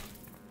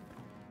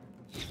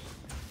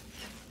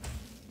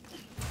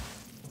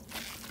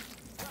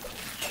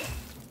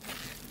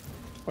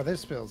 Well,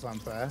 this feels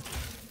unfair.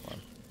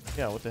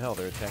 Yeah, what the hell?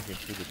 They're attacking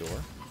through the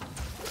door.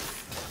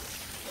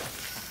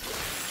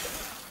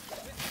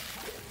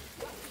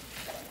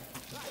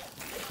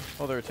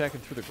 Oh, they're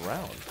attacking through the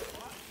ground.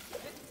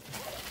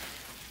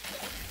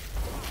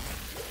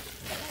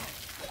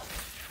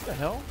 What the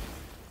hell?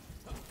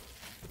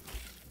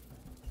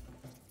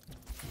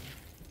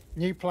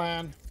 New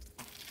plan.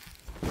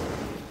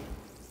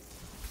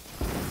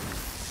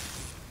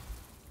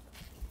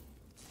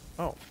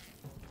 Oh.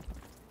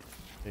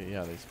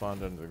 Yeah, they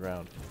spawned under the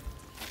ground.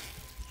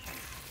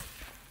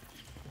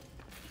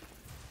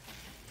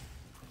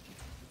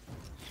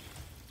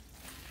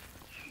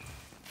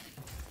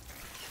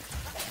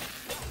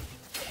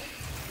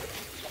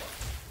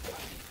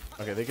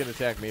 Okay, they can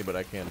attack me, but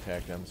I can't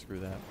attack them. Screw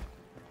that.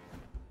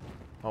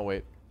 Oh,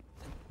 wait.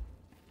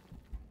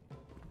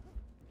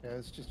 Yeah,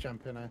 let's just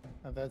jump in. Oh,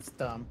 that's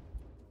dumb.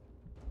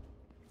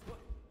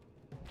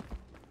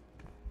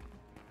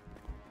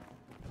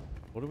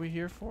 What are we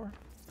here for?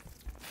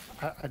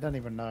 I don't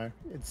even know.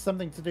 It's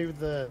something to do with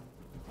the...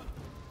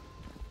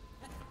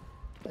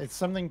 It's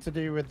something to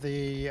do with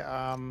the...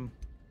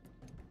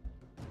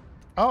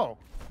 Oh,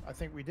 I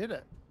think we did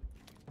it.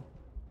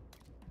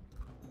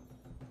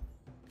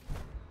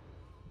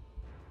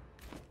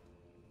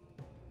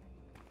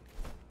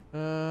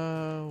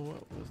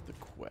 What was the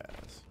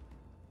quest?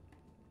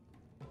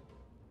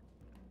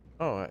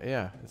 Oh,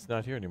 yeah, it's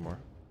not here anymore.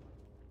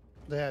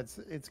 Yeah,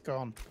 it's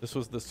gone. This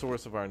was the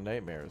source of our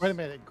nightmares. Wait a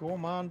minute,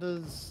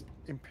 Gormander's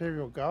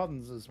Imperial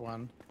Gardens is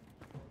one.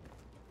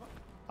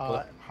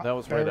 Well, that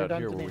was right buried out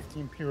here where underneath the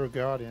Imperial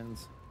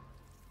Guardians.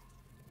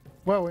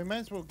 Well, we may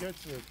as well go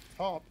to the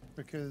top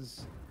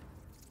because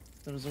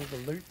there was all the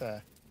loot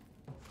there.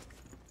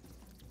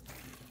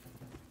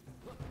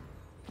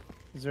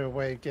 Is there a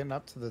way of getting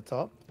up to the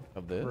top?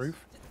 Of this?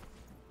 Roof?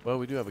 Well,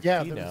 we do have a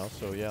Yeah, key there now, was-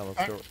 so yeah,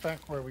 let's go.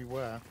 Back where we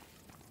were.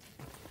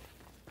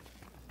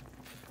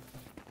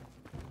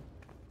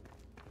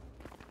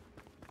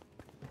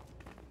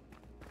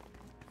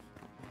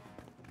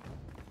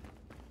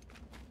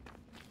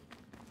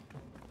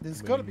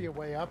 There's got to be a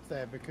way up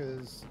there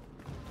because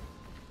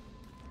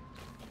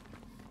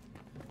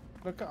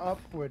look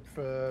upward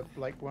for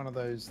like one of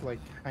those like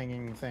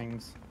hanging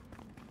things.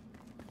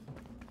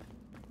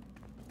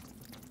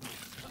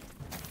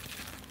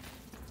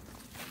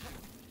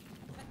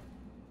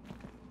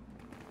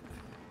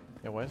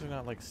 Yeah, why is there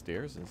not like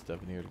stairs and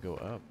stuff in here to go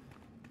up?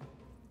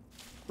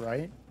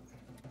 Right?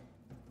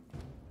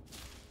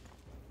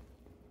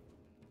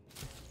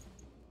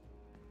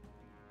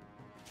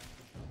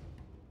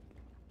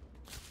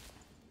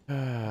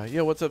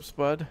 Yeah, what's up,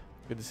 Spud?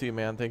 Good to see you,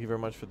 man. Thank you very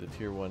much for the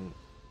tier 1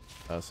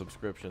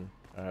 subscription.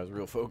 I was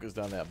real focused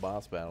on that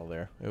boss battle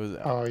there. It was.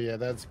 Oh yeah,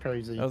 that's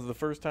crazy. That was the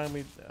first time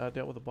we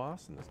dealt with a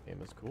boss in this game.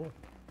 It's cool.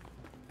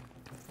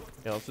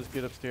 Yeah, let's just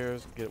get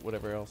upstairs, get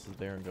whatever else is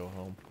there, and go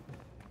home.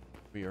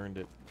 We earned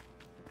it.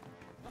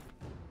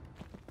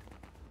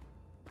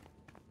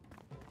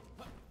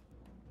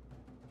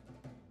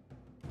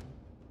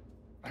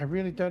 I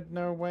really don't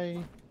know a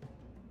way.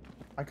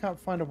 I can't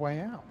find a way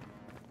out.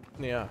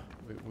 Yeah,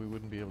 we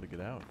wouldn't be able to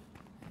get out.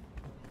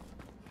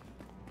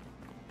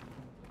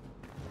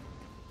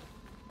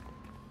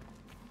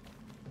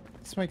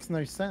 This makes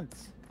no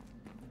sense.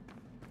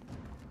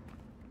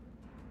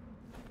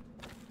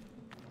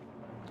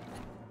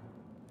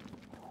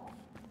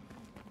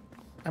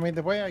 I mean,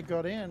 the way I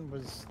got in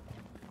was...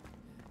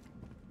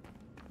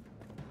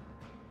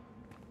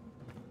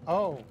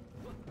 Oh,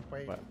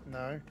 wait, What?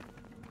 no.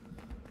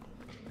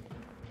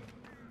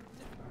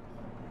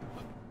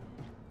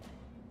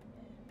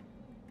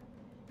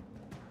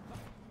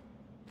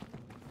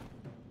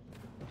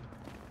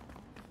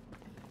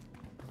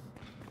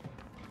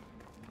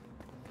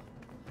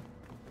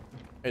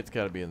 It's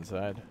got to be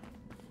inside.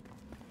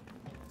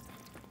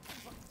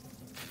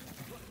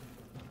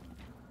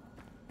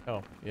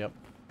 Oh, yep.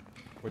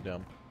 We're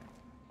dumb.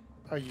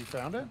 Oh, you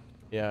found it?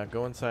 Yeah,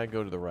 go inside,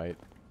 go to the right.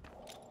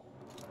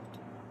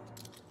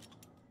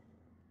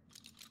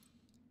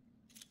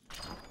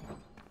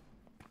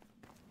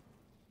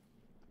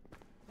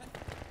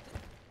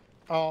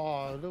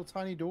 Oh, a little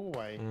tiny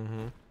doorway.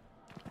 Mm-hmm.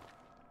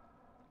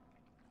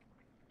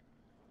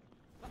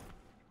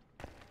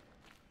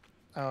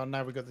 Oh,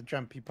 now we got the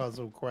jumpy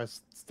puzzle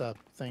quest stuff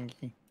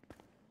thingy.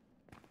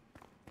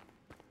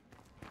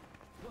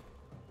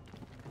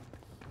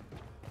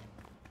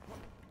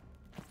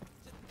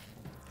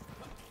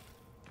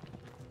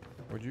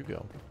 Where'd you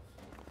go?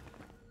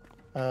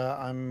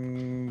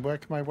 I'm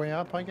working my way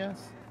up, I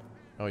guess.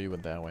 Oh, you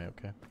went that way.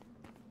 Okay.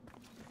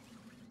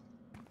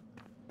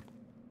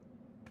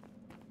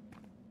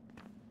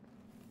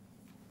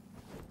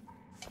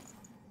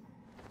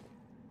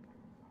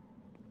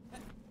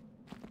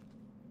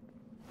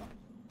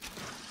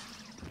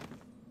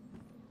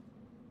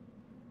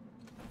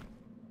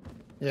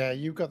 Yeah,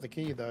 you got the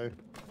key though.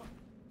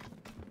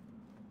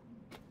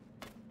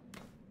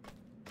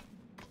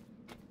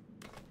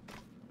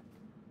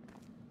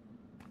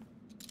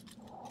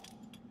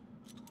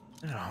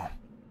 Oh.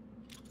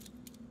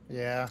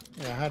 Yeah,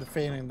 I had a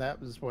feeling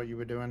that was what you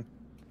were doing.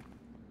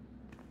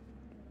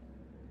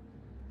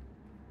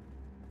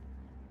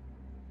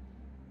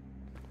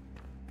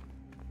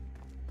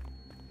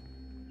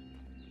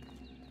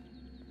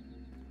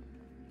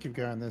 Keep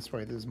going this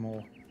way, there's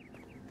more.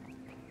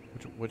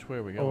 Which way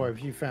are we Oh, going? have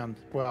you found...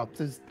 Well,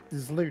 there's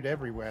loot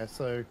everywhere,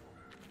 so...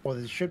 Well,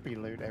 there should be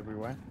loot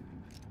everywhere.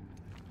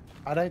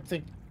 I don't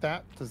think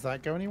that... Does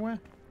that go anywhere?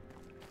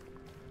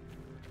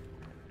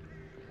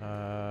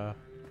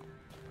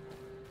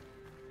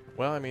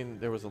 Well, I mean,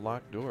 there was a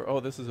locked door. Oh,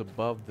 this is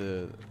above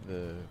the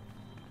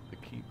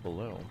keep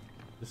below.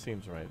 This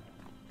seems right.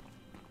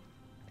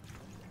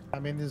 I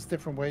mean, there's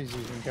different ways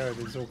you can go.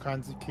 There's all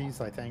kinds of keys,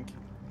 I think.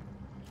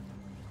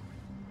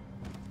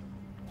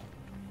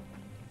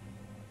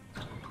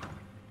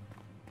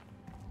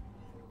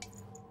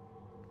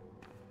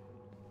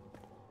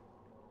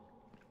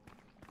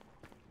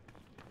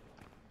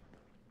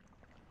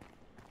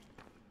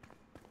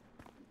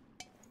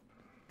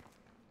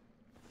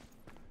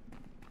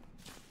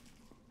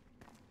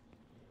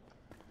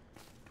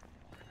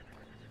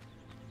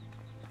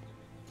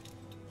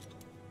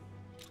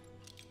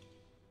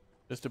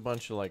 Just a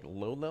bunch of like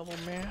low-level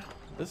man.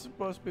 This is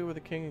supposed to be where the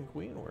king and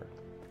queen were.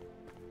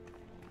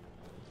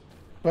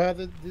 Well,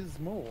 there's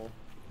more.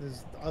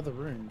 There's other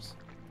rooms.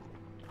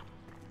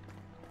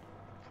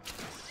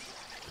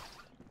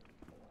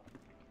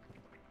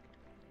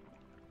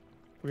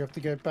 We have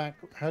to go back.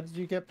 How did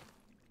you get...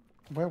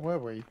 Where were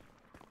we?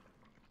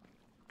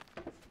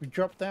 We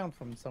dropped down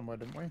from somewhere,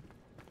 didn't we?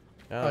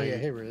 Oh, yeah,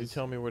 here it You is.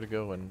 tell me where to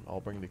go and I'll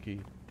bring the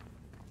key.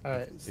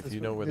 Alright, If you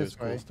know where there's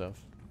cool stuff.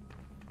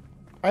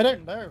 I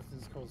don't know if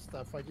there's cool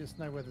stuff. I just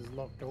know where there's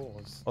locked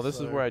doors. Oh, this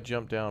is so- where I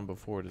jumped down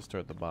before to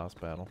start the boss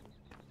battle.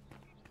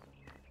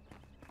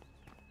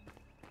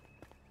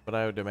 But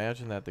I would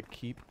imagine that the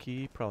keep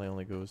key probably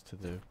only goes to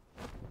the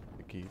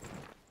keep.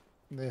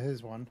 There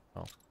is one.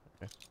 Oh,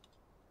 okay.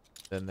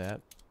 Then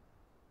that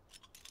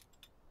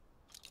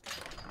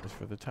is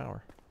for the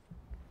tower.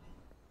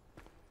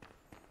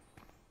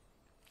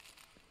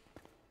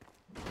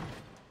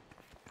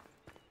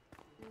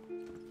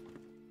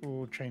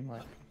 Ooh, chain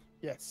lightning.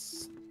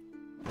 Yes.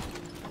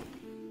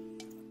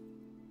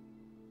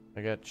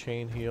 I got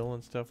chain heal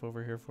and stuff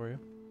over here for you.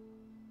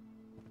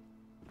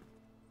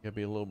 You gotta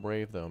be a little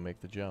brave though,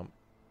 make the jump.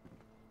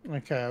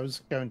 Okay, I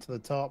was going to the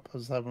top. I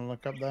was having a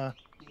look up there.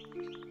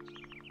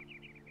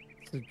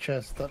 There's a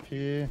chest up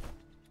here.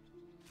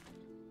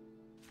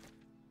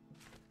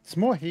 It's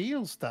more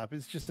heal stuff.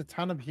 It's just a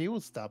ton of heal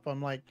stuff.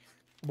 I'm like,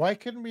 why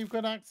couldn't we have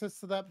got access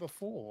to that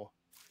before?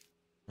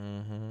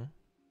 Mm-hmm.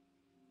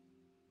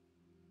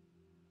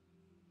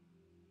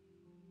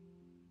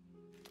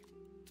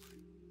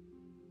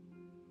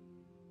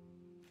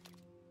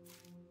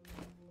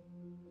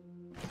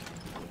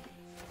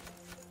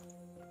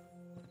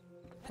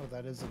 Oh,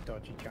 that is a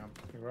dodgy jump.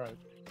 You're right.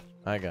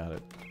 I got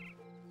it.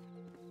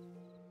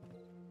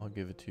 I'll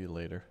give it to you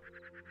later.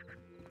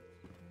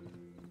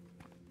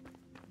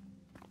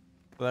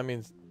 So that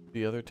means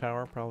the other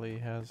tower probably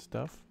has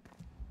stuff?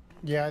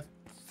 Yeah, I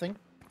think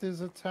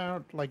there's a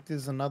tower. Like,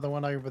 there's another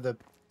one over the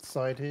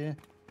side here.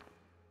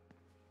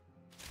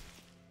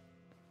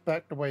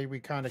 Back the way we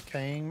kind of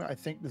came. I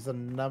think there's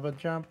another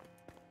jump.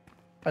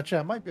 Actually,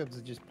 I might be able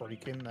to just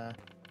break in there.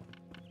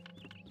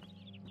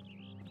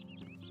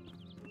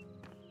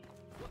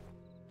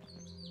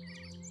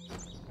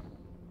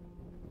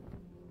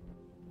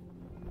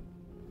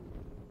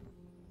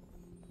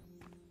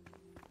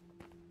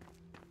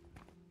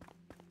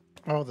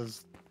 Oh,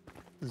 there's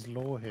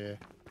lore here.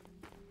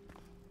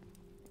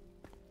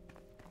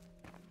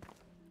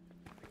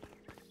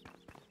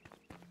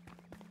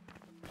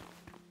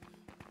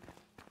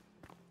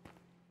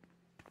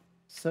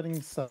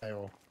 Setting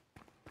sail.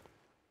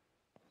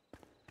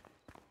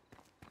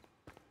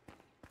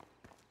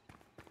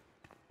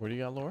 Where do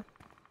you got lore?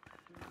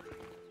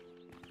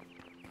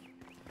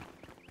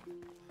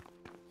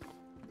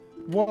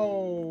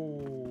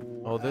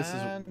 Whoa! Oh, this is-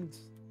 and...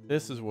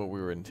 This is what we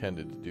were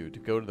intended to do. To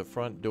go to the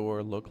front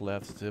door, look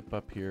left, zip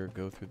up here,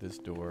 go through this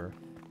door.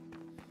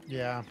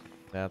 Yeah.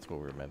 That's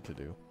what we were meant to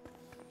do.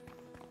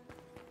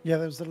 Yeah,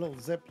 there's a little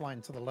zip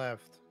line to the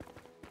left.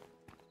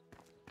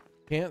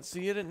 Can't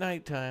see it at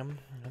nighttime.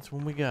 That's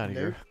when we got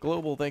here. Nope.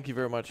 Global, thank you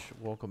very much.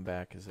 Welcome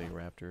back as a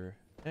raptor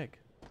egg.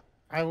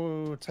 I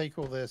will take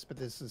all this, but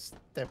this is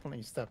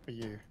definitely stuff for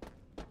you.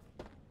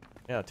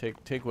 Yeah,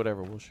 take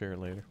whatever. We'll share it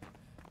later.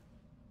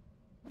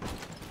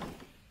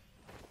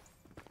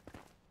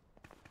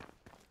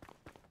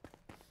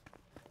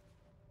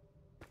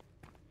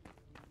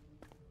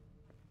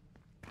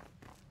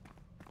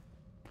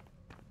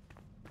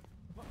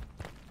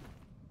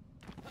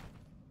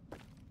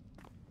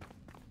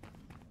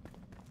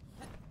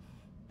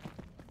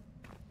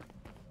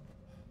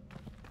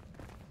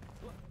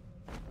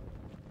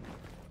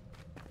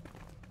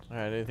 All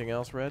right, anything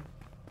else, Red?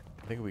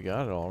 I think we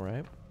got it all,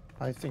 right?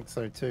 I think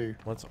so too.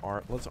 Let's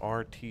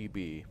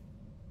RTB.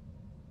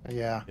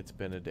 Yeah. It's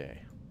been a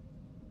day.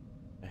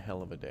 A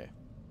hell of a day.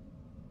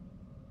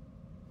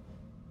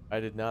 I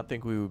did not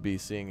think we would be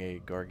seeing a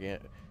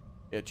gargant.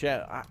 Yeah,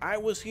 chat. I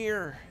was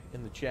here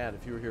in the chat.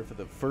 If you were here for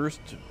the first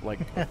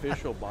like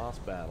official boss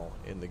battle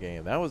in the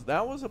game, that was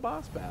a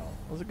boss battle.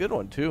 It was a good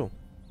one too.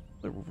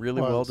 A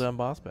really well done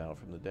boss battle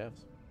from the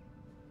devs.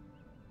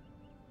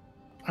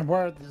 I'm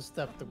worried there's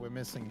stuff that we're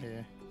missing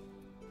here.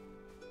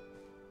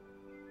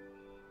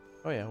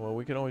 Oh yeah, well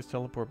we can always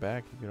teleport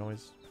back. You can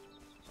always.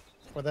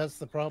 Well, that's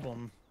the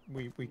problem.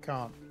 We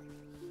can't.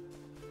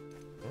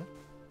 Huh?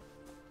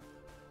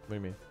 What do you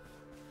mean?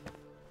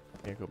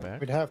 Can't go back?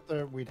 We'd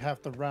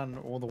have to run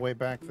all the way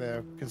back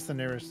there because the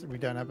nearest we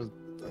don't have a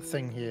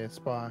thing here,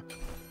 spy.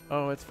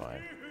 Oh, it's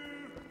fine.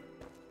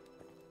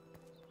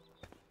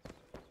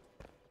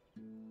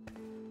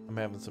 I'm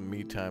having some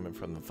me time in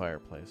front of the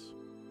fireplace.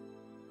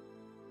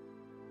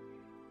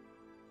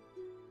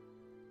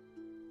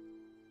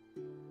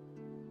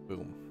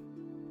 Boom.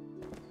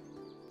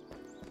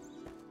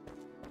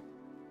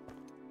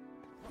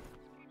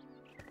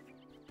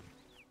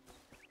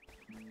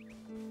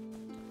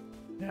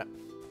 Yeah,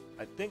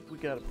 I think we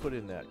gotta put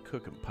in that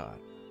cooking pot,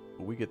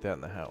 but we get that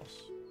in the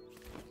house.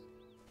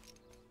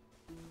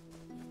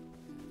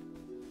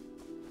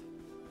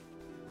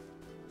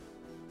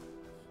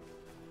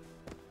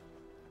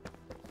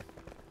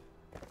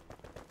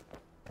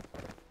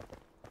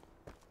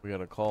 We got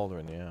a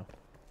cauldron, yeah.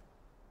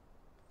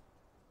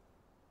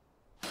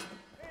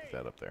 Put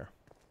that up there.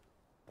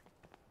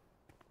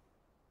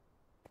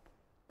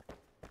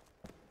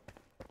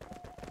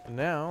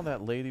 Now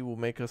that lady will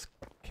make us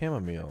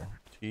chamomile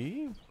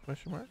tea?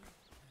 Question mark?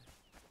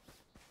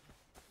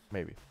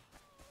 Maybe.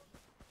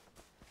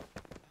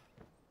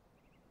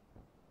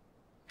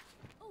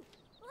 Oh,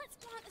 let's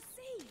plant a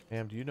seed.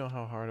 Damn, do you know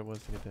how hard it was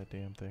to get that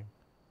damn thing?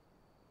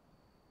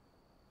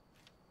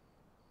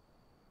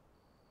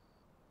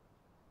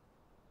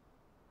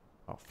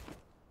 Oh.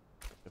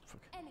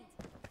 Anytime.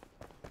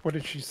 What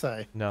did she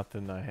say?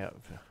 Nothing. I have.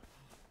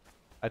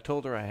 I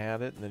told her I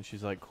had it, and then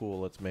she's like, "Cool,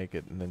 let's make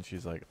it." And then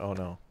she's like, "Oh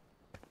no."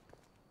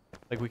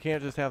 Like we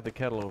can't just have the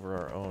kettle over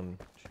our own.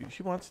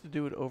 She wants to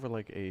do it over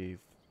like a,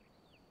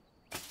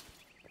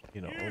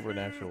 you know, over an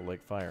actual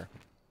like fire.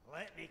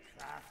 Let me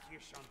craft you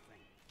something.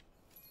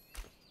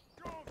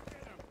 Go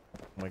get him.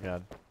 Oh my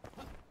god.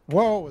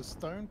 Whoa, a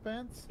stone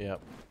fence?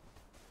 Yep.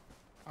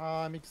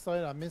 I'm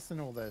excited. I'm missing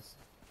all this.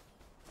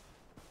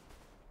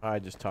 I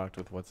just talked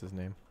with what's his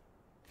name.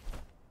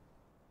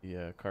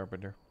 The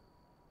carpenter.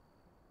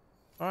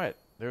 All right,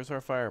 there's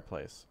our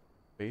fireplace.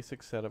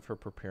 Basic setup for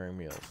preparing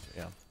meals.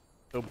 Yeah.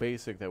 So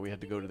basic that we had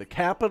to go to the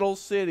capital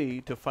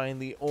city to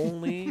find the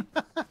only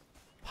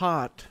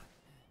pot.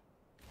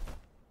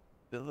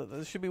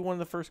 This should be one of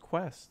the first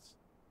quests.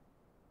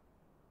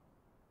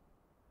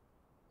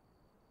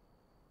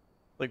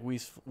 Like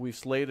we've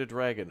slayed a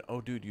dragon. Oh,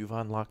 dude, you've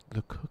unlocked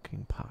the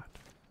cooking pot.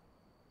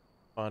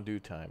 Fondue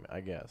time, I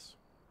guess.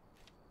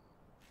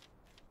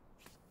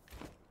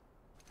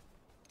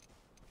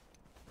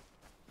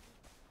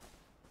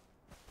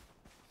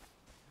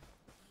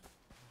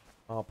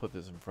 I'll put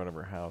this in front of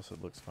her house.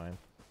 It looks fine.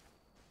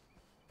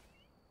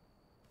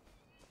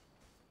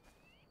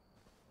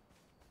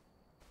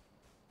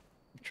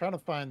 I'm trying to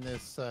find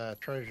this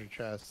treasure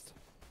chest.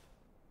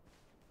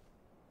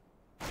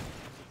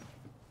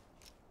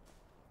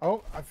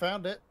 Oh, I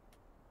found it.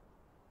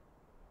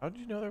 How did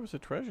you know there was a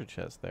treasure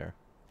chest there?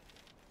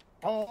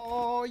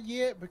 Oh,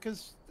 yeah,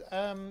 because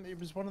it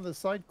was one of the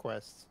side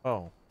quests.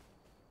 Oh.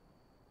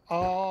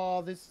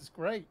 Oh, this is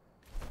great.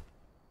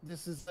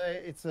 This is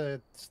it's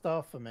a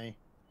star for me.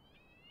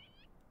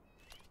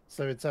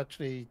 So it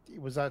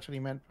was actually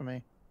meant for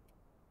me.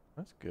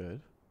 That's good.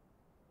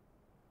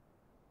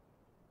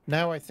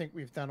 Now I think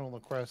we've done all the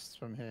quests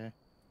from here.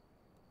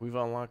 We've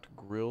unlocked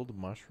grilled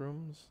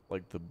mushrooms,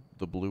 like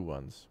the blue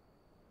ones.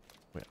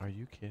 Wait, are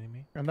you kidding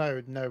me? Oh,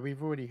 no,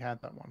 we've already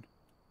had that one.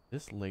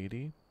 This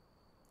lady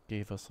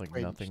gave us like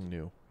Wait, nothing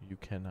new. You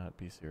cannot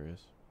be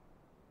serious.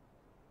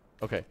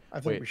 Okay, I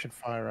think wait. we should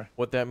fire her.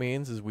 What that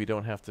means is we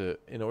don't have to,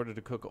 in order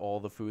to cook all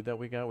the food that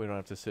we got, we don't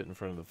have to sit in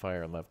front of the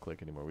fire and left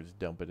click anymore. We just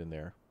dump it in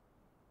there,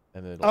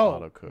 and then it'll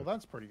auto cook. Well,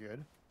 that's pretty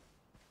good.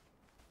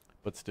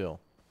 But still.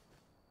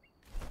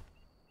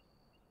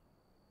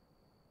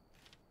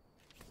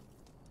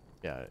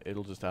 Yeah,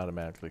 it'll just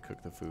automatically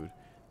cook the food.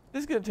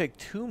 This is gonna take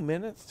 2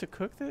 minutes to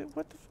cook the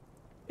what the?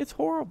 It's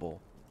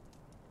horrible.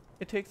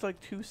 It takes like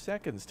 2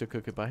 seconds to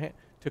cook it by hand.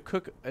 To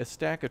cook a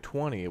stack of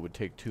 20, it would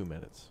take 2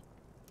 minutes.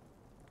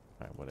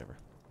 All right, whatever.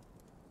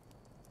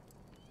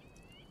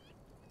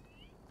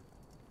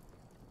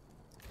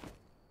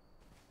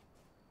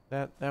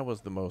 That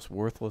was the most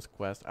worthless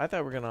quest. I thought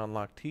we were gonna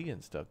unlock tea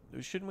and stuff.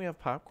 Shouldn't we have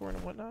popcorn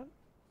and whatnot?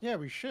 Yeah,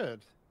 we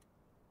should.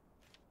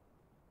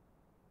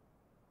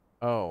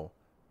 Oh,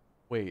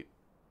 wait.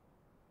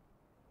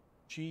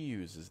 She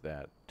uses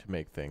that to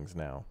make things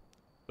now.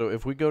 So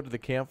if we go to the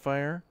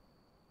campfire,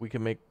 we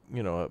can make,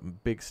 you know, a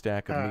big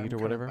stack of meat or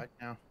whatever.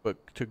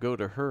 But to go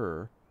to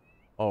her,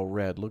 oh,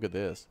 Red, look at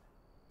this.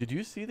 Did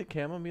you see the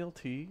chamomile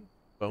tea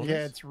bonus?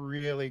 Yeah, it's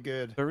really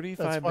good.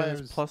 35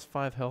 minutes plus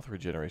 5 health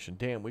regeneration.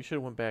 Damn, we should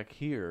have went back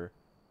here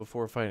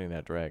before fighting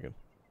that dragon.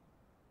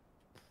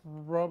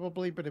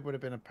 Probably, but it would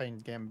have been a pain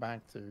getting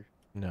back to.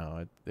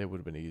 No, it would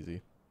have been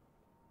easy.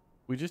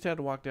 We just had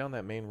to walk down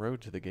that main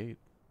road to the gate.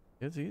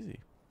 It's easy.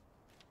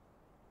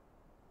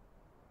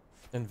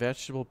 And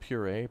vegetable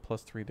puree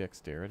plus 3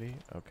 dexterity.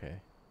 Okay,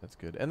 that's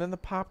good. And then the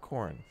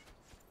popcorn.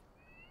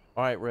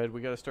 All right, Red,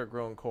 we got to start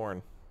growing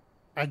corn.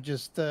 I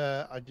just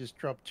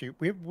dropped you.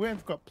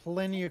 We've got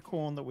plenty of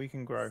corn that we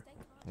can grow.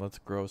 Let's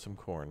grow some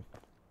corn.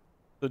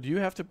 So do you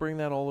have to bring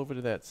that all over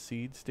to that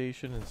seed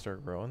station and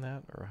start growing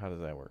that, or how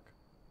does that work?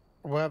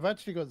 Well, I've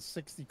actually got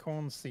 60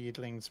 corn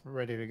seedlings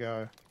ready to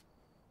go.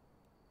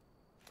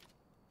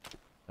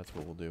 That's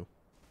what we'll do.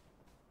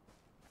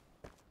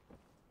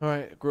 All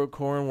right, grow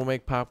corn. We'll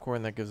make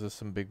popcorn. That gives us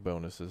some big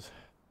bonuses.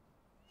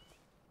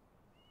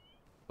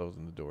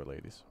 Closing the door,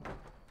 ladies.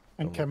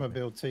 And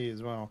chamomile tea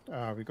as well.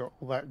 We got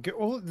all that.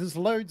 There's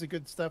loads of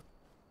good stuff.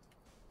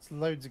 There's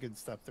loads of good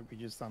stuff that we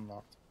just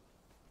unlocked.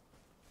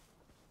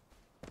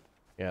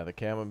 Yeah, the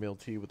chamomile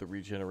tea with the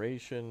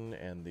regeneration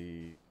and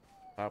the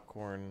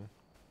popcorn.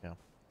 Yeah,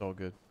 it's all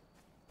good.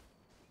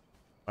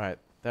 All right,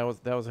 that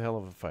was a hell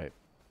of a fight.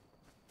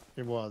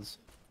 It was.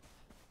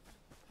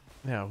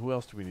 Now, who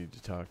else do we need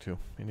to talk to?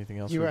 Anything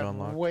else You we've have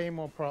unlocked? way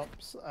more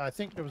props. I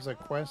think there was a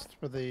quest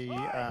for the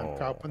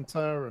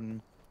carpenter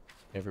and...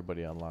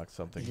 Everybody unlocked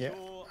something. Yeah.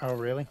 Oh,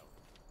 really?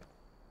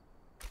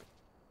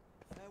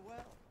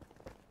 Farewell.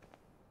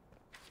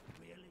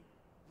 Really?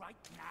 Right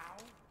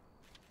now?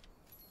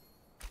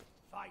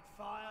 Fight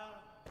fire?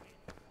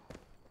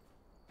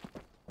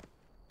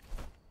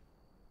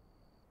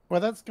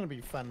 Well, that's going to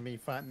be fun, me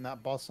fighting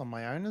that boss on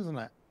my own, isn't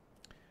it?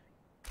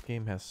 This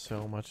game has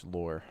so much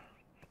lore.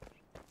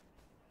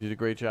 You did a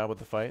great job with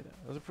the fight.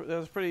 That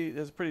was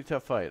a pretty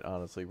tough fight,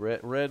 honestly.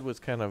 Red was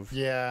kind of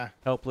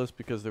helpless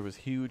because there was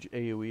huge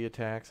AoE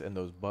attacks and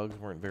those bugs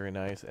weren't very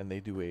nice, and they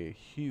do a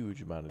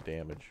huge amount of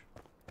damage.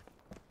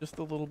 Just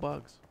the little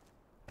bugs.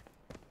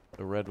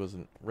 So Red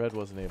wasn't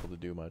able to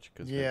do much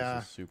because it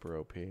was just super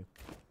OP.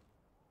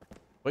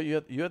 But you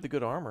had the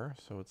good armor,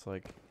 so it's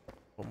like,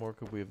 what more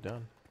could we have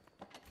done?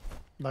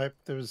 Nope,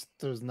 there was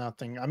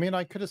nothing. I mean,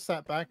 I could have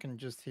sat back and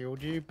just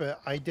healed you,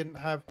 but I didn't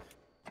have.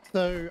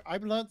 So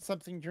I've learned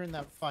something during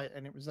that fight,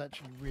 and it was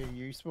actually really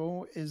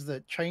useful, is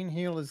that chain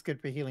heal is good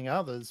for healing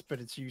others, but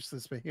it's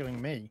useless for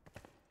healing me.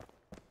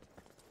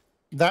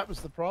 That was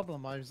the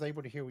problem. I was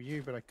able to heal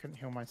you, but I couldn't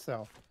heal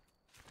myself.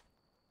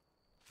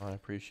 I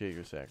appreciate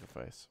your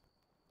sacrifice.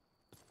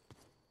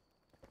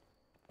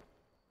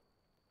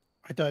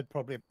 I died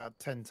probably about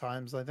 10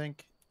 times, I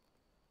think.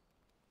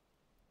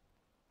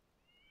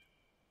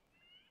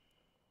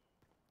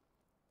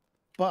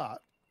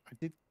 But I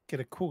did get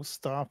a cool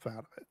staff out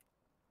of it.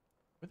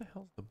 Where the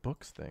hell's the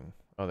books thing?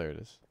 Oh, there it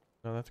is.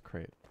 No, that's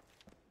great.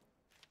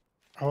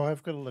 Oh,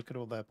 I've got to look at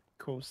all that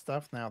cool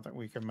stuff now that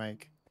we can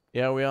make.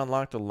 Yeah, we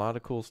unlocked a lot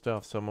of cool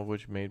stuff, some of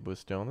which made with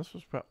stone. This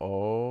was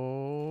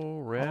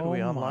Red, we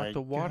unlocked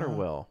a water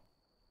well.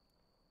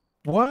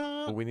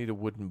 What? But we need a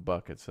wooden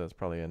bucket, so that's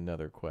probably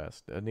another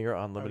quest. A near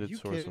unlimited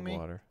source of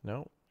water.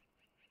 No.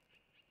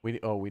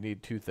 We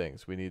need 2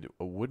 things. We need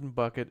a wooden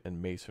bucket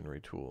and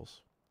masonry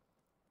tools.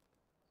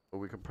 But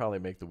we could probably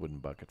make the wooden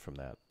bucket from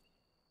that.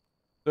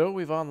 So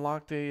we've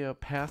unlocked a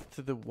path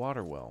to the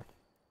water well.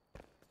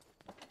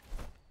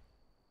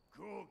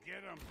 Cool,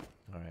 get him.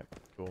 All right,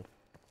 cool.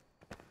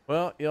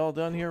 Well, you all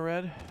done here,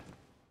 Red?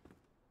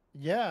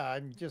 Yeah,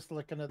 I'm just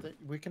looking at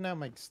we can now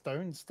make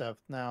stone stuff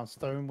now,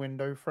 stone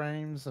window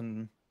frames,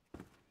 and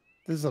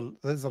there's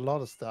a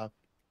lot of stuff.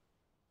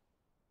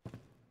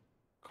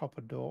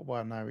 Copper door.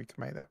 Well, no, we can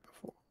make that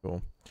before.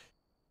 Cool.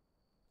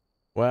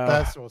 Wow.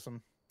 That's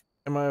awesome.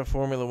 Am I a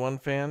Formula One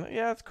fan?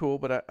 Yeah, it's cool,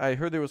 but I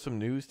heard there was some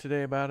news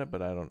today about it,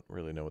 but I don't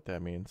really know what that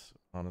means,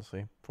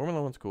 honestly.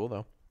 Formula One's cool,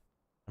 though.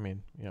 I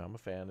mean, yeah, I'm a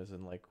fan, as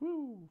in like,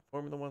 woo,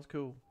 Formula One's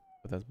cool.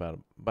 But that's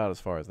about as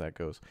far as that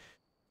goes.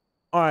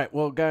 All right,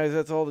 well, guys,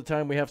 that's all the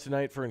time we have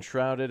tonight for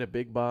Enshrouded, a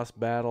big boss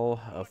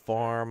battle, a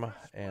farm,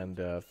 and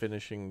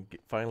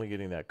finally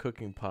getting that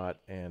cooking pot,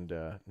 and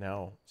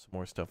now some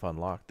more stuff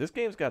unlocked. This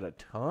game's got a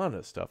ton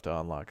of stuff to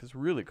unlock. It's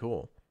really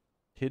cool.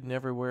 Hidden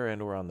everywhere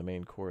and or on the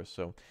main course,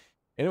 so...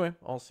 Anyway,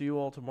 I'll see you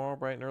all tomorrow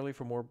bright and early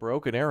for more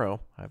Broken Arrow.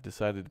 I've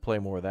decided to play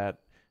more of that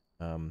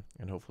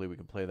And hopefully we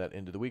can play that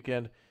into the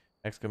weekend.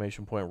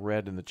 Exclamation point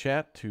red in the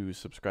chat to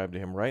subscribe to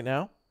him right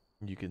now.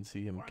 You can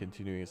see him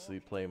continuously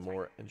play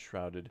more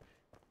Enshrouded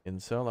in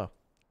solo.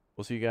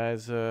 We'll see you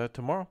guys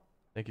tomorrow.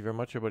 Thank you very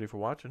much, everybody, for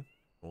watching.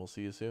 We'll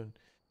see you soon.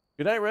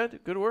 Good night,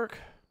 Red. Good work.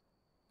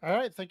 All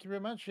right. Thank you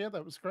very much. Yeah,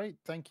 that was great.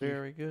 Thank you.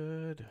 Very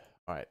good.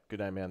 All right. Good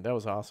night, man. That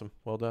was awesome.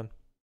 Well done.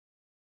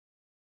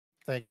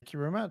 Thank you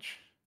very much.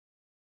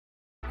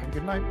 Have a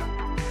good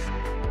night.